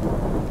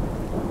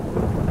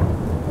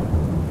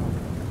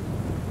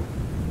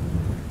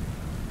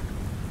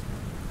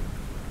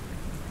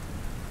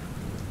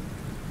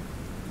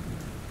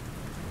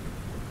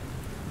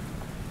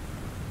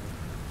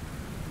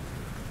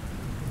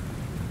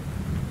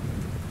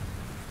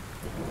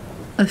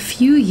 A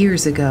few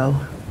years ago,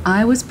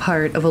 I was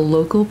part of a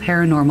local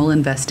paranormal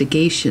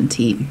investigation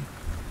team.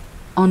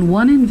 On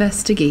one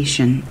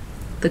investigation,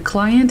 the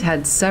client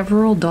had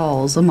several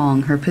dolls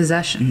among her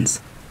possessions,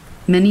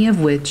 many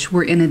of which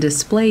were in a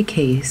display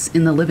case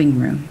in the living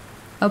room.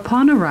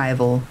 Upon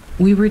arrival,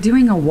 we were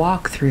doing a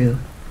walkthrough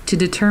to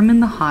determine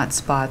the hot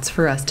spots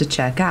for us to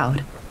check out,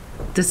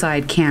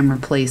 decide camera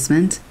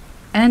placement,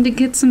 and to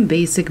get some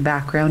basic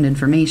background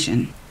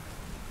information.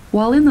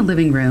 While in the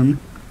living room,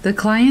 the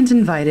client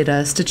invited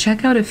us to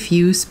check out a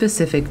few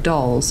specific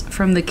dolls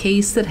from the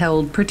case that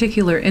held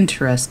particular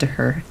interest to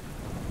her.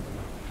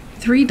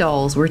 3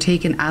 dolls were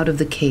taken out of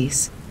the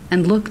case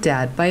and looked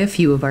at by a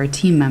few of our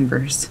team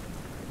members.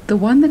 The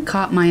one that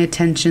caught my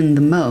attention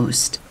the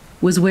most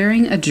was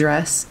wearing a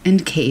dress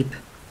and cape,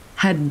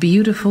 had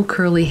beautiful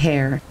curly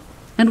hair,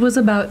 and was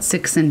about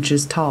 6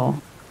 inches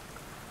tall.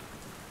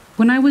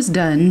 When I was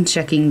done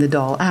checking the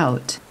doll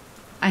out,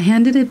 I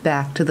handed it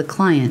back to the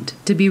client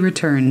to be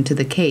returned to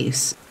the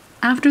case.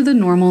 After the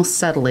normal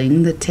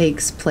settling that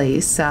takes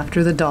place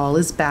after the doll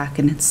is back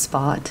in its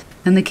spot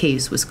and the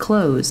case was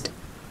closed,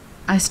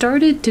 I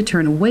started to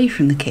turn away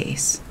from the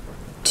case.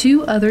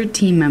 2 other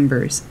team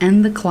members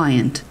and the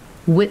client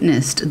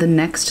witnessed the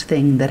next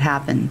thing that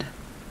happened.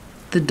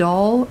 The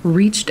doll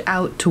reached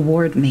out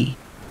toward me,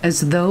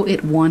 as though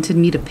it wanted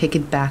me to pick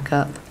it back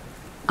up.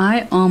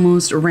 I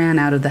almost ran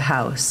out of the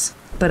house,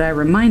 but I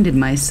reminded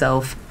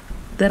myself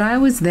that I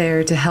was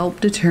there to help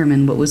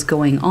determine what was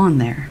going on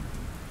there.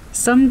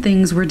 Some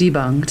things were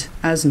debunked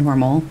as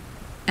normal,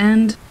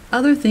 and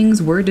other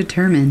things were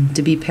determined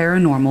to be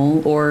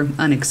paranormal or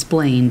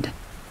unexplained.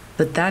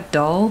 But that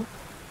doll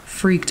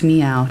freaked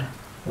me out.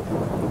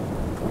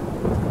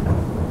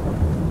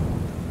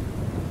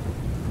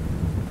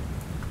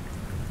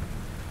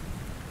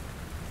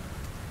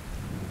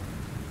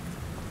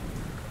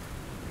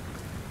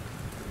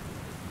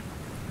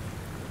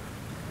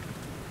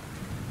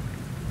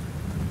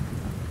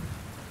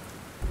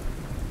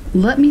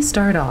 Let me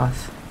start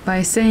off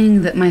by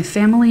saying that my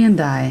family and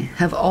I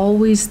have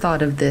always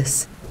thought of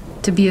this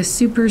to be a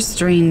super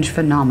strange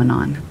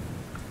phenomenon.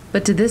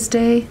 But to this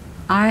day,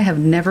 I have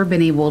never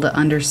been able to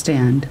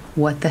understand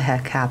what the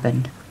heck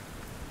happened.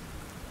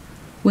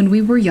 When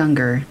we were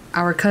younger,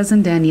 our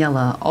cousin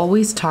Daniela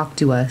always talked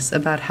to us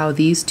about how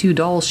these two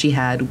dolls she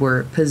had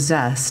were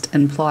possessed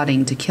and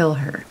plotting to kill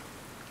her.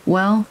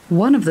 Well,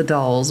 one of the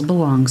dolls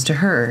belongs to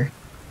her,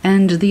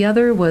 and the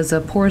other was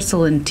a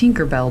porcelain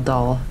Tinkerbell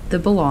doll that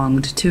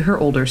belonged to her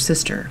older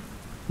sister.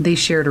 They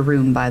shared a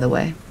room, by the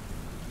way.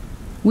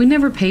 We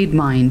never paid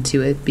mind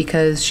to it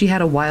because she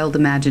had a wild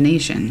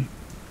imagination.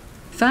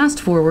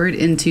 Fast forward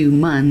into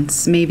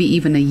months, maybe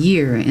even a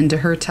year into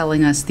her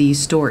telling us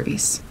these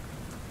stories.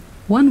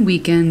 One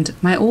weekend,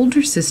 my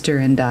older sister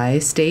and I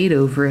stayed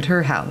over at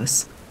her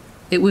house.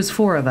 It was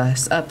 4 of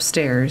us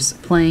upstairs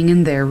playing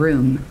in their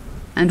room,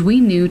 and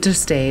we knew to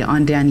stay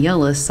on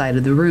Daniela's side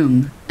of the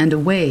room and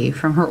away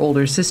from her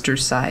older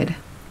sister's side.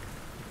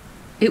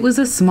 It was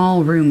a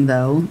small room,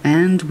 though,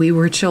 and we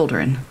were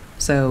children,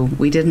 so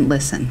we didn't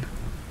listen.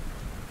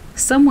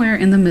 Somewhere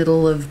in the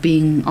middle of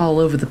being all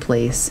over the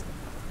place,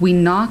 we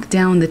knock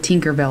down the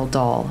Tinkerbell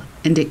doll,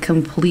 and it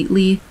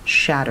completely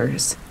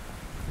shatters.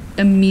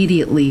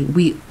 Immediately,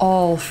 we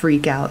all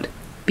freak out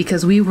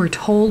because we were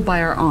told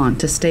by our aunt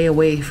to stay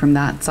away from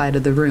that side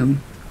of the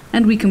room,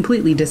 and we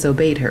completely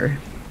disobeyed her.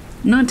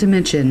 Not to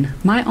mention,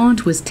 my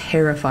aunt was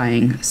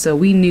terrifying, so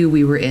we knew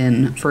we were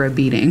in for a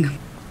beating.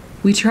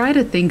 We tried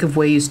to think of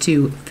ways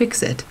to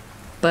fix it,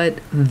 but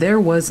there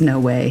was no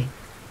way.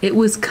 It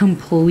was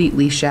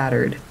completely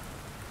shattered.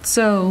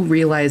 So,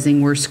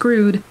 realizing we're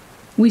screwed,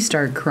 we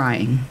start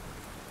crying.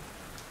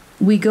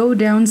 We go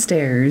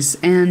downstairs,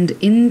 and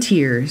in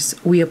tears,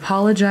 we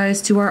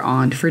apologize to our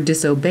aunt for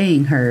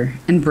disobeying her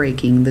and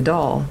breaking the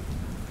doll.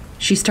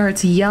 She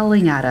starts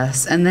yelling at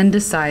us and then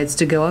decides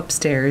to go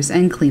upstairs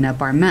and clean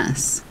up our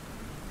mess.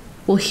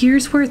 Well,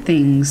 here's where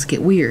things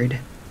get weird.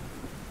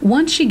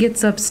 Once she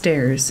gets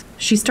upstairs,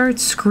 she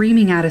starts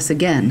screaming at us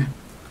again,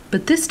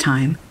 but this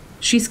time,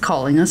 she's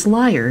calling us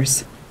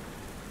liars.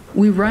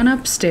 We run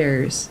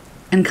upstairs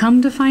and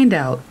come to find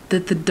out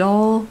that the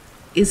doll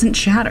isn't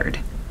shattered.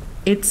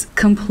 It's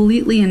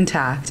completely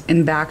intact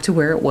and back to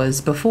where it was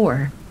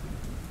before.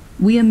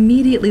 We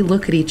immediately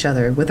look at each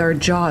other with our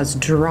jaws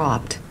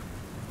dropped.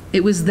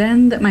 It was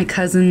then that my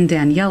cousin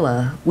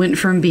Daniela went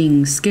from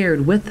being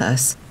scared with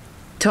us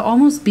to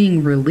almost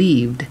being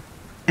relieved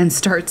and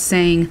starts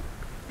saying,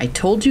 "I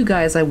told you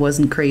guys I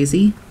wasn't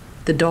crazy.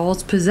 The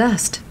doll's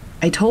possessed.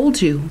 I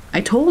told you.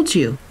 I told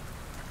you."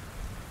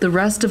 The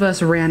rest of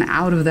us ran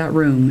out of that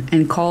room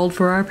and called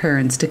for our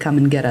parents to come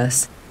and get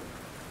us.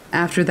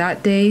 After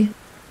that day,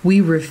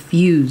 we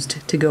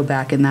refused to go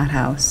back in that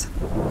house.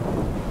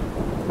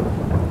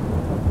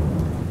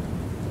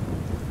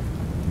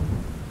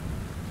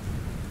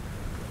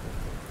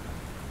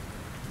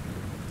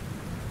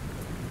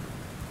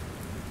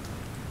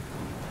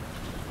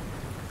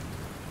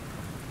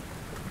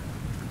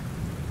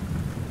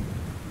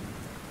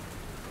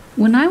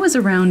 When I was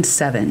around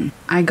 7,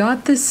 I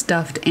got this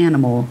stuffed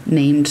animal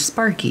named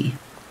Sparky.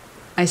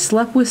 I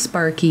slept with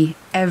Sparky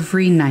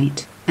every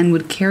night and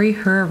would carry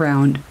her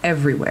around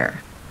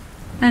everywhere.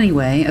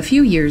 Anyway, a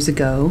few years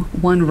ago,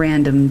 one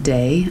random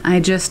day, I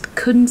just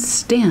couldn't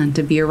stand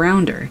to be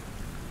around her.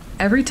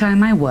 Every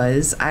time I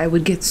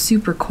would get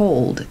super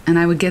cold and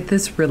I would get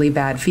this really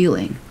bad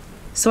feeling.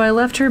 So I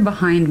left her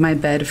behind my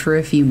bed for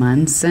a few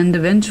months and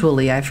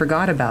eventually I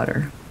forgot about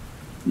her.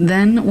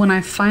 Then, when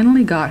I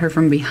finally got her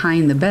from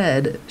behind the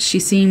bed, she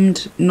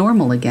seemed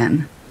normal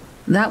again.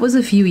 That was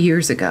a few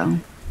years ago.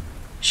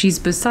 She's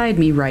beside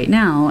me right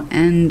now,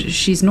 and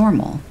she's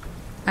normal.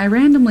 I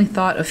randomly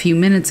thought a few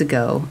minutes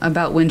ago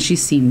about when she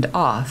seemed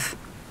off,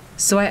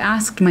 so I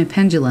asked my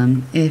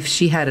pendulum if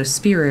she had a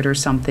spirit or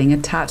something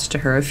attached to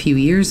her a few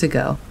years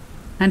ago,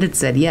 and it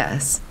said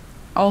yes.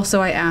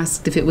 Also, I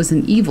asked if it was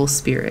an evil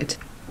spirit,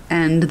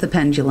 and the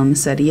pendulum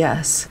said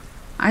yes.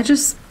 I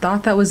just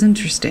thought that was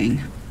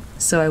interesting.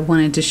 So I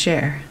wanted to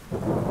share.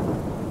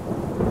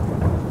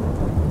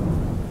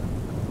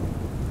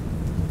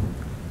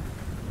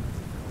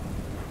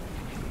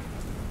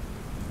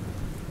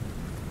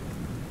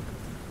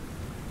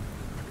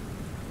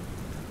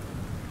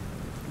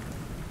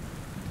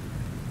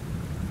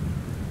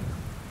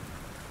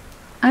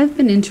 I've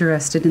been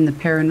interested in the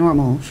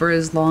paranormal for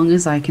as long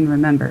as I can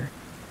remember.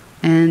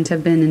 and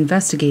have been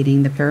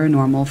investigating the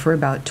paranormal for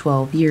about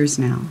 12 years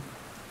now.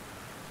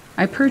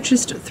 I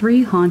purchased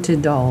 3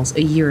 haunted dolls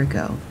a year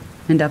ago,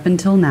 and up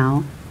until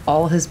now,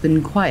 all has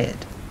been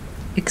quiet,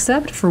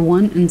 except for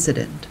one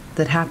incident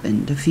that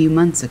happened a few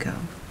months ago.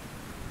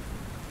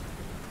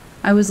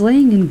 I was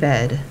laying in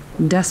bed,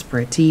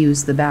 desperate to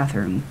use the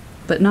bathroom,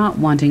 but not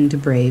wanting to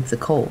brave the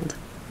cold.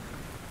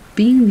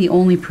 Being the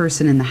only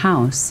person in the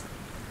house,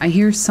 I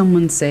hear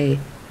someone say,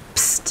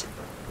 "Psst,"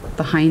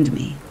 behind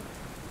me.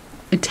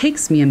 It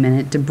takes me a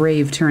minute to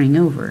brave turning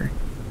over,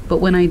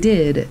 but when I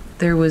did,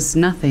 there was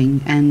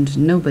nothing and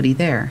nobody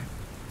there.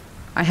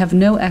 I have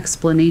no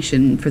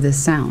explanation for this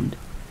sound.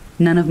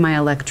 None of my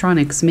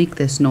electronics make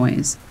this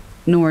noise,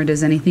 nor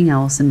does anything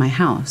else in my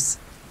house.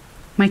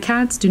 My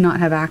cats do not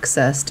have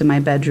access to my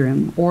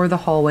bedroom or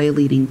the hallway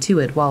leading to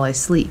it while I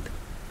sleep.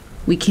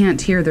 We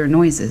can't hear their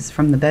noises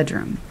from the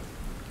bedroom.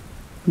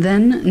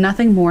 Then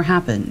nothing more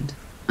happened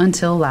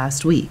until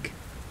last week.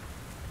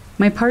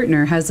 My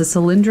partner has a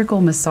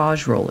cylindrical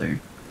massage roller.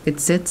 It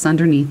sits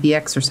underneath the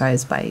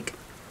exercise bike.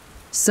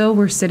 So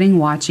we're sitting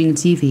watching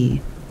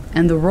TV,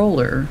 and the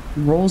roller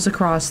rolls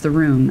across the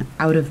room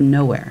out of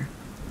nowhere.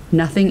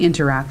 Nothing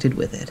interacted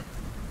with it.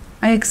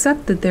 I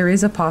accept that there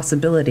is a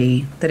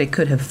possibility that it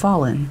could have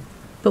fallen,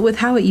 but with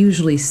how it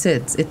usually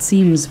sits, it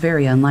seems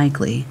very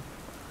unlikely.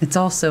 It's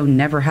also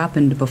never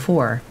happened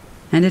before,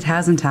 and it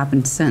hasn't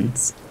happened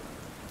since.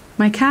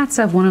 My cats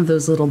have one of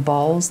those little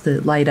balls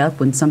that light up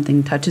when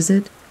something touches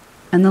it,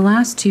 and the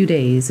last 2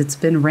 days it's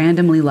been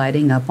randomly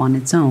lighting up on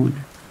its own.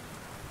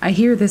 I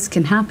hear this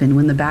can happen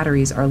when the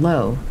batteries are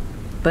low,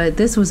 but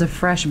this was a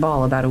fresh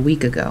ball about a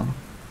week ago.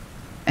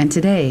 And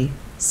today,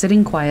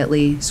 sitting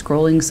quietly,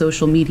 scrolling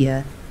social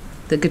media,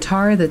 the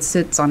guitar that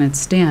sits on its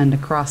stand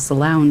across the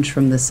lounge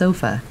from the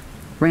sofa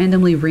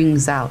randomly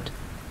rings out.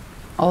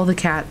 All the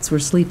cats were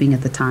sleeping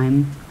at the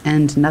time,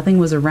 and nothing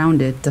was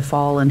around it to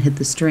fall and hit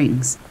the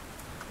strings.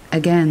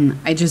 Again,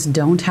 I just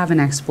don't have an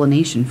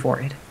explanation for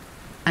it.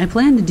 I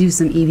plan to do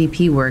some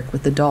EVP work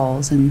with the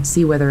dolls and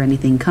see whether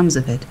anything comes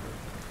of it,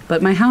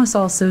 but my house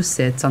also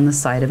sits on the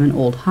side of an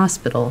old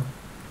hospital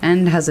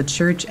and has a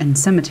church and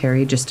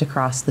cemetery just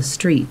across the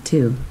street,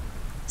 too,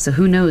 so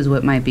who knows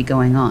what might be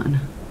going on.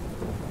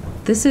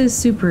 This is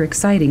super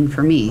exciting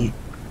for me,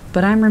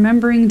 but I'm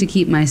remembering to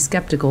keep my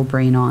skeptical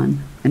brain on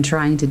and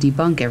trying to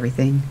debunk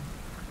everything.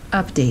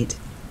 Update.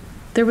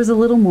 There was a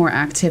little more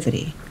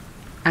activity.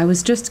 I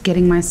was just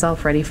getting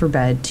myself ready for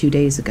bed 2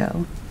 days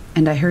ago,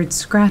 and I heard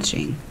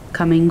scratching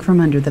coming from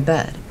under the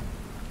bed.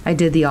 I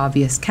did the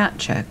obvious cat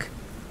check.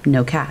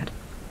 No cat.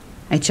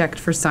 I checked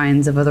for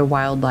signs of other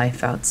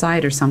wildlife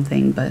outside or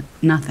something, but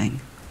nothing.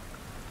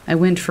 I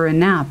went for a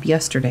nap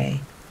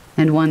yesterday,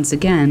 and once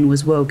again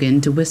was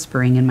woken to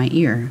whispering in my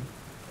ear.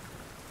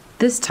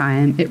 This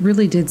time, it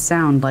really did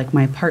sound like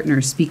my partner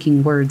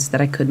speaking words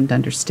that I couldn't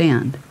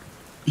understand.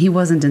 He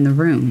wasn't in the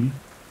room.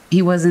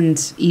 He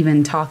wasn't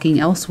even talking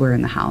elsewhere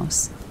in the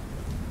house.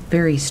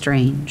 Very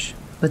strange,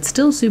 but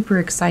still super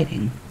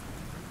exciting.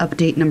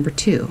 Update number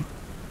 2.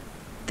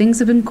 Things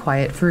have been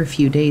quiet for a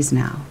few days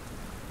now.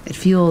 It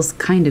feels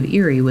kind of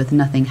eerie with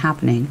nothing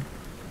happening,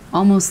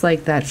 almost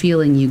like that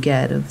feeling you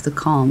get of the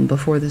calm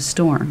before the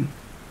storm.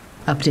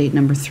 Update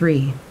number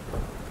 3.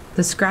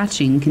 The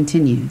scratching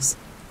continues.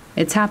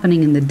 It's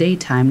happening in the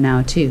daytime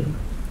now, too.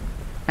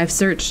 I've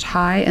searched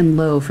high and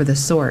low for the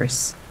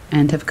source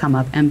and have come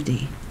up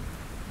empty.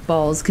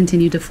 Balls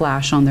continue to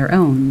flash on their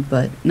own,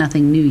 but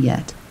nothing new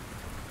yet.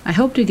 I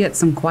hope to get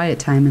some quiet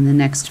time in the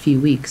next few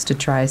weeks to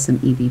try some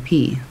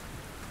EVP.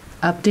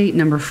 Update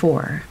number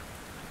 4.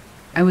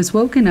 I was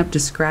woken up to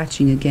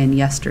scratching again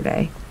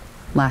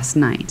last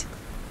night,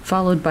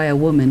 followed by a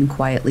woman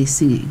quietly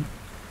singing.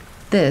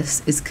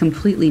 This is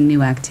completely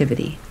new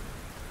activity.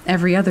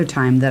 Every other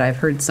time that I've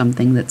heard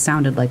something that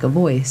sounded like a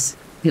voice,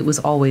 it was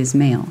always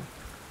male.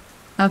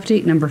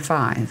 Update number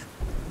 5.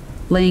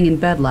 Laying in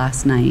bed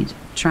last night,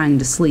 trying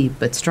to sleep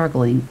but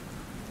struggling,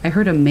 I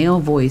heard a male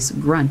voice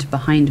grunt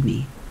behind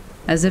me,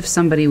 as if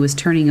somebody was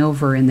turning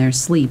over in their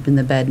sleep in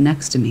the bed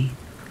next to me.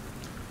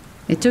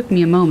 It took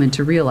me a moment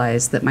to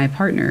realize that my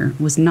partner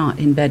was not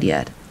in bed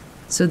yet,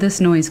 so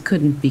this noise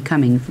couldn't be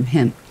coming from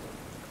him.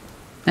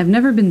 I've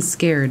never been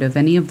scared of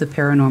any of the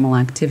paranormal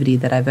activity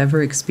that I've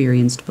ever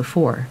experienced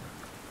before,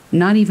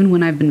 not even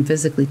when I've been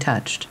physically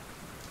touched.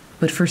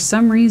 But for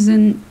some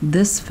reason,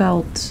 this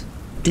felt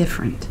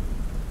different,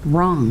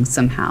 wrong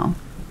somehow.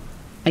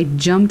 I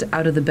jumped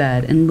out of the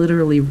bed and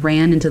literally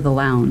ran into the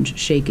lounge,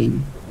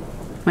 shaking.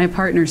 My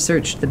partner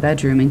searched the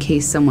bedroom in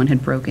case someone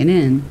had broken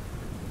in,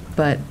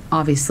 but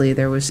obviously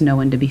there was no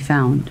one to be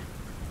found.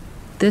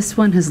 This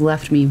one has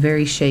left me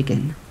very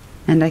shaken,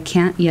 and I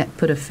can't yet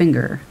put a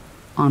finger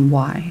on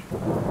why.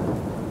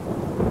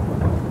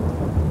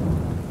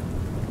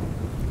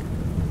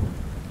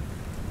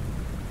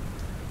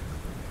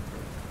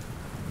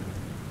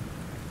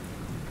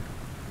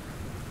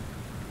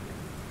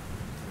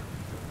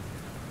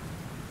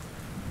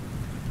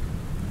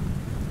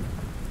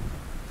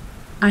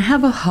 I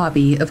have a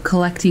hobby of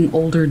collecting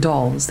older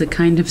dolls that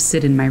kind of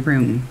sit in my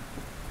room.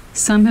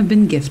 Some have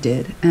been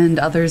gifted, and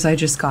others I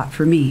just got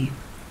for me.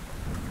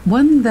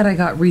 One that I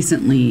got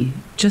recently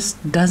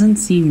just doesn't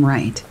seem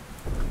right.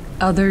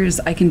 Others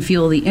I can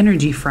feel the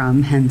energy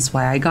from, hence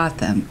why I got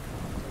them.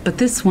 But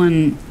this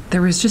one,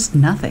 there was just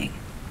nothing.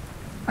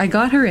 I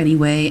got her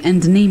anyway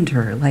and named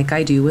her like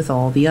I do with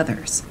all the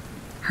others.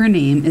 Her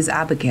name is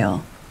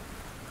Abigail.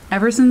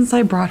 Ever since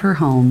I brought her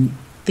home,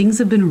 things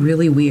have been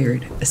really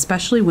weird,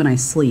 especially when I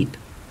sleep.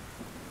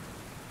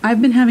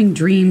 I've been having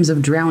dreams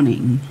of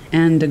drowning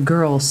and a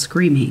girl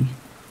screaming.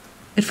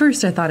 At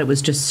first I thought it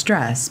was just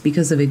stress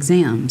because of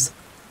exams,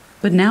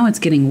 but now it's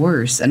getting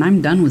worse and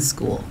I'm done with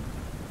school.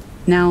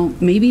 Now,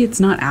 maybe it's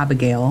not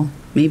Abigail,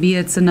 maybe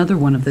it's another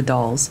one of the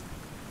dolls,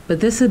 but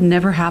this had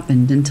never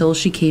happened until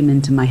she came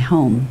into my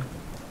home.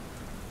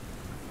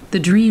 The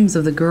dreams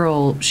of the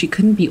girl, she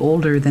couldn't be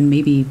older than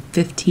maybe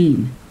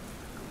 15.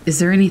 Is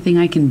there anything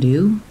I can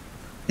do?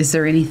 Is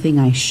there anything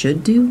I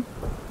should do?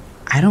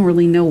 I don't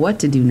really know what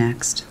to do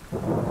next.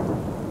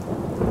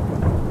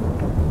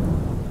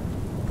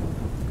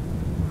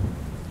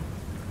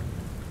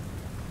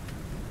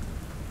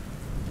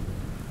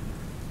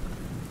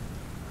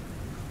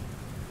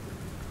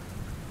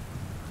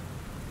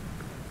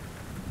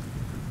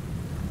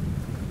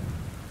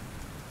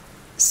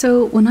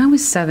 So, when I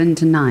was 7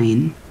 to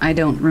 9, I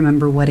don't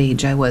remember what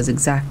age I was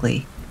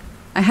exactly,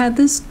 I had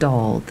this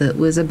doll that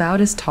was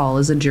about as tall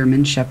as a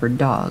German Shepherd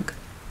dog.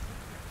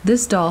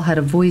 This doll had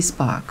a voice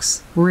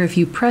box where if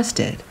you pressed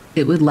it,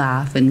 it would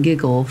laugh and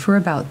giggle for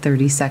about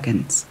 30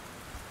 seconds.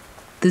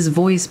 This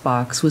voice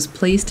box was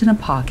placed in a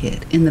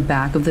pocket in the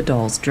back of the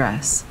doll's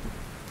dress.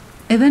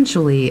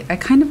 Eventually, I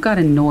kind of got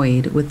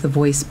annoyed with the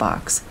voice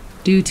box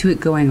due to it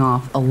going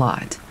off a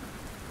lot.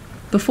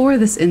 Before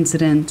this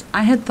incident,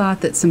 I had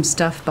thought that some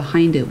stuff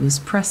behind it was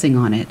pressing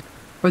on it,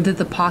 or that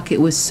the pocket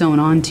was sewn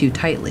on too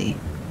tightly,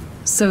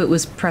 so it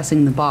was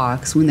pressing the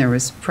box when there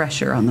was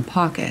pressure on the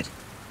pocket.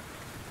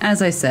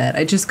 As I said,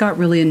 I just got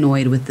really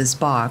annoyed with this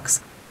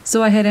box,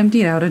 so I had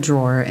emptied out a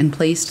drawer and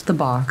placed the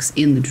box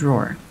in the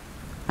drawer.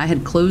 I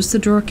had closed the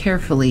drawer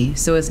carefully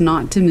so as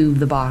not to move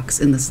the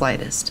box in the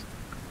slightest.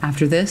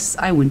 After this,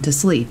 I went to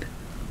sleep.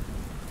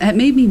 At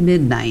maybe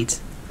midnight,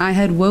 I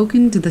had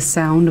woken to the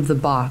sound of the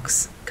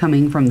box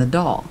coming from the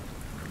doll.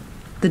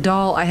 The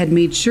doll I had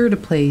made sure to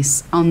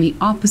place on the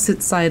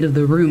opposite side of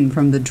the room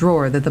from the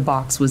drawer that the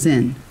box was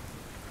in.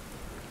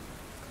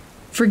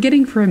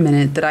 Forgetting for a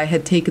minute that I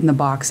had taken the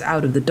box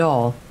out of the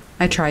doll,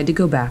 I tried to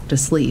go back to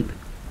sleep.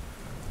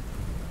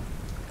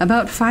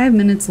 About 5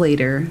 minutes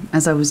later,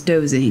 as I was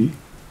dozing,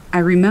 I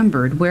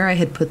remembered where I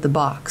had put the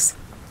box,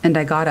 and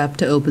I got up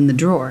to open the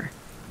drawer.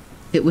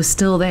 It was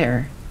still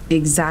there,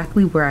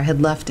 exactly where I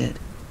had left it.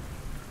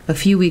 A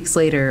few weeks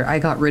later, I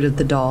got rid of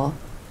the doll.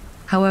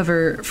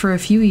 However, for a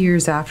few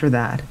years after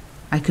that,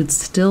 I could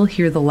still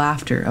hear the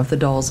laughter of the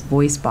doll's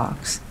voice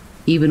box,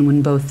 even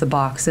when both the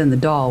box and the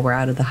doll were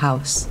out of the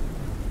house.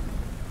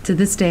 To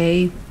this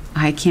day,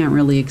 I can't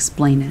really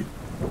explain it.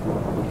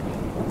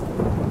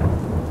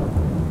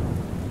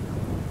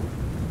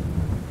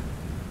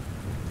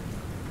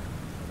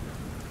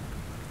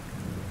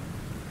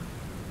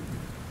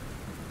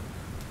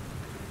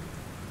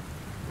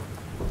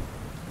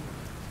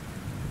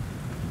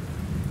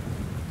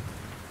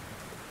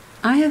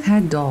 I have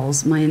had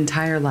dolls my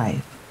entire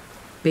life.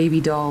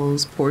 Baby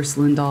dolls,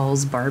 porcelain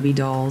dolls, Barbie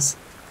dolls.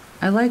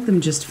 I like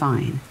them just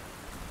fine.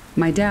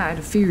 My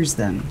dad fears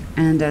them,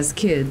 and as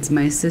kids,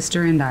 my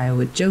sister and I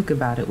would joke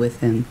about it with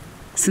him,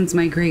 since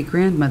my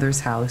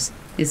great-grandmother's house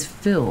is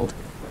filled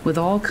with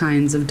all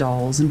kinds of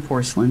dolls and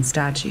porcelain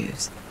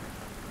statues.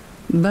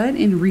 But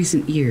in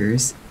recent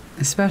years,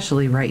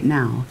 especially right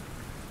now,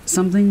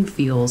 something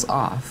feels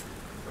off.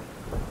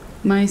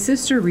 My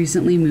sister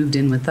recently moved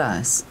in with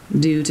us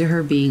due to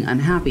her being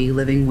unhappy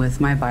living with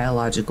my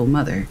biological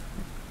mother.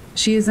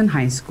 She is in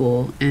high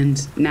school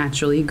and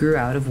naturally grew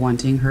out of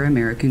wanting her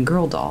American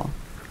Girl doll.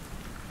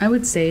 I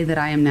would say that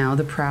I am now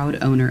the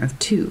proud owner of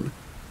 2,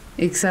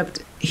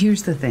 except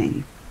here's the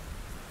thing.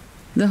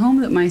 The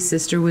home that my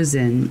sister was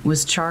in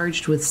was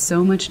charged with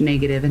so much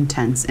negative,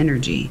 intense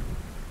energy.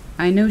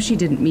 I know she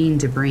didn't mean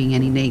to bring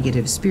any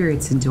negative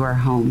spirits into our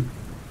home,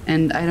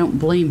 and I don't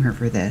blame her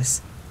for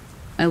this.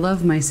 I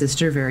love my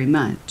sister very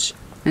much,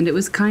 and it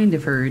was kind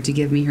of her to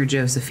give me her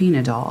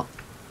Josephina doll,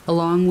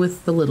 along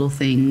with the little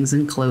things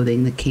and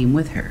clothing that came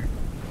with her.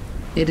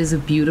 It is a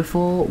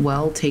beautiful,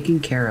 well taken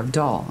care of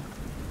doll.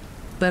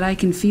 But I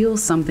can feel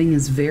something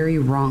is very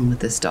wrong with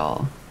this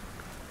doll.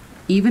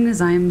 Even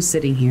as I am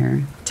sitting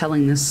here,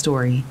 telling this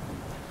story,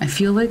 I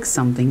feel like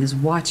something is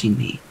watching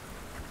me.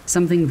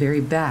 Something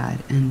very bad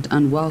and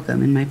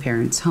unwelcome in my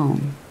parents'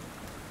 home.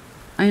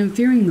 I am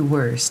fearing the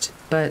worst,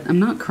 but I'm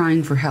not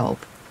crying for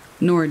help.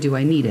 Nor do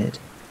I need it,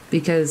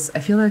 because I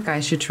feel like I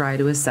should try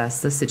to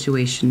assess the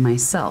situation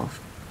myself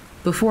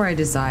before I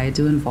decide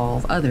to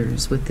involve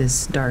others with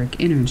this dark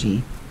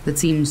energy that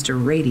seems to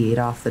radiate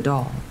off the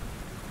doll.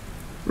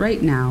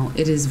 Right now,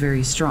 it is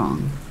very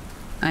strong.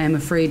 I am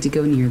afraid to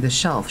go near the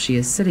shelf she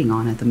is sitting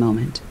on at the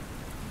moment.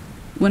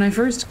 When I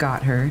first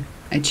got her,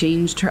 I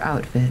changed her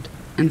outfit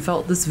and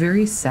felt this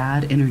very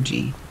sad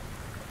energy,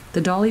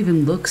 The doll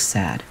even looks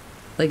sad,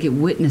 like it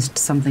witnessed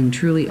something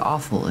truly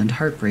awful and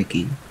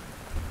heartbreaking.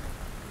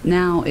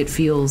 Now it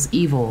feels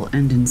evil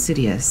and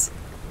insidious.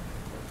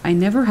 I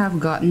never have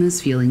gotten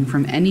this feeling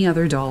from any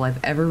other doll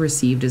I've ever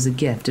received as a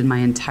gift in my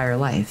entire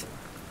life.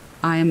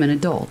 I am an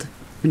adult,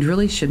 and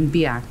really shouldn't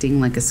be acting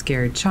like a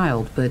scared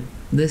child, but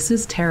this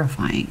is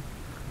terrifying.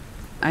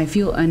 I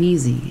feel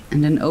uneasy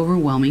and an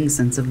overwhelming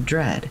sense of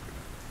dread,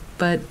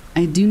 but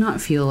I do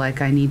not feel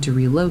like I need to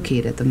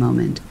relocate at the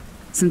moment,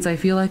 since I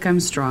feel like I'm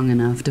strong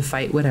enough to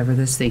fight whatever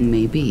this thing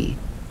may be.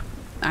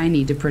 I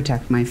need to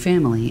protect my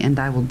family, and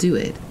I will do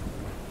it,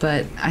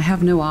 but I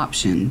have no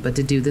option but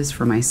to do this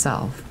for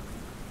myself.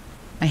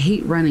 I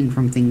hate running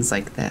from things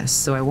like this,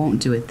 so I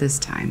won't do it this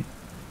time.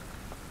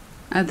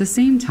 At the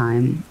same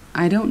time,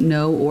 I don't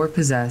know or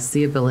possess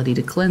the ability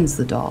to cleanse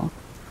the doll.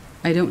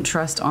 I don't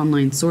trust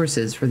online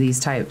sources for these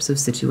types of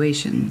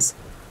situations.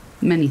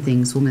 Many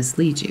things will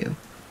mislead you.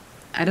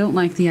 I don't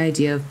like the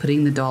idea of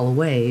putting the doll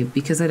away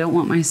because I don't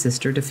want my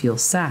sister to feel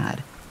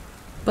sad.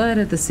 But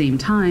at the same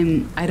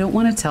time, I don't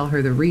want to tell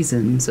her the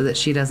reason so that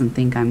she doesn't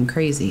think I'm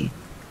crazy.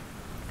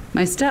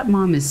 My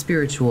stepmom is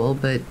spiritual,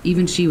 but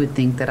even she would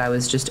think that I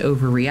was just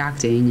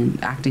overreacting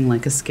and acting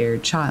like a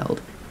scared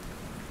child.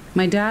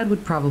 My dad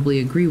would probably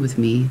agree with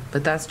me,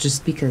 but that's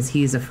just because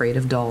he's afraid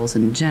of dolls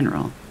in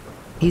general.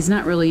 He's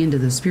not really into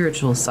the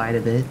spiritual side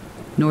of it,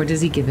 nor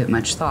does he give it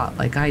much thought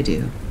like I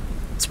do.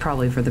 It's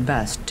probably for the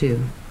best,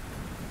 too.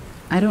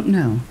 I don't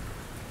know.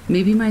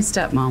 Maybe my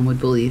stepmom would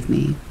believe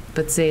me,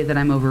 but say that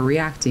I'm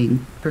overreacting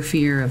for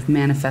fear of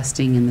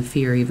manifesting in the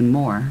fear even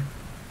more.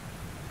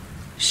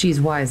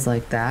 She's wise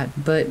like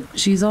that, but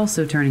she's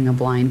also turning a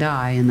blind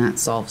eye, and that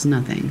solves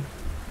nothing.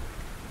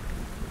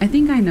 I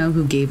think I know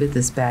who gave it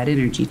this bad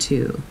energy,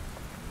 too.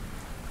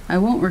 I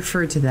won't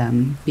refer to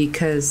them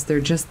because they're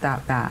just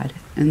that bad,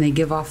 and they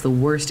give off the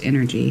worst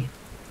energy.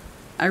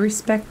 I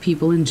respect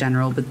people in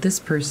general, but this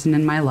person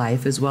in my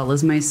life, as well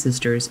as my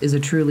sister's, is a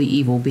truly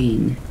evil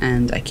being,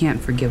 and I can't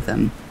forgive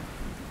them.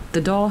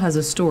 The doll has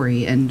a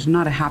story, and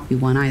not a happy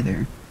one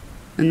either,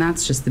 and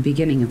that's just the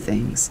beginning of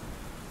things.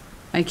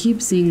 I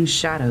keep seeing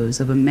shadows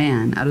of a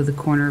man out of the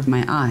corner of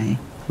my eye,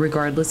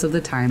 regardless of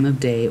the time of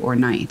day or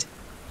night.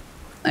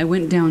 I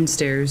went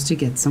downstairs to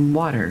get some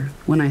water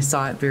when I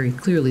saw it very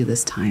clearly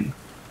this time.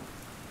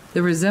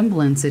 The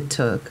resemblance it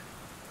took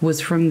was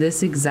from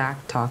this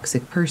exact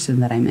toxic person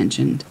that I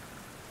mentioned.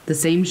 The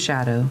same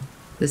shadow,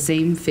 the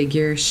same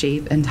figure,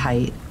 shape, and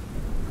height.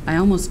 I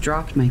almost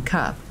dropped my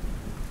cup.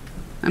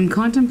 I'm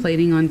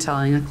contemplating on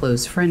telling a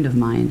close friend of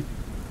mine,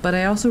 but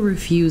I also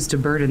refuse to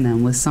burden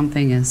them with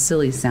something as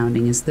silly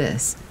sounding as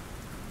this.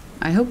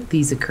 I hope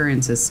these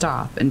occurrences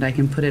stop and I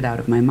can put it out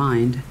of my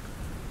mind.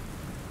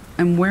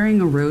 I'm wearing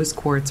a rose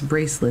quartz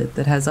bracelet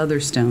that has other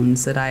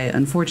stones that I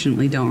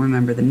unfortunately don't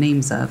remember the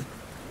names of,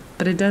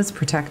 but it does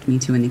protect me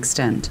to an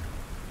extent.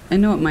 I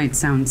know it might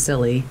sound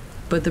silly,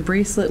 but the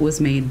bracelet was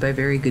made by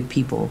very good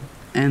people,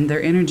 and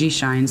their energy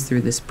shines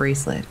through this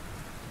bracelet.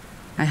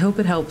 I hope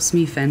it helps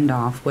me fend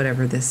off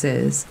whatever this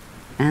is,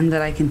 and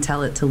that I can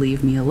tell it to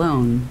leave me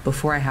alone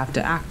before I have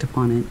to act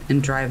upon it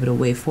and drive it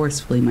away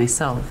forcefully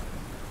myself.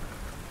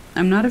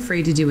 I'm not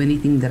afraid to do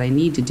anything that I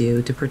need to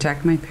do to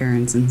protect my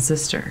parents and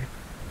sister.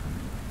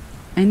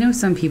 I know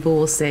some people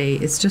will say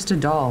it's just a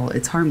doll,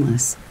 it's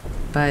harmless,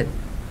 but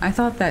I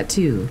thought that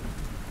too,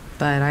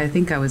 but I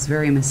think I was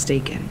very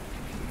mistaken.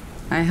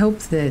 I hope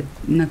that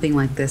nothing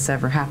like this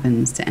ever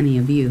happens to any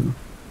of you.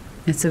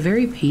 It's a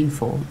very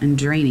painful and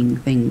draining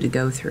thing to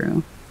go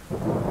through.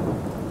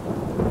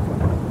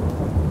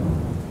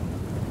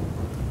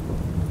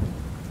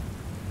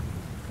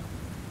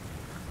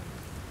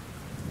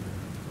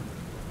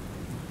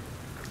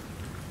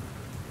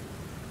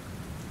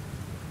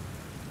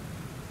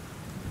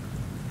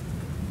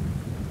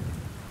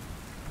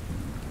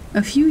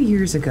 A few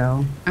years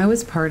ago, I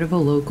was part of a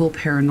local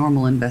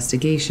paranormal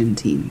investigation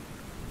team.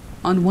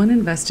 On one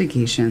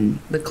investigation,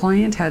 the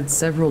client had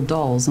several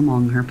dolls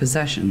among her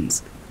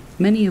possessions,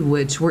 many of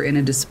which were in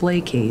a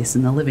display case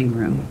in the living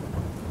room.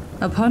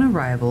 Upon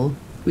arrival,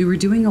 we were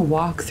doing a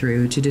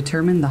walkthrough to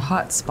determine the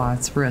hot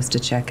spots for us to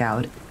check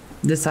out,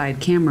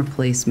 decide camera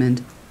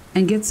placement,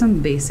 and get some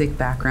basic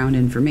background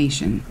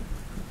information.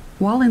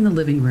 While in the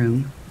living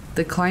room,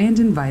 the client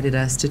invited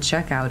us to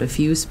check out a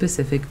few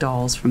specific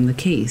dolls from the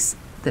case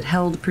that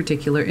held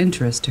particular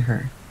interest to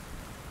her.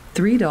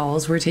 3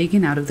 dolls were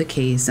taken out of the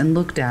case and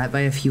looked at by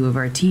a few of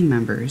our team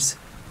members.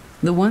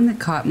 The one that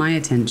caught my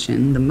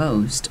attention the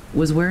most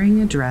was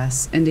wearing a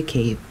dress and a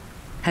cape,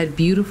 had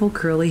beautiful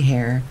curly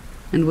hair,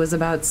 and was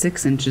about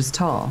 6 inches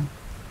tall.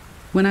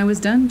 When I was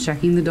done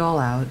checking the doll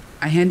out,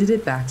 I handed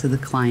it back to the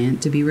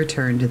client to be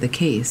returned to the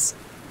case.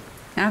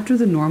 After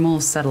the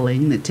normal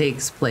settling that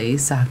takes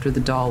place after the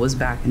doll was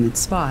back in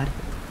its spot,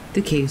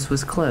 the case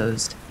was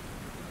closed.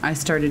 I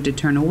started to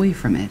turn away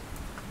from it.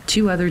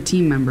 2 other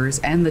team members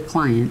and the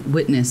client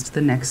witnessed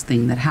the next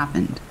thing that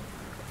happened.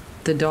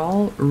 The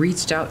doll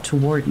reached out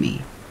toward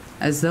me,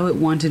 as though it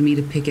wanted me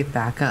to pick it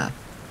back up.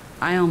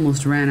 I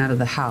almost ran out of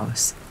the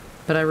house,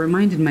 but I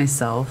reminded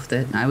myself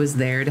that I was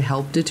there to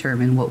help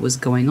determine what was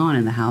going on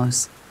in the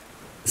house,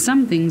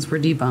 Some things were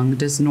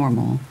debunked as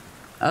normal,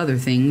 other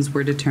things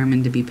were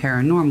determined to be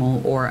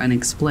paranormal or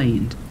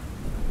unexplained.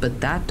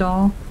 But that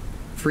doll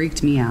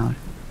freaked me out.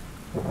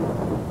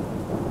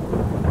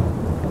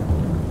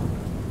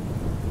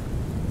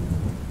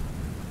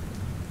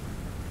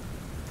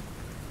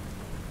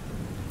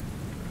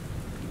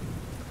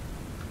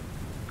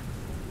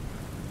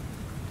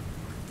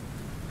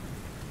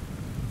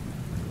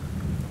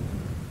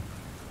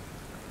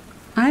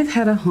 I've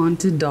had a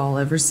haunted doll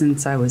ever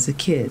since I was a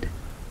kid,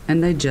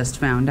 and I just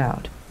found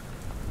out.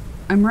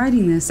 I'm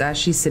writing this as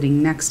she's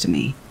sitting next to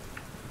me,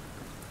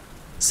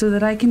 so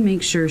that I can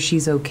make sure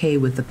she's okay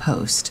with the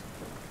post.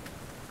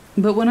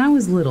 But when I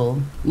was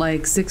little,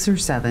 like 6 or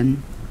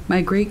 7,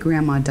 my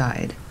great-grandma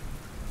died.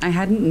 I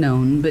hadn't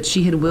known, but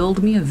she had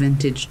willed me a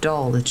vintage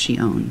doll that she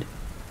owned.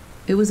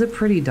 It was a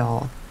pretty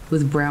doll,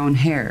 with brown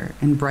hair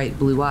and bright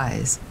blue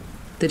eyes,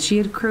 that she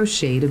had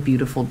crocheted a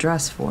beautiful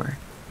dress for.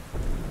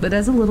 But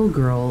as a little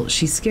girl,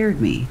 she scared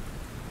me,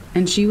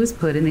 and she was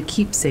put in a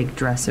keepsake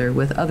dresser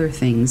with other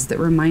things that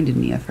reminded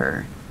me of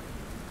her.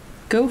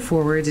 Go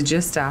forward to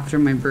just after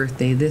my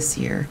birthday this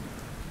year.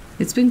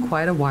 It's been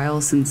quite a while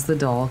since the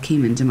doll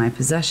came into my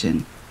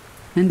possession,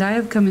 and I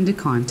have come into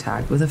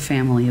contact with a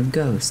family of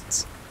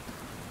ghosts.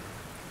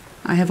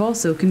 I have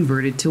also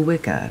converted to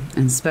Wicca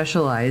and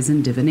specialize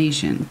in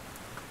divination.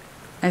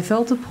 I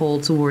felt a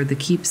pull toward the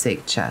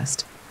keepsake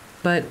chest,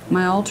 but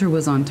my altar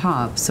was on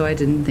top, so I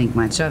didn't think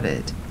much of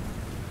it.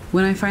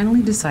 When I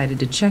finally decided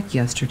to check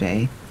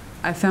yesterday,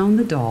 I found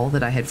the doll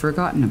that I had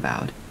forgotten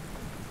about.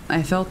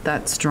 I felt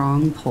that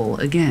strong pull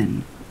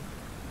again.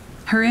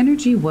 Her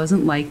energy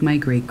wasn't like my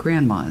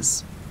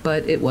great-grandma's,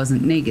 but it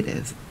wasn't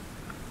negative.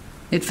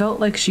 It felt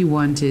like she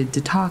wanted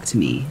to talk to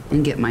me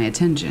and get my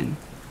attention.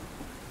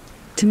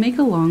 To make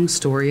a long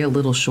story a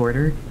little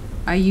shorter,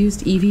 I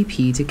used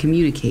EVP to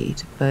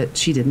communicate, but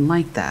she didn't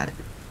like that.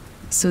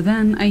 So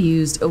then I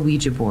used a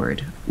Ouija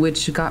board,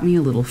 which got me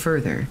a little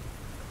further.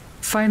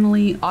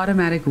 Finally,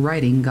 automatic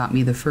writing got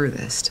me the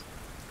furthest.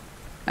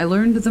 I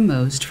learned the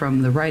most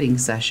from the writing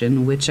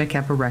session, which I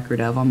kept a record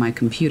of on my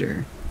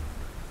computer.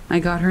 I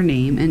got her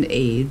name and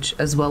age,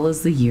 as well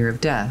as the year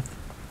of death.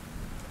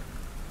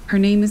 Her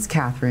name is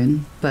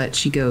Catherine, but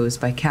she goes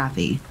by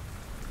Kathy.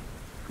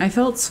 I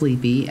felt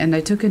sleepy, and I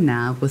took a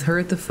nap with her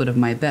at the foot of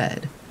my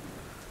bed.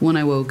 When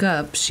I woke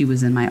up, she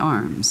was in my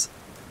arms.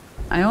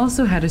 I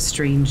also had a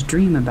strange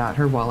dream about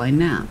her while I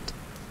napped.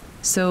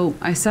 So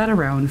I sat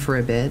around for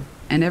a bit,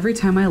 and every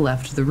time I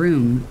left the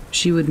room,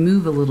 she would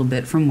move a little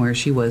bit from where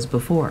she was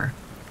before.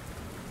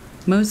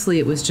 Mostly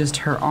it was just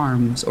her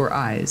arms or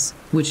eyes,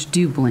 which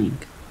do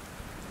blink.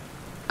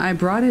 I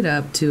brought it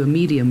up to a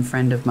medium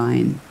friend of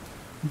mine,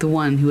 the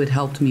one who had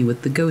helped me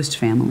with the ghost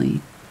family.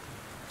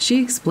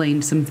 She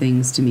explained some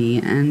things to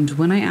me, and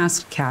when I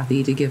asked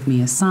Kathy to give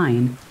me a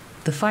sign,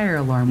 the fire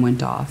alarm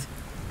went off,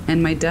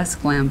 and my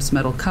desk lamp's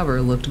metal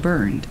cover looked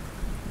burned.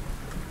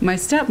 My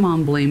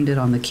stepmom blamed it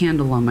on the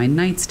candle on my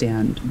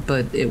nightstand,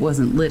 but it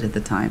wasn't lit at the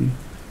time.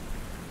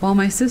 While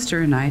my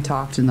sister and I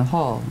talked in the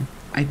hall,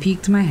 I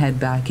peeked my head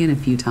back in a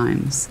few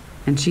times,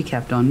 and she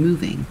kept on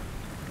moving.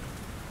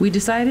 We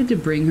decided to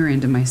bring her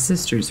into my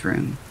sister's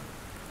room.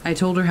 I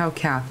told her how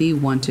Kathy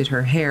wanted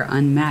her hair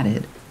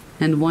unmatted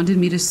and wanted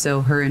me to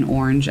sew her an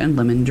orange and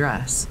lemon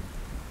dress.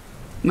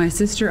 My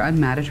sister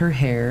unmatted her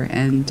hair,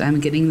 and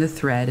I'm getting the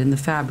thread and the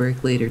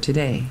fabric later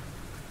today.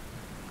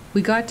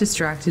 We got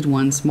distracted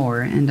once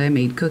more, and I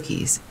made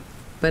cookies,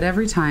 but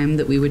every time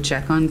that we would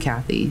check on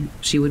Kathy,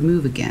 she would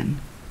move again.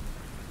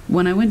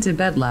 When I went to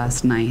bed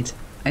last night,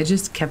 I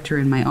just kept her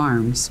in my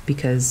arms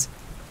because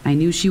I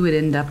knew she would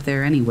end up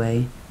there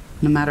anyway,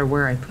 no matter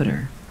where I put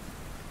her.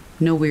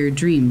 No weird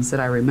dreams that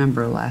I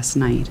remember last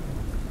night.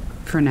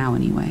 For now,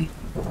 anyway.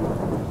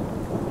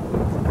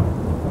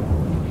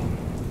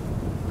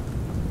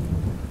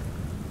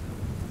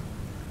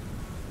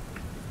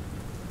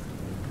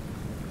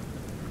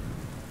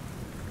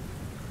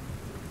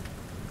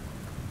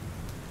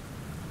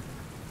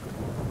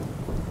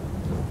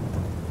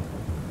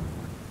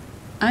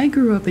 I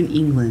grew up in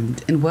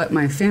England in what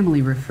my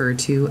family referred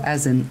to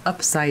as an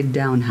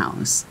upside-down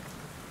house.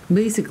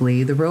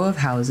 Basically, the row of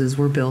houses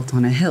were built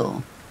on a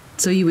hill,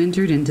 so you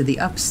entered into the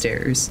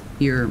upstairs,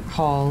 your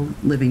hall,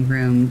 living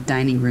room,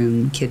 dining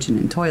room, kitchen,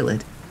 and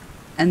toilet,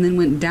 and then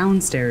went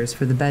downstairs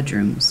for the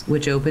bedrooms,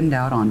 which opened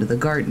out onto the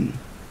garden.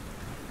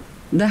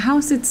 The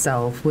house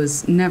itself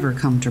was never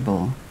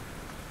comfortable.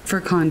 For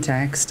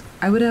context,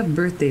 I would have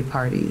birthday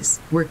parties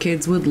where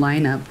kids would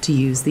line up to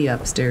use the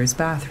upstairs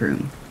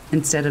bathroom,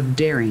 instead of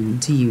daring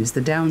to use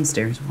the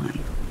downstairs one.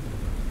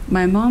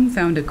 My mom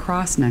found a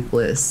cross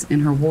necklace in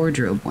her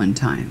wardrobe one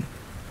time.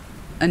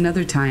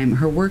 Another time,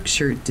 her work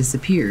shirt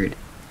disappeared,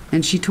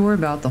 and she tore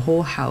about the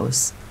whole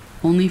house,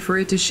 only for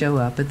it to show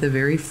up at the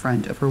very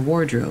front of her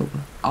wardrobe,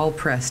 all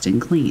pressed and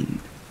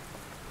clean.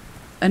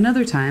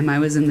 Another time, I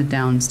was in the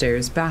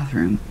downstairs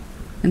bathroom,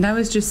 and I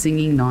was just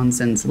singing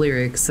nonsense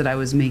lyrics that I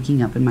was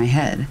making up in my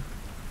head.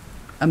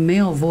 A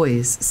male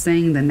voice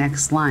sang the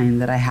next line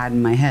that I had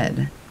in my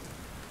head.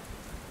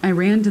 I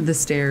ran to the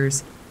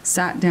stairs,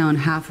 sat down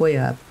halfway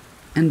up,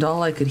 and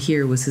all I could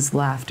hear was his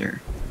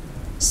laughter.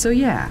 So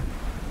yeah,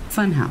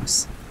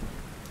 funhouse.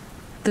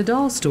 The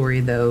doll story,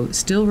 though,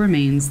 still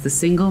remains the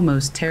single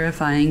most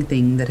terrifying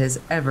thing that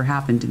has ever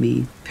happened to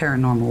me,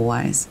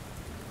 paranormal-wise.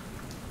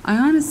 I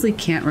honestly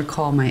can't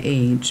recall my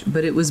age,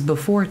 but it was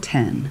before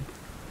 10.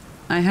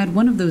 I had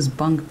one of those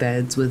bunk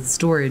beds with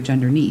storage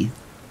underneath.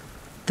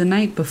 The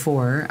night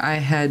before, I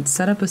had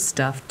set up a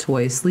stuffed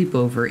toy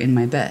sleepover in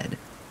my bed.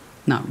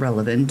 Not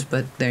relevant,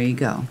 but there you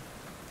go.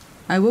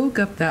 I woke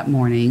up that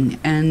morning,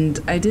 and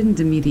I didn't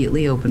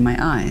immediately open my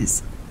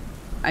eyes.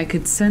 I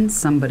could sense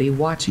somebody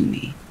watching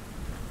me.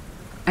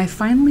 I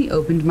finally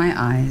opened my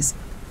eyes,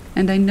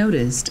 and I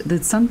noticed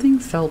that something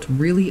felt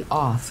really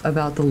off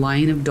about the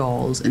line of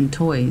dolls and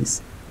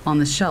toys on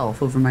the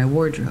shelf over my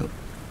wardrobe.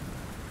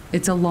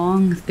 It's a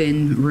long,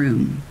 thin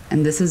room,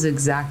 and this is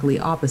exactly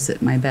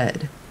opposite my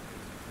bed.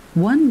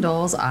 One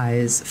doll's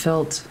eyes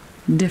felt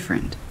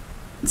different.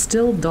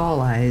 Still doll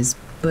eyes,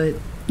 but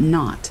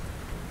not.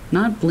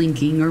 Not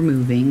blinking or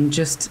moving,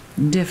 just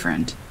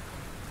different.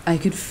 I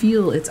could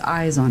feel its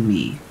eyes on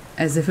me,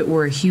 as if it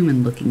were a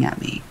human looking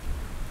at me.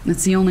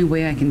 That's the only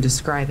way I can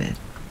describe it.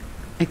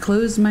 I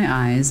closed my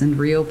eyes and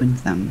reopened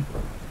them.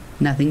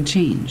 Nothing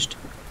changed.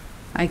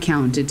 I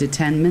counted to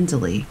 10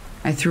 mentally.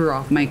 I threw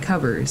off my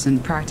covers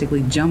and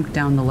practically jumped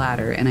down the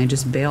ladder, and I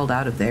just bailed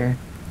out of there.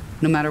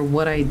 No matter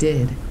what I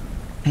did,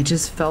 I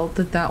just felt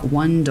that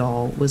one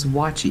doll was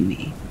watching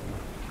me.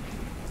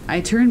 I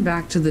turned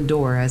back to the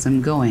door as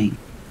I'm going,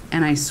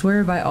 and I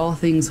swear by all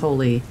things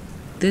holy,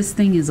 this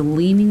thing is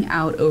leaning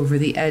out over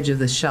the edge of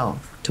the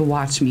shelf to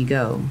watch me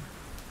go.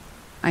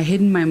 I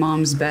hid in my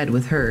mom's bed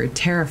with her,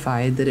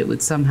 terrified that it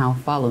would somehow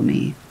follow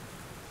me.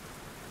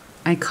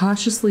 I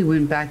cautiously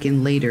went back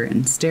in later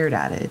and stared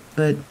at it,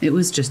 but it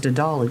was just a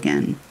doll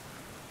again.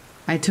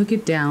 I took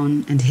it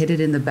down and hid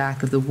it in the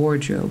back of the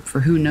wardrobe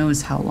for who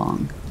knows how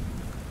long.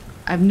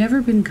 I've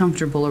never been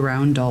comfortable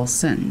around dolls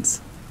since.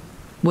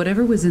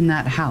 Whatever was in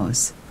that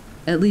house,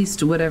 at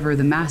least whatever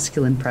the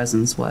masculine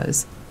presence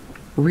was,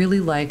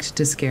 really liked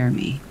to scare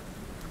me.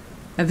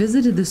 I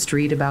visited the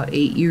street about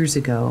 8 years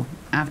ago,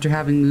 after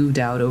having moved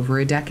out over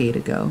a decade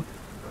ago,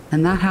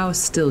 and that house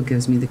still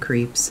gives me the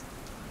creeps.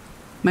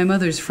 My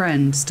mother's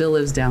friend still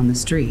lives down the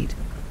street.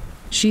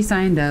 She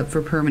signed up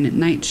for permanent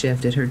night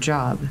shift at her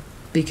job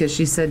because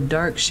she said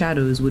dark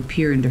shadows would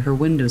peer into her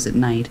windows at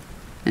night,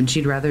 and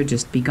she'd rather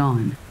just be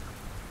gone.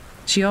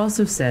 She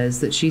also says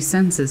that she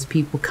senses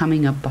people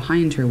coming up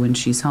behind her when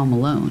she's home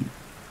alone.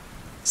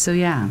 So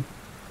yeah,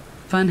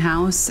 fun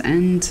house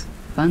and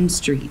fun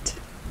street.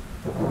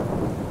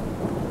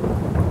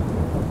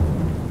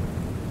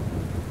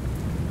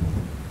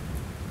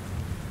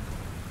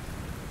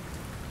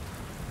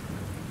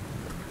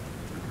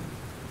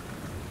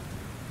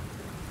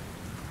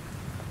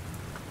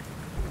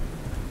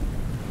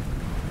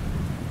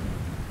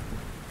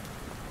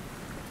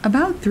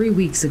 About 3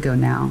 weeks ago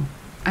now,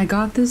 I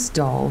got this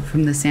doll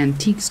from this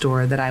antique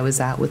store that I was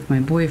at with my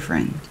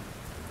boyfriend.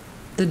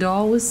 The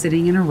doll was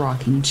sitting in a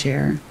rocking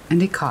chair,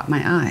 and it caught my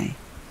eye.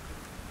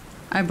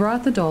 I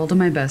brought the doll to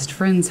my best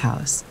friend's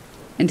house,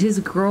 and his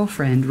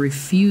girlfriend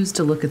refused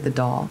to look at the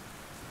doll.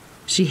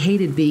 She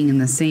hated being in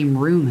the same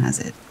room as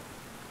it.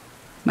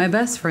 My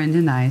best friend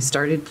and I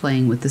started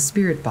playing with the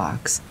spirit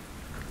box,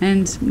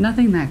 and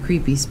nothing that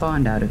creepy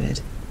spawned out of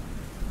it.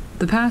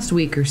 The past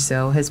week or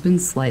so has been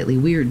slightly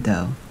weird,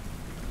 though.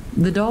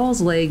 The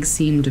doll's legs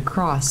seem to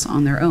cross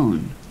on their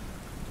own.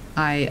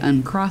 I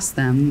uncross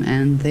them,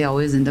 and they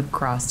always end up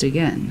crossed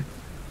again.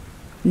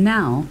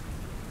 Now,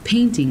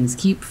 paintings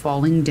keep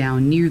falling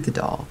down near the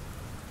doll.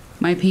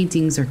 My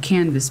paintings are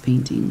canvas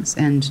paintings,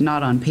 and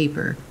not on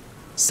paper,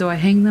 so I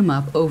hang them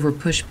up over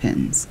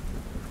pushpins.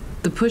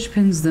 The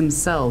pushpins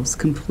themselves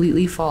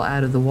completely fall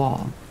out of the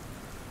wall.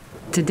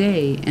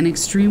 Today, an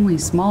extremely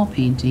small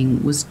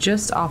painting was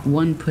just off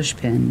one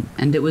pushpin,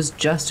 and it was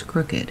just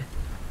crooked.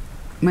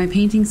 My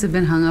paintings have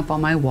been hung up on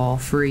my wall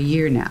for a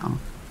year now,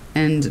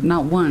 and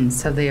not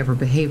once have they ever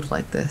behaved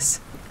like this.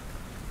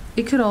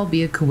 It could all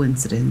be a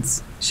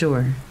coincidence,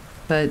 sure,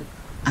 but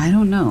I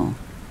don't know.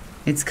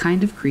 It's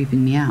kind of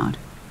creeping me out.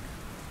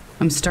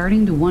 I'm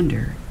starting to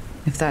wonder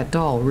if that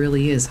doll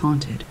really is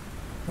haunted.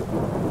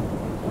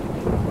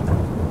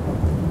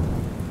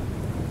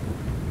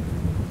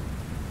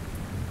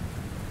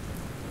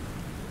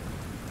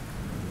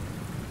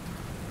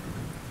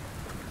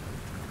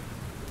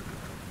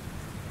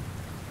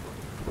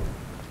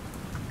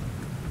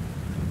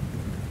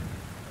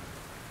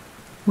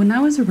 When I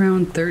was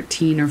around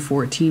 13 or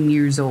 14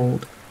 years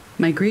old,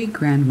 my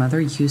great-grandmother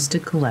used to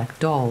collect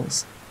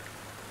dolls.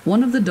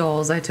 One of the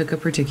dolls I took a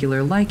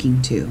particular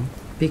liking to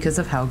because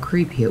of how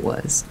creepy it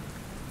was.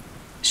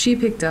 She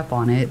picked up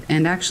on it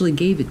and actually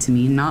gave it to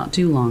me not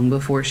too long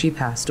before she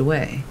passed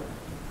away.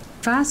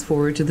 Fast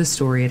forward to the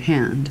story at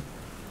hand.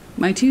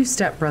 My two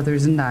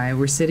stepbrothers and I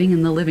were sitting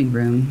in the living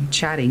room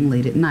chatting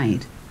late at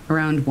night,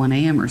 around 1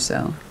 a.m. or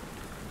so.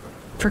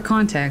 For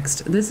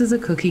context, this is a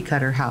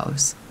cookie-cutter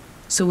house.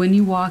 So when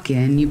you walk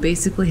in, you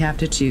basically have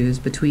to choose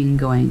between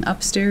going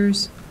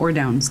upstairs or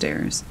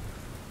downstairs.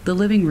 The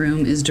living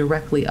room is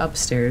directly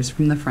upstairs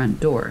from the front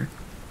door.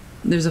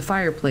 There's a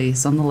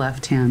fireplace on the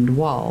left-hand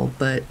wall,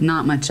 but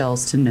not much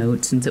else to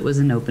note since it was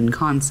an open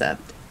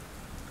concept.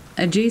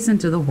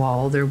 Adjacent to the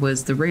wall, there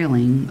was the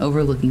railing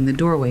overlooking the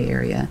doorway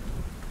area,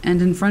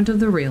 and in front of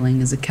the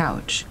railing is a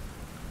couch.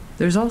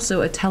 There's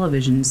also a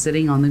television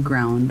sitting on the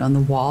ground on the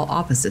wall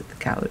opposite the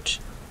couch.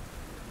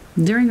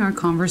 During our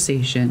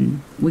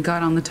conversation, we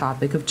got on the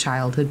topic of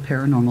childhood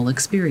paranormal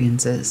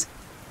experiences.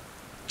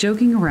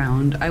 Joking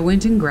around, I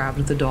went and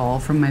grabbed the doll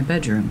from my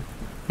bedroom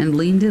and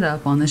leaned it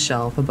up on the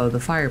shelf above the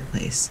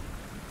fireplace.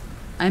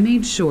 I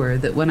made sure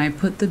that when I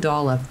put the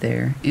doll up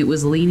there, it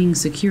was leaning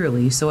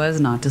securely so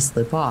as not to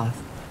slip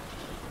off.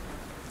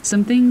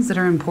 Some things that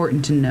are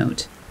important to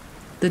note.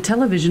 The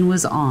television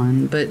was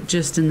on, but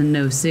just in the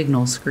no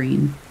signal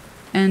screen,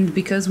 and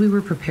because we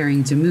were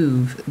preparing to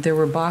move, there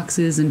were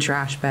boxes and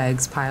trash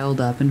bags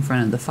piled up in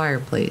front of the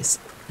fireplace,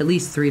 at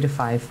least 3 to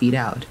 5 feet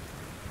out.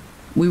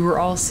 We were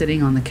all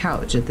sitting on the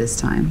couch at this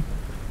time.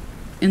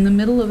 In the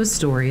middle of a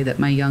story that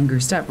my younger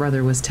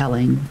stepbrother was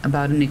telling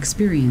about an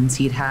experience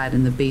he'd had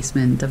in the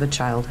basement of a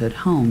childhood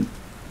home.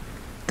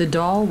 The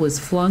doll was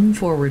flung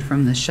forward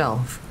from the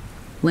shelf,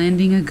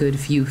 landing a good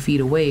few feet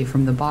away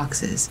from the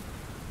boxes,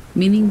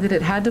 meaning that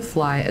it had to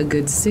fly a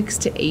good 6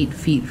 to 8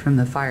 feet from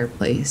the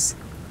fireplace.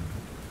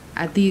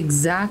 At the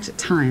exact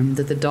time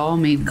that the doll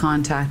made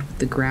contact with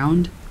the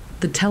ground,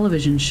 the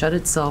television shut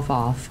itself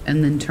off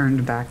and then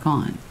turned back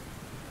on.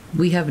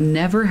 We have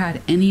never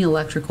had any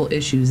electrical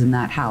issues in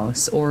that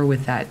house or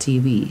with that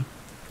TV.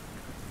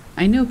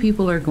 I know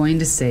people are going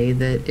to say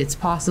that it's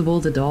possible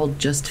the doll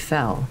just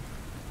fell,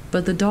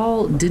 but the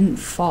doll didn't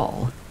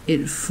fall.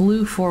 It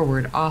flew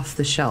forward off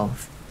the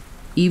shelf,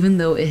 even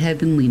though it had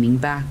been leaning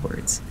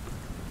backwards.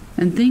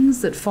 And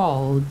things that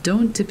fall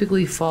don't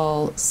typically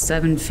fall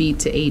 7 feet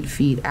to 8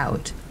 feet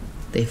out.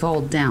 They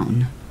fall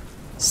down.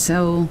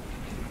 So,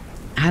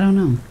 I don't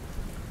know.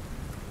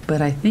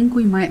 But I think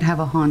we might have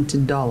a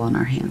haunted doll on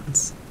our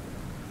hands.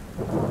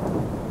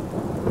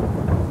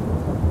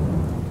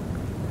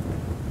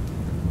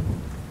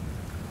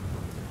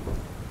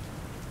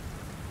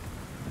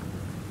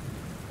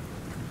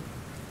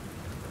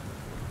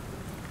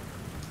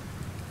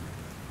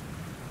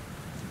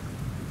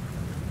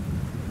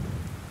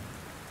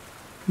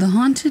 The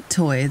Haunted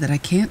Toy That I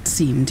Can't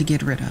Seem to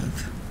Get Rid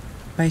Of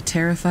by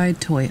Terrified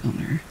Toy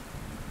Owner.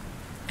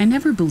 I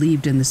never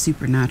believed in the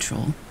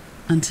supernatural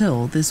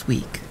until this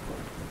week.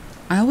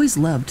 I always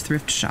loved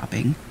thrift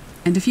shopping,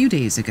 and a few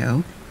days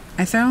ago,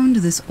 I found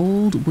this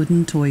old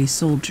wooden toy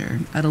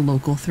soldier at a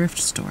local thrift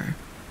store.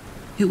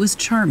 It was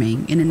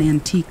charming in an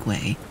antique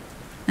way,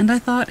 and I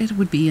thought it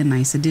would be a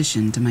nice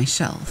addition to my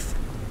shelf.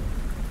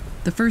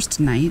 The first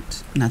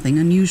night, nothing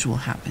unusual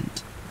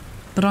happened,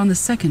 but on the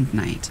second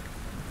night,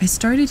 I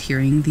started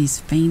hearing these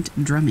faint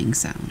drumming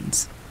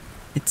sounds.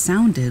 It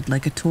sounded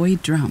like a toy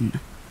drum,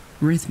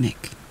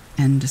 rhythmic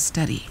and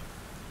steady.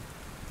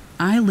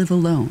 I live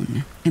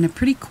alone in a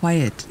pretty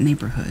quiet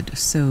neighborhood,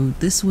 so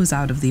this was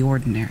out of the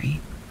ordinary.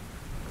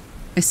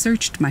 I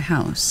searched my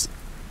house,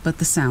 but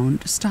the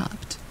sound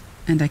stopped,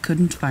 and I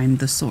couldn't find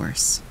the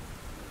source.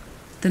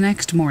 The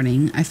next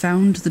morning, I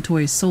found the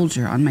toy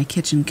soldier on my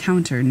kitchen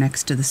counter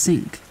next to the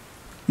sink,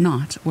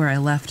 not where I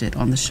left it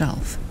on the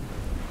shelf.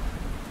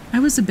 I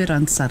was a bit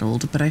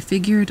unsettled, but I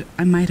figured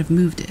I might have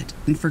moved it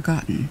and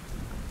forgotten.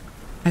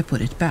 I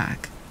put it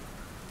back.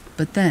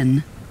 But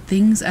then,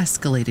 things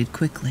escalated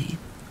quickly.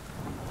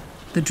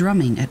 The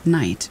drumming at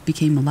night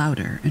became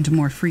louder and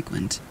more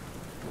frequent.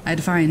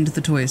 I'd find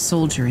the toy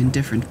soldier in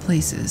different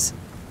places,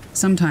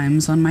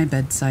 sometimes on my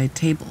bedside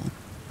table,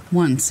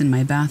 once in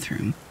my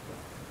bathroom,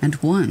 and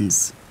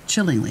once,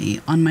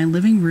 chillingly, on my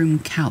living room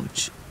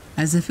couch,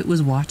 as if it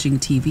was watching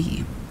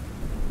TV.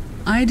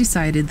 I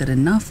decided that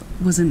enough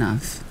was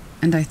enough,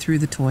 and I threw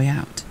the toy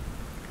out.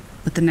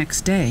 But the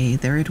next day,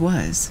 there it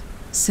was,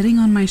 sitting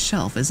on my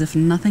shelf as if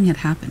nothing had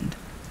happened.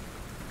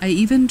 I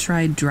even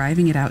tried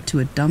driving it out to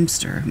a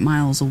dumpster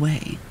miles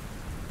away,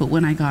 but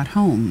when I got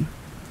home,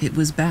 it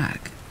was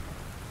back.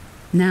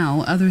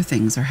 Now other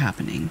things are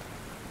happening.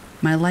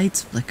 My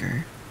lights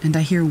flicker, and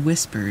I hear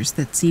whispers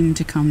that seem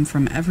to come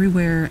from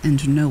everywhere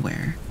and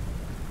nowhere.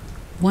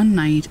 One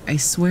night, I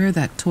swear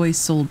that toy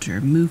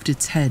soldier moved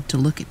its head to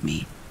look at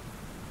me.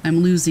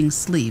 I'm losing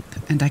sleep,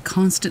 and I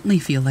constantly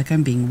feel like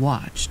I'm being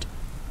watched.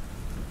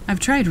 I've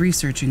tried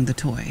researching the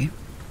toy,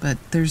 but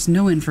there's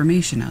no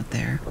information out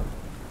there.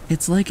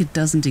 It's like it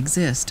doesn't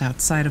exist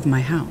outside of my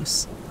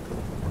house.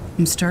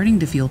 I'm starting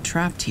to feel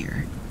trapped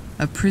here,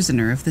 a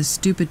prisoner of this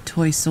stupid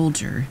toy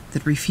soldier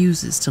that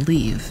refuses to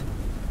leave.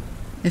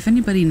 If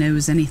anybody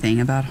knows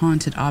anything about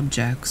haunted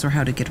objects or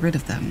how to get rid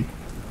of them,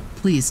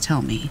 please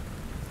tell me.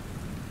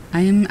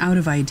 I am out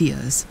of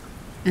ideas,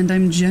 and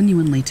I'm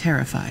genuinely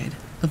terrified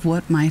of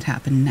what might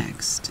happen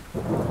next.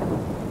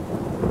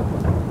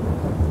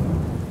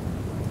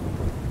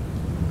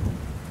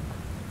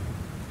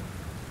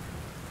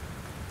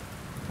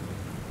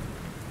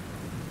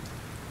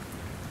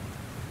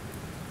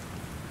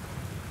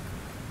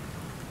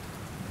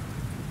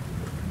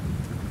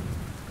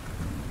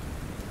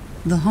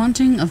 The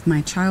Haunting of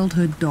My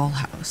Childhood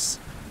Dollhouse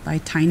by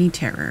Tiny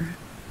Terror.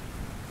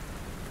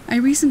 I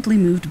recently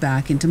moved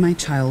back into my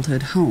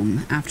childhood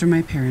home after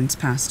my parents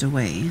passed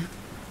away.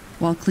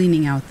 While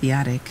cleaning out the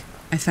attic,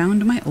 I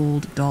found my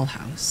old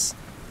dollhouse.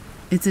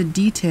 It's a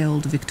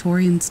detailed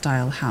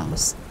Victorian-style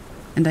house,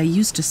 and I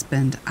used to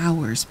spend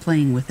hours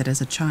playing with it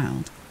as a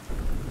child.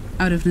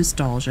 Out of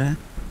nostalgia,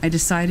 I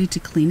decided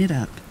to clean it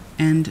up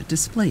and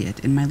display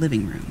it in my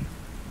living room.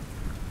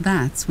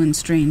 That's when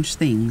strange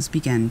things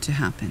began to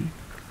happen.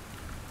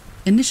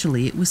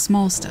 Initially, it was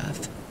small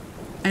stuff.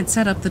 I'd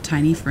set up the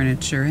tiny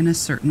furniture in a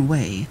certain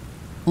way,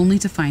 only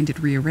to find it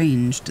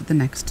rearranged the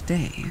next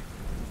day.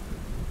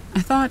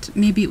 I thought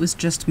maybe it was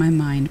just my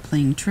mind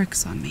playing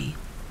tricks on me.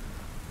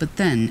 But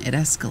then it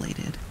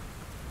escalated.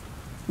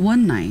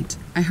 One night,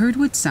 I heard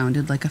what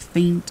sounded like a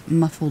faint,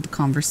 muffled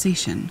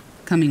conversation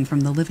coming from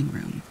the living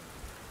room.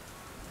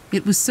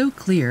 It was so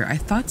clear I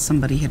thought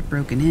somebody had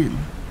broken in.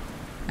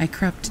 I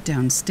crept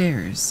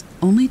downstairs,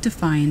 only to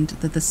find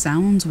that the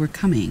sounds were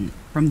coming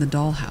from the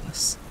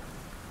dollhouse.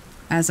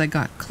 As I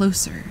got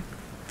closer,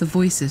 the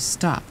voices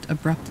stopped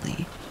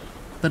abruptly,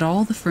 but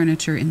all the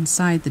furniture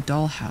inside the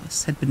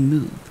dollhouse had been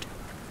moved,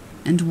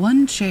 and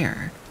one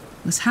chair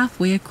was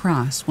halfway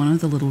across one of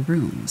the little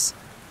rooms,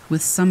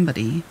 with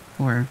somebody,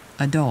 or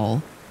a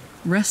doll,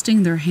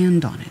 resting their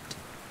hand on it,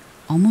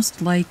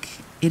 almost like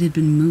it had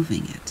been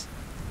moving it.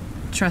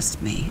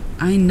 Trust me,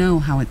 I know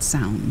how it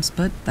sounds,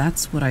 but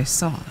that's what I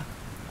saw.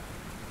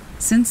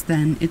 Since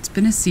then, it's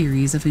been a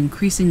series of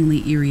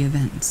increasingly eerie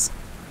events.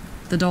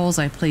 The dolls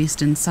I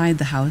placed inside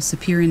the house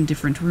appear in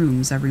different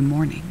rooms every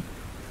morning.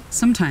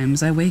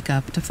 Sometimes I wake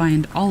up to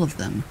find all of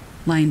them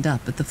lined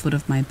up at the foot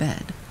of my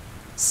bed,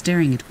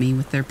 staring at me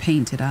with their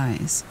painted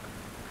eyes.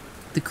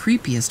 The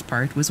creepiest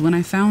part was when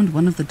I found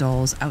one of the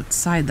dolls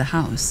outside the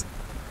house,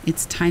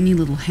 its tiny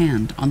little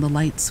hand on the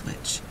light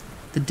switch,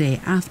 the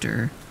day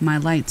after my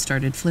light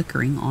started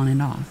flickering on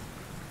and off.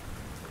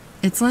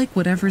 It's like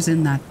whatever's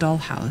in that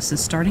dollhouse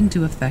is starting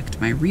to affect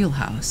my real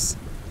house.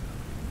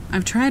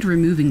 I've tried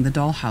removing the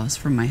dollhouse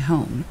from my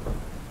home,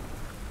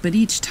 but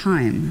each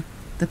time,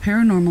 the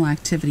paranormal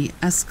activity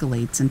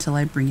escalates until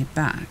I bring it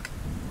back.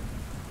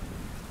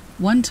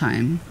 One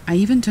time, I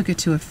even took it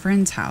to a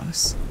friend's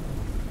house,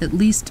 at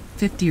least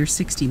 50 or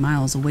 60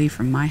 miles away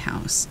from my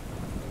house.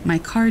 My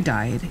car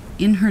died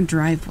in her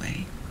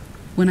driveway.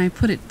 When I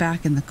put it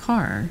back in the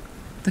car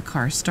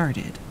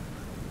started.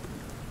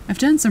 I've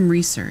done some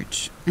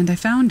research, and I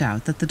found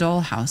out that the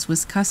dollhouse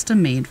was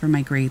custom made for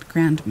my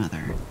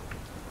great-grandmother.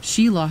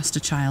 She lost a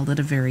child at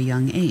a very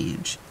young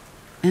age,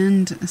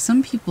 and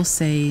some people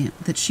say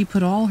that she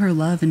put all her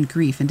love and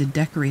grief into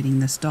decorating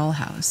this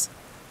dollhouse,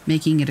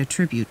 making it a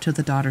tribute to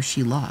the daughter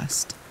she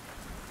lost.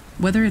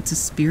 Whether it's a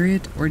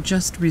spirit or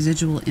just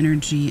residual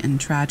energy and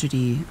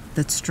tragedy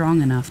that's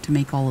strong enough to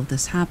make all of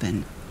this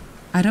happen,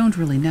 I don't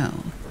really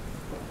know.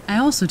 I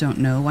also don't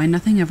know why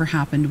nothing ever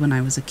happened when I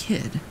was a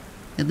kid,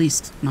 at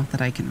least not that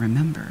I can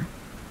remember.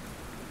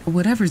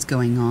 Whatever's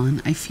going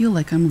on, I feel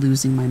like I'm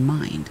losing my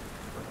mind.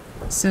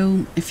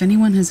 So, if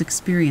anyone has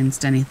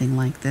experienced anything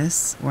like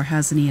this, or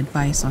has any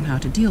advice on how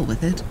to deal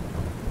with it,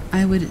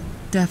 I would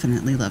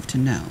definitely love to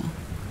know,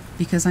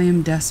 because I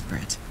am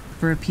desperate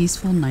for a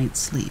peaceful night's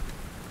sleep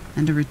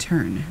and a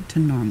return to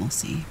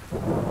normalcy.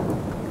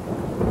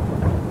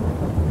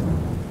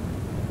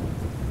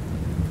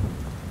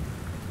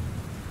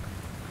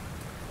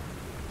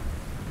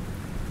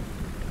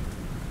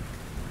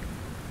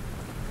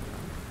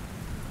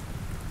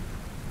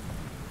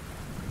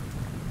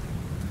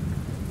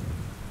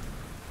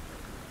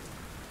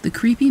 The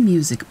Creepy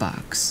Music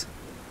Box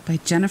by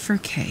Jennifer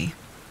K.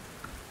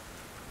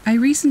 I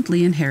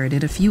recently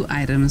inherited a few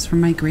items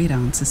from my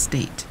great-aunt's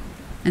estate,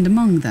 and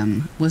among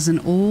them was an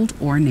old,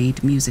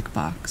 ornate music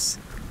box.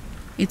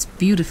 It's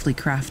beautifully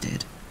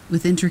crafted,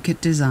 with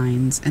intricate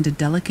designs and a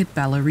delicate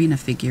ballerina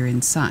figure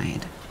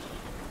inside.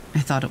 I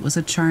thought it was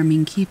a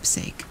charming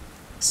keepsake,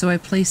 so I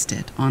placed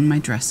it on my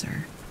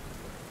dresser.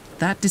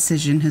 That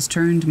decision has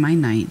turned my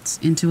nights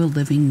into a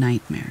living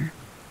nightmare.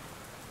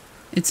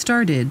 It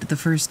started the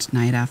first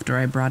night after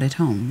I brought it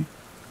home.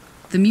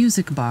 The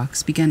music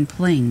box began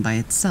playing by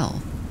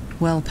itself,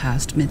 well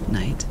past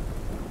midnight.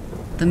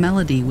 The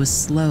melody was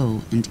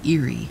slow and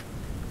eerie,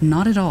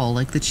 not at all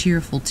like the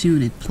cheerful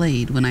tune it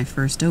played when I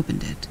first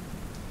opened it.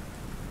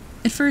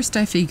 At first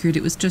I figured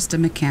it was just a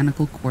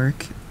mechanical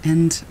quirk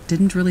and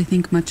didn't really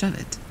think much of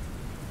it.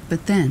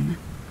 But then,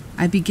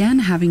 I began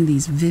having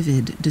these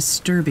vivid,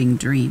 disturbing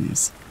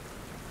dreams.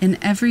 In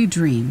every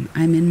dream,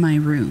 I'm in my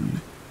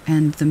room,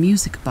 and the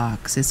music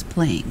box is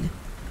playing.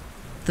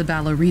 The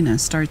ballerina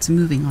starts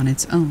moving on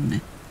its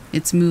own,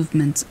 its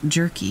movements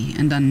jerky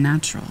and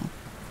unnatural.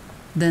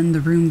 Then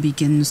the room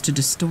begins to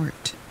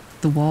distort,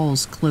 the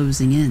walls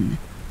closing in,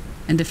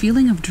 and a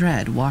feeling of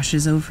dread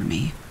washes over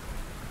me.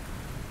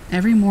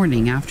 Every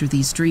morning after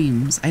these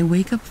dreams, I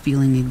wake up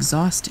feeling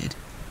exhausted,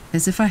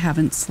 as if I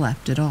haven't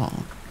slept at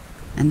all,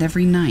 and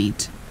every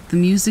night, the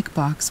music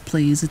box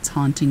plays its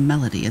haunting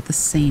melody at the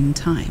same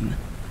time.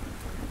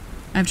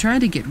 I've tried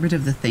to get rid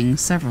of the thing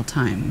several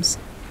times,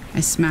 I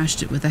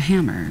smashed it with a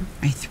hammer.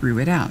 I threw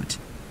it out.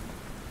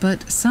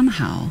 But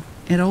somehow,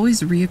 it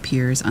always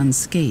reappears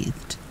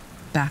unscathed,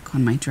 back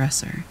on my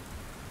dresser.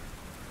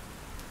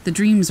 The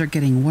dreams are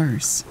getting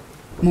worse,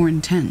 more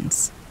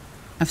intense.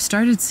 I've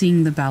started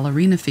seeing the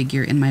ballerina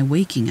figure in my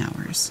waking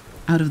hours,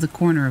 out of the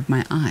corner of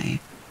my eye,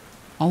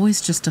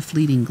 always just a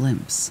fleeting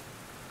glimpse.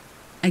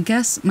 I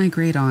guess my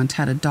great-aunt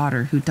had a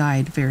daughter who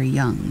died very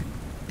young,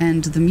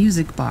 and the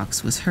music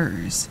box was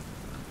hers.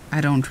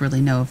 I don't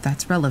really know if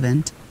that's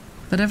relevant,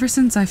 but ever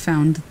since I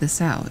found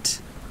this out,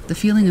 the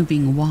feeling of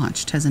being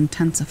watched has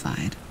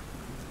intensified.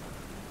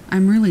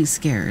 I'm really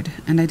scared,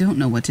 and I don't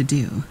know what to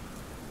do.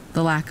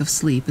 The lack of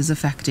sleep is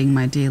affecting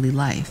my daily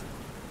life,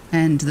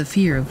 and the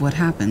fear of what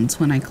happens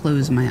when I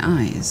close my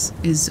eyes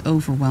is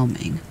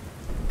overwhelming.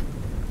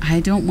 I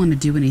don't want to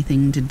do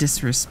anything to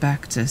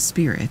disrespect a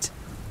spirit,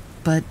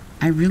 but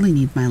I really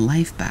need my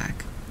life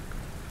back.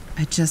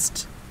 I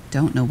just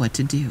don't know what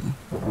to do.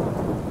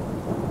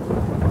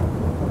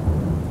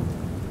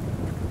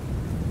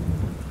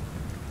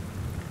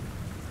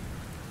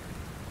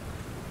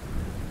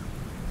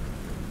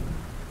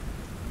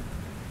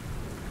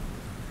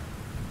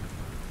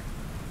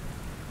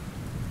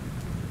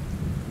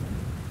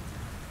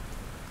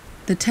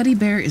 The Teddy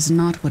Bear is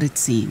Not What It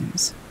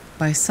Seems,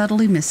 by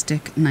Subtly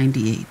Mystic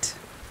 98.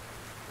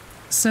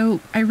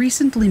 So, I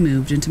recently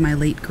moved into my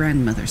late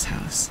grandmother's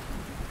house.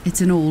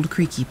 It's an old,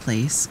 creaky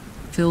place,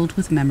 filled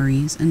with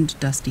memories and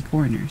dusty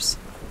corners.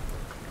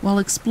 While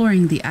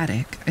exploring the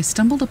attic, I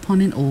stumbled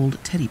upon an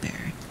old teddy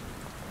bear.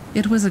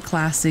 It was a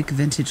classic,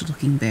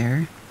 vintage-looking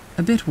bear,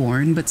 a bit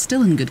worn but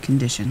still in good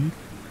condition.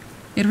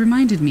 It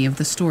reminded me of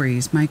the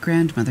stories my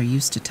grandmother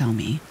used to tell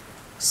me,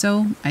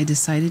 so I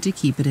decided to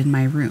keep it in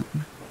my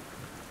room.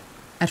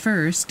 At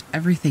first,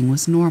 everything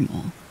was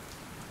normal,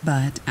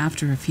 but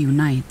after a few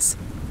nights,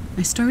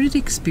 I started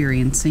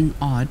experiencing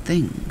odd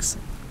things.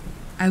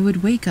 I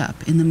would wake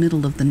up in the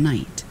middle of the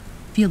night,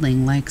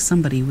 feeling like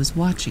somebody was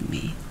watching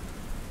me.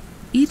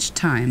 Each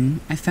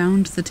time, I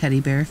found the teddy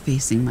bear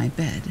facing my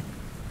bed,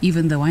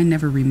 even though I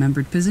never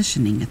remembered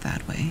positioning it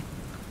that way.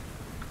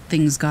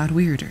 Things got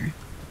weirder.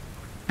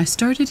 I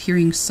started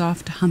hearing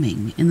soft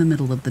humming in the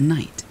middle of the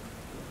night,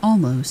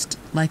 almost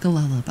like a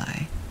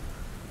lullaby.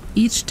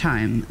 Each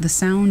time, the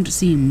sound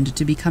seemed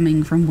to be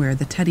coming from where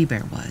the teddy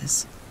bear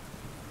was.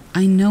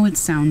 I know it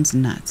sounds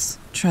nuts,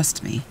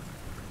 trust me,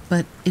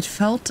 but it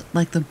felt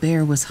like the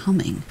bear was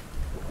humming.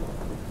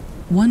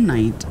 One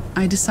night,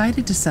 I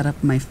decided to set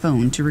up my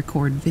phone to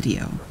record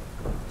video,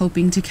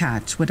 hoping to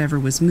catch whatever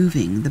was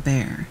moving the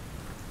bear.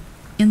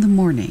 In the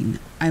morning,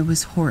 I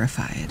was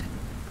horrified.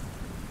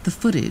 The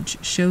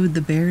footage showed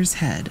the bear's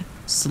head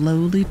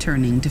slowly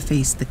turning to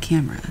face the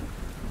camera,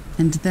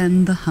 and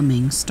then the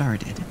humming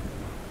started.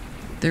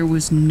 There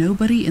was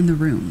nobody in the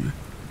room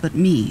but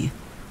me,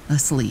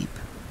 asleep.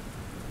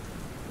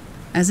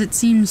 As it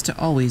seems to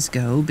always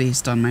go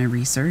based on my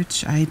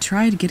research, I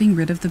tried getting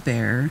rid of the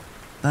bear,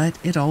 but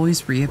it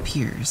always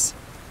reappears.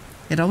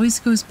 It always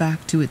goes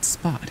back to its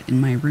spot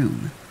in my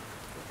room.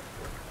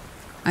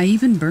 I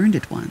even burned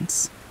it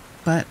once,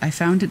 but I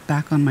found it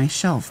back on my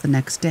shelf the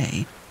next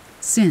day,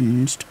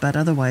 singed but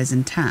otherwise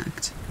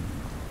intact.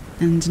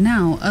 And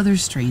now other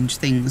strange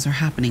things are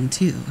happening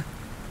too.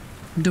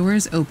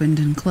 Doors opened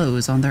and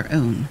close on their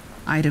own,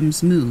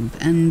 items move,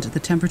 and the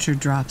temperature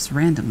drops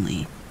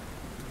randomly.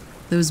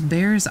 Those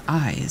bear's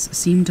eyes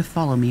seem to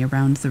follow me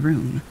around the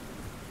room,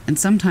 and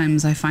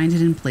sometimes I find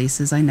it in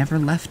places I never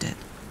left it,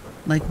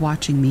 like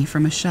watching me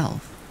from a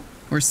shelf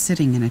or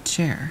sitting in a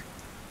chair.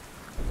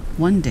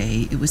 One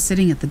day, it was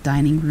sitting at the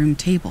dining room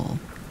table,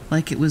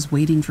 like it was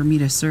waiting for me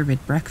to serve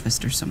it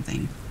breakfast or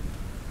something.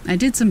 I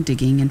did some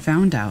digging and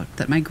found out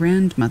that my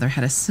grandmother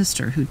had a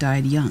sister who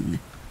died young,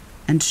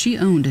 and she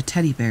owned a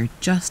teddy bear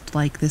just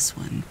like this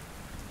one.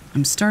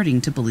 I'm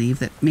starting to believe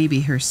that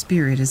maybe her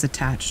spirit is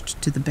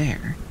attached to the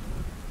bear.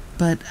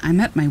 But I'm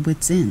at my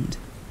wit's end.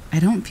 I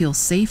don't feel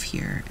safe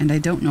here, and I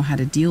don't know how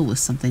to deal with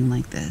something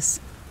like this.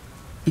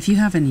 If you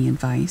have any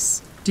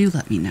advice, do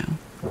let me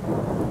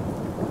know.